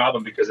this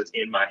problem because it's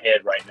in my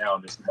head right now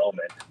in this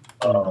moment.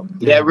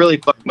 Yeah, it really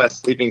fucked my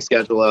sleeping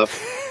schedule up.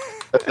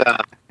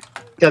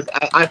 Because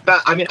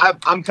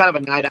I'm kind of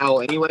a night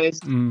owl anyways,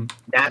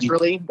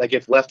 naturally, like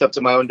if left up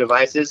to my own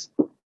devices.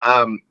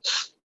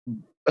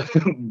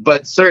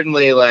 But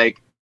certainly,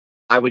 like,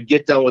 I would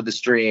get done with the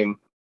stream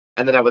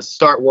and then I would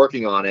start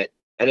working on it.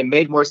 And it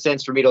made more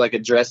sense for me to like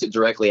address it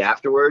directly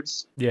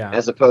afterwards,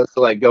 as opposed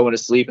to like going to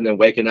sleep and then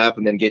waking up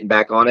and then getting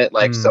back on it.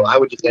 Like, so I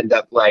would just end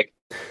up like,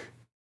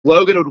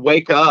 Logan would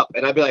wake up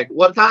and I'd be like,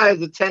 what time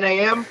is it? 10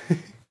 a.m.?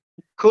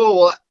 Cool.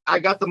 Well, I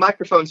got the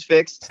microphones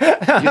fixed.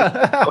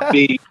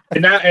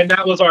 And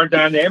that was our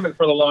dynamic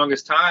for the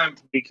longest time,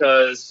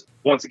 because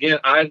once again,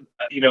 I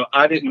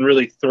didn't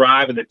really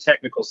thrive in the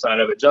technical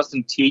side of it.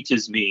 Justin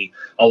teaches me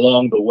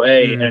along the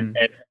way, and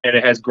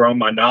it has grown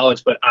my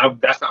knowledge, but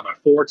that's not my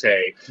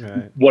forte.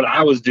 Right. What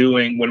I was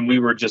doing when we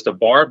were just a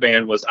bar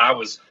band was I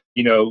was,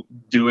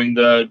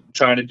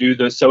 trying to do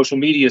the social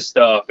media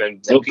stuff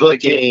and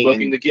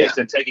booking the gigs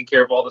and taking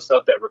care of all the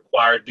stuff that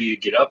required me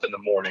to get up in the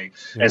morning.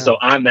 Yeah. And so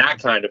I'm that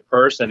kind of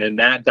person, and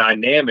that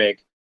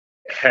dynamic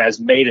has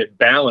made it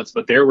balanced.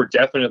 But there were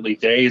definitely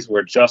days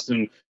where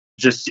Justin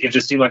it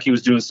just seemed like he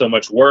was doing so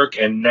much work,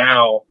 and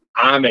now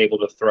I'm able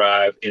to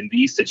thrive in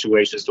these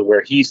situations to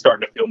where he's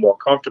starting to feel more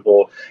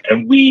comfortable,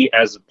 and we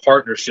as a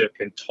partnership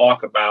can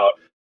talk about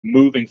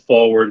moving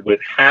forward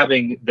with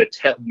having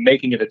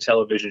making it a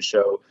television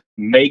show,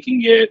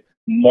 making it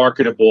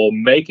marketable,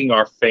 making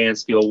our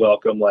fans feel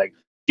welcome. Like,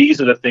 these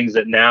are the things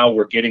that now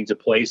we're getting to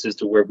places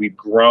to where we've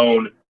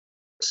grown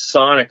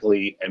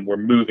sonically and we're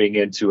moving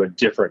into a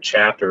different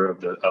chapter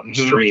of the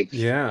stream.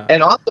 Yeah.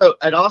 And also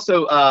I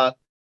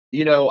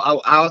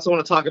also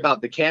want to talk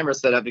about the camera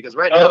setup, because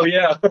right now,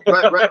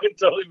 right,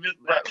 totally missed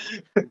that.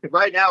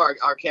 Right now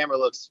our camera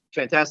looks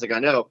fantastic. I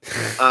know,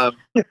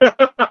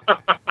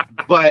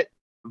 but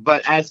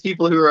as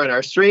people who are in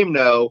our stream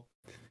know,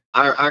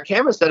 our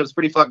camera setup is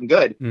pretty fucking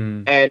good,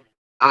 and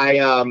we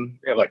have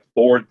like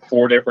four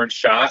different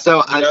shots.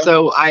 So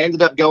I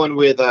ended up going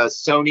with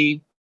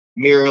Sony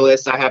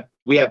mirrorless.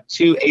 We have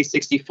two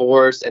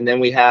A64s, and then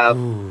we have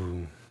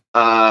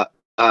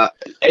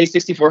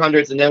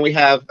A6400s, and then we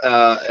have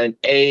an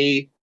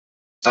A7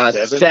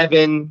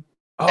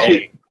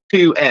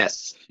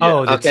 2S.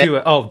 Oh, the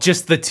 2. Oh,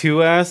 just the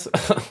 2S.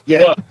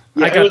 Yeah.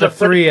 I got the 3S.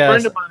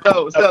 A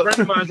friend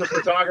of mine's a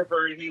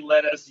photographer, and he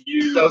let us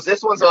use. So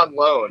this one's on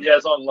loan. Yeah,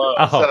 it's on loan.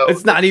 Oh, so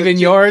it's not even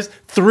yours.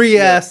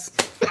 3S.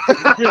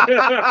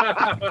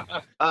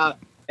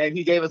 And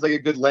he gave us like a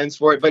good lens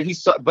for it,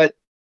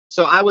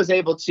 so I was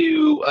able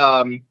to.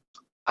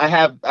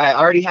 I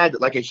already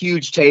had like a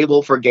huge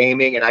table for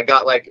gaming, and I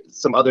got like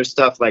some other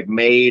stuff like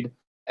made.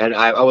 And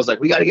I was like,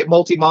 we got to get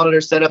multi-monitor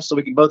set up so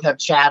we can both have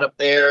chat up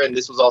there. And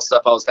this was all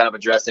stuff I was kind of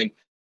addressing.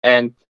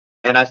 And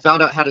I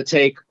found out how to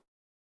take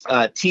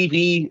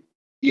TV,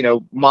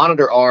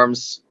 monitor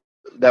arms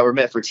that were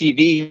meant for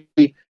TV.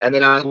 And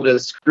then I was able to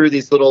screw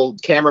these little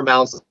camera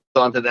mounts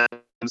onto them.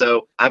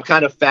 So I've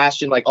kind of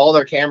fashioned, like, all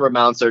their camera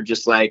mounts are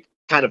just like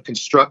kind of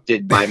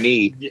constructed by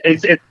me.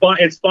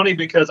 It's funny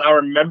because I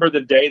remember the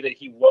day that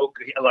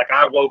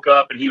I woke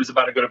up and he was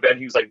about to go to bed. And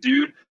he was like,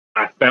 dude,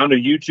 I found a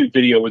YouTube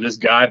video where this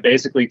guy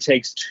basically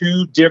takes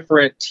two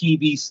different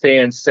TV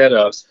stand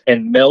setups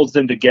and melds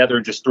them together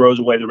and just throws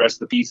away the rest of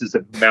the pieces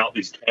and mount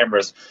these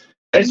cameras.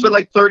 And it's for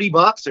like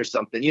 $30 or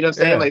something. You know what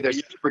I'm saying? Like, they're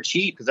super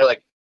cheap because they're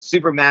like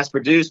super mass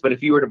produced. But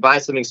if you were to buy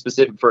something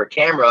specific for a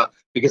camera,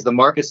 because the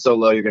market's so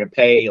low, you're going to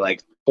pay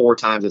like 4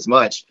 times as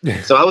much.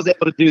 So I was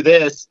able to do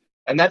this.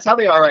 And that's how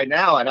they are right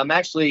now. And I'm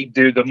actually,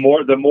 dude, the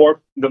more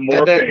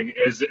thing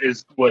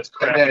is what's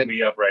cracking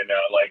me up right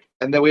now. Like,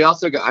 and then we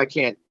also got,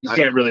 you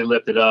can't really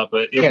lift it up,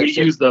 but if we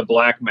use the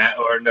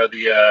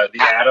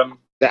the Atom,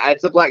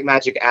 it's the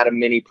Blackmagic Atom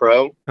Mini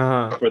Pro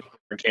for the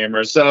different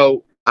cameras.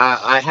 So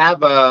I have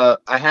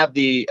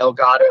the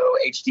Elgato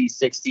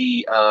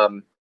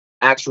HD60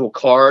 actual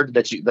card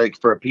that you like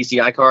for a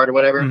PCI card or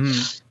whatever,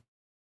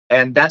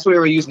 and that's where we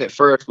were using it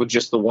first with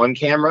just the one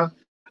camera.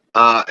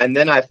 And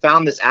then I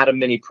found this Atom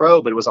Mini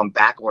Pro, but it was on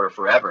back order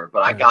forever.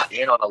 But I got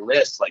in on a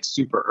list like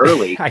super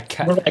early. I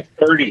were like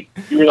 30.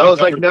 I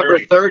was like number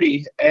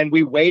 30, and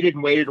we waited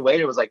and waited and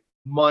waited. It was like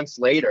months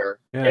later,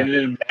 and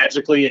then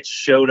magically it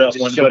showed up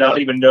without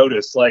even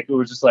notice. Like, it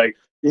was just like,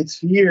 it's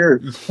here.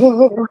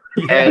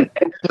 and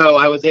so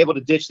I was able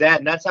to ditch that,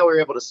 and that's how we were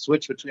able to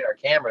switch between our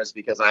cameras,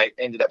 because I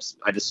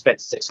just spent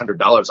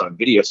 $600 on a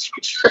video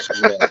switcher.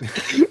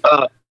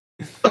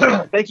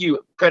 Thank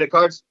you, credit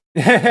cards.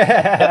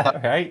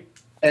 Right.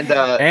 And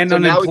so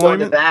now we go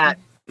into that,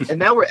 and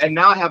now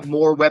I have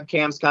more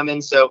webcams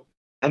coming. So,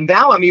 and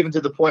now I'm even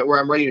to the point where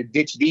I'm ready to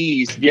ditch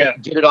these,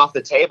 get it off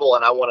the table,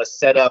 and I want to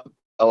set up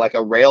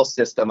a rail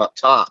system up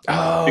top.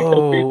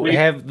 Oh, we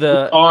have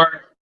the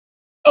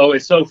Oh,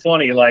 it's so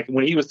funny. Like,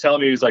 when he was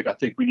telling me, he was like, I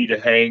think we need to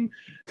hang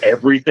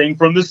everything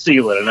from the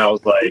ceiling. And I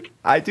was like,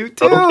 I do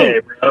too. Okay,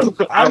 bro.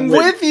 I'm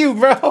with you,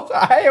 bro.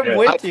 I am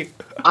with you.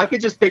 I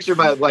could just picture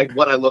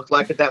what I looked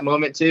like at that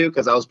moment too,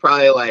 because it was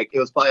probably like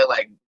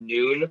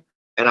noon,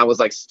 and I was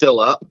like still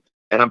up,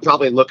 and I'm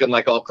probably looking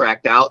like all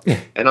cracked out,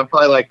 and I'm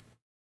probably like,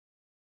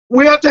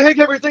 we have to hang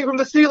everything from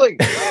the ceiling.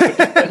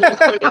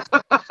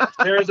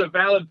 There is a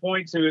valid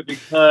point to it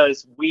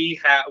because we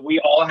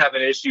all have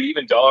an issue.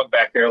 Even Dog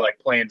back there, like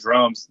playing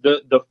drums,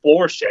 the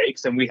floor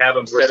shakes, and we have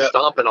them We're set up.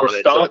 stomping on We're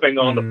it. stomping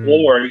on the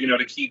floor,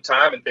 to keep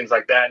time and things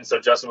like that. And so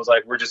Justin was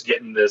like, "We're just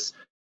getting this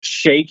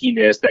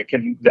shakiness that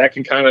can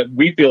kind of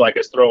we feel like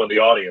it's throwing the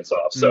audience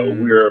off." So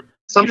we're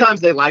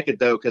Sometimes they like it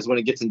though, because when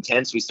it gets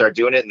intense, we start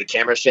doing it and the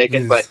camera's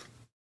shaking. But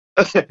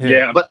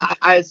yeah. but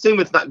I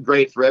assume it's not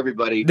great for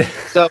everybody.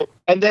 So,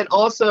 and then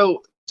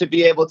also to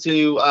be able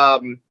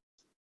to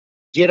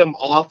get them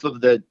off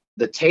of the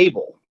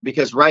table,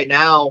 because right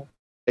now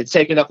it's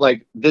taking up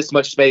like this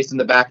much space in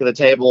the back of the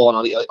table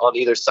and on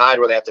either side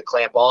where they have to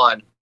clamp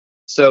on.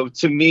 So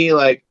to me,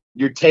 like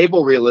your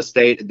table real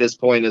estate at this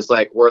point is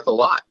like worth a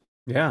lot.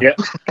 Yeah.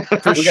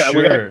 For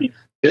sure.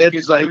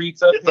 It's like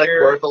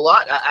worth a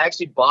lot. I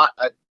actually bought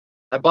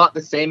I bought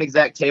the same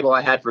exact table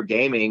I had for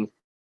gaming.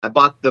 I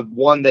bought the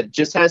one that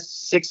just has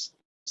six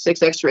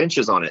extra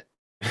inches on it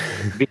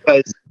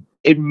because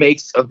it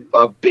makes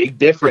a big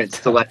difference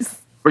to like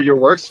for your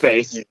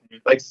workspace.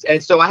 Like,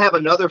 and so I have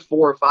another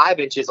 4 or 5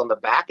 inches on the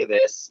back of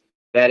this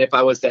that if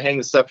I was to hang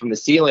the stuff from the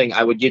ceiling,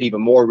 I would get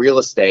even more real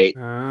estate.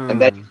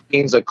 And that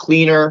means a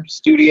cleaner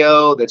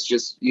studio that's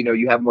just,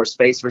 you have more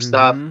space for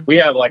stuff. We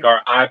have like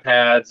our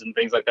iPads and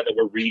things like that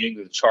we're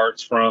reading the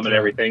charts from and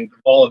everything.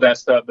 All of that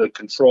stuff, the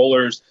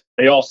controllers,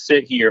 they all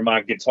sit here.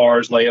 My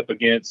guitars lay up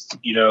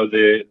against,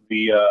 the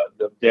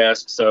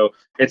desk. So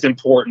it's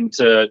important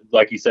to,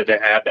 like you said, to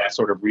have that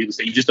sort of real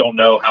estate. You just don't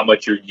know how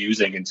much you're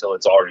using until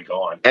it's already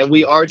gone. And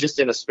we are just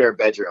in a spare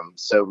bedroom,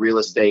 so real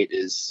estate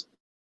is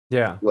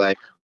like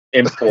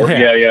important.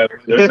 Yeah.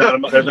 There's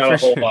not a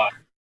whole lot.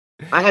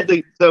 I had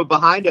so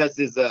behind us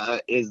is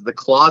the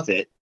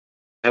closet,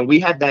 and we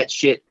had that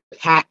shit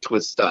packed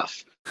with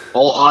stuff,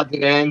 all odds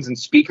and ends and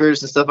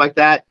speakers and stuff like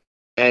that.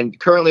 And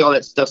currently all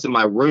that stuff's in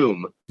my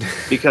room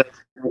because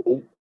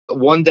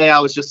one day I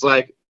was just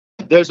like,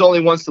 there's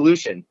only one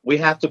solution. We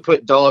have to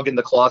put Dog in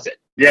the closet.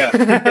 Yeah.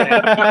 And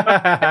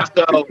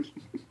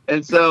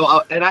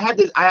I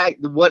had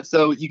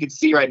so you can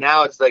see right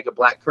now it's like a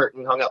black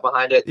curtain hung up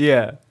behind it.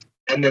 Yeah.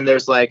 And then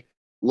there's like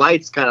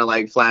lights kind of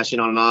like flashing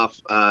on and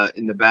off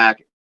in the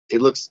back.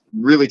 It looks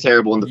really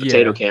terrible in the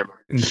potato camera,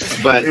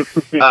 but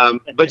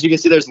you can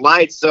see there's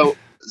lights. So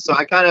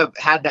I kind of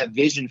had that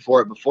vision for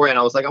it before, and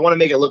I was like, I want to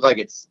make it look like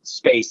it's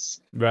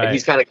space. Right. And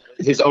he's kind of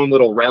his own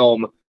little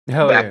realm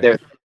back there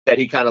that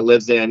he kind of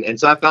lives in. And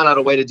so I found out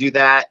a way to do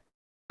that.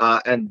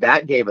 And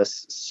that gave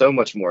us so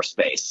much more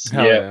space.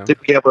 To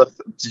be able to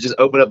just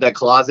open up that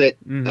closet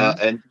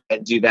and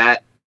do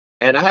that.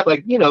 And I have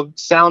like,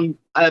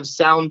 I have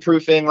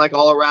soundproofing like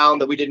all around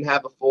that we didn't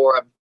have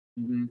before.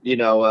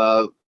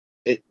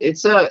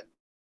 It's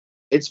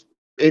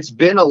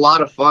been a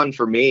lot of fun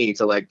for me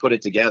to like put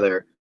it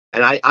together.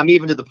 And I'm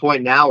even to the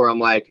point now where I'm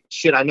like,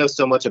 shit, I know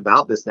so much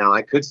about this now.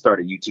 I could start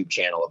a YouTube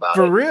channel about it.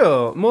 For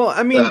real. Well,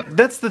 I mean,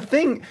 that's the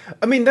thing.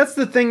 I mean, that's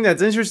the thing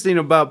that's interesting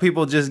about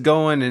people just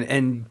going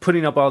and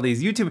putting up all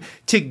these YouTube.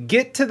 To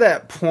get to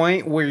that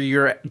point where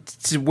you're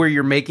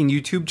making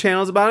YouTube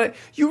channels about it,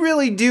 you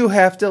really do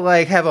have to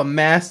like have a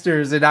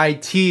master's in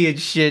IT and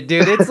shit,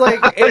 dude. It's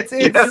like it's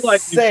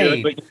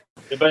insane.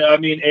 But I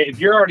mean, if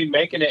you're already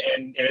making it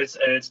and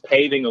it's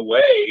paving a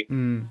way,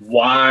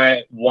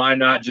 why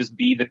not just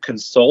be the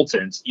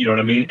consultant? You know what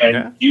I mean?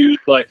 And you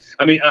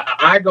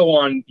I go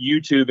on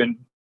YouTube and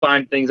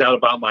find things out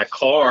about my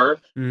car.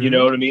 You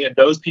know what I mean? And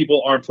those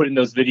people aren't putting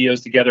those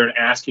videos together and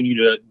asking you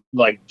to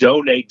like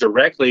donate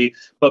directly,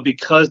 but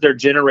because they're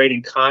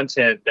generating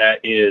content that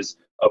is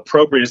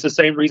appropriate. It's the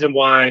same reason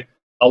why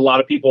a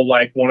lot of people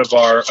like one of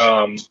our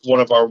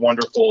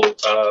wonderful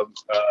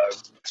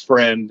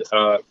friends,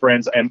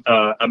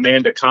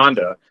 Amanda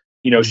Conda.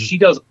 She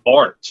does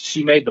art.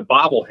 She made the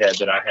bobblehead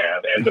that I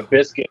have and the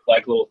biscuit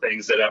like little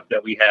things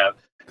that we have.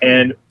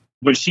 And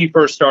when she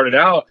first started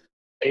out,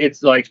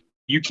 it's like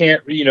you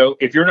can't,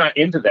 if you're not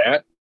into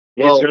that,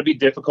 it's going to be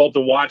difficult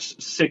to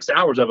watch 6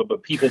 hours of it.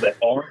 But people that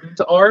are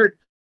into art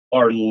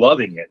are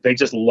loving it. They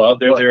just love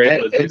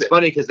it's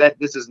funny because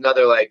this is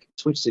another like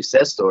Twitch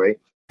success story.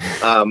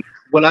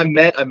 When I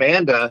met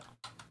Amanda,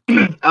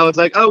 I was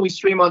like, "Oh, we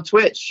stream on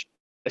Twitch,"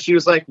 and she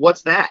was like,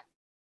 "What's that?"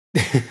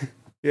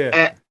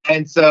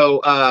 And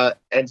so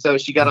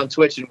she got on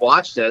Twitch and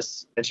watched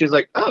us, and she was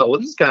like, "Oh, well,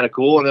 this is kind of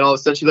cool." And then all of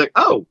a sudden, she's like,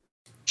 "Oh,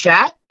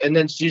 chat," and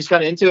then she's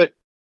kind of into it.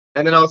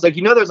 And then I was like,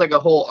 there's like a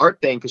whole art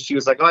thing because she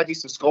was like, "Oh, I do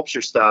some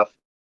sculpture stuff,"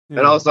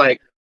 and I was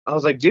like,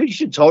 "Dude, you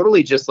should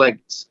totally just like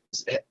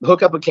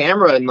hook up a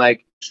camera and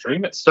like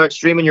start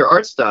streaming your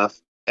art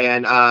stuff."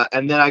 And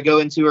then I go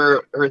into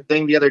her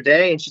thing the other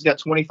day, and she's got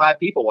 25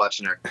 people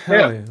watching her.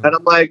 And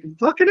I'm like,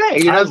 fucking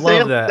A. I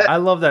love that. I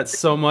love that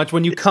so much.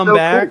 When you come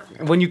back,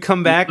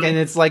 and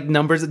it's like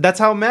numbers. That's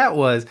how Matt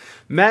was.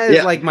 Matt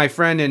is like my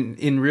friend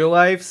in real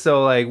life,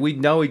 so like we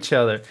know each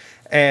other.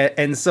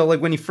 And so like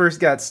when he first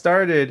got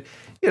started,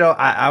 you know,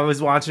 I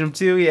was watching him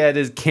too. He had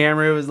his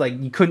camera. It was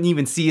like you couldn't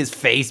even see his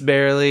face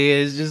barely.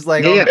 It's just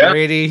like all Yeah.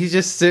 pretty. He's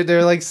just sitting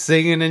there like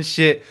singing and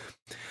shit.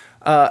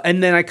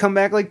 And then I come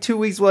back like 2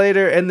 weeks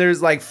later, and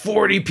there's like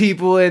 40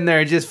 people in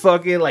there just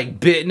fucking like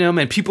bitting him,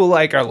 and people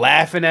like are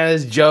laughing at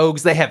his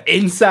jokes. They have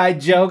inside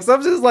jokes.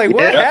 I'm just like,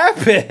 what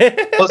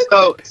happened?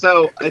 Well,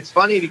 so it's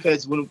funny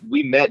because when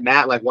we met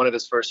Matt, like one of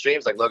his first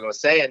streams, like Logan was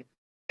saying,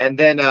 and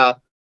then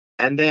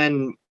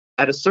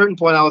at a certain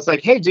point, I was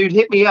like, "Hey, dude,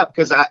 hit me up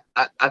because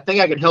I think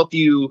I can help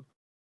you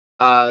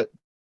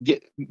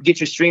get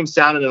your stream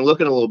sounding and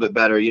looking a little bit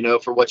better, you know,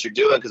 for what you're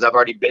doing because I've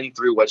already been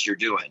through what you're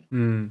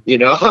doing." You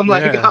know, I'm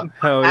like, I'm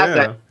hell at yeah.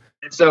 that.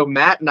 And so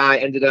Matt and I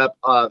ended up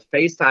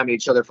FaceTiming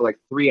each other for like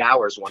 3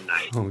 hours one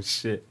night. Oh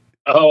shit.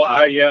 Oh,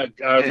 I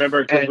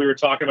remember because we were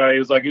talking about it. He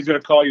was like, he's going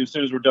to call you as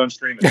soon as we're done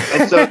streaming.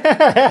 And so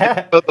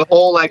the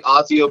whole like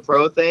Audio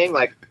Pro thing,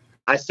 like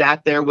I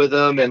sat there with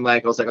him and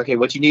like I was like, okay,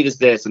 what you need is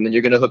this, and then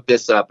you're gonna hook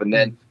this up, and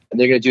then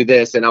they're gonna do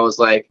this, and I was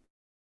like,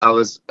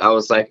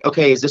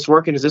 okay, is this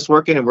working? Is this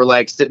working? And we're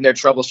like sitting there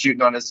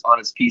troubleshooting on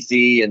his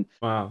PC, and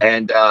Wow.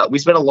 and we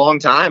spent a long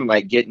time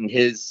like getting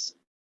his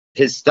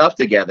stuff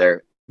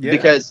together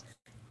because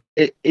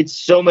it's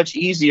so much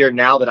easier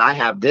now that I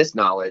have this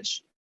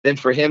knowledge than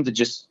for him to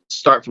just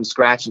start from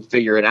scratch and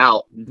figure it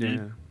out.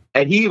 Yeah.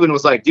 And he even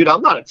was like, dude,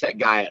 I'm not a tech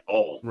guy at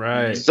all.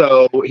 Right.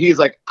 So he's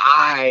like,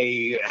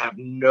 I have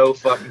no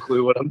fucking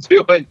clue what I'm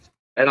doing.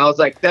 And I was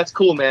like, that's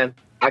cool, man.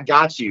 I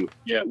got you.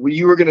 Yeah.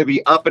 You were going to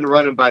be up and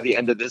running by the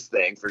end of this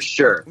thing for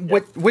sure.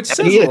 Which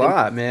says he a is.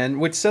 lot, man.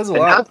 Which says a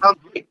And lot. that sounds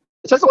great.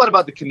 It says a lot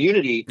about the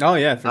community. Oh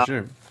yeah, for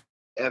sure.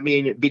 I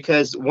mean,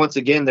 because once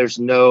again,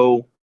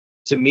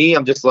 to me,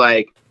 I'm just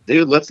like,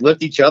 dude, let's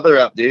lift each other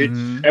up, dude.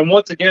 Mhm. And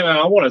once again,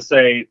 I want to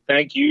say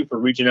thank you for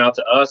reaching out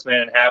to us,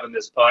 man, and having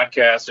this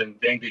podcast and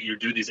think that you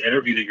do these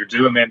interviews that you're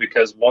doing, man,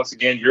 because once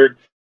again,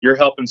 you're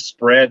helping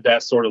spread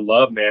that sort of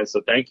love, man.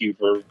 So thank you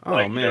for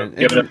Oh man,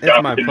 giving us the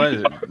it's my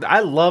opportunity. pleasure. I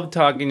love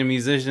talking to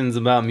musicians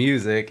about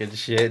music and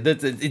shit.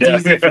 It's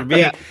easy for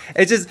me.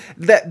 It's just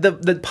that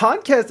the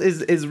podcast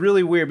is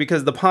really weird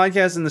because the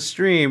podcast and the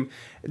stream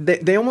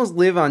they almost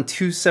live on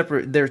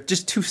they're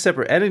just two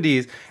separate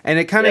entities, and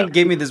it kind of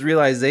gave me this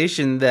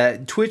realization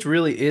that Twitch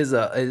really is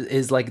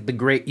like the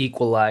great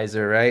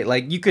equalizer, right?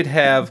 Like you could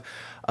have.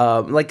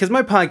 Like, cause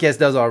my podcast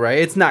does all right.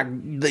 It's not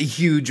the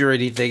huge or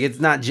anything. It's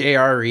not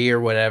JRE or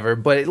whatever,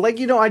 but like,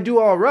 you know, I do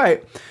all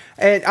right.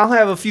 And I'll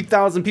have a few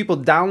thousand people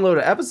download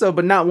an episode,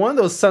 but not one of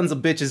those sons of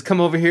bitches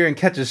come over here and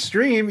catch a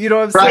stream. You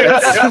know what I'm saying?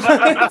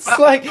 It's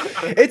like,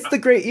 it's the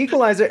great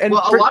equalizer. And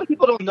Well, a lot of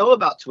people don't know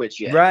about Twitch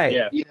yet. right.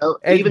 Yeah. You know,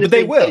 And, even but if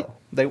they will.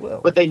 They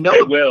will. But they know.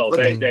 They will. But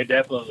They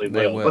definitely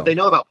They will. will. But they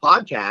know about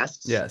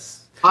podcasts.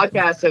 Yes.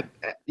 Podcasts have,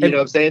 you know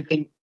what I'm saying?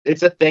 And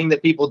it's a thing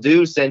that people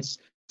do since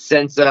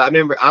I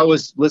remember I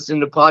was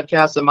listening to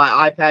podcasts on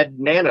my iPad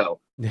Nano.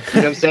 You know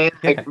what I'm saying?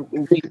 Like,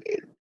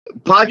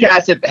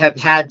 podcasts have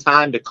had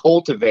time to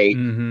cultivate.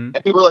 Mm-hmm.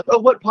 And people are like, oh,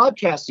 what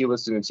podcast are you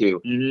listening to?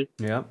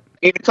 Mm-hmm. Yep.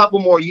 In a couple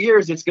more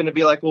years, it's going to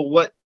be like, well,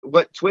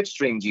 what Twitch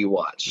stream do you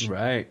watch?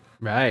 Right.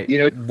 Right. You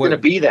know, it's going to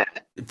be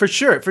that. For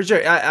sure.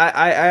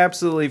 I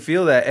absolutely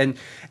feel that, and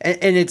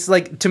it's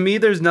like, to me,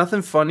 there's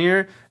nothing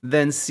funnier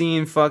than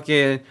seeing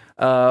fucking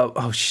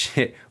oh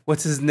shit,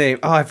 what's his name?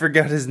 Oh, I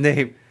forgot his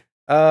name.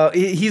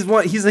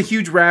 He's a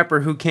huge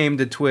rapper who came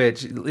to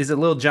Twitch. Is it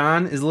Lil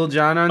Jon? Is Lil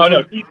Jon on? Oh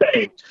no,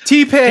 T-Pain.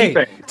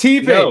 T-Pain.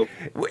 T-Pain.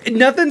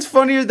 Nothing's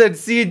funnier than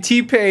seeing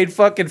T-Pain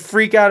fucking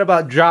freak out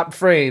about drop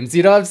frames.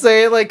 You know what I'm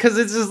saying? Like, because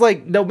it's just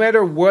like, no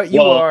matter what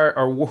you are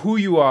or who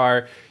you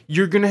are,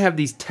 you're gonna have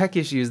these tech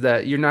issues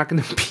that you're not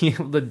gonna be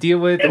able to deal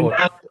with.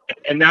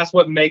 And that's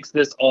what makes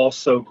this all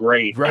so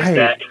great. Right. Is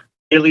that it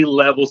really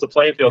levels the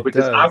playing field,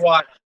 because does.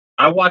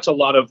 I watch a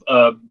lot of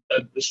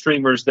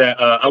streamers that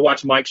I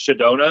watch Mike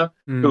Shadona,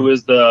 who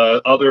is the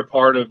other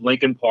part of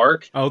Linkin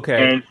Park.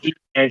 Okay.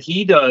 And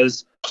he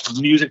does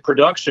music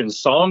production,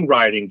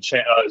 songwriting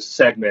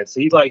segments.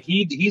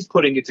 He's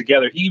putting it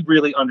together. He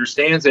really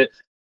understands it.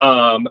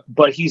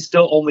 But he's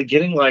still only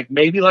getting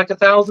maybe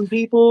 1,000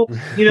 people,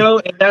 you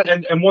know,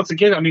 and once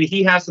again, I mean,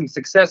 he has some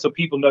success, so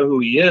people know who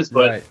he is,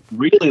 but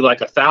really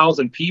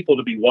 1,000 people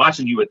to be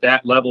watching you at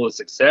that level of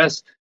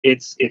success,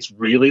 it's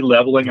really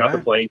leveling out the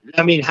playing.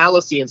 I mean,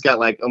 Halcyon's got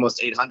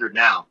almost 800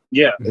 now.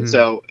 Yeah. And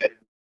so,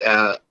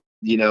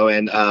 you know,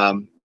 and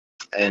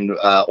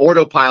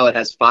Autopilot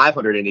has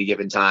 500 at any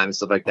given time and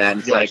stuff like that. And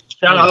it's like,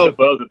 shout out to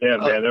both of them,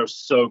 man. They're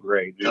so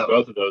great, dude.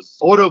 Both of those.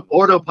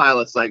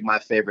 Autopilot's like my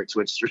favorite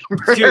Twitch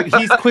streamer. Dude,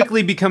 he's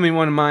quickly becoming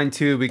one of mine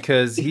too,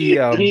 because he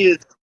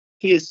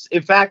is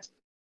in fact,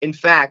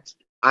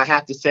 I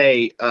have to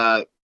say,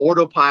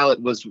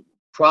 Autopilot was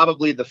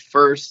probably the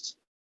first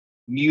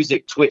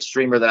music Twitch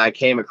streamer that I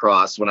came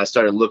across when I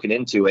started looking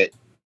into it,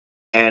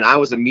 and I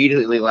was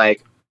immediately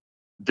like,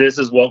 this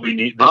is what we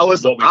need. I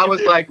was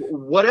like,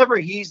 whatever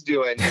he's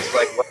doing is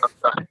like what I'm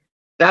trying.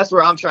 That's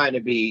where I'm trying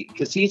to be,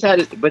 because he's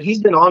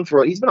been on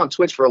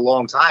Twitch for a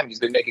long time. He's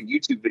been making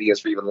YouTube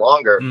videos for even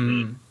longer,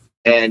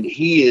 and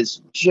he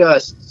is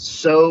just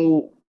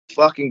so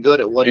fucking good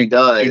at what he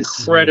does.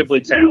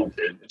 Incredibly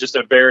talented. Just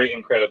a very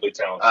incredibly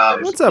talented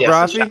person. What's up,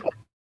 Yeah, so Rafi? shout out.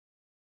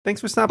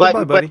 Thanks for stopping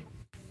by, buddy.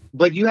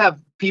 But you have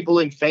people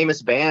in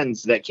famous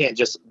bands that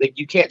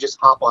you can't just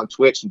hop on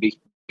Twitch and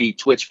be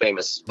Twitch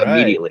famous Right.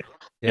 immediately.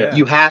 Yeah.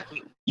 You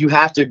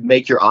have to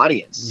make your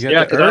audience. You Yeah,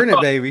 have to 'cause I earn it,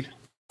 thought- baby.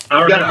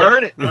 I You gotta remember,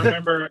 earn it. I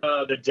remember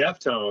the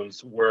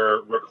Deftones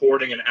were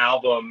recording an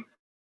album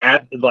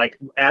at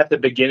the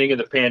beginning of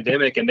the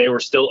pandemic, and they were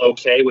still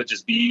okay with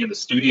just being in the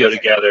studio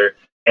together,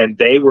 and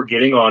they were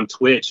getting on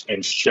Twitch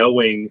and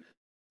showing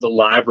the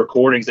live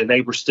recordings, and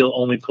they were still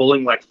only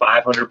pulling like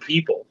 500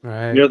 people.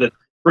 Right. You know, the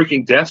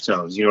freaking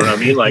Deftones. You know what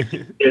I mean? Like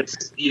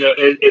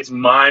it's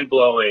mind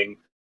blowing,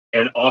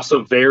 and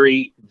also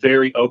very,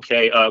 very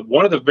okay.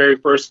 One of the very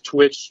first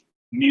Twitch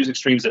music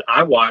streams that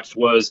I watched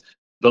was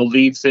the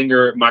lead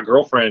singer. My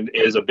girlfriend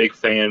is a big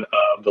fan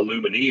of the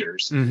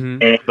Lumineers,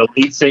 Mm-hmm.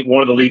 and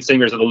one of the lead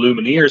singers of the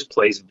Lumineers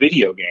plays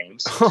video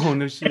games. Oh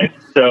no shit.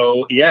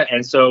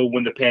 And so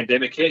when the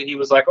pandemic hit, he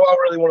was like, "Oh, I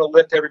really want to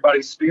lift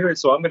everybody's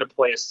spirits, so I'm going to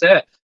play a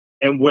set."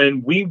 And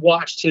when we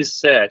watched his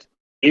set,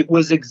 it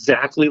was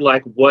exactly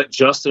like what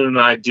Justin and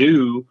I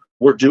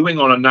we're doing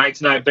on a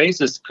night-to-night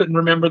basis. Couldn't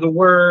remember the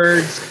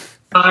words,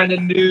 kind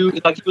of knew,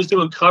 like he was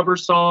doing cover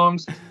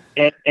songs.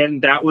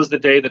 And that was the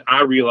day that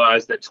I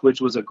realized that Twitch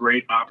was a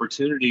great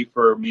opportunity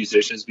for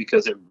musicians,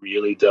 because it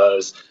really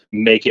does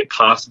make it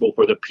possible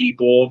for the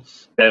people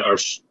that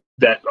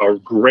are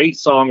great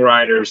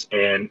songwriters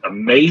and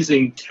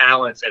amazing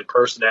talents and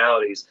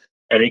personalities,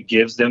 and it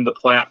gives them the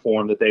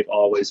platform that they've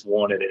always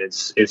wanted. And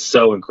it's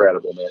so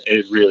incredible, man.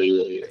 It really,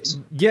 really is.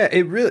 Yeah,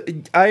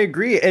 I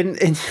agree. And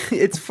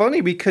it's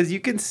funny because you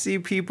can see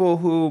people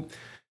who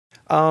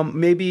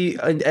maybe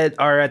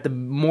are at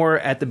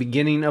the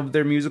beginning of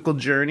their musical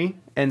journey,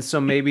 and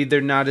so maybe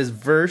they're not as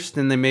versed,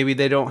 and then maybe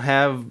they don't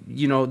have,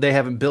 they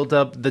haven't built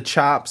up the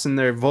chops in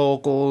their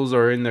vocals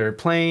or in their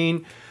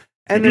playing,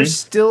 and they're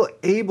still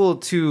able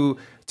to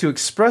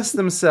express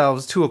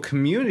themselves to a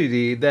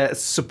community that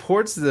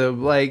supports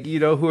them, like,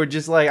 who are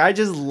just like, I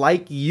just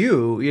like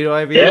you,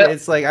 I mean? Yeah.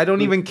 It's like, I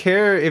don't even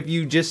care if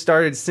you just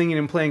started singing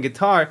and playing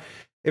guitar.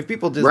 If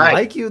people just Right.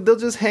 like you, they'll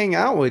just hang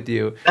out with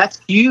you. That's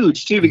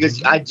huge too,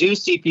 because I do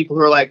see people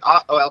who are like,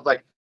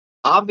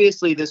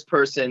 obviously this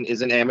person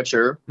is an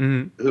amateur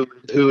Mm-hmm.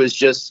 who is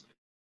just,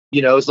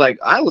 it's like,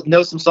 I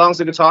know some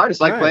songs of guitar, just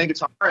like Right. playing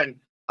guitar, and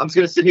I'm just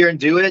gonna sit here and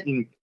do it,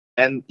 and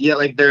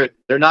like they're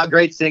not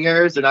great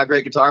singers, they're not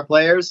great guitar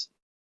players,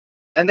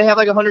 and they have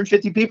like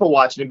 150 people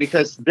watching it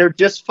because they're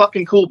just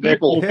fucking cool They're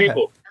people. cool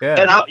people.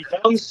 Yeah.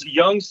 And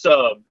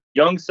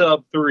Young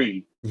Sub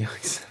 3.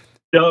 Yes.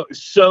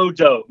 So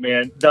dope,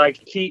 man. Like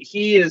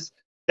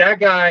that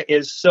guy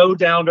is so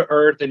down to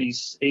earth, and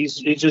he's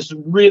just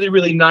really,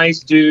 really nice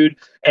dude.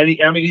 And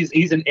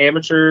he's an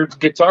amateur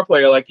guitar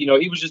player. Like, he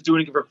was just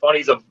doing it for fun.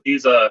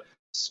 He's a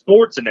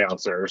sports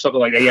announcer or something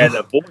like that. He has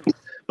a voice,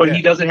 but Yeah.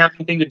 he doesn't have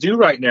anything to do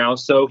right now.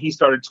 So he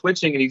started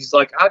twitching, and he's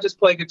like, I just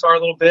play guitar a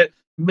little bit.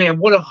 Man,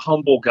 what a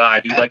humble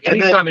guy, dude. Like, And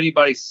then- anytime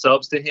anybody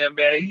subs to him,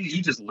 man,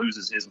 he just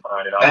loses his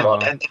mind. And I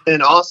love it. And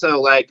then also,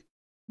 like,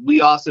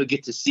 we also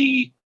get to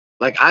see,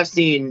 like, I've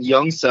seen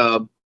Young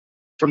Sub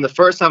from the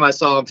first time I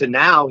saw him to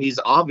now. He's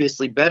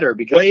obviously better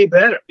because Way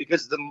better.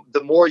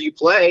 the more you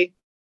play,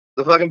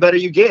 the fucking better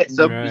you get.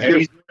 So Right. And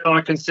he's on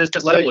a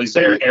consistent level. He's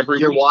there every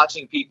you're week.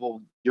 watching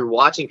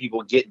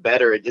people get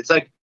better. It's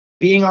like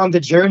being on the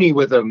journey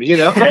with them,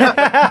 Yeah,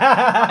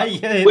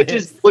 it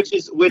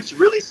which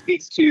really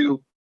speaks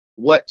to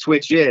what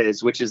Twitch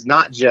is, which is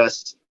not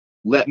just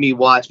let me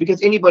watch,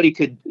 because anybody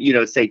could,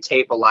 say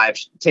tape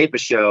a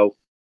show,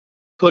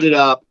 put it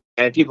up,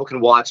 and people can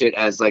watch it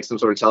as like some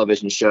sort of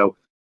television show.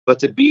 But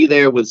to be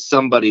there with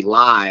somebody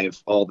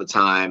live all the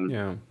time,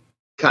 Yeah.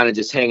 kind of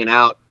just hanging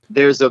out,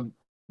 there's a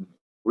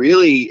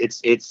really,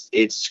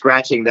 it's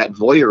scratching that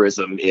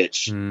voyeurism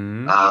itch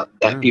Mhm.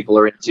 that Yeah. people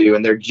are into,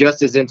 and they're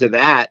just as into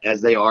that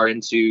as they are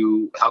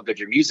into how good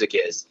your music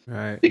is,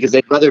 Right. because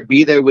they'd rather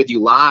be there with you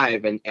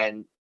live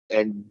and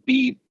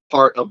be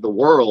part of the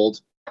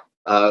world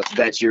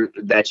that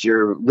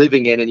you're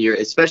living in, and you're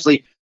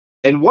especially.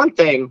 And one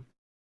thing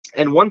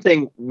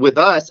with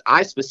us,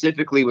 I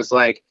specifically was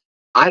like,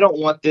 I don't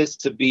want this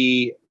to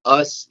be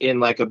us in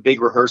like a big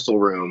rehearsal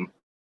room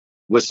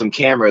with some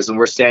cameras, and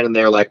we're standing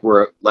there like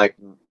we're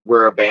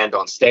a band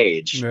on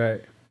stage.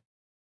 Right.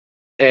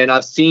 And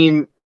I've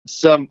seen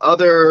some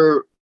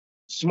other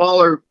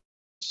smaller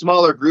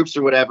groups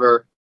or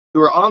whatever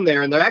who are on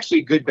there, and they're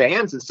actually good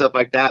bands and stuff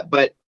like that,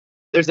 but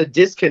there's a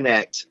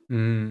disconnect,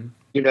 Mm.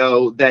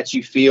 that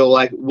you feel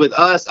like. With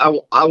us,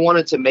 I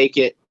wanted to make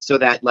it so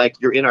that like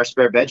you're in our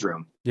spare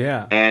bedroom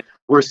Yeah. and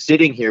we're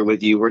sitting here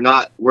with you. We're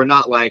not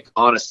like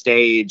on a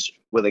stage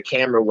with a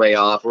camera way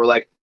off. We're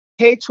like,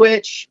 hey,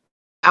 Twitch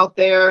out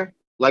there,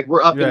 like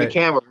we're up in the Right.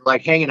 camera, we're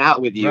like hanging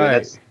out with you.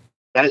 Right.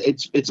 And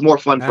it's more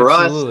fun for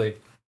us. Absolutely.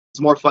 It's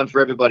more fun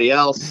for everybody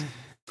else.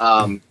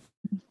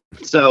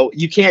 So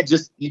you can't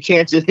just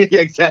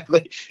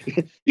exactly.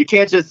 You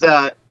can't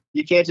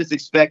just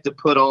expect to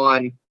put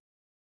on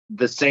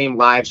the same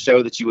live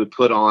show that you would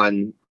put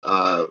on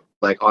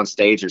like on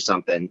stage or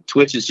something.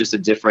 Twitch is just a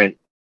different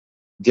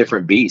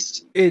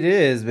beast. It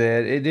is,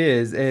 man. It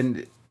is.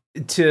 And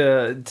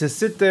to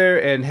sit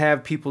there and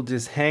have people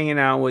just hanging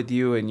out with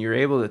you and you're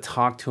able to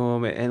talk to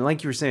them, and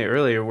like you were saying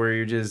earlier, where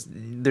you're just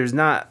it's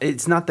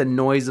not the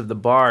noise of the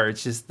bar,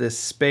 it's just this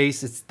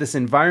space, it's this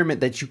environment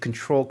that you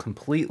control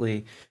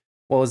completely,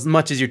 well, as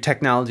much as your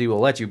technology will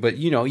let you, but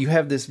you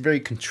have this very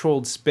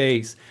controlled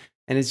space,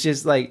 and it's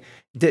just like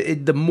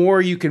the more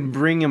you can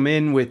bring them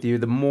in with you,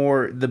 the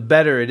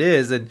better it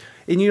is. And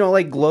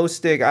like Glow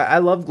Stick, I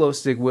love Glow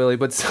Stick Willie,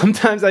 but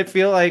sometimes I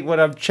feel like when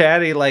I'm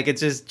chatting, like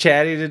it's just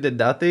chatting into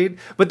nothing.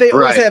 But they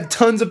always have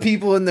tons of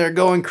people in there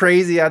going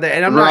crazy out there,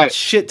 and I'm not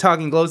shit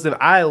talking Glow Stick.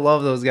 I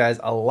love those guys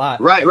a lot.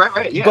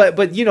 Right. Yeah.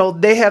 But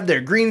they have their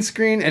green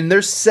screen and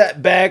they're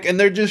set back and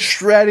they're just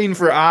shredding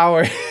for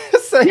hours.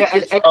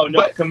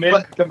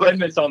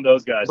 Commitments on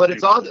those guys. But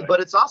it's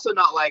also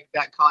not like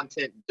that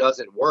content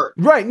doesn't work.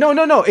 Right.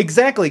 No,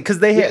 exactly. Because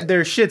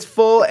their shit's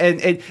full and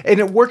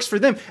it works for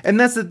them. And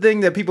that's the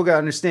thing that people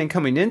gotta understand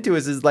coming into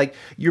is like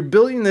you're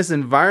building this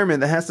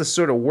environment that has to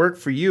sort of work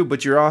for you,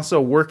 but you're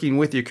also working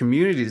with your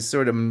community to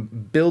sort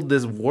of build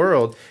this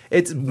world.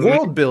 It's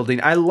world building.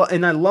 I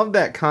love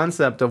that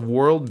concept of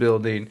world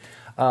building.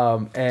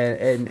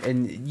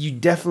 And you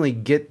definitely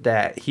get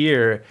that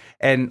here.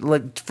 And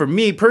like for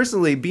me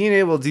personally, being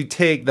able to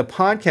take the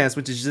podcast,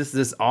 which is just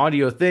this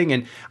audio thing,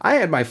 and I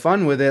had my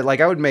fun with it. Like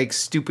I would make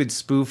stupid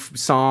spoof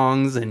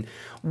songs and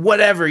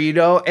whatever,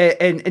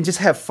 and just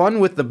have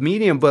fun with the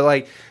medium. But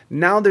like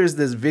now there's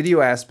this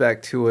video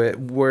aspect to it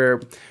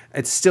where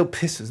it still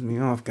pisses me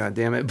off. God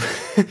damn it.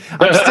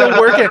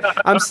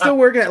 I'm still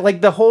working at like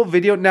the whole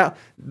video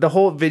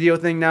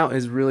thing now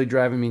is really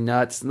driving me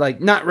nuts. Like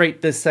not right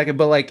this second,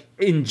 but like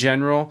in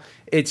general,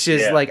 it's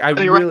just like, I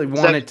really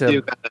wanted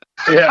to.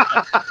 Damn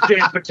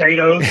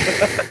potatoes.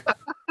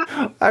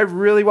 I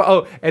really want.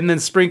 Oh, and then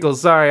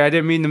sprinkles. Sorry, I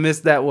didn't mean to miss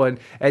that one.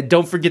 And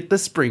don't forget the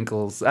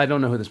sprinkles. I don't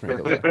know who the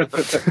sprinkles are,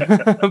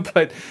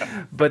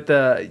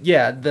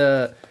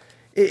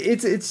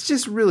 it's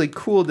just really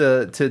cool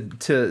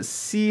to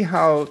see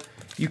how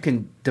you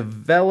can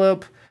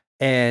develop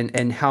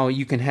and how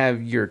you can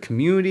have your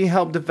community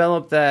help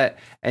develop that,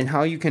 and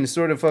how you can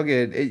sort of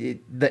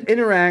the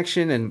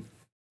interaction. And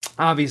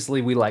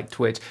obviously we like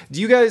Twitch.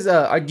 Do you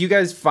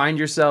guys find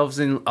yourselves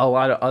in a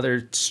lot of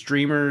other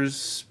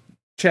streamers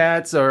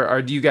chats,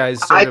 or do you guys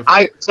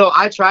I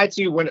try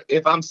to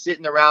if I'm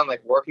sitting around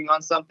like working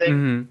on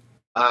something,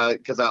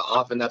 because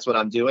often that's what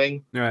I'm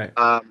doing, right?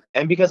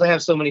 And because I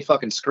have so many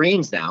fucking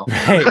screens now,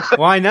 hey,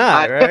 why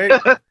not?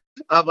 Right?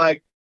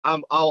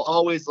 I'll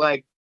always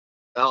like,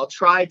 I'll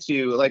try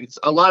to like, it's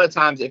a lot of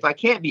times if I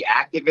can't be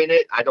active in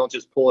it, I don't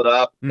just pull it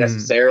up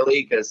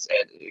necessarily because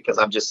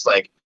I'm just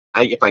like,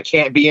 if I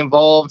can't be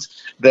involved,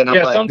 then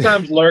I'm like,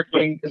 sometimes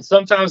lurking, and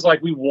sometimes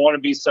like we want to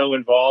be so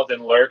involved,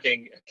 and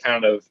lurking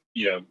kind of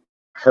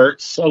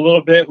hurts a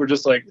little bit. We're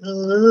just like,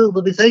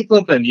 let me say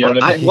something.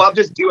 I'm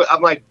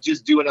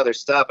just doing other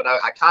stuff, and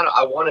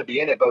I want to be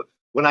in it, but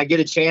when I get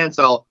a chance,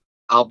 I'll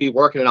be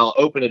working and I'll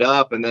open it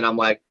up, and then I'm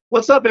like,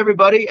 what's up,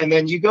 everybody? And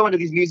then you go into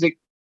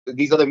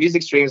these other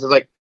music streams, it's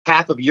like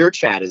half of your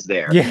chat is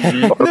there.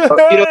 Yeah.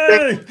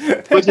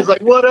 Which is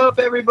like, what up,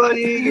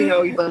 everybody?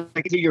 You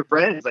like to your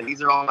friends. Like,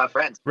 these are all my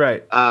friends.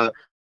 Right.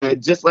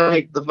 Just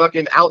like the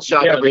fucking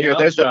Outshot over here.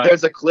 There's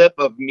a clip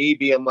of me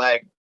being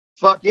like,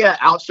 fuck yeah,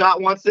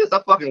 Outshot wants this.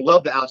 I fucking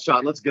love the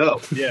Outshot. Let's go.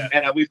 Yeah.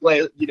 And we play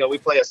a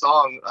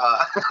song.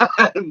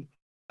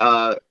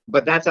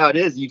 But that's how it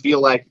is. You feel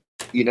like,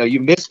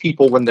 you miss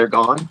people when they're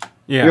gone.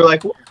 Yeah. You're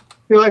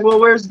like, well,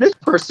 where's this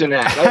person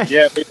at? Like,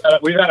 yeah,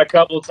 we've had a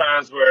couple of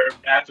times where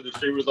after the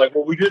stream was like,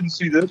 well, we didn't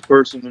see this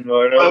person, and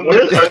I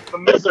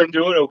miss they're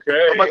doing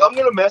okay. I'm like, I'm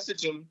gonna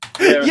message him.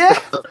 Yeah.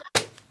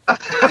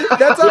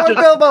 That's how I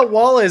felt about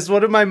Wallace,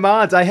 one of my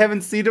mods. I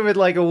haven't seen him in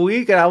like a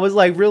week, and I was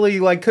like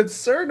really like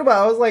concerned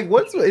about it. I was like,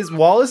 is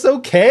Wallace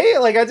okay?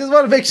 Like, I just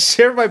want to make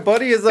sure my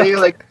buddy is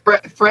like,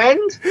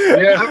 friend?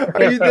 Yeah.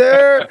 Are you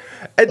there?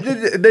 And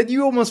then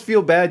you almost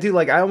feel bad too.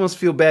 Like, I almost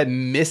feel bad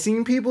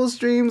missing people's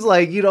streams.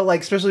 Like,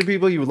 like especially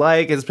people you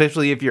like,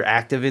 especially if you're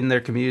active in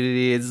their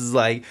community. It's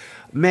like,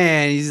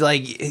 man, he's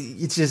like,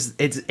 it's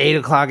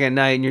 8:00 at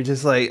night, and you're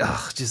just like,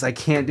 I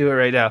can't do it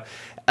right now.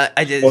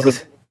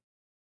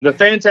 The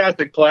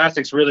Fantastic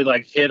Plastics really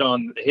like hit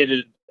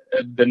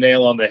the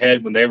nail on the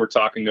head when they were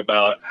talking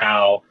about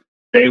how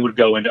they would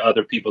go into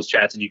other people's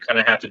chats, and you kind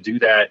of have to do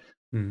that.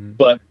 Mm-hmm.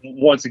 But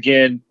once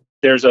again,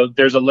 there's a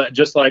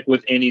just like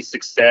with any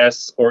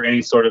success or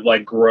any sort of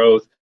like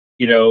growth,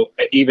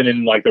 even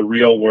in like the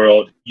real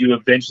world, you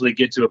eventually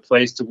get to a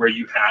place to where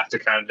you have to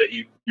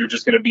you're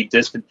just going to be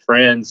distant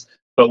friends.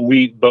 But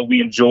we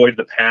enjoyed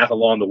the path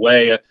along the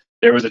way.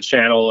 There was a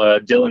channel,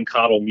 Dylan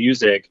Cottle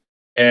Music.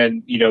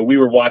 And, we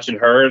were watching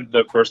her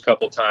the first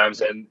couple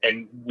times,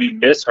 and we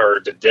miss her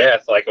to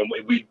death. Like,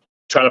 we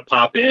try to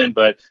pop in,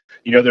 but,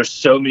 there's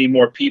so many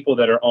more people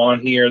that are on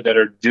here that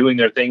are doing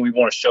their thing. We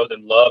want to show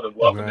them love and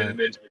welcome them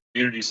into the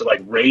community. So,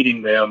 like,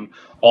 rating them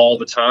all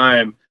the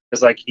time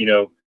is like,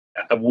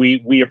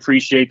 we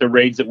appreciate the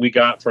raids that we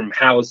got from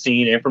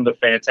Halocene and from the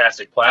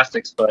Fantastic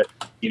Plastics, but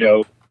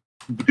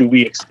do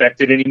we expect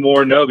it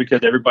anymore? No,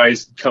 because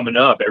everybody's coming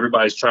up.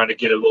 Everybody's trying to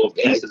get a little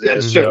piece of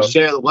this.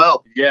 Share the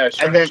wealth. Yeah,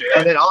 And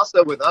then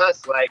also with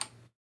us, like,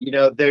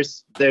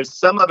 there's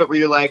some of it where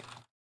you're like,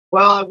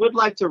 well, I would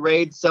like to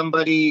raid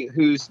somebody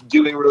who's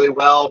doing really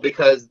well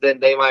because then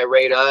they might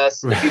raid us.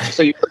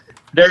 So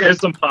there is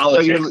some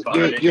politics.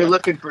 You're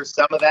looking for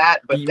some of that,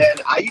 but then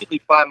I usually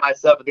find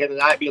myself at the end of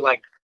the night being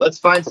like, let's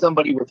find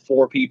somebody with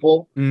 4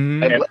 people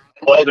and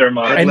blow their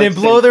mind, and then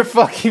blow their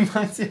fucking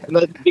minds.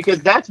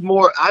 Because that's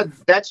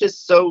that's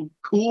just so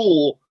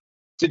cool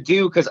to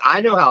do, because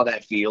I know how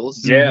that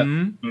feels. Yeah.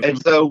 Mm-hmm.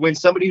 And so when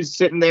somebody who's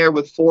sitting there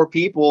with 4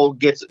 people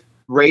gets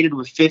raided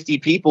with 50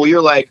 people,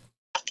 you're like,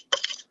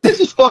 this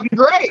is fucking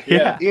great.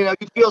 Yeah. You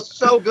feel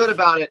so good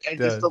about it, and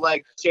just to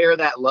like share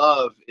that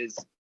love is.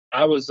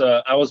 I was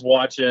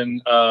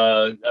watching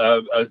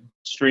a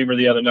streamer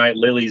the other night,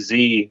 Lily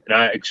Z,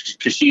 and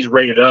because she's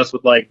rated us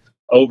with like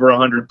over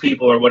 100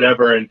 people or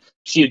whatever, and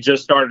she had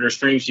just started her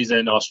stream. She's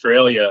in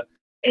Australia,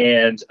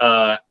 and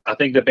I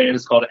think the band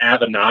is called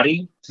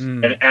Avenatti,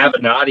 and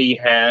Avenatti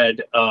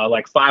had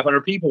like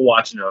 500 people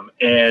watching them,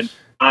 and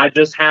I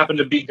just happened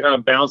to be kind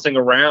of bouncing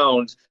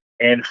around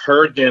and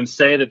heard them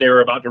say that they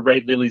were about to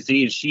raid Lily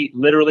Z, and she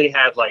literally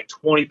had like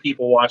 20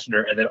 people watching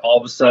her, and then all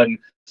of a sudden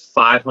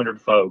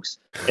 500 folks,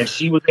 and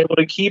she was able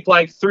to keep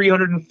like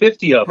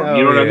 350 of them. Oh,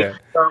 you know what I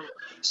mean?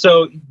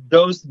 So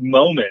those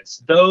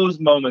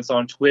moments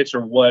on Twitch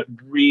are what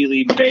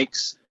really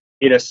makes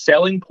it a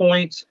selling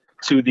point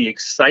to the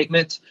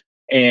excitement,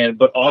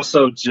 but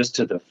also just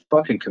to the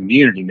fucking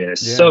community, man.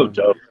 It's so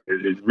dope.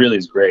 It really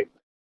is great.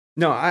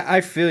 No,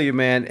 I feel you,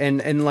 man,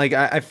 and like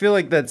I feel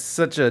like that's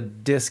such a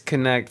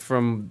disconnect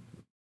from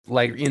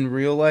like in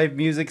real life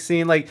music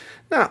scene. Like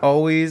not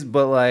always,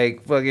 but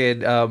like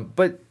fucking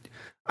but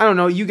I don't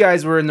know, you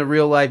guys were in the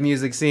real life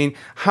music scene.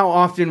 How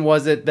often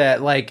was it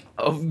that like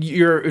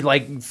your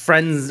like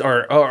friends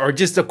or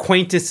just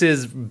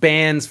acquaintances,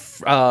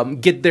 bands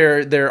get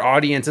their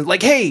audience and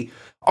like, hey,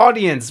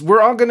 audience,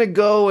 we're all gonna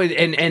go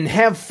and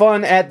have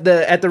fun at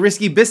the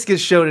Risky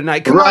Biscuits show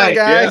tonight. Come on,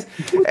 guys.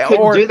 Yeah.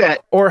 Or do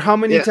that. Or how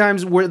many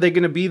times were they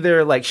gonna be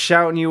there like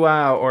shouting you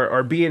out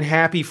or being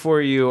happy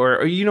for you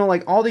or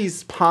like all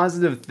these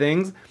positive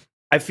things?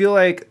 I feel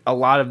like a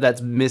lot of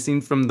that's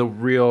missing from the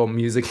real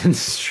music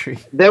industry.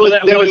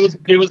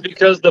 It was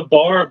because the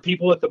bar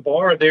people at the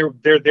bar, they're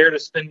there to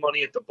spend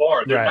money at the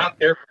bar. They're not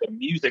there for the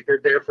music.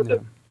 They're there for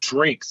the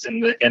drinks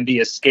and the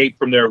escape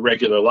from their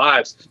regular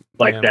lives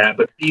like that.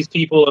 But these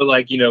people are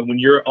like, when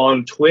you're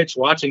on Twitch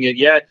watching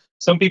it,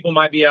 some people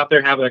might be out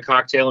there having a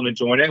cocktail and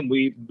enjoying it, and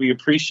we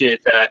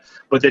appreciate that.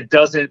 But it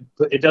doesn't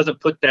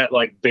put that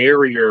like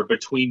barrier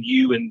between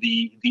you and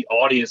the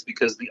audience,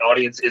 because the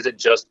audience isn't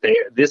just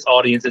there. This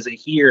audience isn't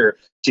here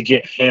to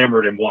get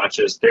hammered and watch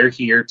us. They're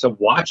here to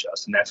watch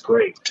us, and that's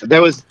great.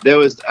 There was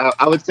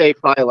I would say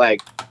probably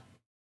like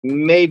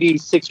maybe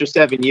 6 or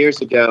 7 years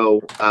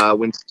ago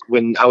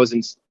when I was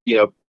in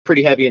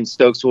pretty heavy in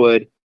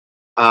Stokeswood.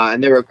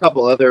 And there were a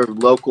couple other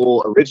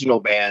local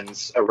original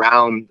bands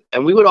around,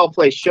 and we would all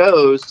play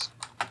shows,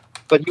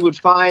 but you would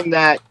find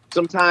that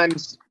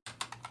sometimes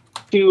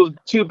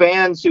two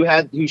bands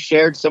who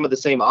shared some of the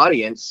same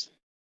audience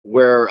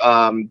were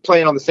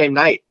playing on the same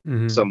night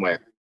somewhere.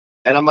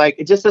 And I'm like,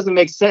 it just doesn't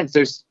make sense.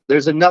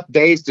 There's enough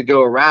days to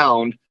go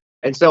around.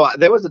 And so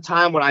there was a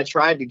time when I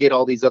tried to get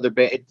all these other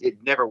bands. It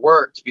never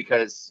worked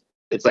because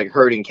it's like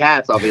herding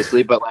cats,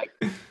 obviously, but like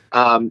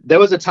there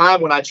was a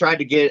time when I tried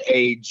to get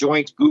a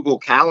joint Google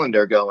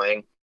Calendar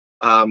going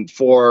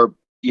for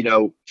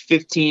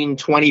 15,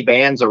 20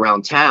 bands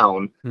around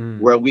town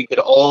where we could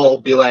all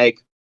be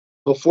like,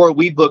 before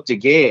we booked a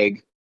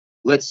gig,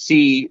 let's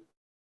see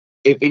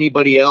if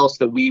anybody else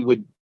that we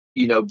would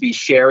be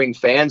sharing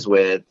fans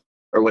with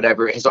or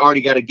whatever has already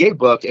got a gig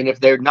booked, and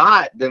if they're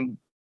not, then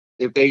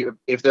if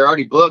they're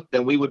already booked,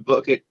 then we would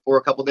book it for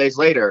a couple days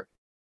later,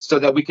 so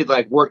that we could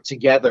like work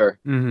together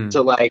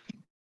to like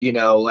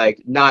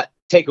not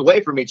take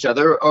away from each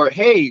other. Or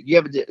hey,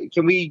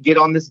 can we get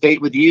on this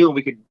date with you and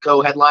we could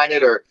co-headline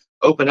it or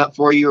open up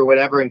for you or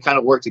whatever and kind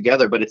of work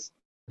together. But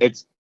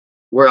it's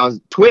where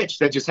on Twitch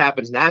that just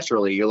happens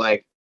naturally. You're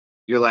like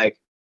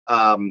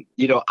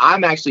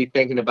I'm actually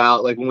thinking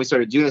about, like, when we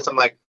started doing this, I'm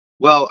like,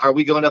 well, are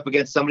we going up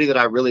against somebody that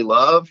I really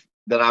love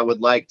that I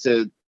would like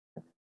to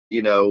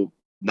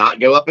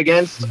not go up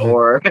against,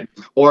 or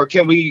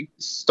can we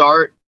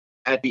start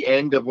at the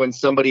end of when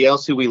somebody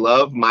else who we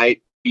love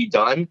might be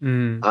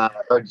done,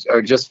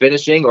 or just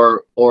finishing,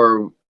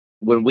 or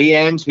when we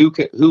end, who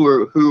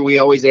are we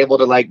always able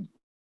to like,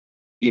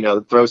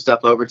 throw stuff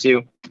over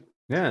to?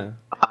 Yeah.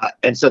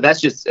 And so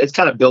it's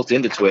kind of built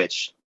into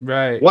Twitch.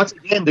 Right. Once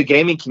again, the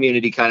gaming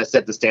community kind of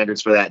set the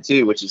standards for that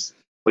too, which is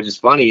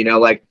funny.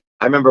 Like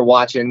I remember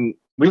watching.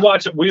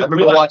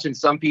 Watching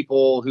some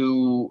people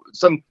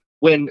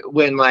when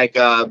like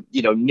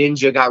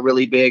Ninja got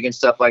really big and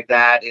stuff like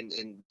that,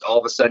 and all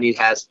of a sudden he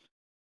has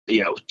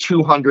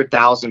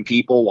 200,000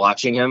 people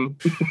watching him.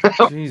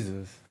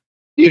 Jesus.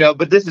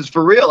 But this is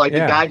for real. Like the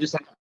guy just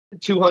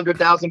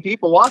 200,000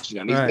 people watching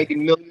him. He's Right.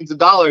 making millions of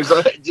dollars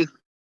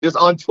just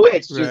on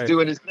Twitch, just Right.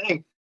 doing his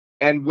thing.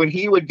 And when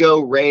he would go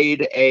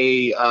raid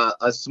a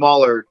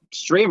smaller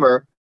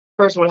streamer,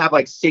 person would have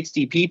like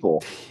 60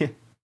 people,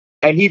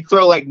 and he'd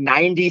throw like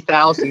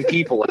 90,000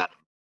 people at him.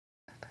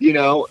 You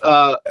know,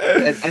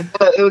 and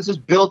it was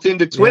just built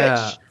into Twitch.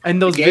 Yeah.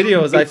 And those The game-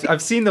 videos,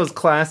 I've seen those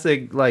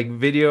classic like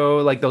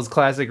those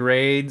classic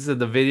raids of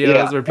the videos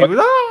Yeah. where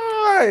people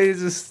it's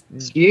just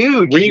It's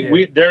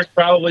huge. There's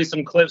probably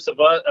some clips of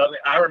us. I mean,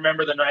 I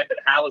remember the night that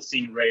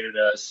Halcyon raided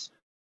us,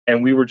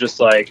 and we were just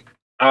like,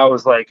 I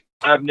was like,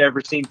 I've never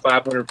seen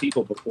 500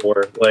 people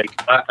before, like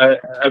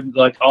I'm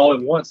like all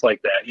at once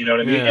like that. You know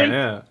what I mean? And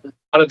yeah.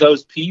 a lot of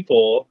those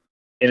people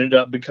ended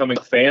up becoming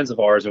fans of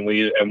ours, and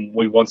we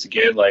once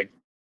again like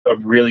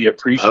really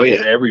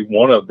appreciated every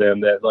one of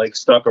them that like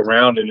stuck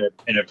around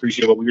and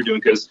appreciate what we were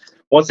doing. Because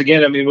once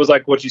again, I mean, it was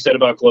like what you said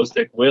about Glow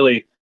Stick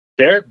Willie.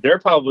 They're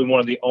probably one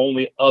of the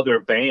only other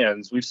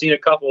bands we've seen, a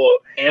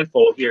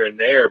handful here and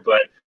there,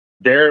 but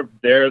they're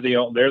the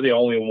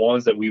only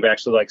ones that we've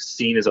actually like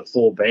seen as a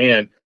full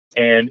band,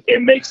 and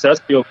it makes us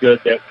feel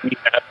good that we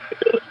have the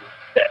ability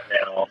to do that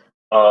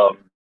now.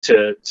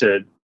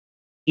 To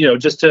you know,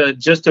 just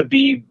to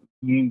be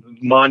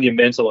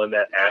monumental in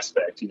that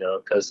aspect, you know,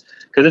 because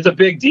it's a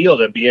big deal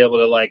to be able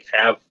to like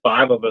have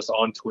 5 of us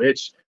on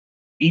Twitch,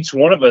 each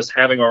one of us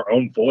having our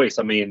own voice.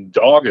 I mean,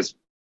 Dog is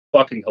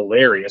fucking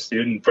hilarious,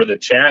 dude, and for the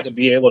chat to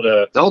be able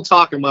to Don't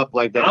talk him up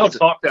like that. I'll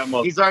talk that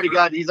much. He's already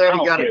got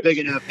a big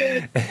enough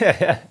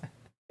head.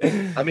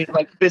 I mean,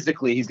 like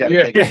physically, he's got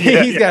a big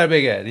head. He's got a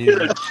big head. He's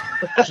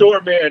a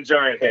short man,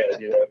 giant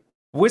head, you know.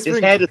 His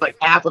Whispering, head is like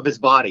half of his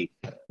body.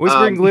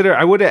 Whispering um, Glitter.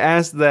 I would have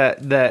asked that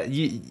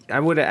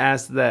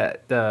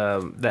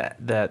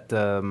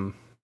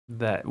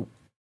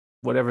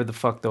whatever the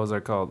fuck those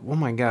are called. Oh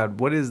my god,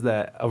 what is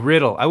that? A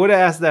riddle. I would have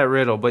asked that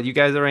riddle, but you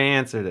guys already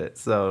answered it.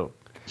 So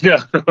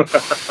Yeah.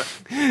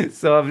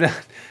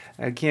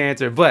 I can't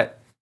answer. But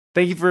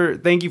thank you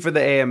for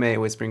the AMA,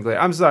 Whispering Glitter.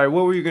 I'm sorry.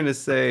 What were you gonna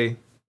say,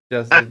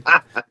 Justin?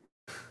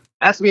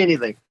 Ask me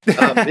anything.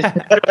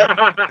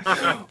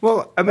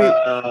 Well, I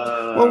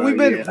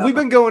mean, we've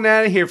been going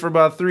at it here for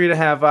about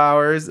 3.5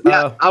 hours.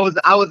 Yeah, I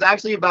was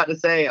actually about to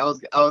say I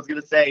was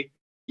gonna say,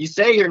 you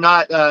say you're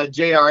not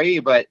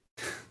JRE, but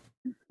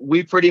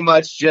we pretty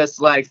much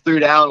just like threw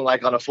down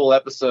like on a full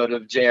episode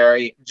of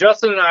JRE.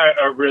 Justin and I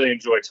really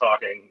enjoy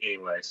talking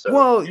anyway. So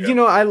Well, you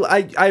know,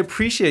 I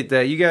appreciate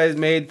that. You guys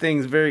made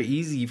things very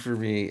easy for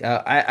me.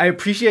 I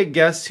appreciate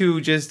guests who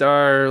just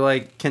are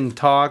like can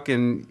talk,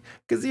 and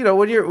because you know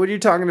when you're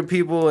talking to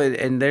people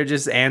and they're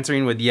just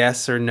answering with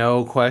yes or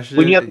no questions.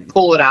 When you have to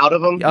pull it out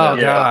of them. Oh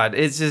Yeah. god,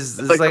 it's just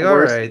it's like like the all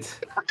worst. right.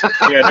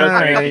 yeah, no, All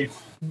thank right. you.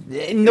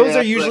 And those Yeah,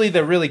 are usually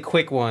the really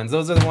quick ones.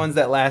 Those are the ones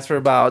that last for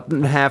about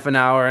half an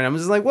hour, and I'm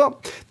just like,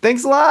 well,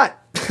 thanks a lot.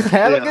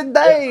 Have a Yeah. good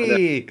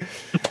day.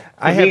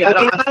 I Me, have.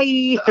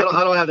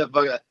 I don't have that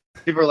fuck.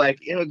 People are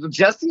like, you know,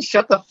 Justin,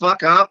 shut the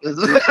fuck up.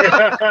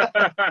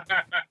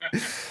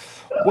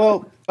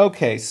 Well,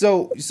 okay.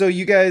 So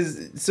you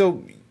guys.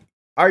 So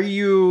are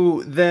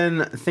you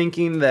then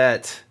thinking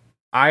that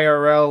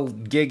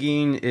IRL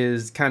gigging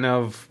is kind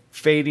of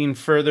fading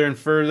further and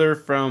further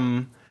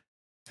from?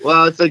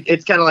 Well,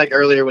 it's kind of like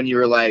earlier when you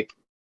were like,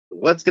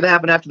 what's gonna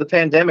happen after the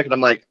pandemic? And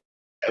I'm like,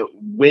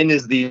 when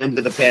is the end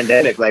of the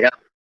pandemic? Like,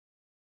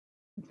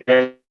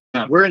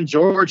 we're in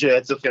Georgia.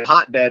 It's a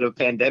hotbed of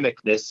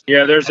pandemicness.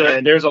 Yeah, there's a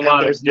And- lot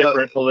of there's no-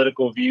 different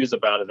political views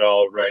about it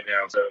all right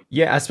now. So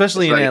Yeah,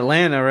 especially That's in right.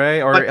 Atlanta,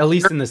 right? Or But- at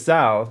least in the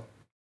South.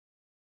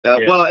 Yeah.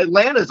 Well,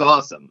 Atlanta's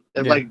awesome.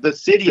 And Yeah. like the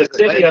city the of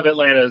city of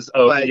Atlanta is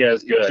but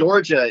is good.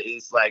 Georgia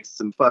is like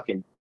some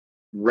fucking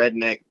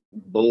redneck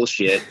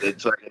bullshit.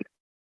 It's fucking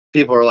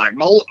people are like,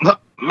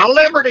 my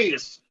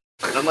liberties.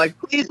 And I'm like,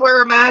 please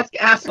wear a mask,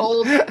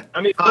 assholes.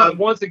 I mean,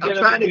 once again, I'm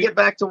trying to get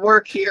back to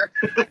work here.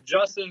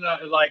 Justin,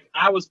 like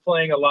I was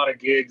playing a lot of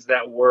gigs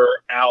that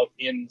were out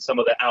in some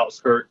of the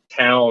outskirt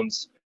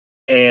towns,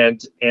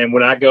 and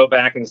when I go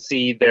back and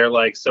see their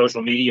like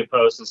social media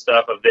posts and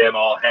stuff of them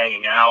all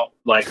hanging out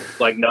like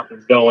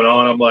nothing's going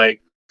on, I'm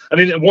like, I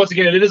mean, once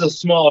again, it is a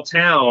small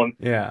town,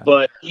 Yeah.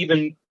 but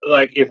even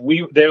like if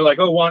they're like,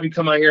 oh, why don't you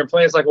come out here and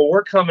play? It's like, well,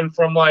 we're coming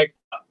from like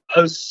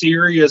a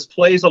serious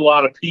place, a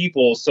lot of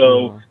people,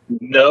 so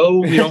no,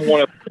 we don't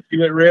want to put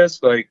you at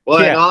risk. Like, Well,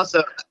 Yeah. and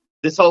also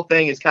this whole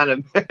thing is kind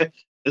of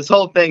this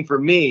whole thing for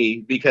me,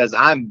 because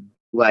I'm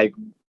like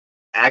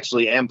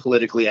actually am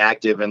politically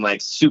active and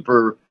like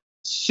super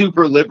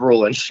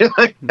liberal and shit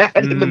like that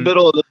in the Mhm.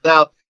 middle of the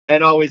South,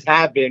 and always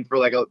have been for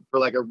like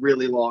a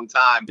really long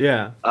time.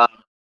 Yeah.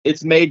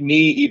 It's made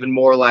me even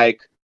more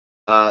like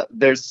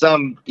there's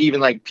some even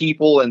like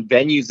people and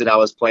venues that I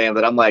was playing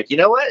that I'm like, you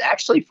know what?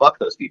 Actually, fuck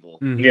those people.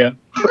 Mhm.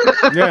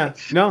 yeah. Yeah.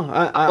 No,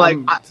 Like,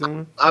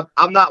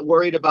 I'm not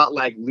worried about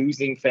like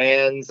losing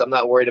fans. I'm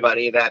not worried about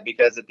any of that,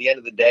 because at the end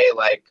of the day,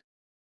 like,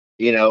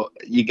 you know,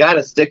 you got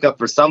to stick up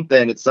for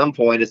something at some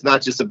point. It's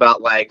not just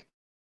about like,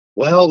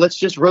 well, let's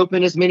just rope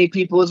in as many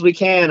people as we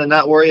can and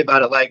not worry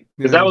about it. Like,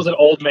 Because that was an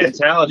old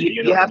mentality.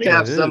 You know you what I have mean? to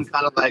have It some is.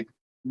 kind of like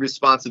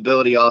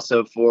responsibility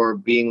also for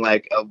being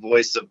like a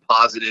voice of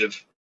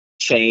positive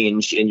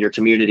change in your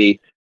community.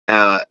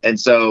 And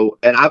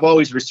I've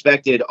always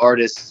respected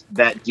artists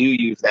that do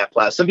use that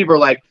platform. Some people are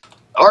like,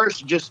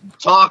 artists just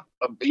talk,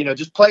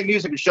 just play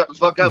music and shut the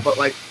fuck up. But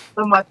like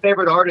some of my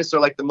favorite artists are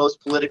like the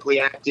most politically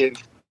active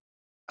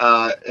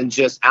and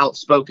just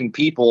outspoken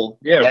people.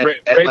 Yeah,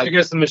 Rage like,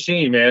 Against the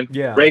Machine, man.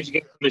 Yeah. Rage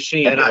Against the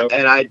Machine.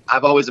 And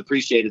I've always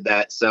appreciated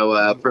that.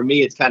 So for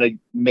me, it's kind of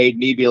made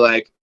me be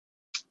like,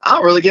 I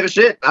don't really give a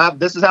shit.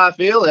 This is how I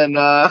feel, and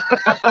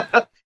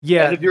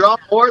Yeah. and if you're on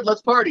board,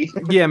 let's party.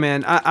 Yeah,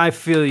 man, I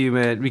feel you,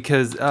 man,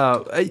 because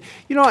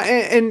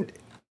and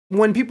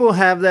when people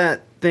have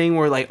that thing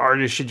where like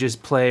artists should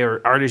just play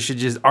or artists should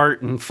just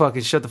art and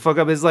fucking shut the fuck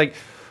up, it's like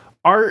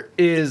art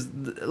is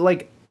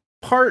like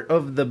part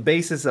of the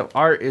basis of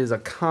art is a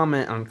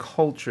comment on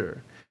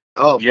culture.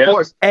 Oh, of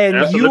course. And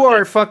Absolutely. you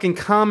are fucking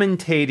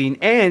commentating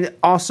and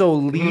also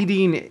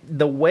leading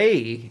the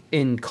way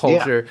in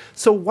culture.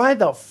 So why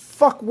the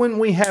fuck wouldn't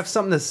we have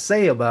something to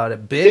say about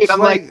it, bitch? Dude, I'm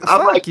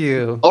like,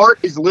 you. Art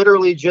is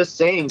literally just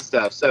saying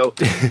stuff. So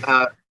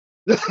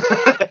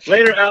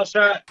Later,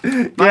 Outshot.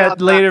 Yeah,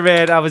 later,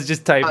 man. I was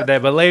just typing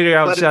that, but later,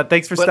 Outshot.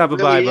 Thanks for stopping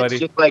by, really, buddy.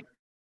 it's just like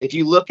if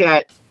you look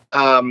at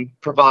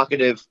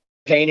provocative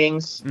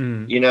paintings,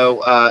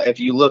 if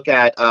you look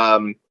at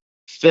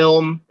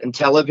film and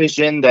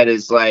television that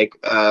is like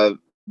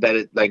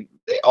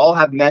they all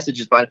have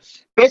messages behind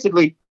it.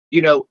 Basically,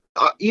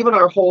 even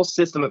our whole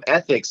system of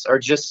ethics are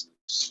just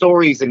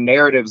stories and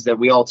narratives that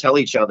we all tell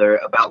each other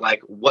about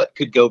like what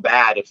could go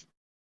bad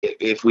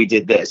if we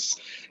did this,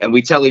 and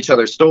we tell each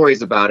other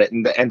stories about it.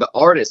 And the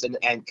artists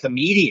and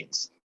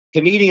comedians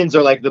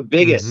are like the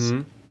biggest.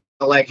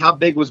 Like how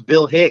big was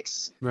Bill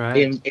Hicks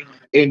in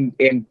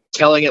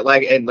telling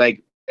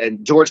it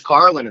and George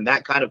Carlin, and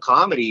that kind of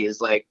comedy is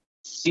like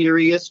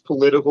serious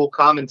political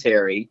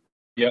commentary,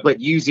 but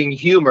using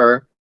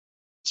humor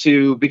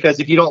because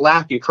if you don't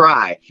laugh, you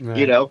cry,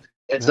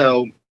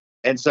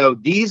 and so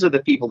these are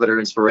the people that are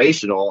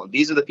inspirational, and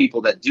these are the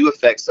people that do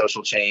affect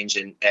social change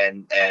and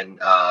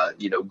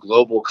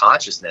global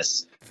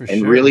consciousness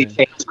really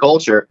change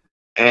culture.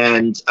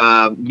 And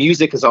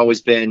music has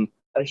always been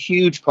a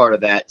huge part of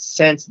that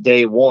since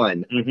day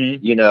one,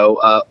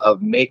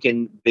 of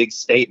making big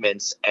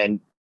statements and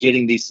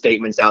getting these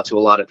statements out to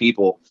a lot of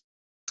people.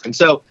 And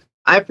so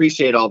I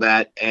appreciate all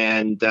that.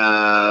 And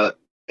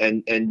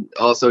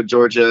also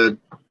Georgia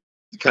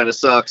kind of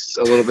sucks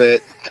a little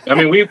bit. I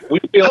mean, we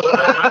feel.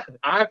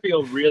 I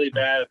feel really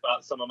bad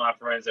about some of my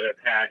friends that have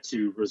had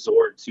to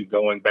resort to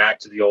going back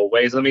to the old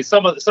ways. I mean,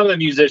 some of the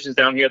musicians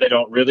down here, they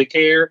don't really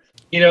care,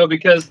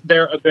 because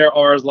there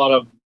are a lot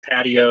of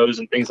patios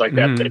and things like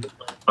that. That go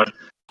on.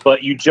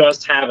 But you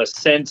just have a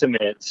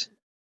sentiment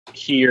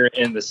here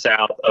in the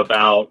South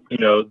about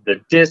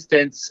the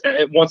distance.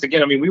 And once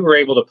again, I mean, we were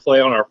able to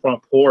play on our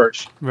front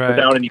porch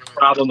without any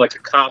problem. Like the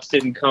cops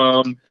didn't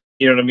come.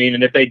 You know what I mean?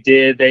 And if they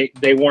did,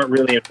 they weren't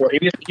really enforced.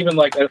 Even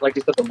like you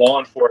said, the law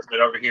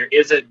enforcement over here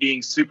isn't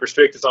being super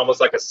strict. It's almost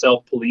like a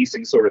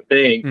self-policing sort of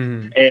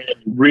thing. And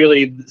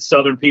really,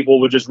 Southern people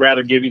would just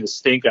rather give you the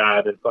stink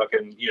eye than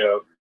fucking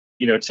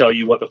tell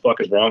you what the fuck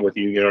is wrong with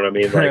you. You know what I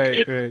mean?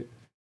 Like,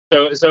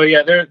 So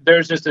yeah,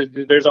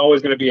 there's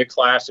always going to be a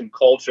clash in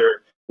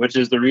culture, which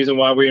is the reason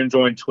why we're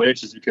enjoying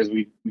Twitch, is because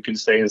we can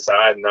stay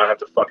inside and not have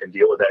to fucking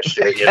deal with that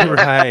shit.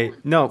 Right?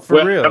 No,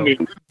 for real. I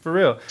mean, for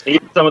real.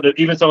 Even some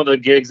of the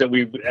gigs that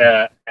we've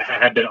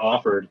had been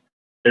offered,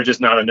 there's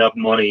just not enough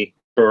money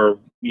for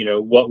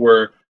what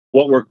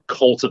we're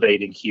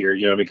cultivating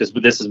here. Because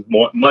this is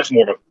much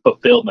more of a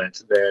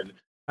fulfillment than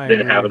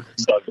having to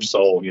sell your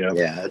soul.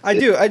 Yeah, I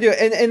do,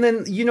 and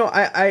then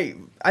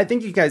I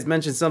think you guys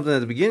mentioned something at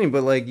the beginning,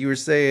 but like you were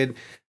saying,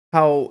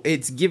 how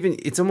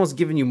it's almost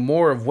giving you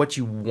more of what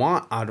you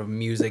want out of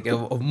music,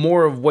 of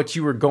more of what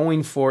you were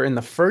going for in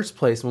the first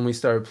place when we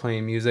started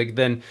playing music.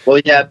 Then,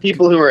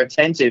 people who are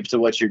attentive to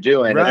what you're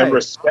doing and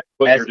respect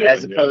what you're doing,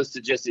 as opposed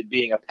to just it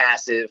being a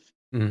passive.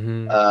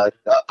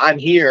 I'm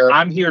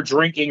here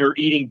drinking or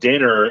eating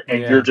dinner, and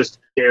you're just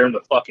there in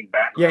the fucking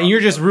background. Yeah, and you're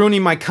just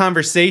ruining my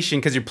conversation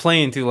because you're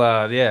playing too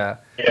loud. Yeah,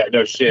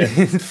 no shit.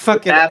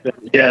 Fucking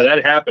happened. Yeah,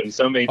 that happens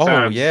so many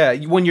times. Oh yeah,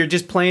 when you're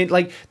just playing,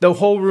 like the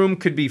whole room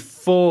could be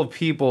full of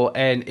people,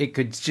 and it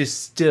could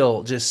just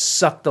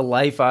suck the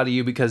life out of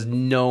you because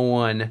no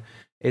one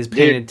is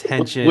paying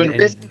attention. When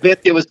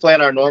Biscuit was playing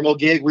our normal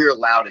gig, we were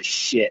loud as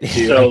shit,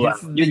 dude. So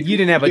loud. You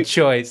didn't have a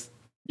choice.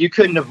 You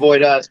couldn't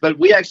avoid us, but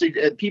we actually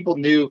people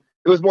knew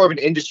it was more of an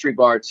industry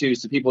bar too,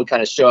 so people would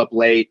kind of show up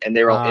late, and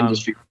they were all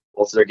industry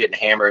people, so they're getting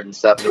hammered and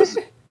stuff.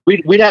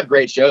 We'd have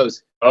great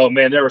shows. Oh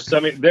man, there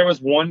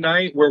was one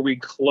night where we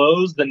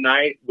closed the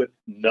night with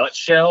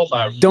Nutshell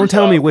by Don't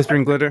Tell Me,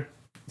 Whispering Glitter.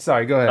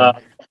 Sorry, go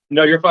ahead.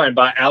 No, you're fine.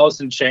 By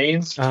Alice in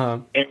Chains,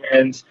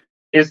 and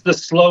it's the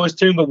slowest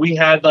tune, but we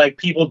had like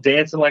people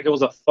dancing like it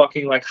was a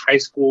fucking like high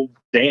school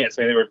dance.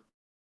 Man, they were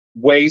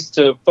waist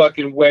to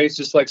fucking waist,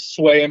 just like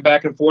swaying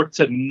back and forth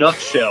to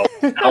nutshell.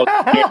 Out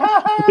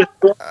there.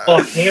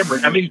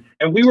 Hammered. I mean,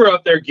 and we were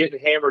up there getting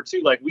hammered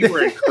too. Like we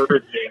were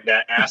encouraging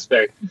that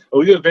aspect. But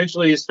we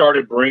eventually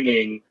started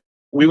bringing.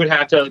 We would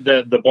have to.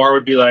 The bar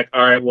would be like,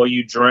 all right, well,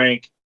 you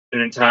drank an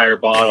entire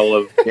bottle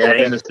of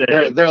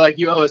Jameson. They're like,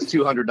 you owe us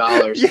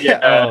 $200. Yeah,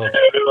 and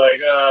they're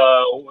like,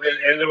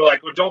 and they were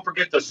like, well, don't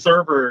forget the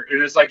server.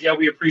 And it's like, yeah,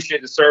 we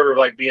appreciate the server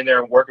like being there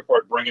and working for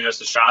it, bringing us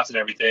the shots and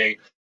everything.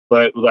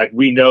 But like,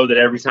 we know that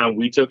every time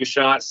we took a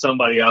shot,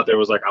 somebody out there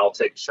was like, I'll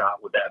take a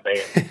shot with that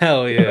man.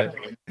 Hell yeah.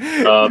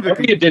 I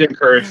think it did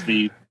encourage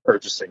the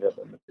purchasing of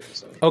them.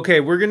 So. Okay,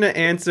 we're gonna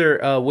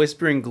answer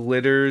Whispering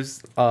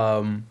Glitters.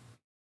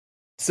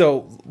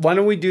 So why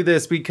don't we do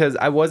this, because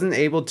I wasn't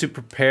able to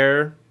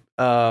prepare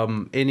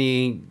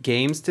any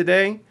games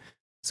today.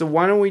 So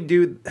why don't we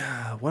do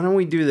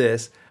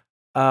this?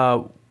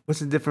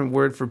 What's a different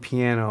word for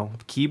piano?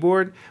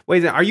 Keyboard?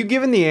 Wait, are you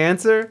giving the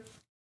answer?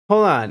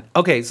 Hold on.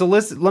 Okay, so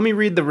let me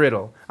read the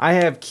riddle. I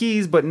have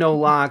keys but no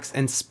locks,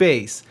 and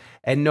space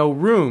and no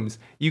rooms.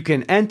 You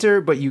can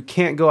enter but you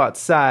can't go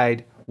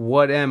outside.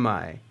 What am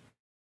I?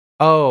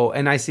 Oh,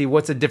 and I see.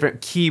 What's a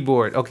different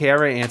keyboard? Okay, I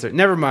already answered.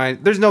 Never mind.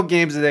 There's no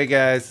games today,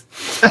 guys.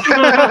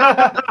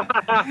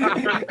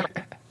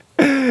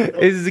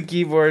 This is a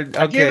keyboard.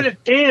 Okay. I give it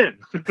a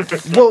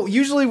 10. Well,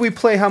 usually we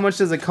play how much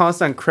does it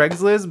cost on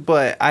Craigslist,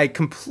 but I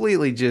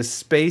completely just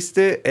spaced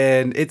it,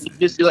 and it's You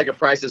just do like a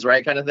Price is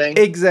Right kind of thing.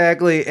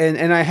 exactly.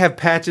 And I have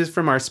patches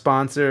from our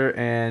sponsor,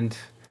 and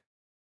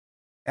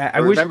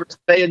I wish Remember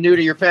staying new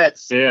to your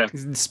pets. Yeah.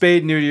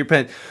 spade new to your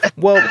pen.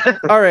 Well,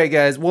 all right,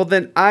 guys. Well,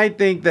 then I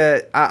think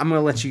that I'm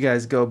gonna let you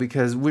guys go,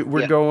 because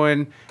we're Yeah.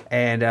 going,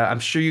 and I'm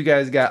sure you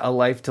guys got a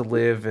life to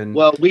live. And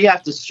Well, we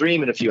have to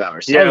stream in a few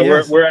hours. Yeah,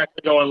 yes. we're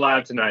actually going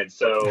live tonight.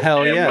 So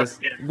hell and yes.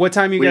 we're- What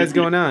time are you we- guys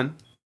going on?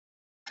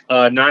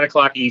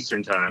 9:00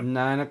 Eastern time.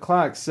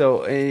 9:00.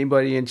 So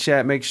anybody in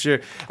chat, make sure.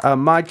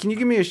 Mod, can you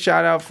give me a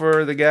shout out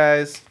for the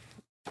guys?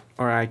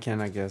 Or I can,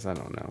 I guess. I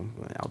don't know.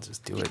 I'll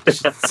just do it.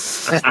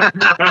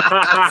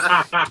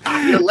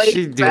 You're late,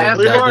 She's doing bastard.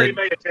 We've that. already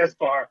made a test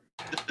bar.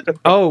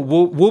 Oh,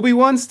 will be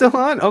one still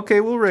on?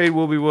 Okay, we'll raid.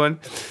 Will be one.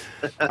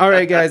 All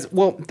right, guys.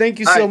 Well, thank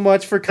you All so right.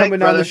 much for coming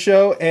Thanks, on the brother.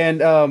 show,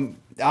 and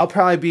I'll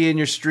probably be in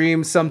your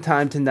stream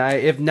sometime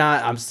tonight. If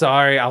not, I'm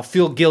sorry. I'll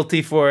feel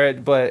guilty for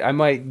it, but I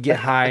might get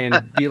high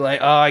and be like,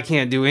 "Oh, I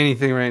can't do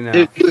anything right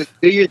now."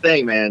 Do your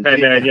thing, man. Hey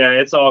man, yeah,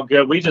 it's all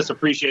good. We just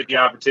appreciate the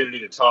opportunity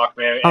to talk,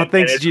 man. Oh, And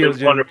thanks, it's Gio, been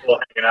Jim. wonderful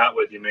hanging out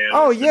with you, man.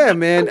 Oh It's been- yeah,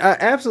 man.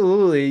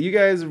 Absolutely. You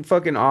guys are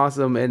fucking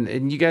awesome,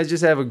 and you guys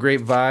just have a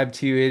great vibe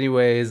to you,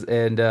 anyways.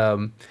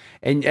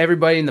 And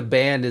everybody in the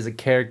band is a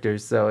character,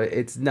 so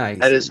it's nice.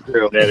 That is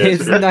true. That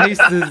is- It's nice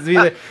to be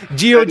there.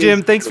 Geo That is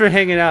Jim, thanks for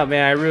hanging out,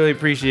 man. I really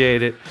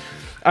appreciate it.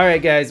 All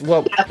right, guys.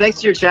 Well, Yeah, thanks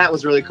to your chat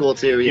was really cool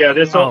too. Yeah,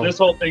 this Oh.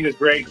 whole thing is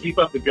great. Keep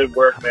up the good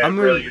work, man. I'm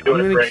Really, you're doing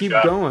a gonna great keep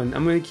job. going.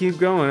 I'm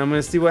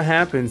gonna see what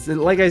happens.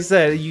 And like I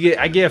said,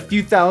 I get a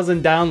few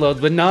thousand downloads,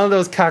 but none of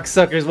those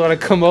cocksuckers want to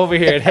come over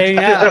here and hang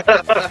out.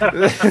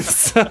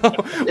 So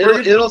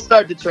It'll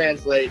start to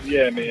translate.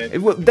 Yeah, man.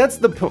 that's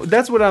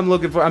what I'm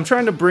looking for. I'm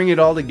trying to bring it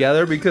all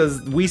together, because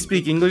We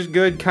Speak English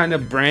Good kind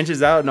of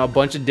branches out in a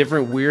bunch of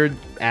different weird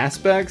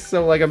aspects.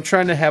 So like I'm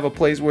trying to have a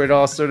place where it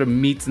all sort of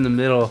meets in the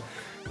middle.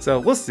 So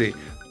we'll see.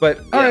 But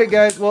all right,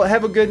 guys. Well,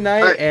 have a good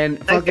night, All right.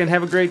 and fucking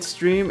have a great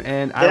stream,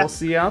 and I Yeah. will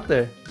see you out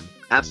there.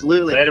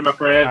 Absolutely. Later, my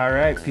friend. All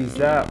right, peace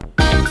out.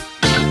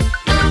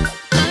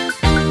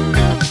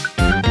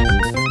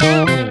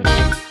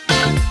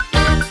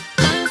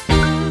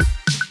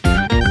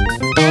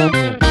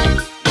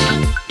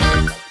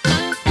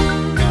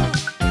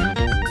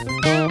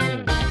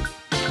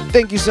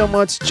 Thank you so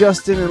much,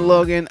 Justin and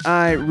Logan.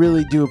 I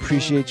really do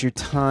appreciate your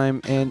time.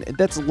 And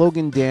that's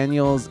Logan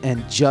Daniels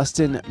and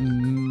Justin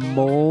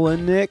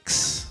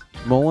Molinix.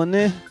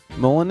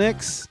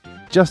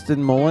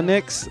 Justin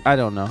Molinix. I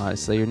don't know how to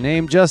say your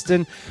name,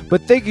 Justin,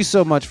 but thank you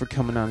so much for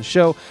coming on the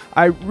show.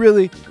 I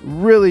really,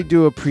 really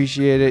do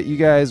appreciate it. You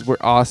guys were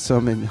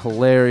awesome and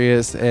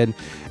hilarious, and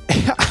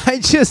I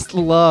just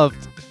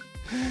loved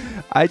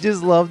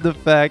the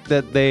fact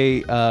that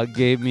they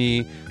gave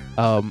me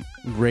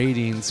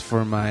ratings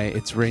for my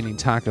It's Raining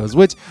Tacos,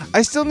 which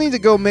I still need to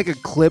go make a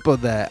clip of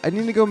that. I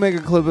need to go make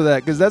a clip of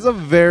that, because that's a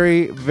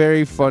very,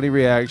 very funny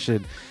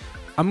reaction.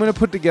 I'm going to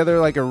put together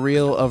like a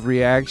reel of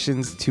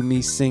reactions to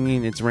me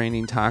singing It's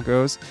Raining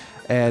Tacos,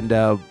 and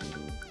I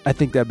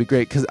think that'd be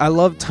great, because I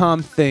love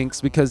Tom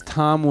Thinks, because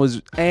Tom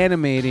was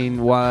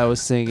animating while I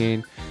was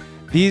singing.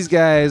 These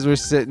guys were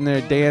sitting there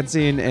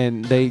dancing,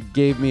 and they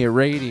gave me a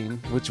rating,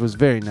 which was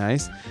very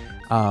nice.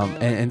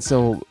 And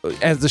so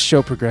as the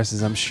show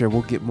progresses, I'm sure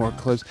we'll get more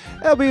clips.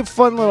 That'll be a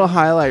fun little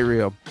highlight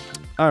reel.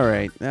 All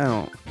right.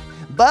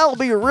 That'll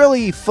be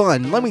really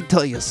fun. Let me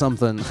tell you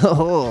something.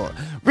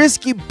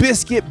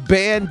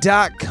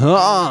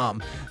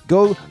 RiskyBiscuitBand.com.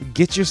 Go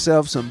get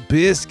yourself some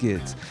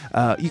biscuits.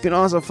 You can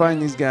also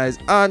find these guys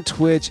on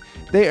Twitch.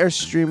 They are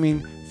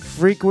streaming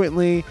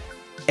frequently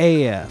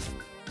AF.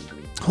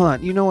 Hold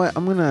on. You know what?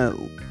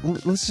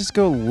 Let's just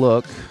go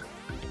look.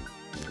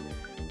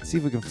 see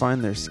if we can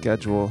find their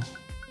schedule.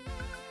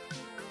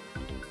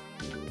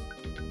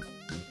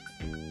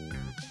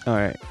 All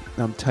right,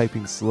 I'm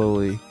typing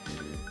slowly.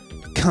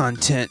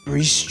 Content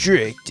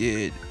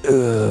restricted.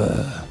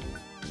 Ugh.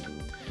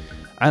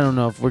 I don't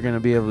know if we're gonna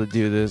be able to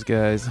do this,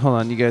 guys. Hold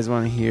on, you guys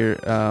want to hear?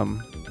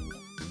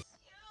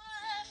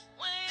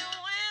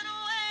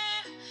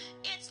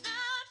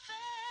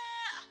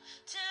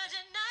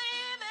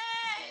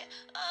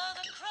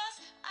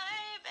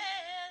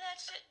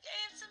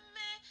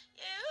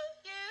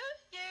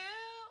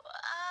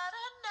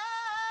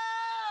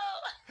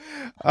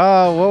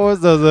 Oh, what was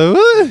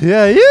those?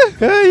 Yeah.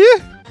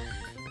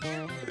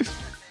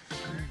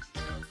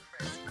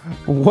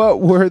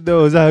 What were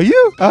those? Oh,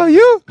 you. Oh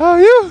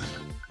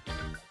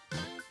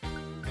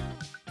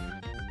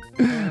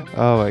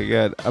my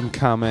god, I'm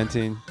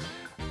commenting.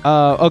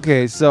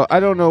 Okay, so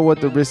I don't know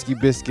what the Risky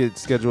Biscuit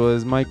schedule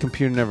is. My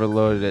computer never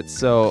loaded it,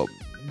 so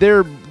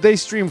they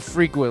stream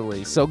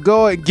frequently. So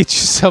go and get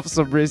yourself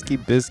some Risky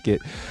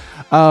Biscuit.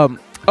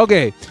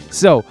 Okay,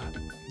 so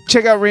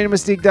check out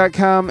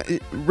randommystique.com,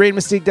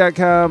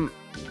 randommystique.com,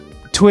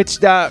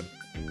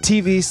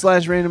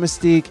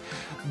 twitch.tv/randommystique.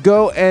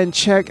 Go and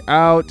check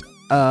out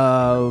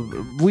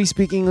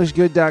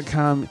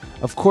WeSpeakEnglishGood.com.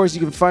 Of course, you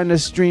can find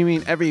us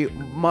streaming every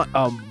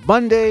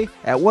Monday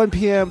at 1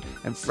 p.m.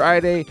 and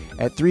Friday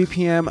at 3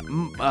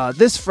 p.m.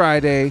 This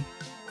Friday,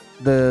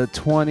 the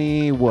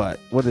 20... What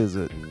is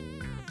it?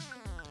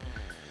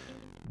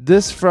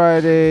 This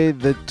Friday,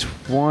 the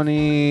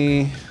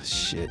 20...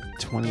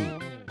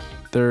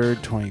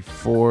 23rd,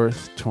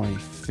 24th,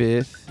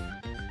 25th.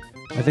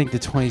 I think the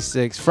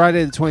 26th.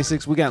 Friday the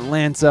 26th, we got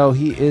Lanzo.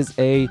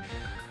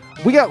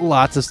 We got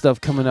lots of stuff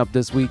coming up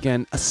this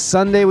weekend.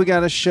 Sunday, we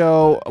got a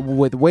show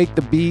with Wake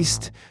the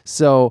Beast.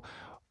 So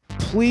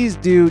please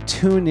do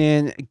tune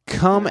in.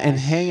 Come and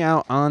hang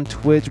out on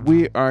Twitch.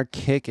 We are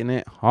kicking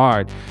it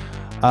hard.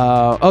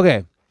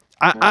 Okay.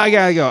 I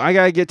gotta go. I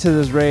gotta get to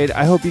this raid.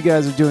 I hope you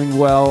guys are doing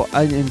well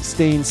and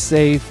staying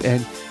safe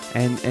and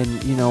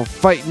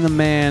fighting the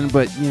man,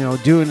 but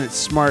doing it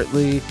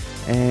smartly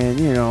and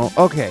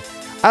okay.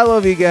 I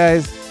love you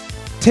guys.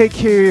 Take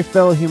care of your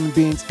fellow human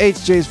beings.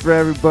 HJ's for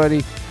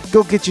everybody.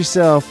 Go get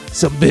yourself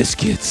some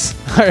biscuits.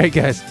 All right,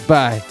 guys.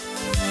 Bye.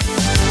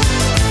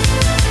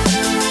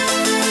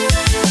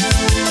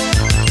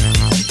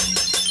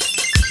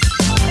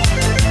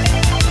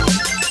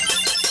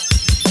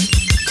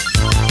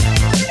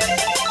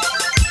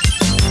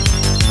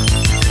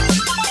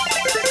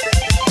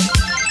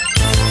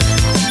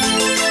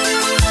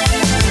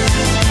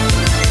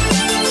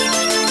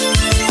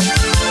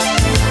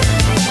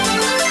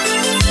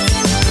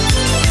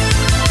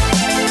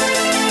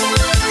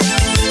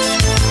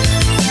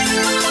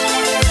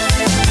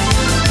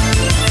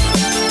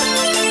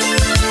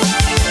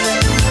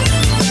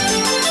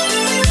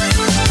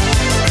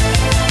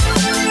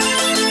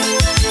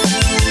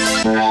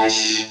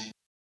 Fresh.